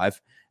could be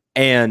 5.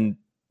 And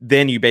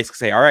then you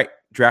basically say, all right,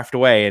 draft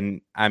away.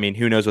 And I mean,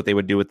 who knows what they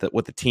would do with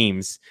the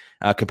teams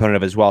component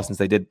of it as well, since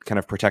they did kind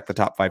of protect the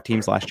top 5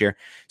 teams last year.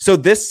 So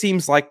this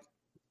seems like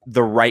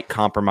the right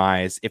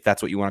compromise, if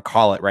that's what you want to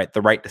call it, right?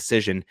 The right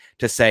decision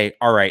to say,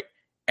 all right,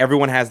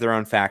 everyone has their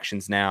own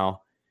factions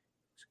now.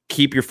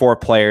 Keep your 4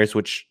 players,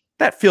 which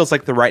that feels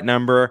like the right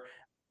number.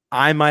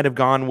 I might have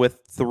gone with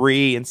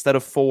 3 instead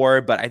of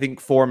 4, but I think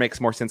 4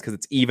 makes more sense because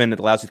it's even. It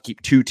allows you to keep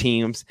 2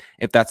 teams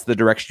if that's the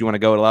direction you want to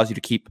go. It allows you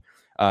to keep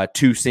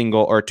 2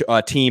 single or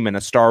a team and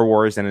a Star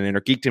Wars and an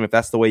Inner Geekdom if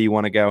that's the way you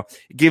want to go.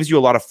 It gives you a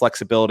lot of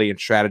flexibility and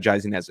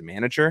strategizing as a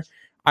manager,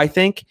 I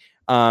think,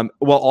 while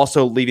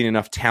also leaving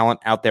enough talent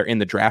out there in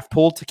the draft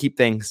pool to keep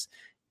things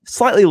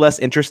slightly less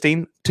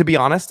interesting, to be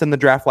honest, than the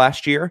draft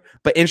last year,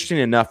 but interesting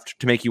enough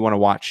to make you want to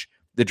watch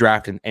the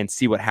draft and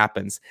see what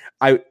happens.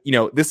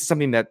 This is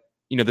something that,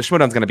 the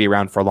Schmoedown's going to be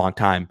around for a long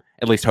time,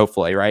 at least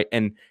hopefully, right?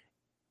 And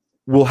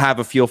we'll have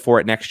a feel for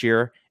it next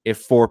year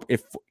if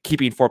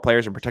keeping 4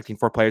 players and protecting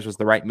 4 players was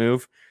the right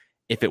move.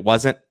 If it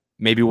wasn't,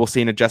 maybe we'll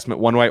see an adjustment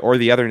one way or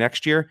the other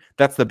next year.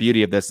 That's the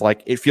beauty of this.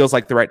 Like, it feels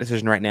like the right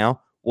decision right now.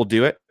 We'll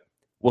do it.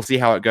 We'll see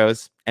how it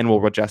goes, and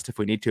we'll adjust if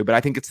we need to. But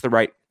I think it's the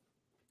right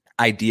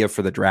idea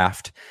for the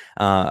draft.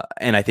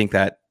 And I think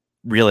that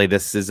really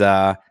this is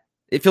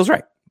it feels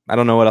right. I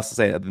don't know what else to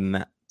say other than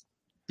that.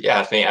 Yeah,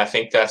 I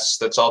think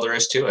that's all there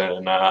is to it,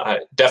 and I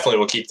definitely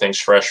will keep things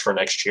fresh for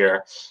next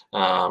year,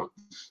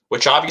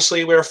 which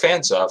obviously we're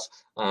fans of.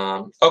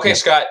 Okay,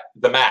 Scott,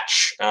 the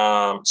match.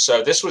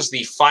 So this was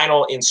the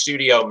final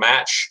in-studio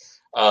match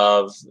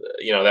of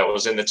that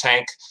was in the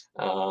tank.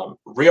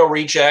 Real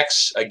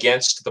Rejects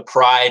against the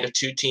Pride,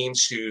 2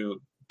 teams who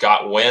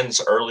got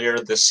wins earlier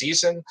this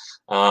season,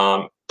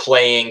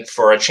 playing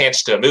for a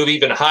chance to move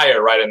even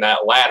higher right in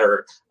that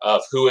ladder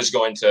of who is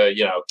going to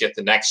get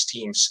the next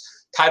team's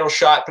title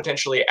shot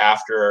potentially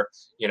after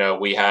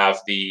we have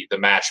the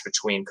match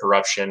between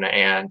Corruption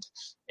and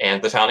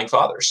the Founding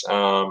Fathers,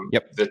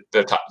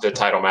 the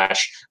title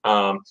match,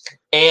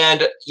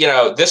 and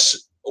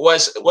this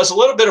was a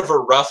little bit of a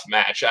rough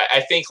match.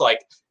 I think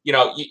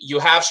you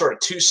have sort of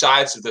 2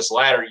 sides of this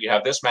ladder. You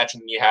have this match,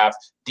 and then you have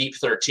Deep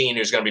 13,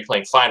 who's going to be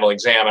playing Final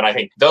Exam, and I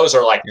think those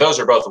are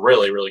both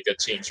really, really good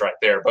teams right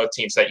there. Both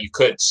teams that you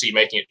could see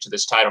making it to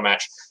this title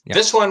match. Yeah.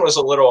 This one was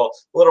a little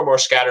more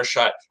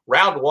scattershot.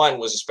 Round 1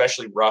 was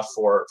especially rough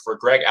for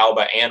Greg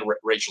Alba and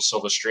Rachel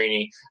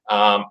Silvestrini.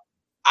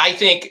 I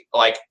think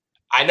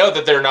I know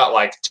that they're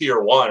not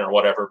tier 1 or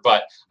whatever,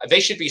 but they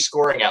should be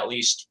scoring at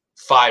least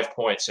 5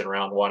 points in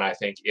round 1. I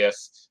think if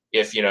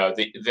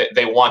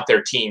they want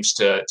their teams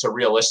to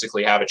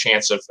realistically have a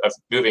chance of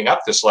moving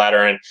up this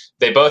ladder. And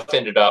they both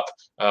ended up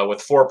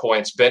with 4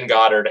 points. Ben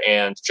Goddard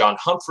and John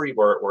Humphrey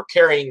were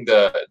carrying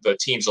the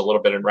teams a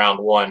little bit in round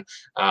 1.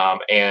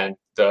 And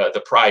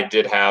the Pride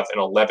did have an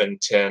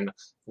 11-10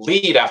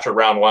 lead after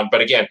round 1.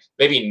 But again,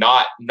 maybe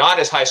not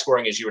as high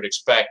scoring as you would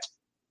expect.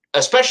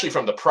 especially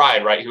from the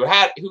Pride, right,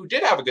 who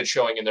did have a good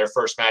showing in their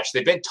first match.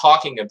 They've been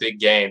talking a big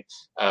game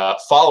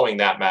following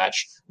that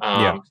match.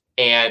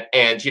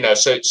 And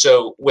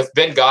so with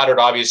Ben Goddard,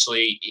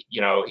 obviously,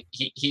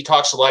 he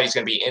talks a lot. He's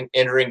going to be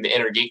entering the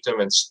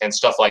Intergeekdom and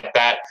stuff like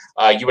that.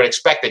 You would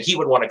expect that he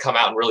would want to come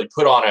out and really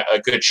put on a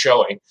good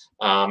showing.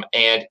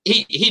 And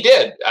he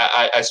did,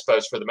 I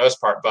suppose, for the most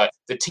part. But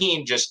the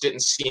team just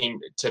didn't seem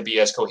to be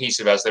as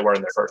cohesive as they were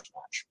in their first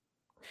match.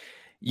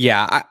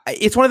 Yeah,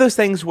 it's one of those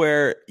things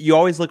where you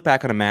always look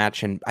back on a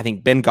match, and I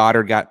think Ben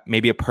Goddard got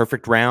maybe a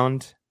perfect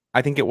round,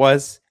 I think it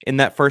was, in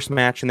that first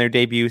match, in their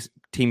debut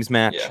teams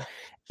match. Yeah.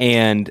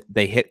 And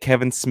they hit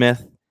Kevin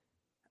Smith,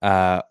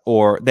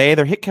 or they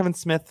either hit Kevin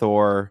Smith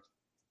or...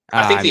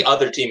 I think the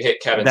other team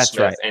hit Kevin Smith,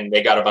 right. And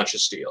they got a bunch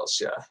of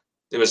steals, yeah.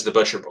 It was the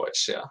Butcher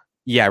Boys, yeah.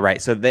 Yeah,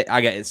 right. So they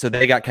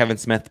got Kevin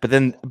Smith, but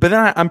then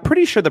I'm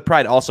pretty sure the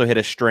Pride also hit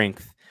a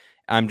strength.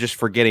 I'm just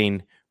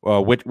forgetting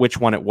which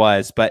one it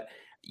was, but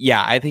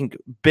yeah, I think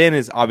Ben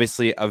is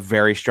obviously a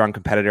very strong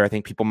competitor. I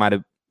think people might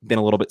have been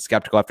a little bit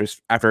skeptical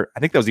after I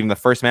think that was even the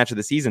first match of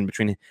the season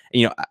between,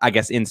 I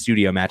guess in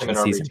studio match of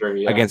the season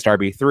against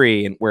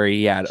RB3, and where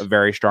he had a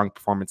very strong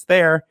performance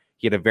there.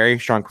 He had a very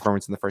strong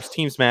performance in the first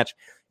teams match,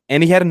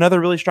 and he had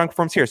another really strong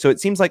performance here. So it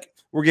seems like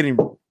we're getting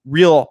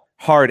real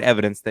hard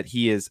evidence that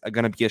he is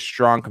going to be a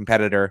strong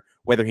competitor,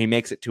 whether he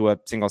makes it to a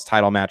singles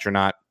title match or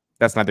not.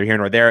 That's neither here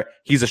nor there.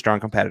 He's a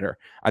strong competitor.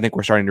 I think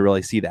we're starting to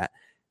really see that.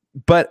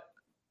 But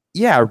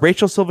yeah,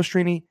 Rachel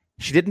Silvestrini,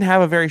 she didn't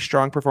have a very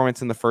strong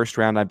performance in the first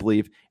round, I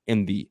believe.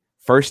 In the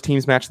first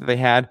teams match that they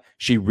had,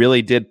 she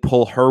really did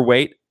pull her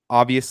weight,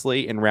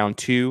 obviously, in round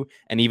 2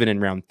 and even in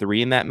round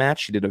 3 in that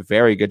match. She did a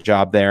very good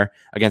job there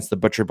against the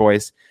Butcher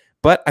Boys.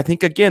 But I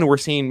think, again, we're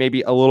seeing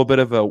maybe a little bit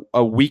of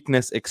a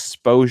weakness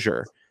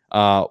exposure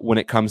when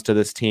it comes to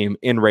this team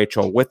in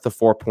Rachel with the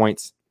 4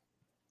 points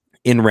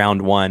in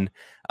round 1.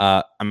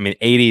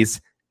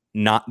 80s,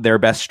 not their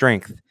best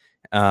strength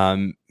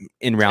in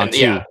round 2.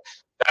 Yeah.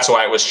 That's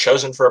why it was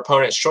chosen for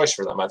opponent's choice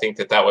for them. I think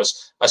that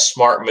was a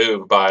smart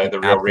move by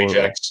the Real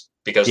Rejects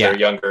because they're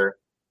younger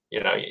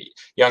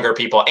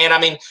people. And I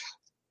mean,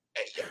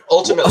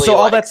 ultimately,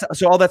 all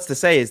that's to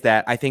say is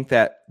that I think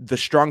that the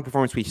strong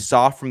performance we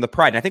saw from the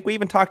Pride, and I think we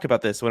even talked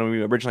about this when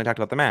we originally talked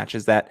about the match,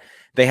 is that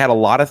they had a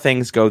lot of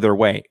things go their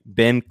way.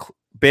 Ben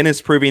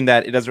is proving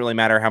that it doesn't really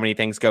matter how many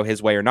things go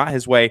his way or not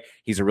his way.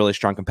 He's a really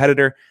strong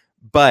competitor,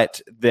 but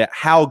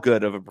how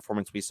good of a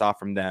performance we saw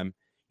from them,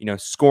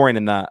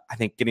 scoring I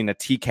think getting a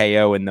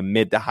TKO in the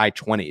mid to high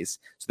 20s.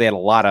 So they had a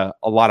lot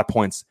of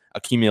points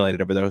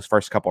accumulated over those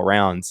first couple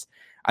rounds.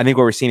 I think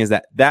what we're seeing is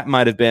that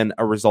might have been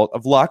a result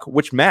of luck,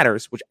 which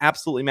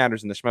absolutely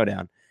matters in the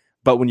Schmoedown.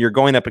 But when you're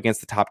going up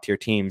against the top tier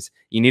teams,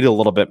 you need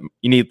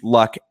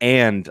luck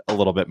and a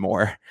little bit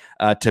more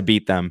to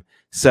beat them.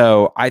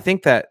 So I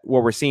think that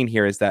what we're seeing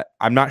here is that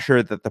I'm not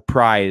sure that the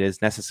Pride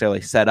is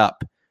necessarily set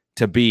up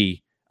to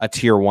be a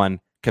tier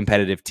 1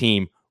 competitive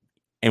team.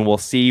 And we'll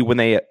see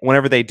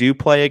whenever they do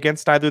play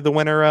against either the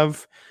winner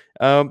of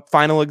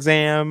Final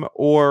Exam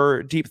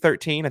or Deep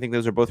 13. I think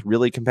those are both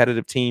really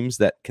competitive teams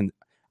that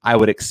I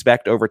would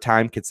expect over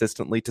time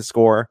consistently to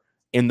score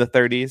in the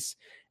 30s.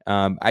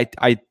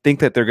 I think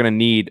that they're going to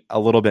need a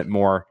little bit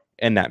more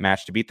in that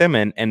match to beat them.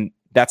 And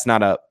that's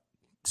not a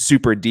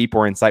super deep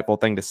or insightful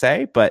thing to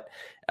say, but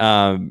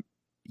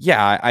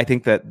I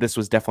think that this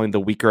was definitely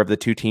the weaker of the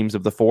two teams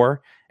of the 4.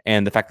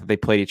 And the fact that they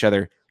played each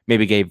other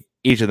maybe gave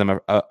each of them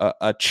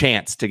a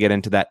chance to get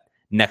into that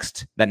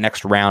next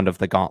round of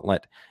the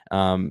gauntlet.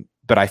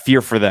 But I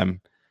fear for them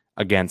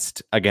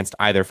against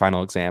either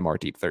Final Exam or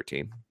Deep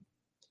 13.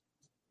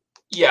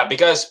 Yeah,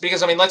 because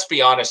I mean, let's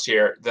be honest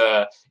here.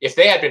 If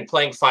they had been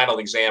playing Final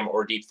Exam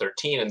or Deep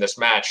 13 in this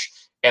match,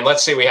 and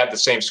let's say we had the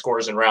same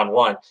scores in round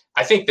 1,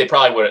 I think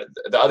the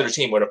other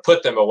team would have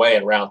put them away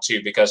in round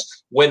 2,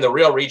 because when the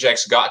Real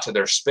Rejects got to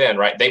their spin,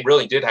 right, they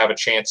really did have a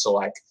chance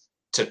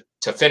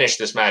to finish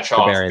this match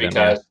off,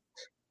 because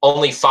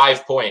only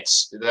 5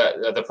 points.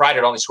 The Pride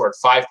had only scored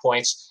 5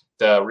 points.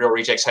 The Real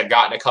Rejects had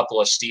gotten a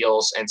couple of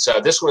steals, and so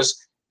this was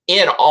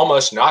in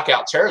almost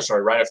knockout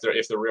territory, right?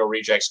 If the Real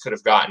Rejects could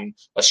have gotten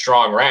a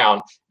strong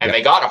round, and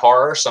they got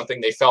horror,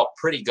 something they felt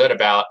pretty good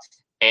about,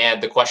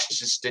 and the questions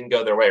just didn't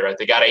go their way, right?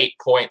 They got 8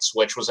 points,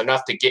 which was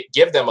enough to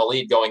give them a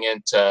lead going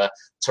into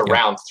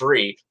round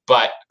 3,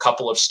 but a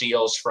couple of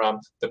steals from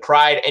the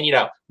Pride. And,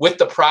 with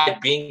the Pride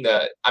being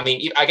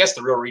I guess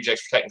the Real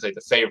Rejects were technically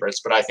the favorites,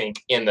 but I think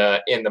in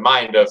the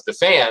mind of the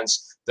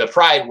fans, the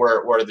Pride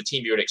were the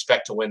team you would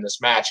expect to win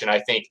this match. And I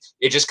think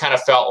it just kind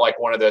of felt like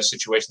one of those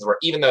situations where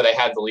even though they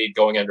had the lead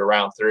going into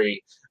round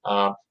 3,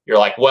 you're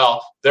like,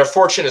 well, their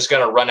fortune is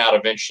going to run out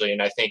eventually.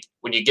 And I think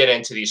when you get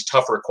into these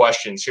tougher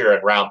questions here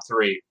at round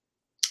 3,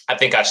 I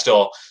think I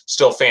still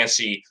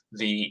fancy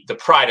the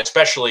Pride,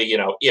 especially,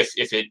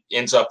 if it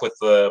ends up with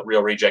the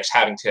Real Rejects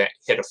having to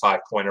hit a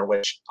 5-pointer,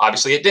 which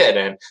obviously it did,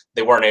 and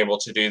they weren't able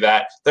to do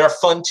that. They're a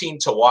fun team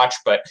to watch,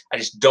 but I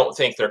just don't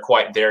think they're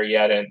quite there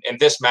yet. And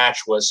this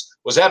match was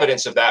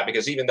evidence of that,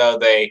 because even though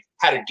they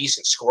had a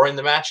decent score in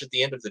the match at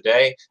the end of the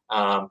day,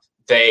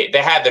 they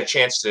had their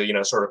chance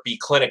to, sort of be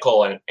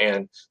clinical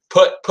and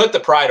put the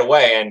pride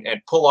away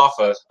and pull off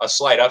a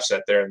slight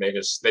upset there, and they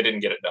didn't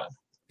get it done.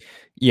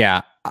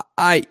 Yeah,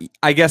 I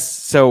guess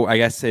so. I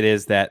guess it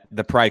is that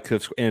the Pride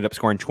could have ended up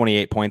scoring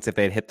 28 points if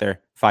they'd hit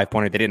their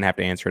 5-pointer. They didn't have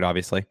to answer it,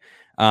 obviously.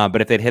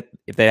 But if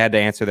they had to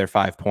answer their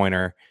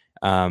 5-pointer,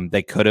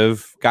 they could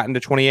have gotten to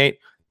 28.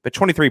 But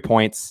 23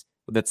 points,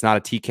 that's not a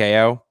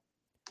TKO.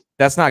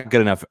 That's not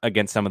good enough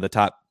against some of the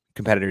top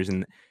competitors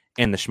in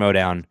the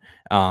Schmodown.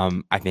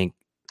 I think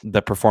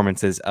the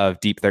performances of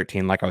Deep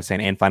 13, like I was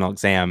saying, and Final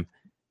Exam,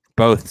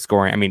 both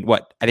scoring. I mean,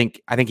 I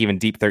think even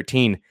Deep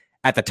 13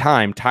 at the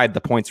time tied the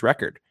points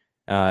record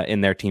in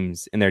their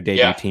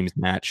debut teams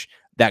match.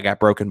 That got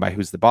broken by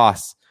Who's the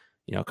Boss,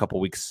 a couple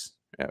weeks,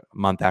 a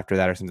month after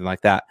that or something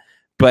like that.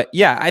 But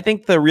yeah, I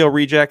think the Real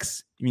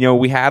Rejects,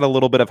 we had a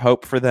little bit of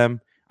hope for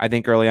them. I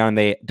think early on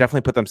they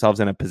definitely put themselves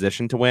in a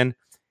position to win.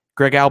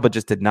 Greg Alba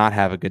just did not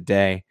have a good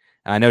day.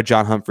 I know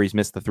John Humphreys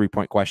missed the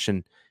 3-point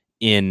question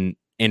in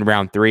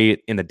round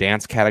 3 in the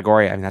dance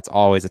category. I mean, that's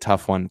always a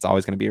tough one. It's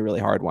always going to be a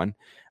really hard one.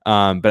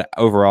 But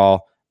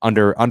overall,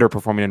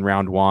 underperforming in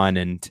round 1,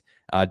 and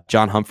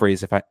John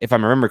Humphreys, if I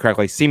remember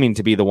correctly, seeming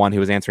to be the one who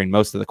was answering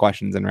most of the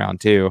questions in round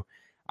 2.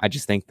 I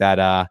just think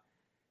that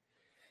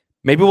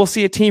maybe we'll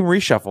see a team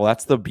reshuffle.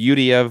 That's the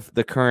beauty of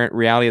the current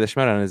reality of the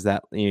Schmodown, is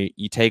that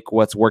you take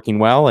what's working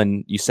well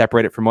and you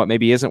separate it from what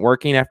maybe isn't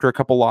working after a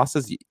couple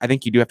losses. I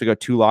think you do have to go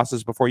 2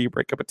 losses before you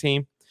break up a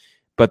team,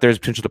 but there's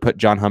potential to put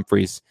John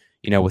Humphreys,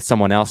 with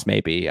someone else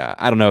maybe.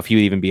 I don't know if he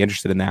would even be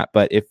interested in that,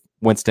 but if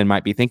Winston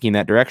might be thinking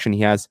that direction,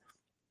 he has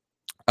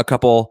a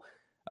couple.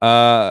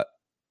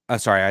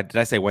 Sorry, did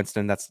I say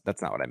Winston? That's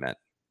not what I meant.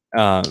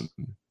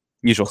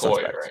 Usual Coy,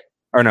 suspects. right?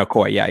 Or no,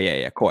 Coy.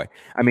 Yeah, Coy.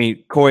 I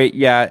mean, Coy.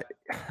 Yeah,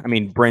 I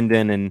mean,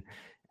 Brendan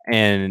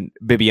and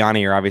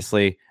Bibiani are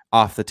obviously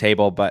off the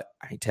table, but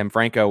Tim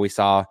Franco we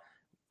saw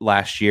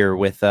last year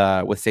with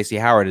Stacey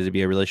Howard to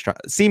be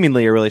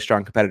seemingly a really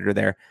strong competitor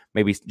there.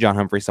 Maybe John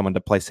Humphrey, someone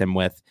to place him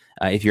with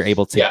if you're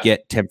able to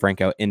get Tim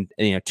Franco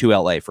to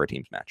LA for a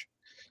team's match.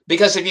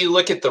 Because if you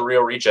look at the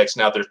Real Rejects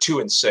now, they're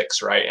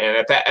 2-6, right? And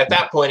at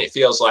that point, it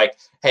feels like,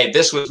 hey,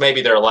 this was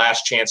maybe their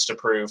last chance to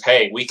prove,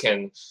 hey, we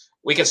can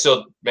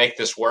still make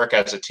this work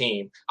as a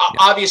team.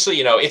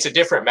 Obviously, it's a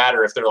different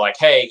matter if they're like,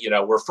 hey,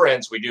 we're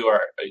friends. We do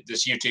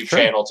this YouTube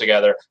channel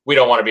together. We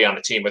don't want to be on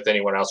a team with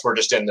anyone else. We're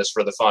just in this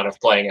for the fun of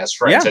playing as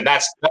friends. And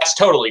that's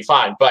totally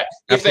fine. But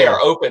if they are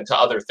open to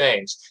other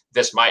things,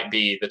 this might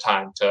be the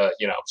time to,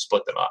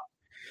 split them up.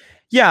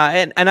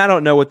 Yeah, and I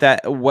don't know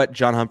what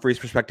John Humphrey's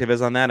perspective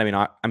is on that.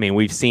 I mean,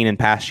 we've seen in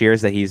past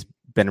years that he's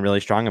been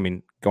really strong. I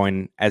mean,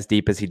 going as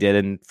deep as he did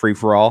in Free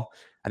for All.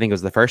 I think it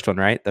was the first one,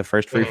 right? The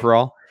first Free for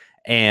All.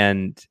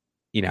 And,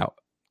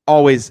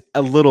 always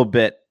a little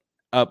bit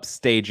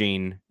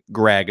upstaging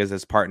Greg as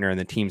his partner in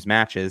the team's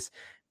matches.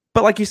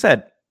 But like you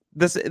said,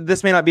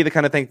 this may not be the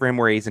kind of thing for him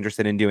where he's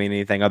interested in doing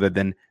anything other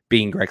than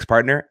being Greg's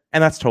partner,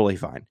 and that's totally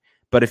fine.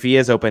 But if he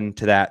is open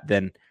to that,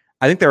 then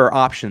I think there are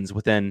options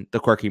within the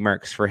Quirky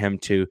Mercs for him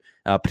to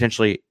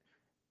potentially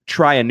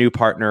try a new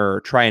partner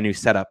or try a new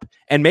setup.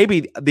 And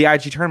maybe the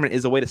IG tournament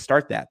is a way to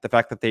start that. The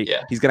fact that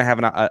he's going to have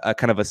a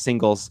kind of a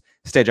singles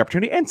stage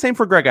opportunity, and same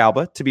for Greg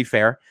Alba, to be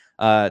fair,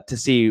 to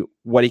see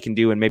what he can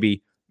do and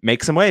maybe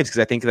make some waves. Because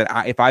I think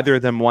that if either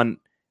of them won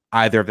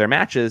either of their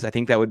matches, I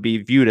think that would be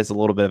viewed as a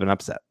little bit of an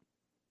upset.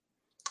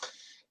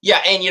 Yeah,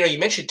 and you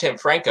mentioned Tim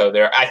Franco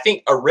there. I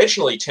think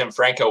originally Tim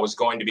Franco was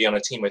going to be on a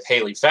team with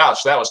Haley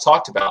Fouch. That was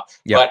talked about.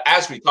 Yep. But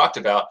as we talked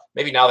about,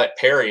 maybe now that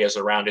Perry is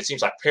around, it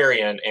seems like Perry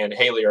and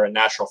Haley are a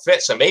natural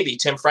fit. So maybe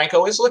Tim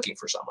Franco is looking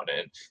for someone,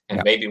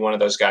 and maybe one of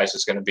those guys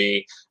is going to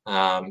be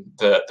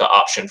the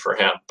option for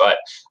him. But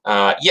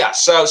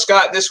so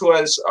Scott, this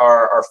was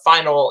our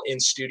final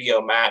in-studio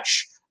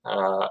match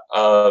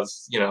for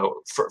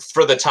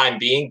the time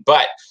being.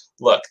 But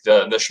look,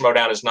 the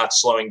Schmodown is not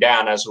slowing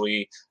down as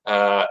we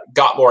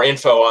got more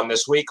info on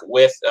this week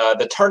with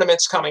the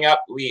tournaments coming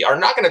up. We are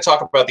not going to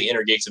talk about the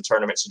Intergeekdom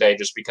tournaments today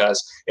just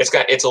because it's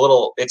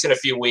in a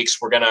few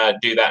weeks. We're going to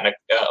do that in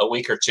a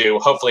week or two,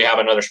 hopefully have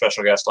another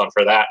special guest on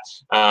for that.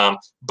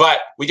 But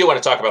we do want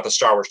to talk about the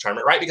Star Wars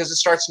tournament, right? Because it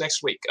starts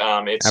next week.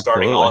 It's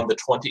starting on the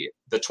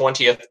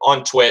 20th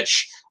on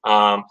Twitch.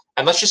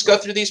 And let's just go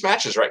through these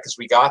matches, right? Because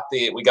we got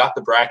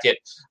the bracket,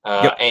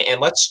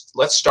 and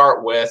let's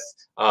start with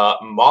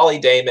Molly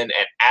Damon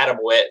and Adam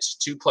Witt,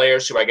 2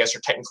 players who I guess are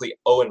technically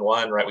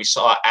 0-1, right? We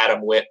saw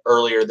Adam Witt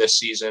earlier this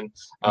season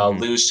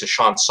lose to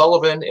Sean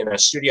Sullivan in a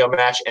studio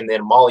match, and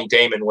then Molly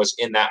Damon was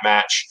in that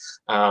match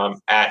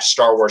at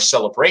Star Wars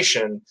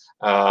Celebration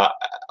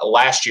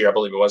last year, I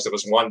believe it was. It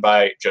was won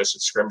by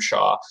Joseph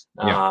Scrimshaw.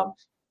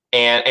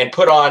 And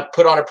put on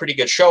a pretty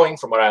good showing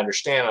from what I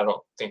understand. I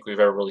don't think we've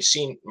ever really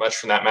seen much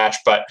from that match,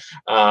 but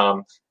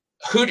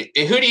who do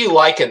you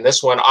like in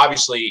this one?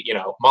 Obviously,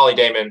 Molly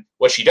Damon,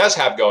 what she does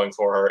have going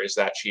for her is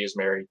that she is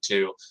married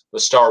to the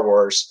Star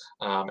Wars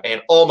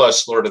and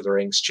almost Lord of the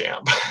Rings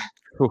champ.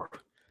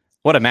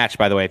 What a match,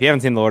 by the way. If you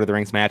haven't seen the Lord of the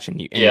Rings match and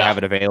you have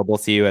it available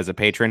to you as a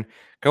patron,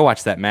 go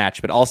watch that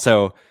match. But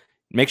also,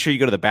 make sure you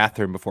go to the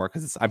bathroom before,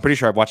 because I'm pretty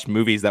sure I've watched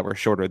movies that were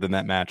shorter than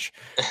that match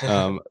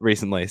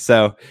recently.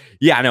 So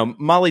yeah, I know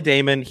Molly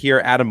Damon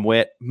here, Adam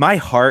Witt. My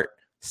heart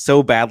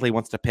so badly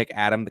wants to pick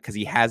Adam because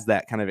he has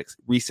that kind of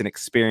recent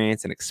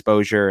experience and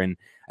exposure, and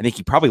I think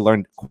he probably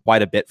learned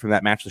quite a bit from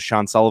that match with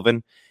Sean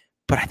Sullivan.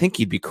 But I think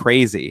he'd be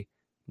crazy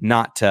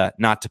not to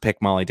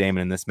pick Molly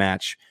Damon in this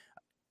match,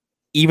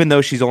 even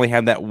though she's only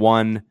had that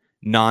one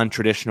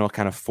non-traditional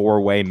kind of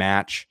 4-way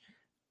match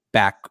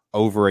back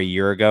over a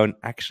year ago. And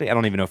actually, I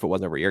don't even know if it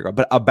was over a year ago,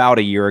 but about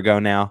a year ago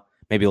now,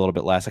 maybe a little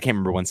bit less. I can't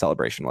remember when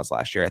Celebration was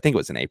last year. I think it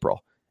was in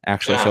April,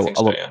 actually. Yeah, so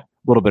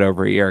little bit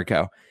over a year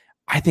ago.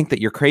 I think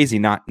that you're crazy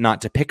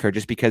not to pick her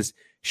just because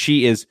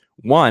she is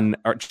one,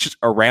 or just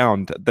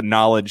around the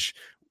knowledge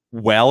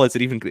well. Is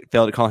it even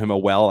failed to call him a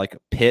well, like a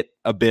pit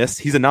abyss?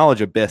 He's a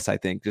knowledge abyss, I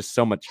think. Just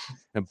so much,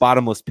 a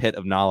bottomless pit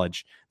of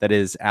knowledge that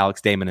is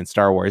Alex Damon in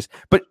Star Wars.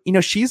 But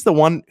she's the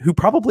one who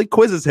probably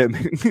quizzes him,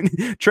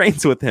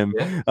 trains with him,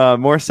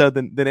 more so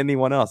than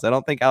anyone else. I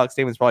don't think Alex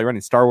Damon's probably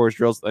running Star Wars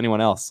drills with anyone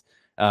else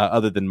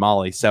other than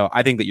Molly. So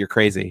I think that you're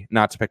crazy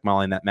not to pick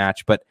Molly in that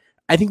match. But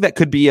I think that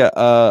could be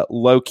a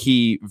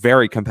low-key,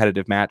 very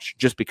competitive match,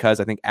 just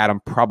because I think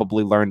Adam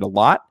probably learned a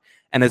lot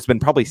and has been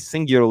probably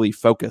singularly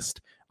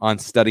focused on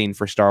studying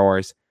for Star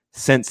Wars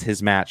since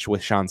his match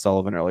with Sean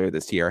Sullivan earlier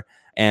this year.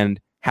 And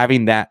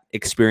having that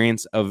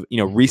experience of,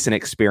 recent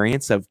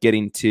experience of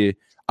getting to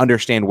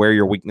understand where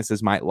your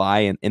weaknesses might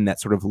lie in that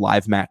sort of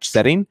live match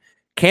setting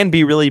can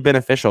be really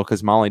beneficial,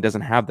 because Molly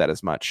doesn't have that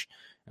as much.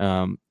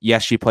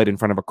 Yes, she played in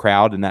front of a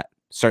crowd, and that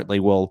certainly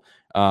will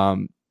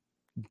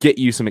get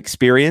you some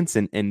experience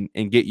and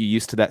get you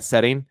used to that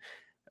setting.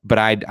 But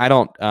I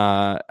don't,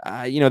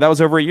 that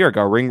was over a year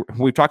ago.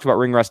 We've talked about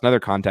ring rust in other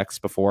contexts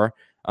before.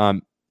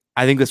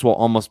 I think this will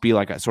almost be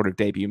like a sort of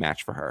debut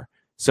match for her.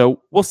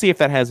 So we'll see if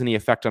that has any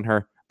effect on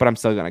her, but I'm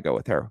still going to go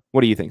with her. What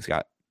do you think,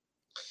 Scott?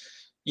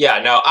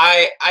 Yeah, no,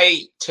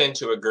 I tend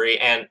to agree.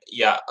 And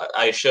yeah,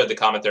 I showed the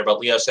comment there, but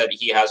Leo said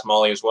he has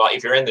Molly as well.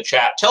 If you're in the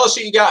chat, tell us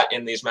who you got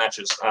in these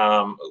matches.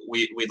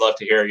 We'd love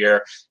to hear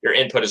your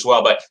input as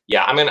well. But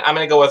yeah, I'm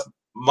gonna go with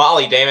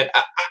Molly Damon.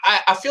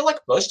 I feel like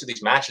most of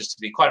these matches,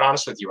 to be quite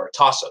honest with you, are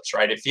toss-ups,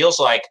 right? It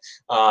feels like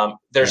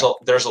there's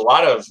a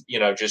lot of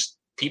just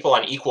people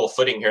on equal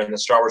footing here in the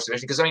Star Wars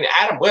division. Because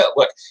Adam Witt,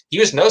 look, he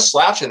was no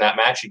slouch in that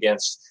match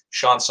against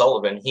Sean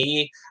Sullivan.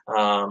 He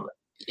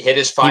hit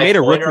his 5-pointer. He made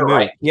a rookie move.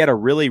 Right? He had a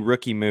really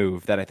rookie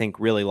move that I think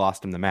really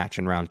lost him the match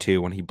in round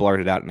 2 when he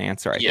blurted out an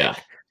answer, I think,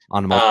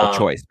 on multiple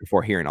choice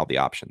before hearing all the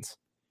options.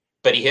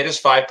 But he hit his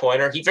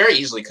 5-pointer. He very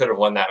easily could have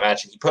won that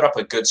match, and he put up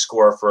a good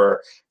score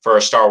for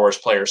a Star Wars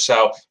player.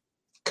 So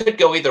could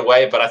go either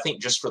way, but I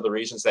think just for the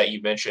reasons that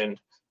you mentioned,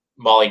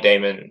 Molly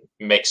Damon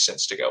makes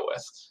sense to go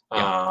with.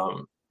 Yeah.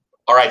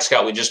 All right,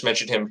 Scott, we just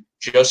mentioned him.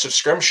 Joseph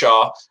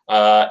Scrimshaw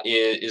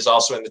is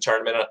also in the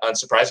tournament,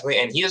 unsurprisingly,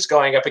 and he is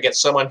going up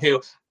against someone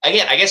who,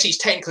 again, I guess he's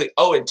technically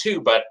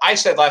 0-2, but I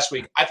said last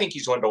week, I think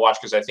he's one to watch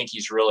because I think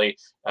he's really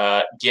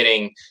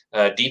getting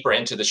deeper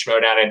into the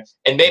Schmoedown,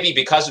 and maybe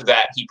because of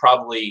that, he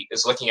probably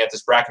is looking at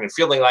this bracket and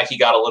feeling like he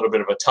got a little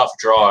bit of a tough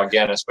draw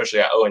again, especially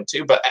at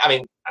 0-2, but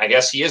I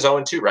guess he is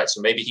 0-2, right?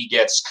 So maybe he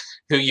gets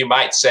who you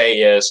might say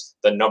is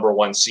the number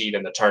 1 seed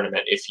in the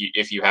tournament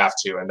if you have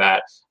to, and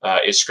that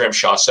is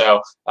Scrimshaw.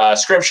 So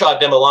Scrimshaw,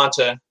 Demolanta,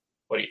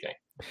 what do you think?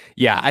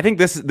 Yeah, I think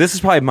this is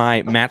probably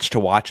my match to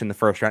watch in the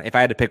first round. If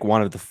I had to pick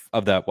one of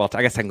the well,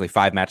 I guess technically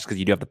 5 matches because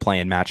you do have the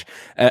play-in match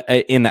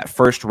in that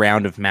first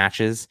round of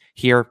matches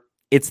here,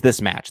 it's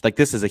this match. Like,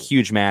 this is a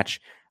huge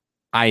match.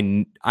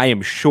 I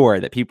am sure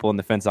that people in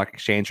the Finstock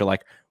Exchange are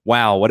like,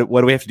 wow, what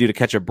do we have to do to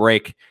catch a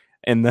break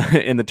in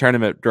the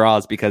tournament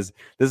draws, because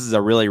this is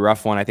a really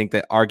rough one. I think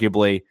that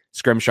arguably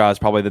Scrimshaw is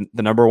probably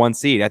the number 1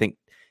 seed. I think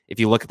if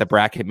you look at the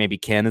bracket, maybe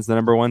Ken is the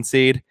number 1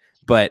 seed,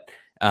 but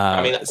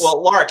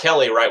Laura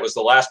Kelly, right, was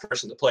the last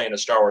person to play in a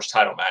Star Wars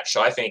title match.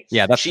 So I think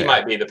she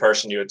might be the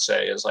person you would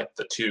say is like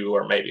the 2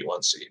 or maybe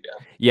 1 seed.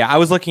 Yeah, I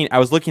was looking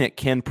at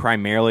Ken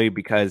primarily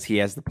because he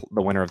has the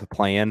winner of the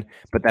play-in,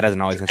 but that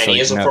doesn't always necessarily.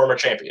 And he is a former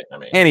champion.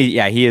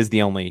 He is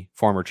the only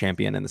former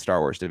champion in the Star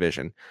Wars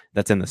division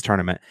that's in this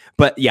tournament.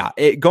 But yeah,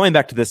 going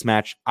back to this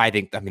match, I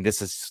think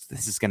this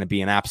is going to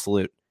be an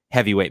absolute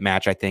heavyweight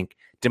match. I think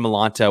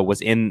Demolanta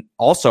was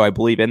I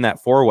believe in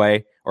that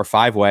 4-way or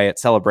 5-way at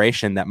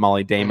Celebration that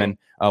Molly Damon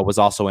was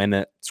also in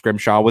it.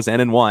 Scrimshaw was in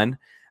and won.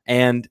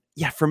 And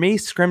yeah, for me,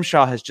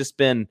 Scrimshaw has just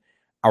been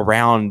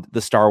around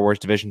the Star Wars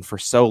division for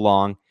so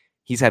long.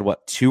 He's had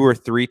 2 or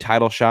 3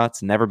 title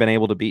shots, never been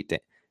able to beat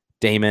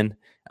Damon.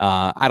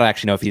 I don't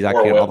actually know if he's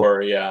actually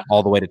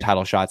all the way to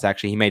title shots.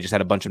 Actually, he may just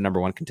had a bunch of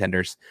number 1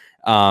 contenders,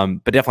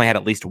 but definitely had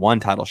at least 1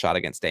 title shot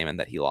against Damon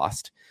that he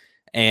lost.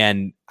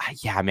 And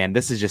yeah, man,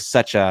 this is just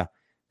such a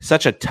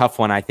tough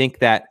one. I think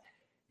that,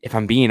 if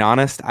I'm being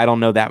honest, I don't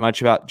know that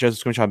much about Joseph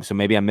Scrimshaw, so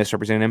maybe I'm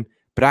misrepresenting him,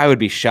 but I would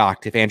be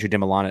shocked if Andrew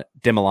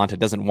Demolanta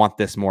doesn't want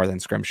this more than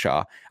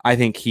Scrimshaw. I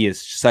think he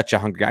is such a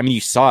hungry guy. You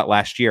saw it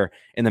last year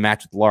in the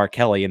match with Laura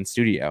Kelly in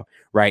studio,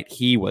 right?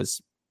 He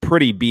was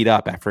pretty beat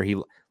up after he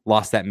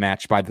lost that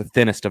match by the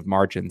thinnest of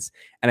margins.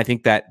 And I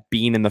think that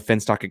being in the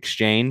Finstock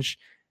Exchange,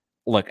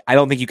 look, I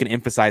don't think you can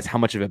emphasize how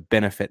much of a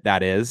benefit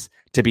that is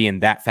to be in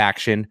that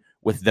faction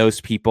with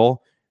those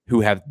people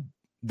who have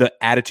the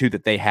attitude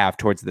that they have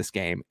towards this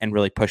game and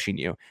really pushing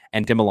you.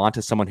 And Demolanta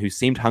is someone who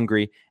seemed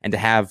hungry, and to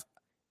have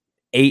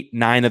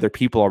 8-9 other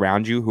people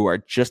around you who are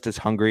just as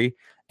hungry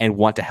and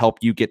want to help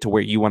you get to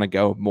where you want to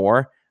go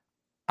more.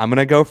 I'm going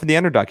to go for the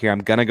underdog here. I'm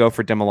going to go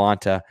for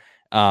Demolanta.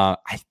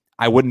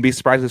 I wouldn't be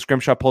surprised if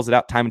Scrimshaw pulls it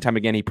out time and time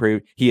again.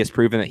 He has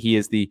proven that he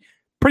is the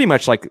pretty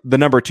much like the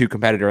number 2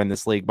 competitor in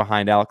this league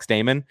behind Alex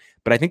Damon.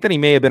 But I think that he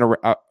may have been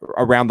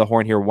around the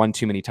horn here one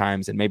too many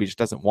times and maybe just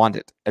doesn't want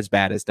it as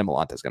bad as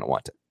Demolanta is going to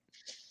want it.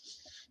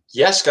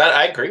 Yes, Scott,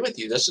 I agree with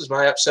you. This is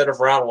my upset of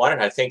round 1,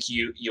 and I think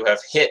you have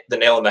hit the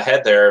nail on the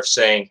head there of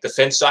saying the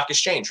Finstock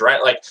Exchange,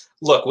 right? Like,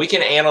 look, we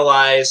can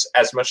analyze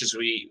as much as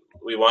we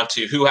want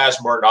to who has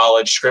more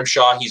knowledge.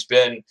 Scrimshaw, he's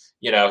been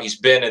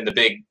in the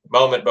big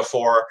moment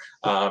before.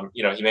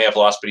 He may have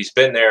lost, but he's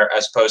been there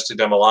as opposed to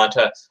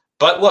Demolanta.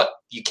 But look,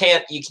 you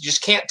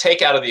just can't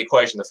take out of the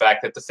equation the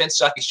fact that the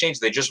Finstock Exchange,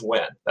 they just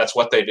win. That's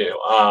what they do.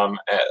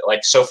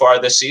 Like so far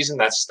this season,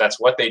 that's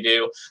what they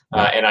do.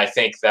 And I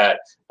think that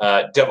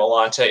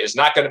Demolanta is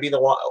not going to be the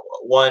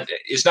one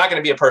is not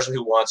going to be a person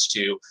who wants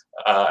to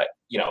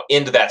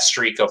end that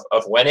streak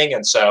of winning.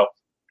 And so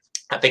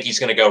I think he's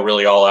going to go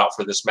really all out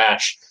for this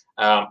match.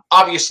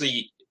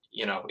 Obviously,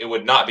 it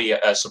would not be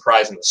a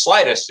surprise in the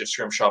slightest if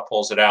Scrimshaw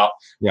pulls it out.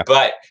 Yeah.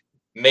 But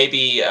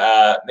maybe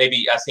I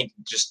think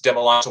just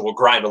Demolanta will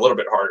grind a little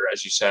bit harder,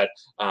 as you said,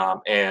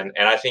 and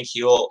I think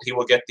he will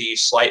get the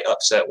slight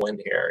upset win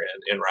here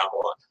in round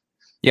 1.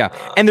 Yeah,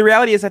 and the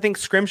reality is, I think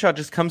Scrimshaw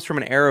just comes from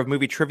an era of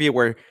movie trivia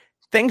where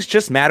things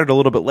just mattered a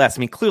little bit less. I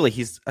mean, clearly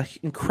he's an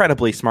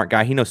incredibly smart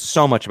guy. He knows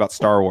so much about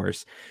Star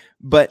Wars,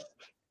 but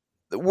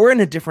we're in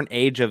a different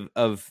age of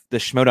the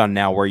Schmoedown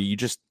now, where you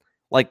just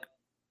like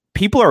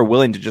people are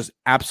willing to just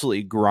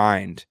absolutely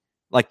grind,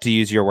 like to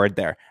use your word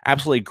there,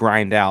 absolutely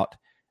grind out.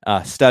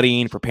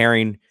 Studying,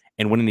 preparing,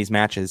 and winning these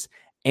matches.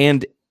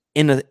 And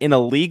in a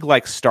league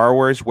like Star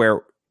Wars,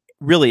 where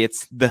really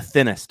it's the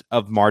thinnest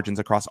of margins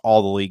across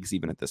all the leagues,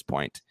 even at this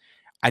point,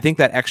 I think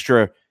that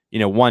extra,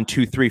 1,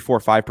 2, 3, 4,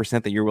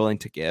 5% that you're willing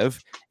to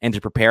give and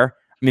to prepare,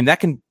 I mean, that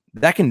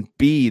can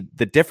be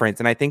the difference.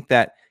 And I think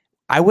that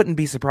I wouldn't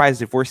be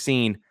surprised if we're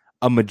seeing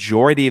a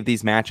majority of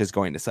these matches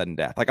going to sudden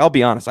death. Like, I'll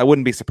be honest, I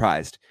wouldn't be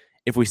surprised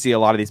if we see a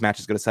lot of these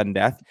matches go to sudden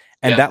death.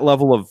 And that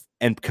level of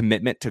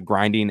commitment to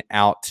grinding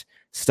out,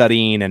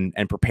 studying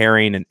and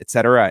preparing and et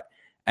cetera,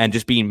 and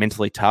just being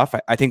mentally tough.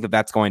 I think that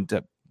that's going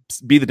to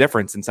be the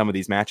difference in some of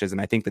these matches. And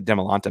I think that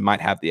Demolanta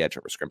might have the edge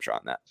over Scrimshaw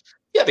on that.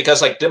 Yeah,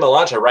 because like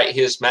Demolanta, right,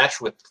 his match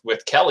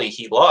with Kelly,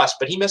 he lost,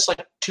 but he missed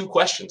like 2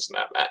 questions in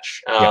that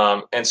match.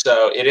 And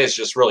so it is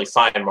just really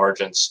fine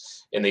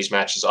margins in these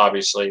matches,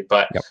 obviously.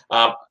 But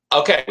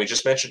okay, we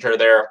just mentioned her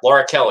there.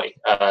 Laura Kelly,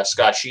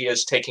 Scott, she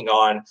is taking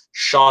on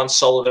Sean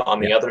Sullivan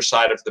on the other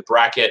side of the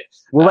bracket.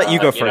 We'll let you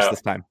go first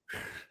this time.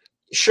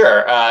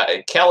 Sure.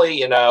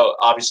 Kelly,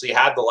 obviously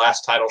had the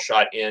last title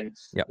shot in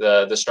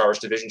the Star Wars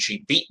division.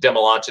 She beat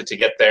Demolanta to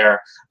get there.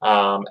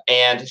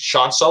 And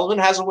Sean Sullivan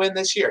has a win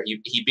this year.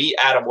 He beat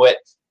Adam Witt.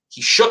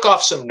 He shook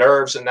off some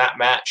nerves in that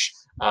match.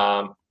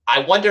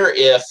 I wonder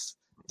if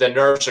the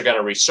nerves are going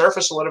to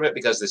resurface a little bit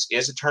because this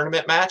is a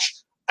tournament match.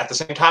 At the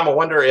same time, I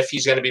wonder if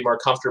he's going to be more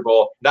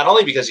comfortable, not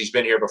only because he's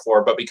been here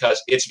before, but because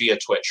it's via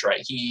Twitch,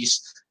 right?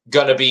 He's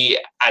going to be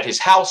at his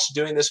house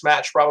doing this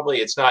match probably.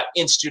 It's not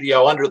in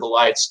studio under the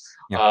lights.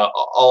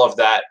 All of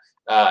that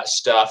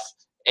stuff,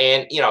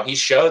 and he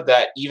showed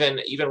that even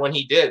when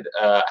he did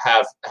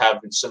have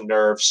some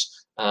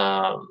nerves,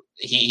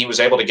 he was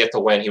able to get the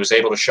win. He was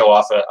able to show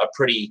off a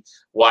pretty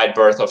wide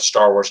berth of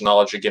Star Wars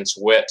knowledge against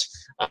Witt.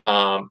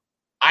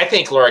 I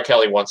think Laura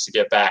Kelly wants to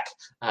get back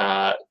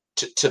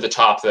to the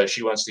top, though.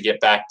 She wants to get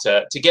back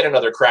to get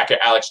another crack at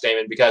Alex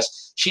Damon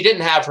because she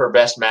didn't have her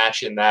best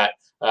match in that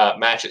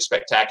match at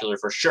Spectacular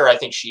for sure. I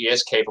think she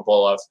is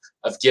capable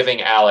of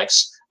giving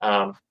Alex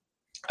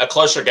a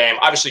closer game.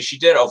 Obviously, she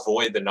did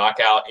avoid the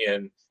knockout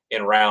in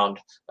round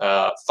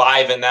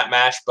 5 in that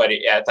match, but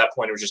at that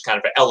point, it was just kind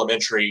of an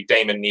elementary.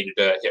 Damon needed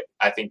to hit,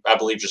 I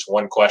believe, just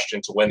 1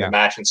 question to win the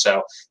match, and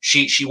so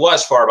she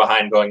was far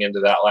behind going into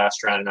that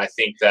last round, and I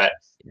think that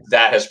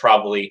has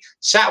probably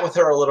sat with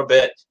her a little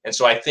bit, and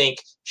so I think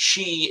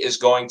she is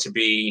going to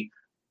be,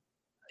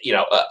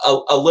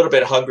 a little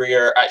bit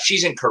hungrier.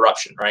 She's in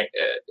Corruption, right?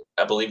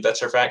 I believe that's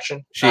her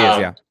faction. She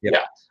is,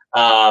 yeah.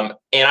 And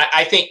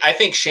I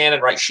think Shannon,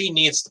 right, she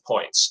needs the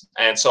points.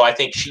 And so I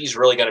think she's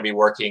really going to be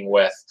working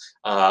with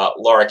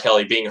Laura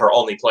Kelly being her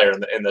only player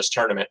in this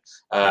tournament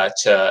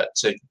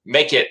to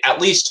make it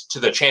at least to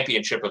the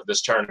championship of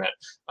this tournament.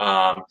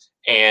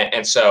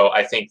 And so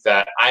I think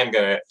that I'm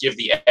going to give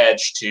the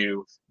edge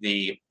to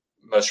the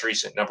most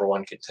recent number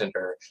 1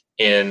 contender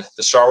in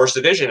the Star Wars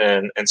division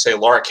and say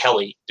Laura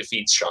Kelly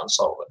defeats Sean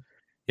Sullivan.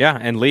 Yeah,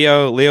 and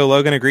Leo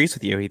Logan agrees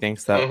with you. He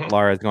thinks that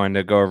Laura is going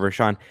to go over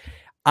Sean.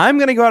 I'm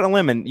going to go out on a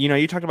limb, and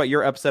you talked about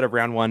your upset of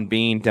round 1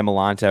 being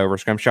Demolanta over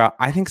Scrimshaw.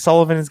 I think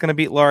Sullivan is going to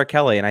beat Laura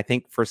Kelly, and I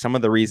think for some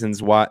of the reasons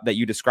that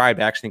you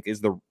described, I actually think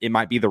it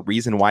might be the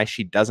reason why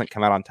she doesn't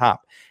come out on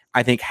top.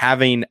 I think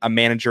having a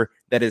manager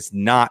that is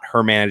not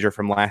her manager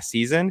from last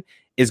season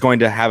is going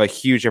to have a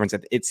huge difference.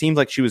 It seems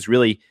like she was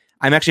really,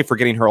 I'm actually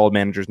forgetting her old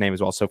manager's name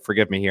as well, so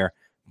forgive me here.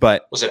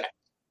 But was it?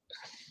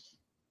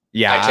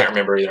 Yeah, I can't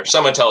remember either.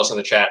 Someone tell us in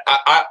the chat.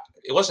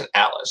 It wasn't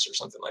Alice or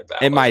something like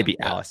that. It might be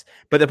Alice.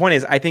 But the point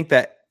is,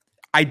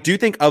 I do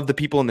think of the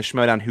people in the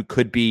Schmoedown who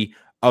could be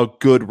a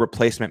good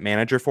replacement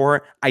manager for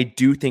her, I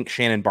do think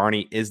Shannon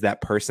Barney is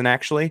that person,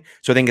 actually.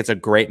 So I think it's a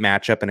great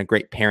matchup and a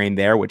great pairing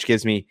there, which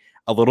gives me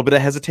a little bit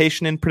of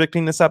hesitation in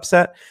predicting this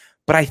upset.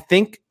 But I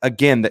think,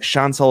 again, that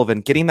Sean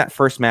Sullivan getting that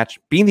first match,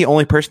 being the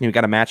only person who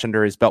got a match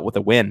under his belt with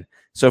a win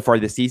so far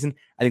this season,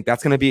 I think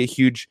that's going to be a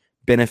huge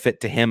benefit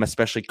to him,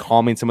 especially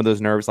calming some of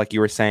those nerves, like you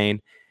were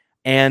saying.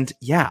 And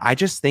yeah, I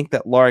just think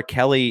that Laura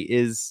Kelly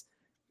is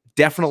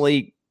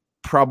definitely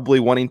probably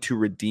wanting to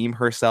redeem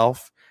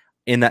herself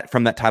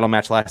from that title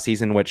match last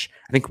season, which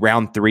I think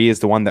round 3 is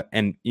the one that,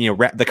 and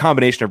the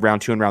combination of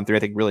round 2 and round 3, I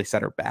think really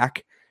set her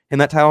back in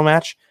that title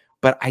match.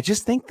 But I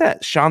just think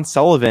that Sean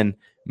Sullivan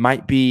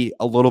might be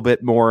a little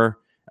bit more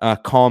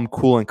calm,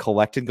 cool, and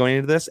collected going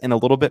into this, and a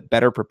little bit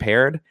better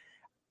prepared.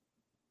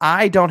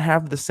 I don't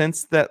have the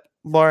sense that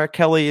Laura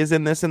Kelly is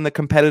in this in the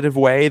competitive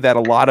way that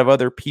a lot of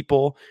other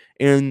people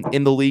in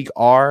the league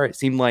are. It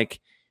seemed like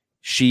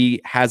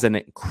she has an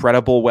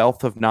incredible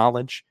wealth of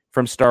knowledge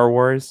from Star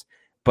Wars,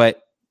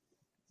 but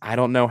I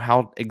don't know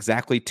how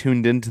exactly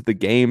tuned into the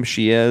game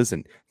she is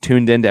and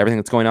tuned into everything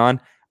that's going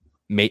on.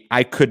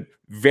 I could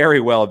very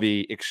well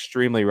be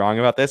extremely wrong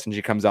about this, and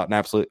she comes out and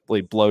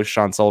absolutely blows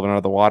Sean Sullivan out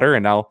of the water,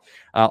 and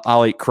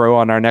I'll eat crow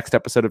on our next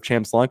episode of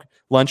Champs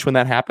Lunch when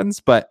that happens.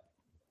 But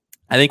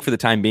I think for the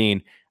time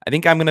being, I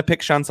think I'm going to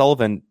pick Sean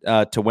Sullivan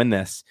to win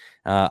this.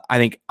 I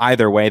think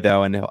either way,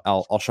 though, and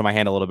I'll show my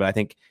hand a little bit. I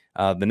think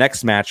the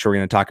next match we're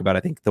going to talk about, I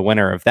think the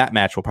winner of that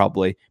match will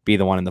probably be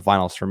the one in the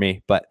finals for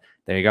me. But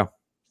there you go.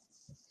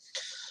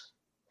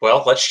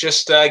 Well, let's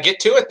just get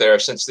to it there,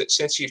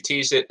 since you've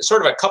teased it.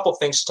 Sort of a couple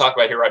things to talk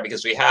about here, right?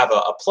 Because we have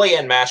a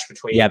play-in match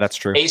between that's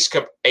true.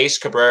 Ace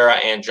Cabrera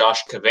and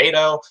Josh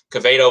Cavedo.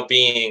 Cavedo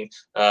being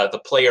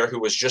the player who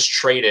was just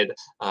traded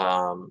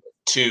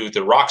to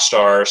the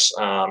Rockstars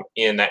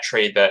in that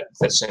trade that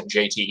sent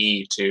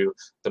JTE to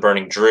the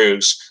Burning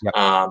Drews.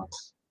 Yep.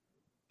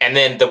 And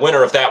then the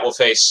winner of that will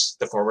face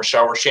the former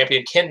Star Wars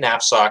champion, Ken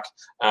Napzok.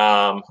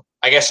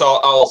 I guess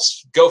I'll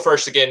go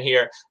first again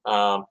here.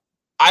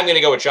 I'm going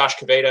to go with Josh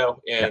Cavedo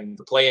in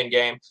the play-in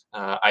game.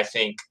 I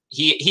think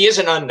he is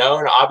an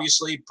unknown,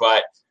 obviously,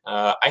 but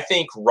I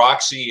think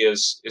Roxy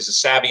is a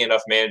savvy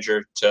enough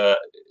manager to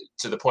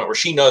the point where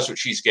she knows what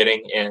she's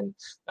getting. And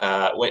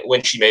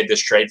when she made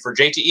this trade for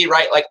JTE,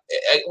 right? Like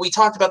we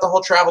talked about the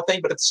whole travel thing,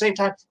 but at the same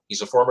time,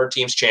 he's a former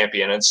team's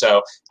champion. And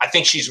so I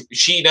think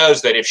she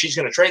knows that if she's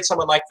going to trade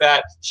someone like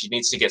that, she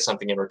needs to get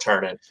something in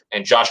return.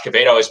 And Josh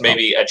Cavedo is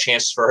maybe a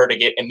chance for her to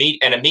get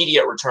an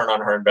immediate return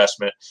on her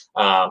investment.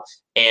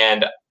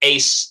 And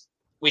Ace,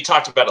 we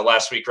talked about it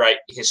last week, right?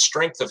 His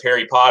strength of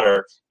Harry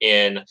Potter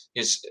in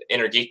his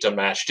Inner Geekdom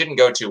match didn't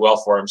go too well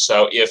for him.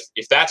 So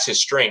if that's his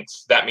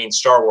strength, that means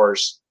Star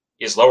Wars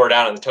is lower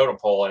down in the totem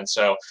pole. And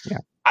so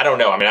I don't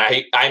know. I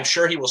mean, I'm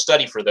sure he will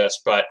study for this,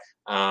 but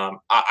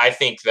I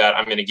think that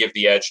I'm going to give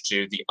the edge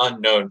to the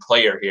unknown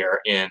player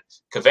here in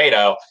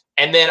Cavedo.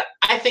 And then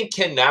I think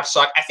Ken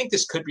Napzok, I think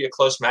this could be a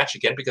close match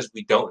again, because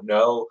we don't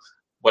know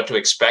what to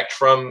expect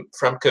from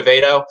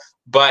Cavedo.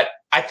 But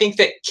I think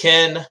that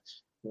Ken,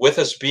 with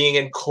us being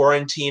in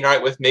quarantine,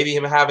 right, with maybe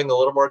him having a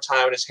little more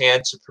time in his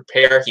hands to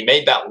prepare, he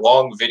made that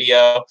long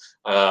video,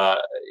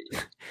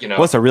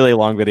 what's a really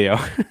long video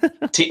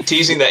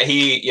teasing that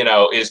he,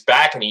 is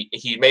back, and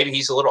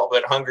he's a little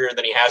bit hungrier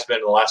than he has been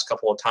in the last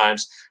couple of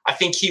times. I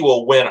think he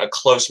will win a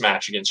close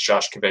match against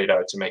Josh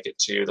Cavedo to make it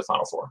to the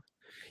Final Four.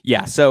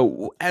 Yeah.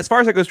 So as far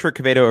as it goes for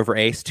Cavedo over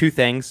Ace, two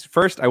things.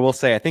 First, I will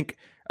say, I think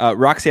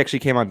Roxy actually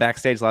came on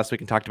backstage last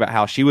week and talked about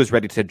how she was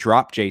ready to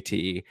drop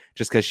JTE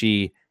just because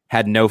she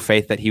had no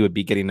faith that he would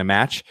be getting a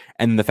match.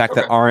 And the fact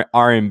that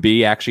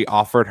RMB actually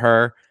offered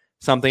her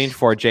something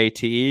for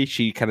JTE,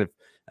 she kind of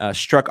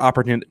struck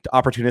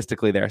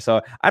opportunistically there.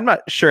 So I'm not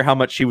sure how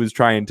much she was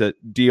trying to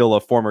deal a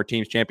former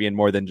team's champion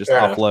more than just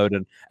offload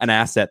an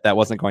asset that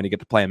wasn't going to get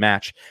to play a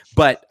match.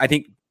 But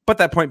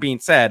that point being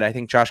said, I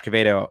think Josh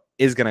Cavedo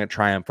is going to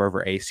triumph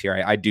over Ace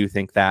here. I do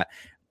think that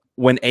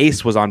when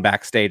Ace was on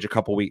backstage a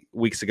couple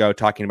weeks ago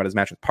talking about his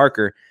match with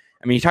Parker,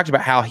 I mean, he talked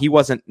about how he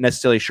wasn't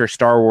necessarily sure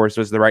Star Wars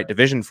was the right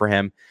division for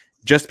him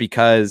just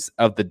because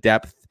of the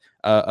depth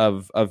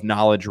of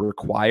knowledge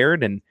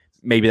required. And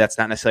maybe that's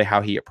not necessarily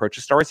how he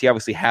approaches Star Wars. He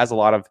obviously has a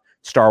lot of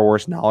Star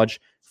Wars knowledge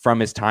from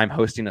his time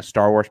hosting a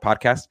Star Wars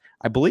podcast,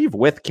 I believe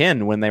with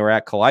Ken when they were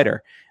at Collider.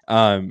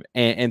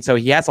 And so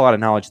he has a lot of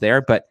knowledge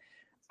there, but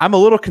I'm a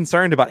little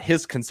concerned about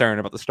his concern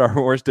about the Star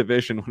Wars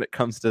division when it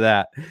comes to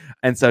that.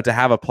 And so to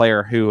have a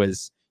player who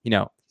is,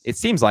 it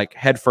seems like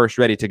head first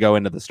ready to go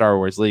into the Star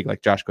Wars league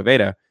like Josh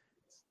Cavedo,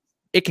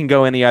 it can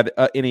go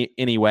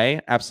any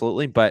way,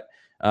 absolutely. But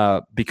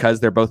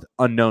because they're both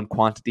unknown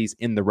quantities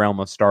in the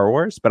realm of Star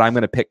Wars, but I'm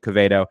going to pick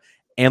Cavedo.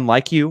 And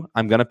like you,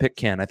 I'm going to pick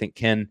Ken. I think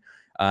Ken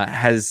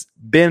has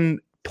been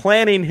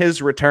planning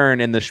his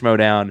return in the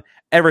Schmodown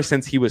ever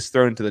since he was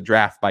thrown to the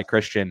draft by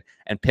Christian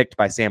and picked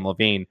by Sam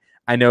Levine.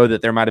 I know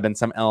that there might have been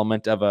some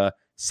element of a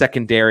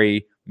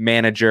secondary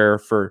manager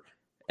for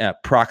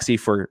proxy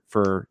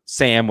for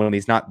Sam when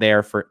he's not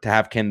there to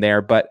have Ken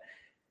there, but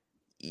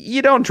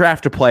you don't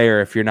draft a player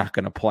if you're not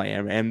going to play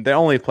him. And the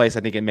only place I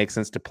think it makes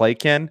sense to play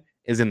Ken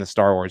is in the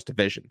Star Wars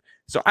division.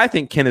 So I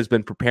think Ken has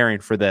been preparing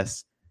for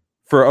this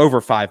for over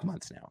 5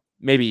 months now,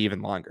 maybe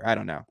even longer. I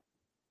don't know.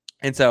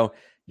 And so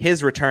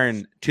his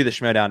return to the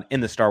Schmodown in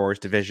the Star Wars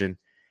division,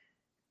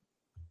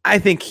 I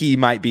think he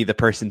might be the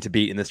person to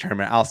beat in this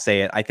tournament. I'll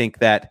say it. I think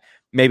that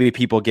maybe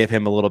people give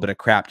him a little bit of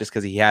crap just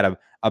because he had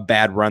a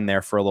bad run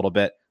there for a little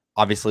bit,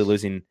 obviously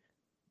losing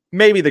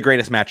maybe the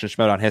greatest match in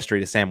Schmodown history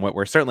to Sam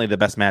Witwer, certainly the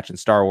best match in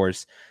Star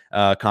Wars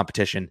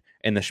competition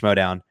in the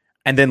Schmodown,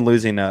 and then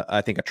losing,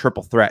 I think, a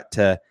triple threat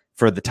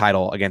for the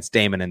title against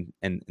Damon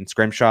and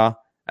Scrimshaw,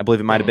 I believe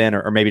it might have been,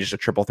 or maybe just a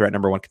triple threat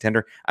number one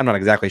contender. I'm not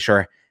exactly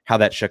sure how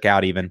that shook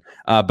out even,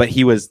 but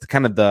he was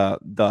kind of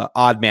the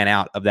odd man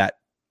out of that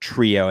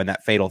trio in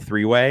that fatal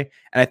three-way.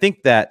 And I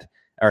think that,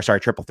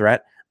 triple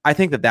threat, I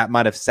think that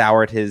might have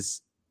soured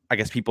his, I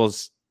guess,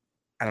 people's,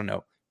 I don't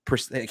know,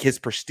 his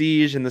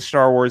prestige in the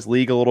Star Wars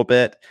league a little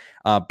bit.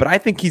 But I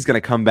think he's going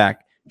to come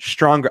back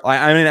stronger.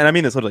 I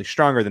mean this literally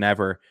stronger than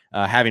ever,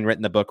 having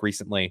written the book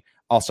recently,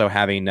 also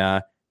having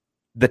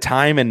the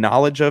time and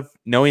knowledge of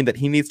knowing that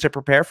he needs to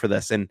prepare for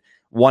this and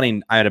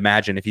wanting, I'd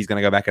imagine, if he's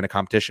going to go back into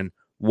competition,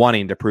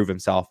 wanting to prove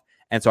himself.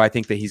 And so I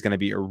think that he's going to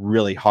be a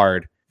really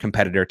hard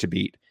competitor to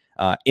beat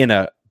in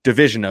a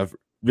division of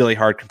really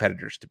hard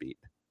competitors to beat.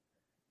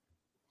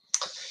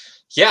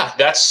 Yeah,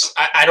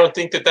 I don't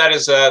think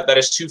that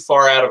is too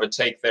far out of a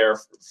take there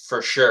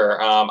for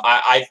sure.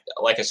 I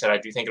like I said, I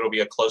do think it'll be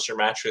a closer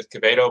match with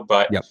Quevedo,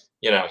 but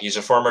he's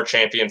a former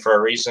champion for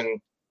a reason.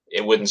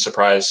 It wouldn't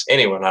surprise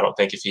anyone, I don't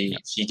think, if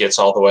he gets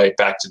all the way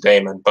back to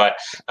Damon. But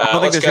I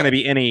don't think there's going to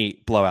be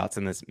any blowouts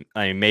in this.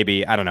 I mean,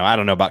 maybe I don't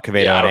know about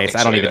Quevedo and Ace.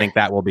 I don't even think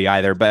that will be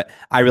either. But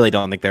I really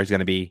don't think there's going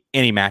to be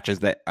any matches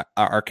that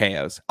are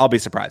KOs. I'll be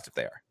surprised if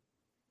they are.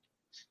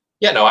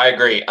 Yeah, no, I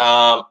agree.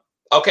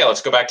 Okay,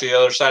 let's go back to the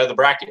other side of the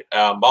bracket.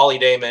 Molly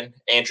Damon,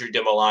 Andrew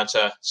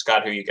DiMolanta.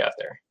 Scott, who you got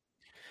there?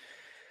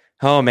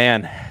 Oh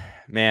man,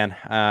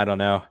 I don't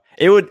know.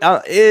 It would.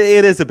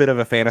 It is a bit of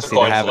a fantasy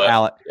to have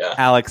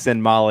Alex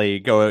and Molly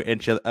go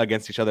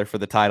against each other for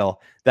the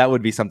title. That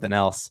would be something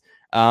else.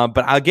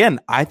 But again,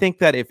 I think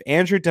that if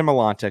Andrew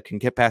DiMolanta can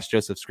get past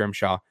Joseph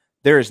Scrimshaw,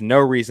 there is no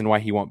reason why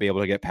he won't be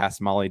able to get past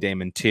Molly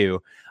Damon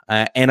too.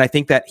 And I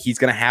think that he's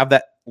going to have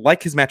that,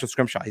 like his match with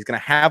Scrimshaw, he's going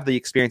to have the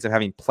experience of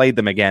having played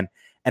them again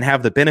and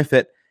have the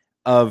benefit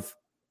of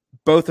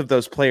both of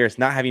those players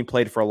not having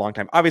played for a long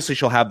time. Obviously,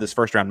 she'll have this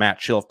first round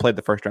match. She'll have played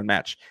the first round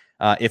match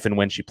if and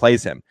when she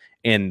plays him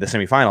in the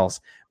semifinals.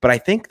 But I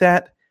think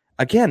that,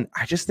 again,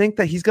 I just think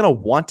that he's going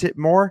to want it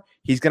more.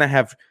 He's going to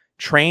have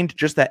trained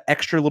just that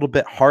extra little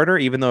bit harder,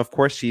 even though, of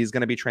course, she's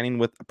going to be training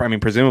with,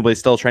 presumably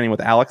still training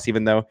with Alex,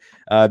 even though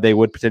they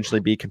would potentially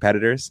be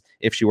competitors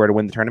if she were to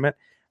win the tournament.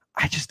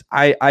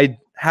 I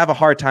have a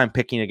hard time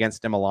picking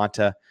against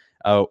DiMolanta.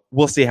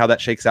 We'll see how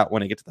that shakes out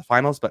when it gets to the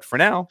finals. But for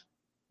now,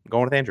 I'm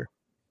going with Andrew.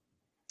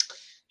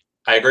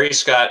 I agree,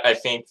 Scott. I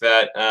think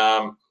that,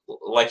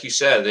 like you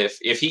said,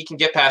 if he can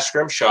get past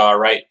Scrimshaw,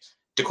 right,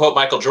 to quote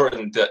Michael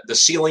Jordan, the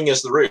ceiling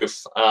is the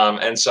roof.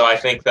 And so I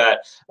think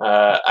that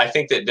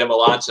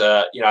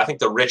DiMolanta, I think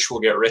the rich will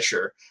get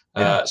richer,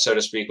 so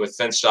to speak, with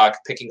Finstock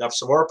picking up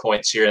some more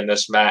points here in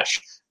this match.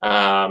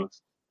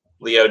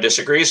 Leo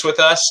disagrees with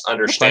us.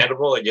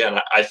 Understandable. Again,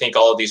 I think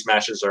all of these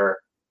matches are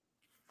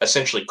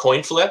essentially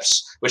coin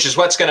flips, which is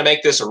what's going to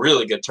make this a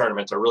really good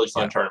tournament, a really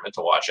fun tournament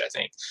to watch, I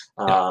think.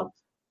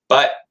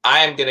 But I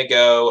am going to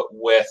go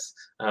with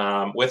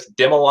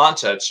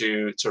DiMolanta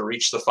to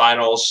reach the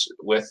finals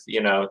with,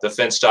 the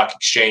Finstock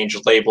Exchange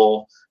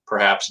label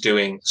perhaps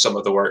doing some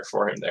of the work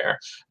for him there.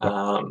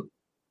 All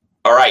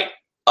right,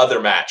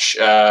 other match.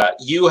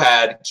 You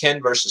had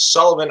Ken versus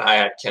Sullivan. I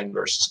had Ken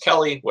versus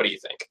Kelly. What do you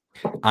think?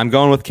 I'm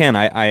going with Ken.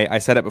 I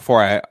said it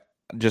before.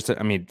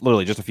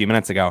 Literally just a few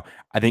minutes ago.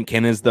 I think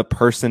Ken is the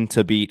person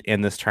to beat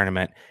in this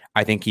tournament.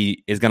 I think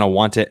he is going to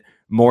want it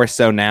more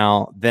so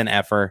now than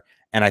ever.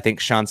 And I think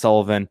Sean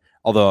Sullivan,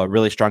 although a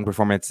really strong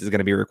performance is going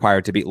to be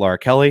required to beat Laura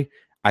Kelly,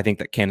 I think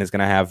that Ken is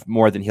going to have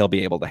more than he'll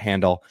be able to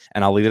handle.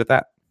 And I'll leave it at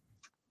that.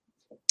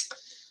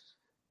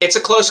 It's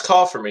a close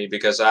call for me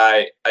because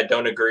I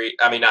don't agree.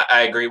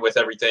 I agree with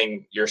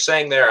everything you're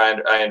saying there.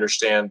 I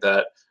understand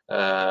that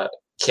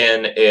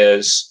Ken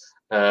is,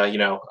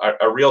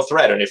 a real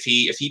threat. And if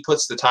he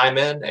puts the time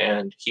in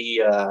and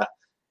he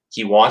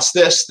wants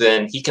this,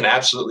 then he can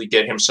absolutely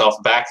get himself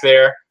back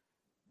there.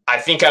 I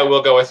think I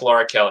will go with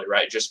Laura Kelly,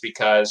 right? Just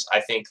because I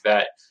think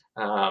that,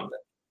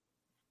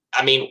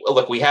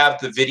 look, we have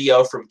the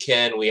video from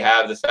Ken. We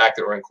have the fact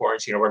that we're in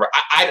quarantine or whatever.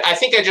 I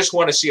think I just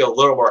want to see a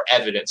little more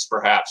evidence,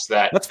 perhaps,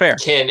 that that's fair.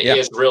 Ken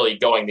is really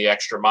going the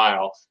extra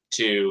mile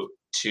to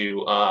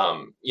to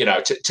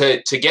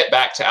get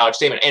back to Alex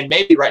Damon. And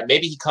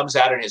maybe he comes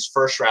out in his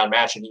first round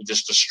match and he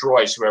just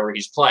destroys whoever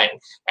he's playing.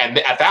 And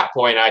at that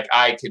point,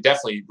 I could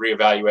definitely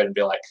reevaluate and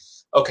be like,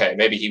 okay,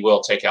 maybe he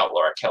will take out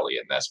Laura Kelly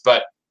in this.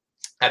 But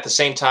at the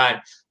same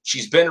time,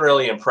 she's been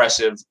really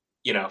impressive,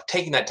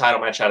 taking that title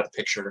match out of the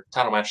picture.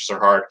 Title matches are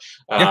hard.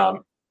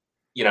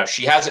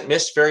 She hasn't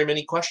missed very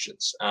many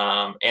questions.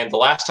 And the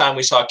last time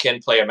we saw Ken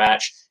play a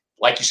match,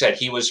 like you said,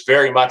 he was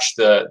very much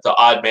the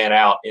odd man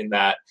out in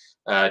that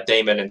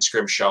Damon and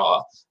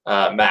Scrimshaw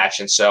match.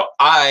 And so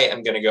I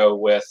am going to go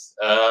with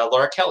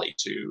Laura Kelly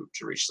to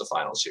reach the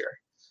finals here.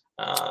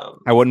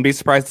 I wouldn't be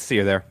surprised to see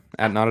her there.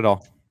 Not at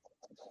all.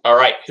 All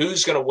right.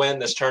 Who's going to win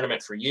this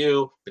tournament for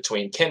you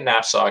between Ken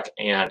Napzok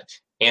and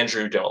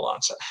Andrew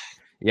DeMolanta?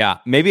 Yeah,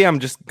 maybe I'm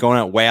just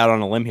going way out on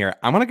a limb here.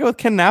 I'm gonna go with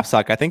Ken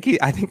Napzok. I think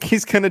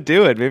he's gonna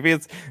do it. Maybe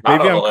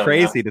I'm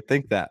crazy to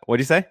think that. What'd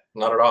you say?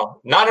 Not at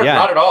all. Not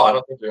at all. I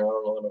don't think you're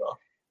on a limb at all.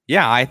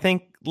 Yeah, I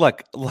think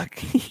look,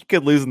 he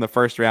could lose in the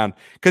first round.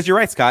 Because you're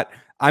right, Scott.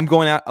 I am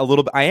going out a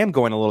little bit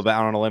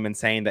out on a limb and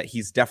saying that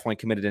he's definitely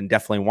committed and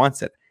definitely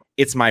wants it.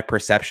 It's my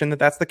perception that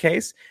that's the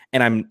case,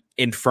 and I'm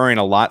inferring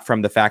a lot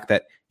from the fact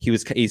that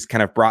he's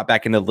kind of brought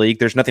back into the league.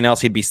 There's nothing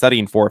else he'd be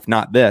studying for if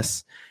not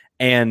this.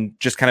 And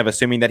just kind of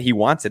assuming that he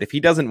wants it. If he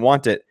doesn't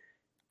want it,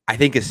 I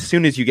think as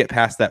soon as you get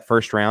past that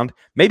first round,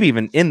 maybe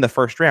even in the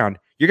first round,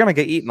 you're going to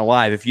get eaten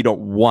alive if you don't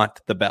want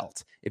the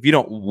belt, if you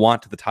don't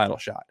want the title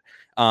shot.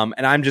 And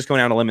I'm just going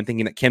out on a limb and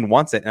thinking that Ken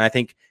wants it. And I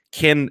think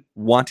Ken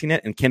wanting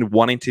it and Ken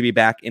wanting to be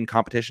back in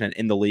competition and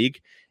in the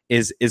league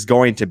is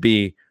going to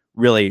be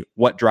really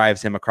what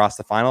drives him across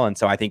the final. And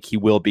so I think he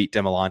will beat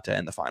DeMolanta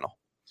in the final.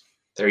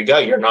 There you go.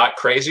 You're not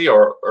crazy,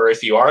 or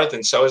if you are,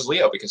 then so is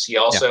Leo, because he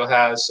also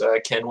has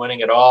Ken winning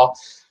it all.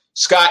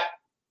 Scott,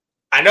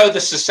 I know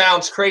this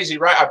sounds crazy,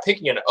 right? I'm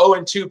picking an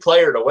 0-2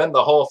 player to win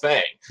the whole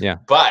thing. Yeah.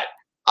 But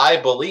I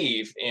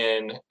believe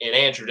in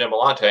Andrew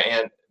DeMolanta,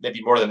 and maybe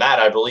more than that,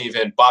 I believe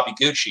in Bobby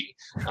Gucci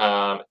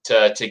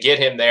to get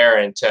him there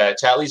and to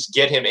at least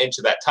get him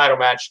into that title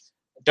match.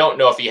 Don't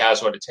know if he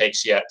has what it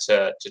takes yet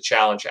to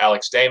challenge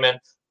Alex Damon.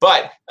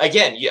 But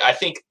again, I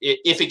think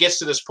if it gets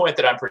to this point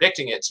that I'm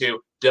predicting it to,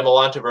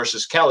 DeMolanta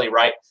versus Kelly,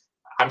 right?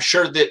 I'm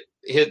sure that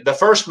the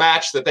first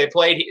match that they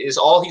played is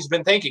all he's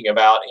been thinking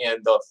about in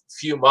the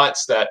few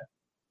months that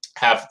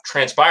have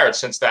transpired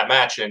since that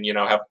match, and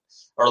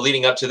are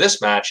leading up to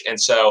this match. And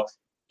so,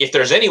 if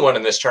there's anyone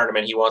in this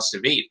tournament he wants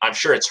to beat, I'm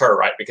sure it's her,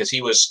 right? Because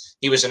he was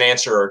an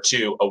answer or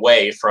two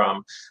away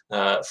from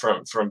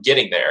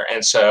getting there,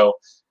 and so.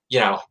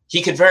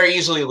 He could very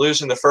easily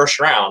lose in the first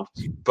round,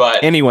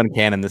 but anyone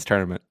can in this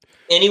tournament.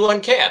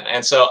 Anyone can.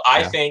 And so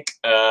I think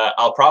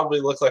I'll probably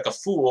look like a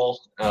fool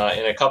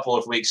in a couple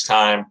of weeks'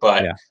 time,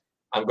 but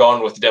I'm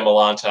going with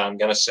DeMolanta. I'm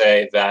going to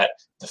say that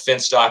the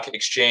Finstock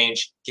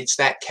Exchange gets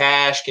that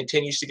cash,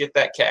 continues to get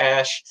that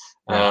cash,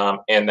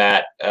 and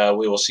that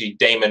we will see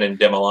Damon and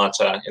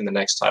DeMolanta in the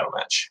next title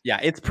match. Yeah,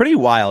 it's pretty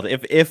wild.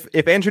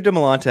 If Andrew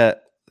DeMolanta,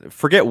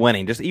 forget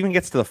winning, just even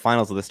gets to the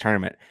finals of this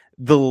tournament,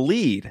 the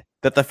lead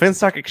that the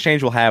Finstock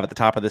Exchange will have at the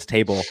top of this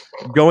table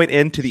going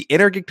into the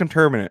Inner Geekdom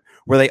tournament,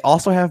 where they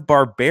also have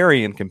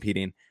Barbarian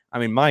competing. I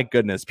mean, my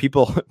goodness,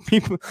 people,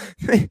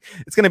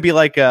 it's going to be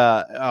like,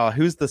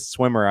 who's the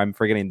swimmer? I'm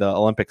forgetting the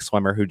Olympic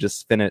swimmer who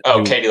just finished.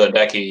 Katie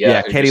Ledecky.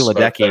 Yeah, Katie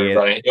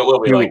Ledecky. It will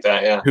be like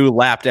that, yeah. Who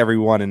lapped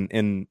everyone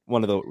in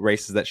one of the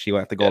races that she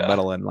got the gold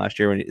medal in last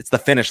year. It's the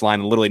finish line,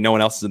 and literally no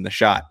one else is in the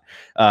shot.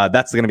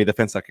 That's going to be the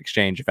Finstock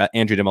Exchange. If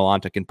Andrew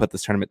DeMolanta can put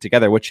this tournament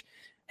together, which,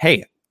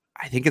 hey,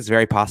 I think it's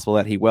very possible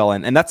that he will.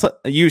 And that's,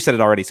 you said it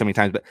already so many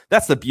times, but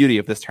that's the beauty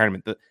of this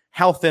tournament,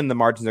 how thin the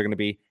margins are going to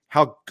be,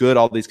 how good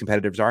all these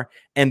competitors are.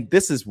 And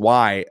this is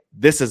why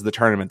this is the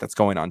tournament that's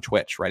going on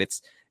Twitch, right?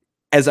 It's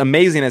as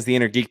amazing as the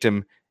Inner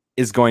Geekdom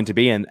is going to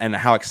be, and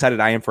how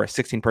excited I am for a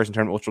 16-person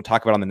tournament, which we'll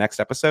talk about on the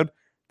next episode.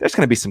 There's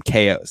going to be some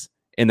KOs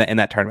in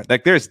that tournament.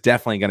 Like, there's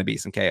definitely going to be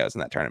some KOs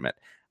in that tournament.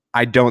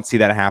 I don't see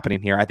that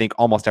happening here. I think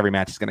almost every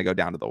match is going to go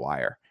down to the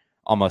wire.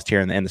 Almost here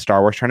in the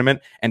Star Wars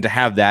tournament, and to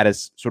have that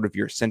as sort of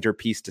your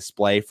centerpiece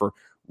display for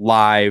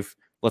live,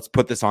 let's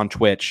put this on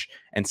Twitch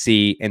and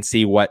see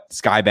what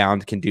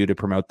Skybound can do to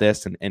promote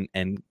this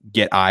and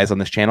get eyes on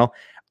this channel.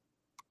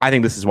 I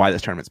think this is why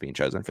this tournament's being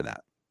chosen for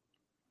that.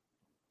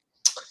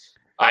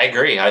 I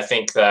agree. I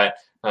think that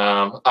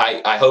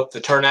I hope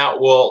the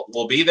turnout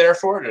will be there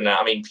for it. And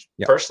I mean,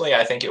 personally,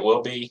 I think it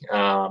will be.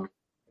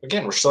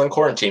 Again, we're still in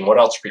quarantine. What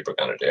else are people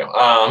going to do?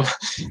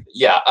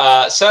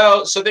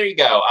 So there you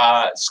go.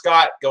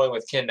 Scott going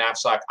with Ken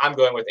Napzok. I'm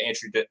going with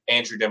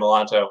Andrew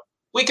DeMolanta.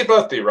 We could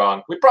both be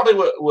wrong. We probably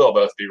will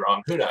both be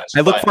wrong. Who knows?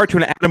 I look forward to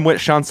an Adam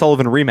Witt, Sean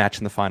Sullivan rematch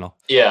in the final.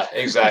 Yeah,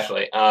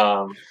 exactly.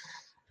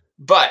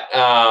 But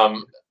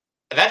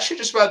that should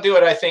just about do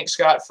it, I think,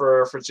 Scott,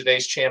 for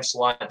today's Champs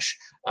Lunch.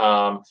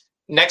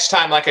 Next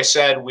time, like I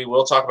said, we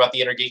will talk about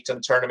the Inner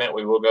Geekdom tournament.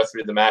 We will go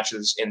through the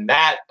matches in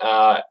that.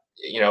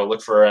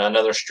 Look for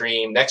another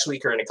stream next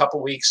week or in a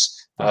couple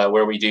weeks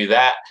where we do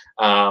that.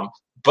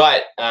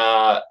 But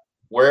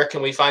where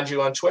can we find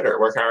you on Twitter?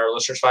 Where can our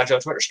listeners find you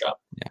on Twitter, Scott?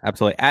 Yeah,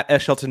 absolutely. At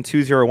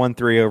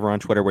shelton2013 over on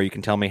Twitter, where you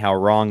can tell me how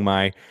wrong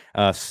my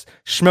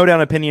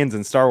Schmodown opinions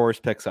and Star Wars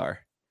picks are.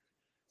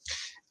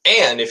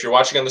 And if you're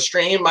watching on the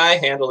stream, my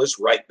handle is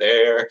right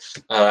there.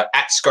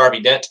 At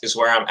Scarby Dent is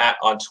where I'm at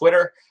on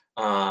Twitter.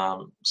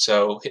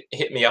 So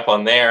hit me up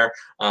on there.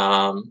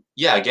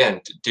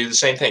 Again, do the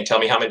same thing. Tell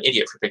me I'm an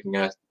idiot for picking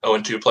a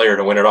 0-2 player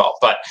to win it all.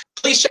 But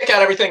please check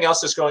out everything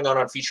else that's going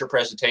on feature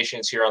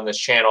presentations here on this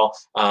channel.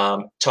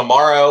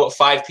 Tomorrow,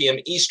 5 p.m.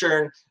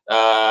 Eastern,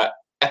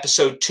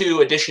 episode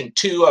 2, edition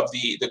 2 of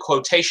the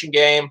quotation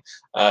game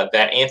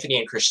that Anthony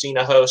and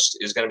Christina host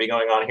is going to be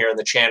going on here on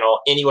the channel.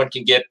 Anyone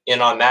can get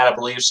in on that, I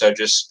believe. So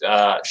just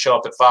show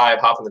up at 5,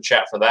 hop in the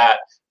chat for that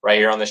right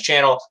here on this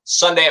channel.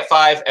 Sunday at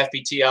 5,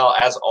 FBTL,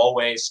 as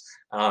always.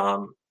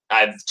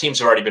 Teams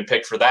have already been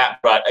picked for that.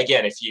 But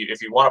again, if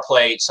you want to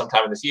play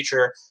sometime in the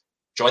future,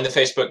 join the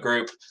Facebook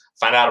group.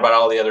 Find out about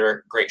all the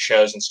other great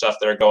shows and stuff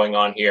that are going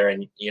on here,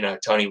 and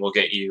Tony will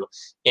get you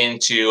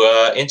into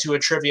a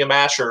trivia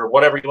match or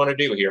whatever you want to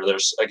do here.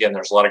 There's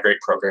a lot of great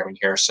programming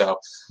here, so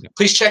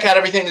please check out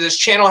everything that this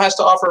channel has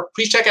to offer.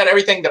 Please check out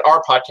everything that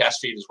our podcast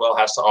feed as well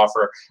has to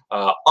offer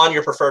on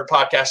your preferred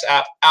podcast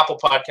app, Apple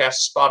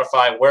Podcasts,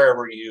 Spotify,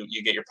 wherever you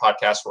get your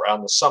podcasts. We're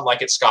on the Some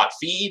Like It Scott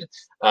feed.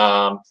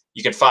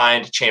 You can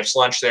find Champs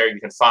Lunch there. You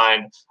can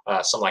find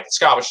Some Like It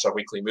Scott, which is our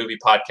weekly movie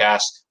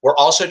podcast. We're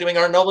also doing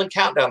our Nolan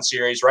Countdown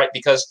series, right?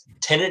 Because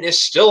Tenet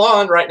is still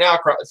on right now,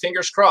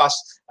 fingers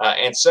crossed.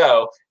 And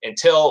so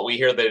until we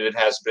hear that it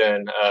has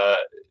been,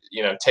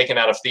 taken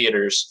out of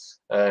theaters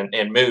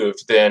and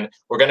moved, then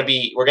we're going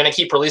to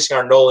keep releasing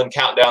our Nolan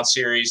Countdown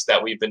series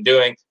that we've been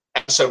doing.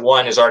 Episode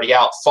 1 is already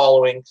out.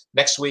 Following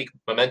next week,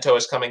 Memento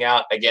is coming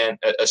out again,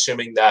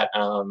 assuming that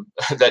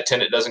that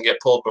Tenet doesn't get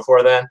pulled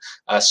before then.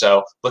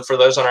 So look for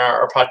those on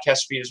our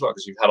podcast feed as well,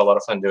 because we've had a lot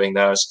of fun doing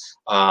those.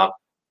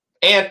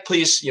 And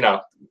please,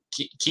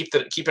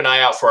 keep an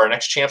eye out for our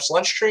next Champs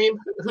Lunch stream.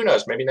 Who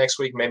knows? Maybe next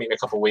week, maybe in a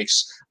couple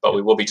weeks. But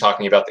we will be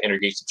talking about the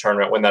Intergeekdom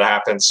tournament when that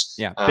happens.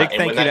 Yeah, big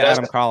thank you to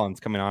Adam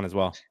Collins coming on as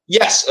well.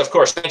 Yes, of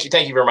course. Thank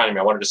you for reminding me.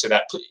 I wanted to say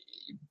that.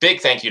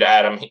 Big thank you to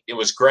Adam. It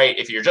was great.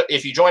 If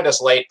you joined us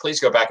late,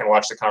 please go back and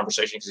watch the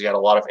conversation, because he had a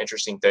lot of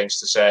interesting things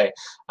to say.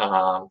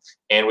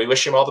 And we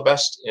wish him all the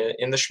best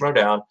in the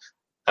Schmodown.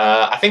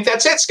 I think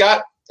that's it,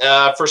 Scott.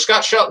 For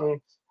Scott Shelton,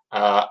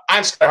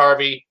 I'm Scott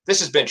Harvey. This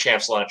has been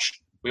Champs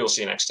Lunch. We will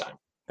see you next time.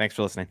 Thanks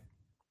for listening.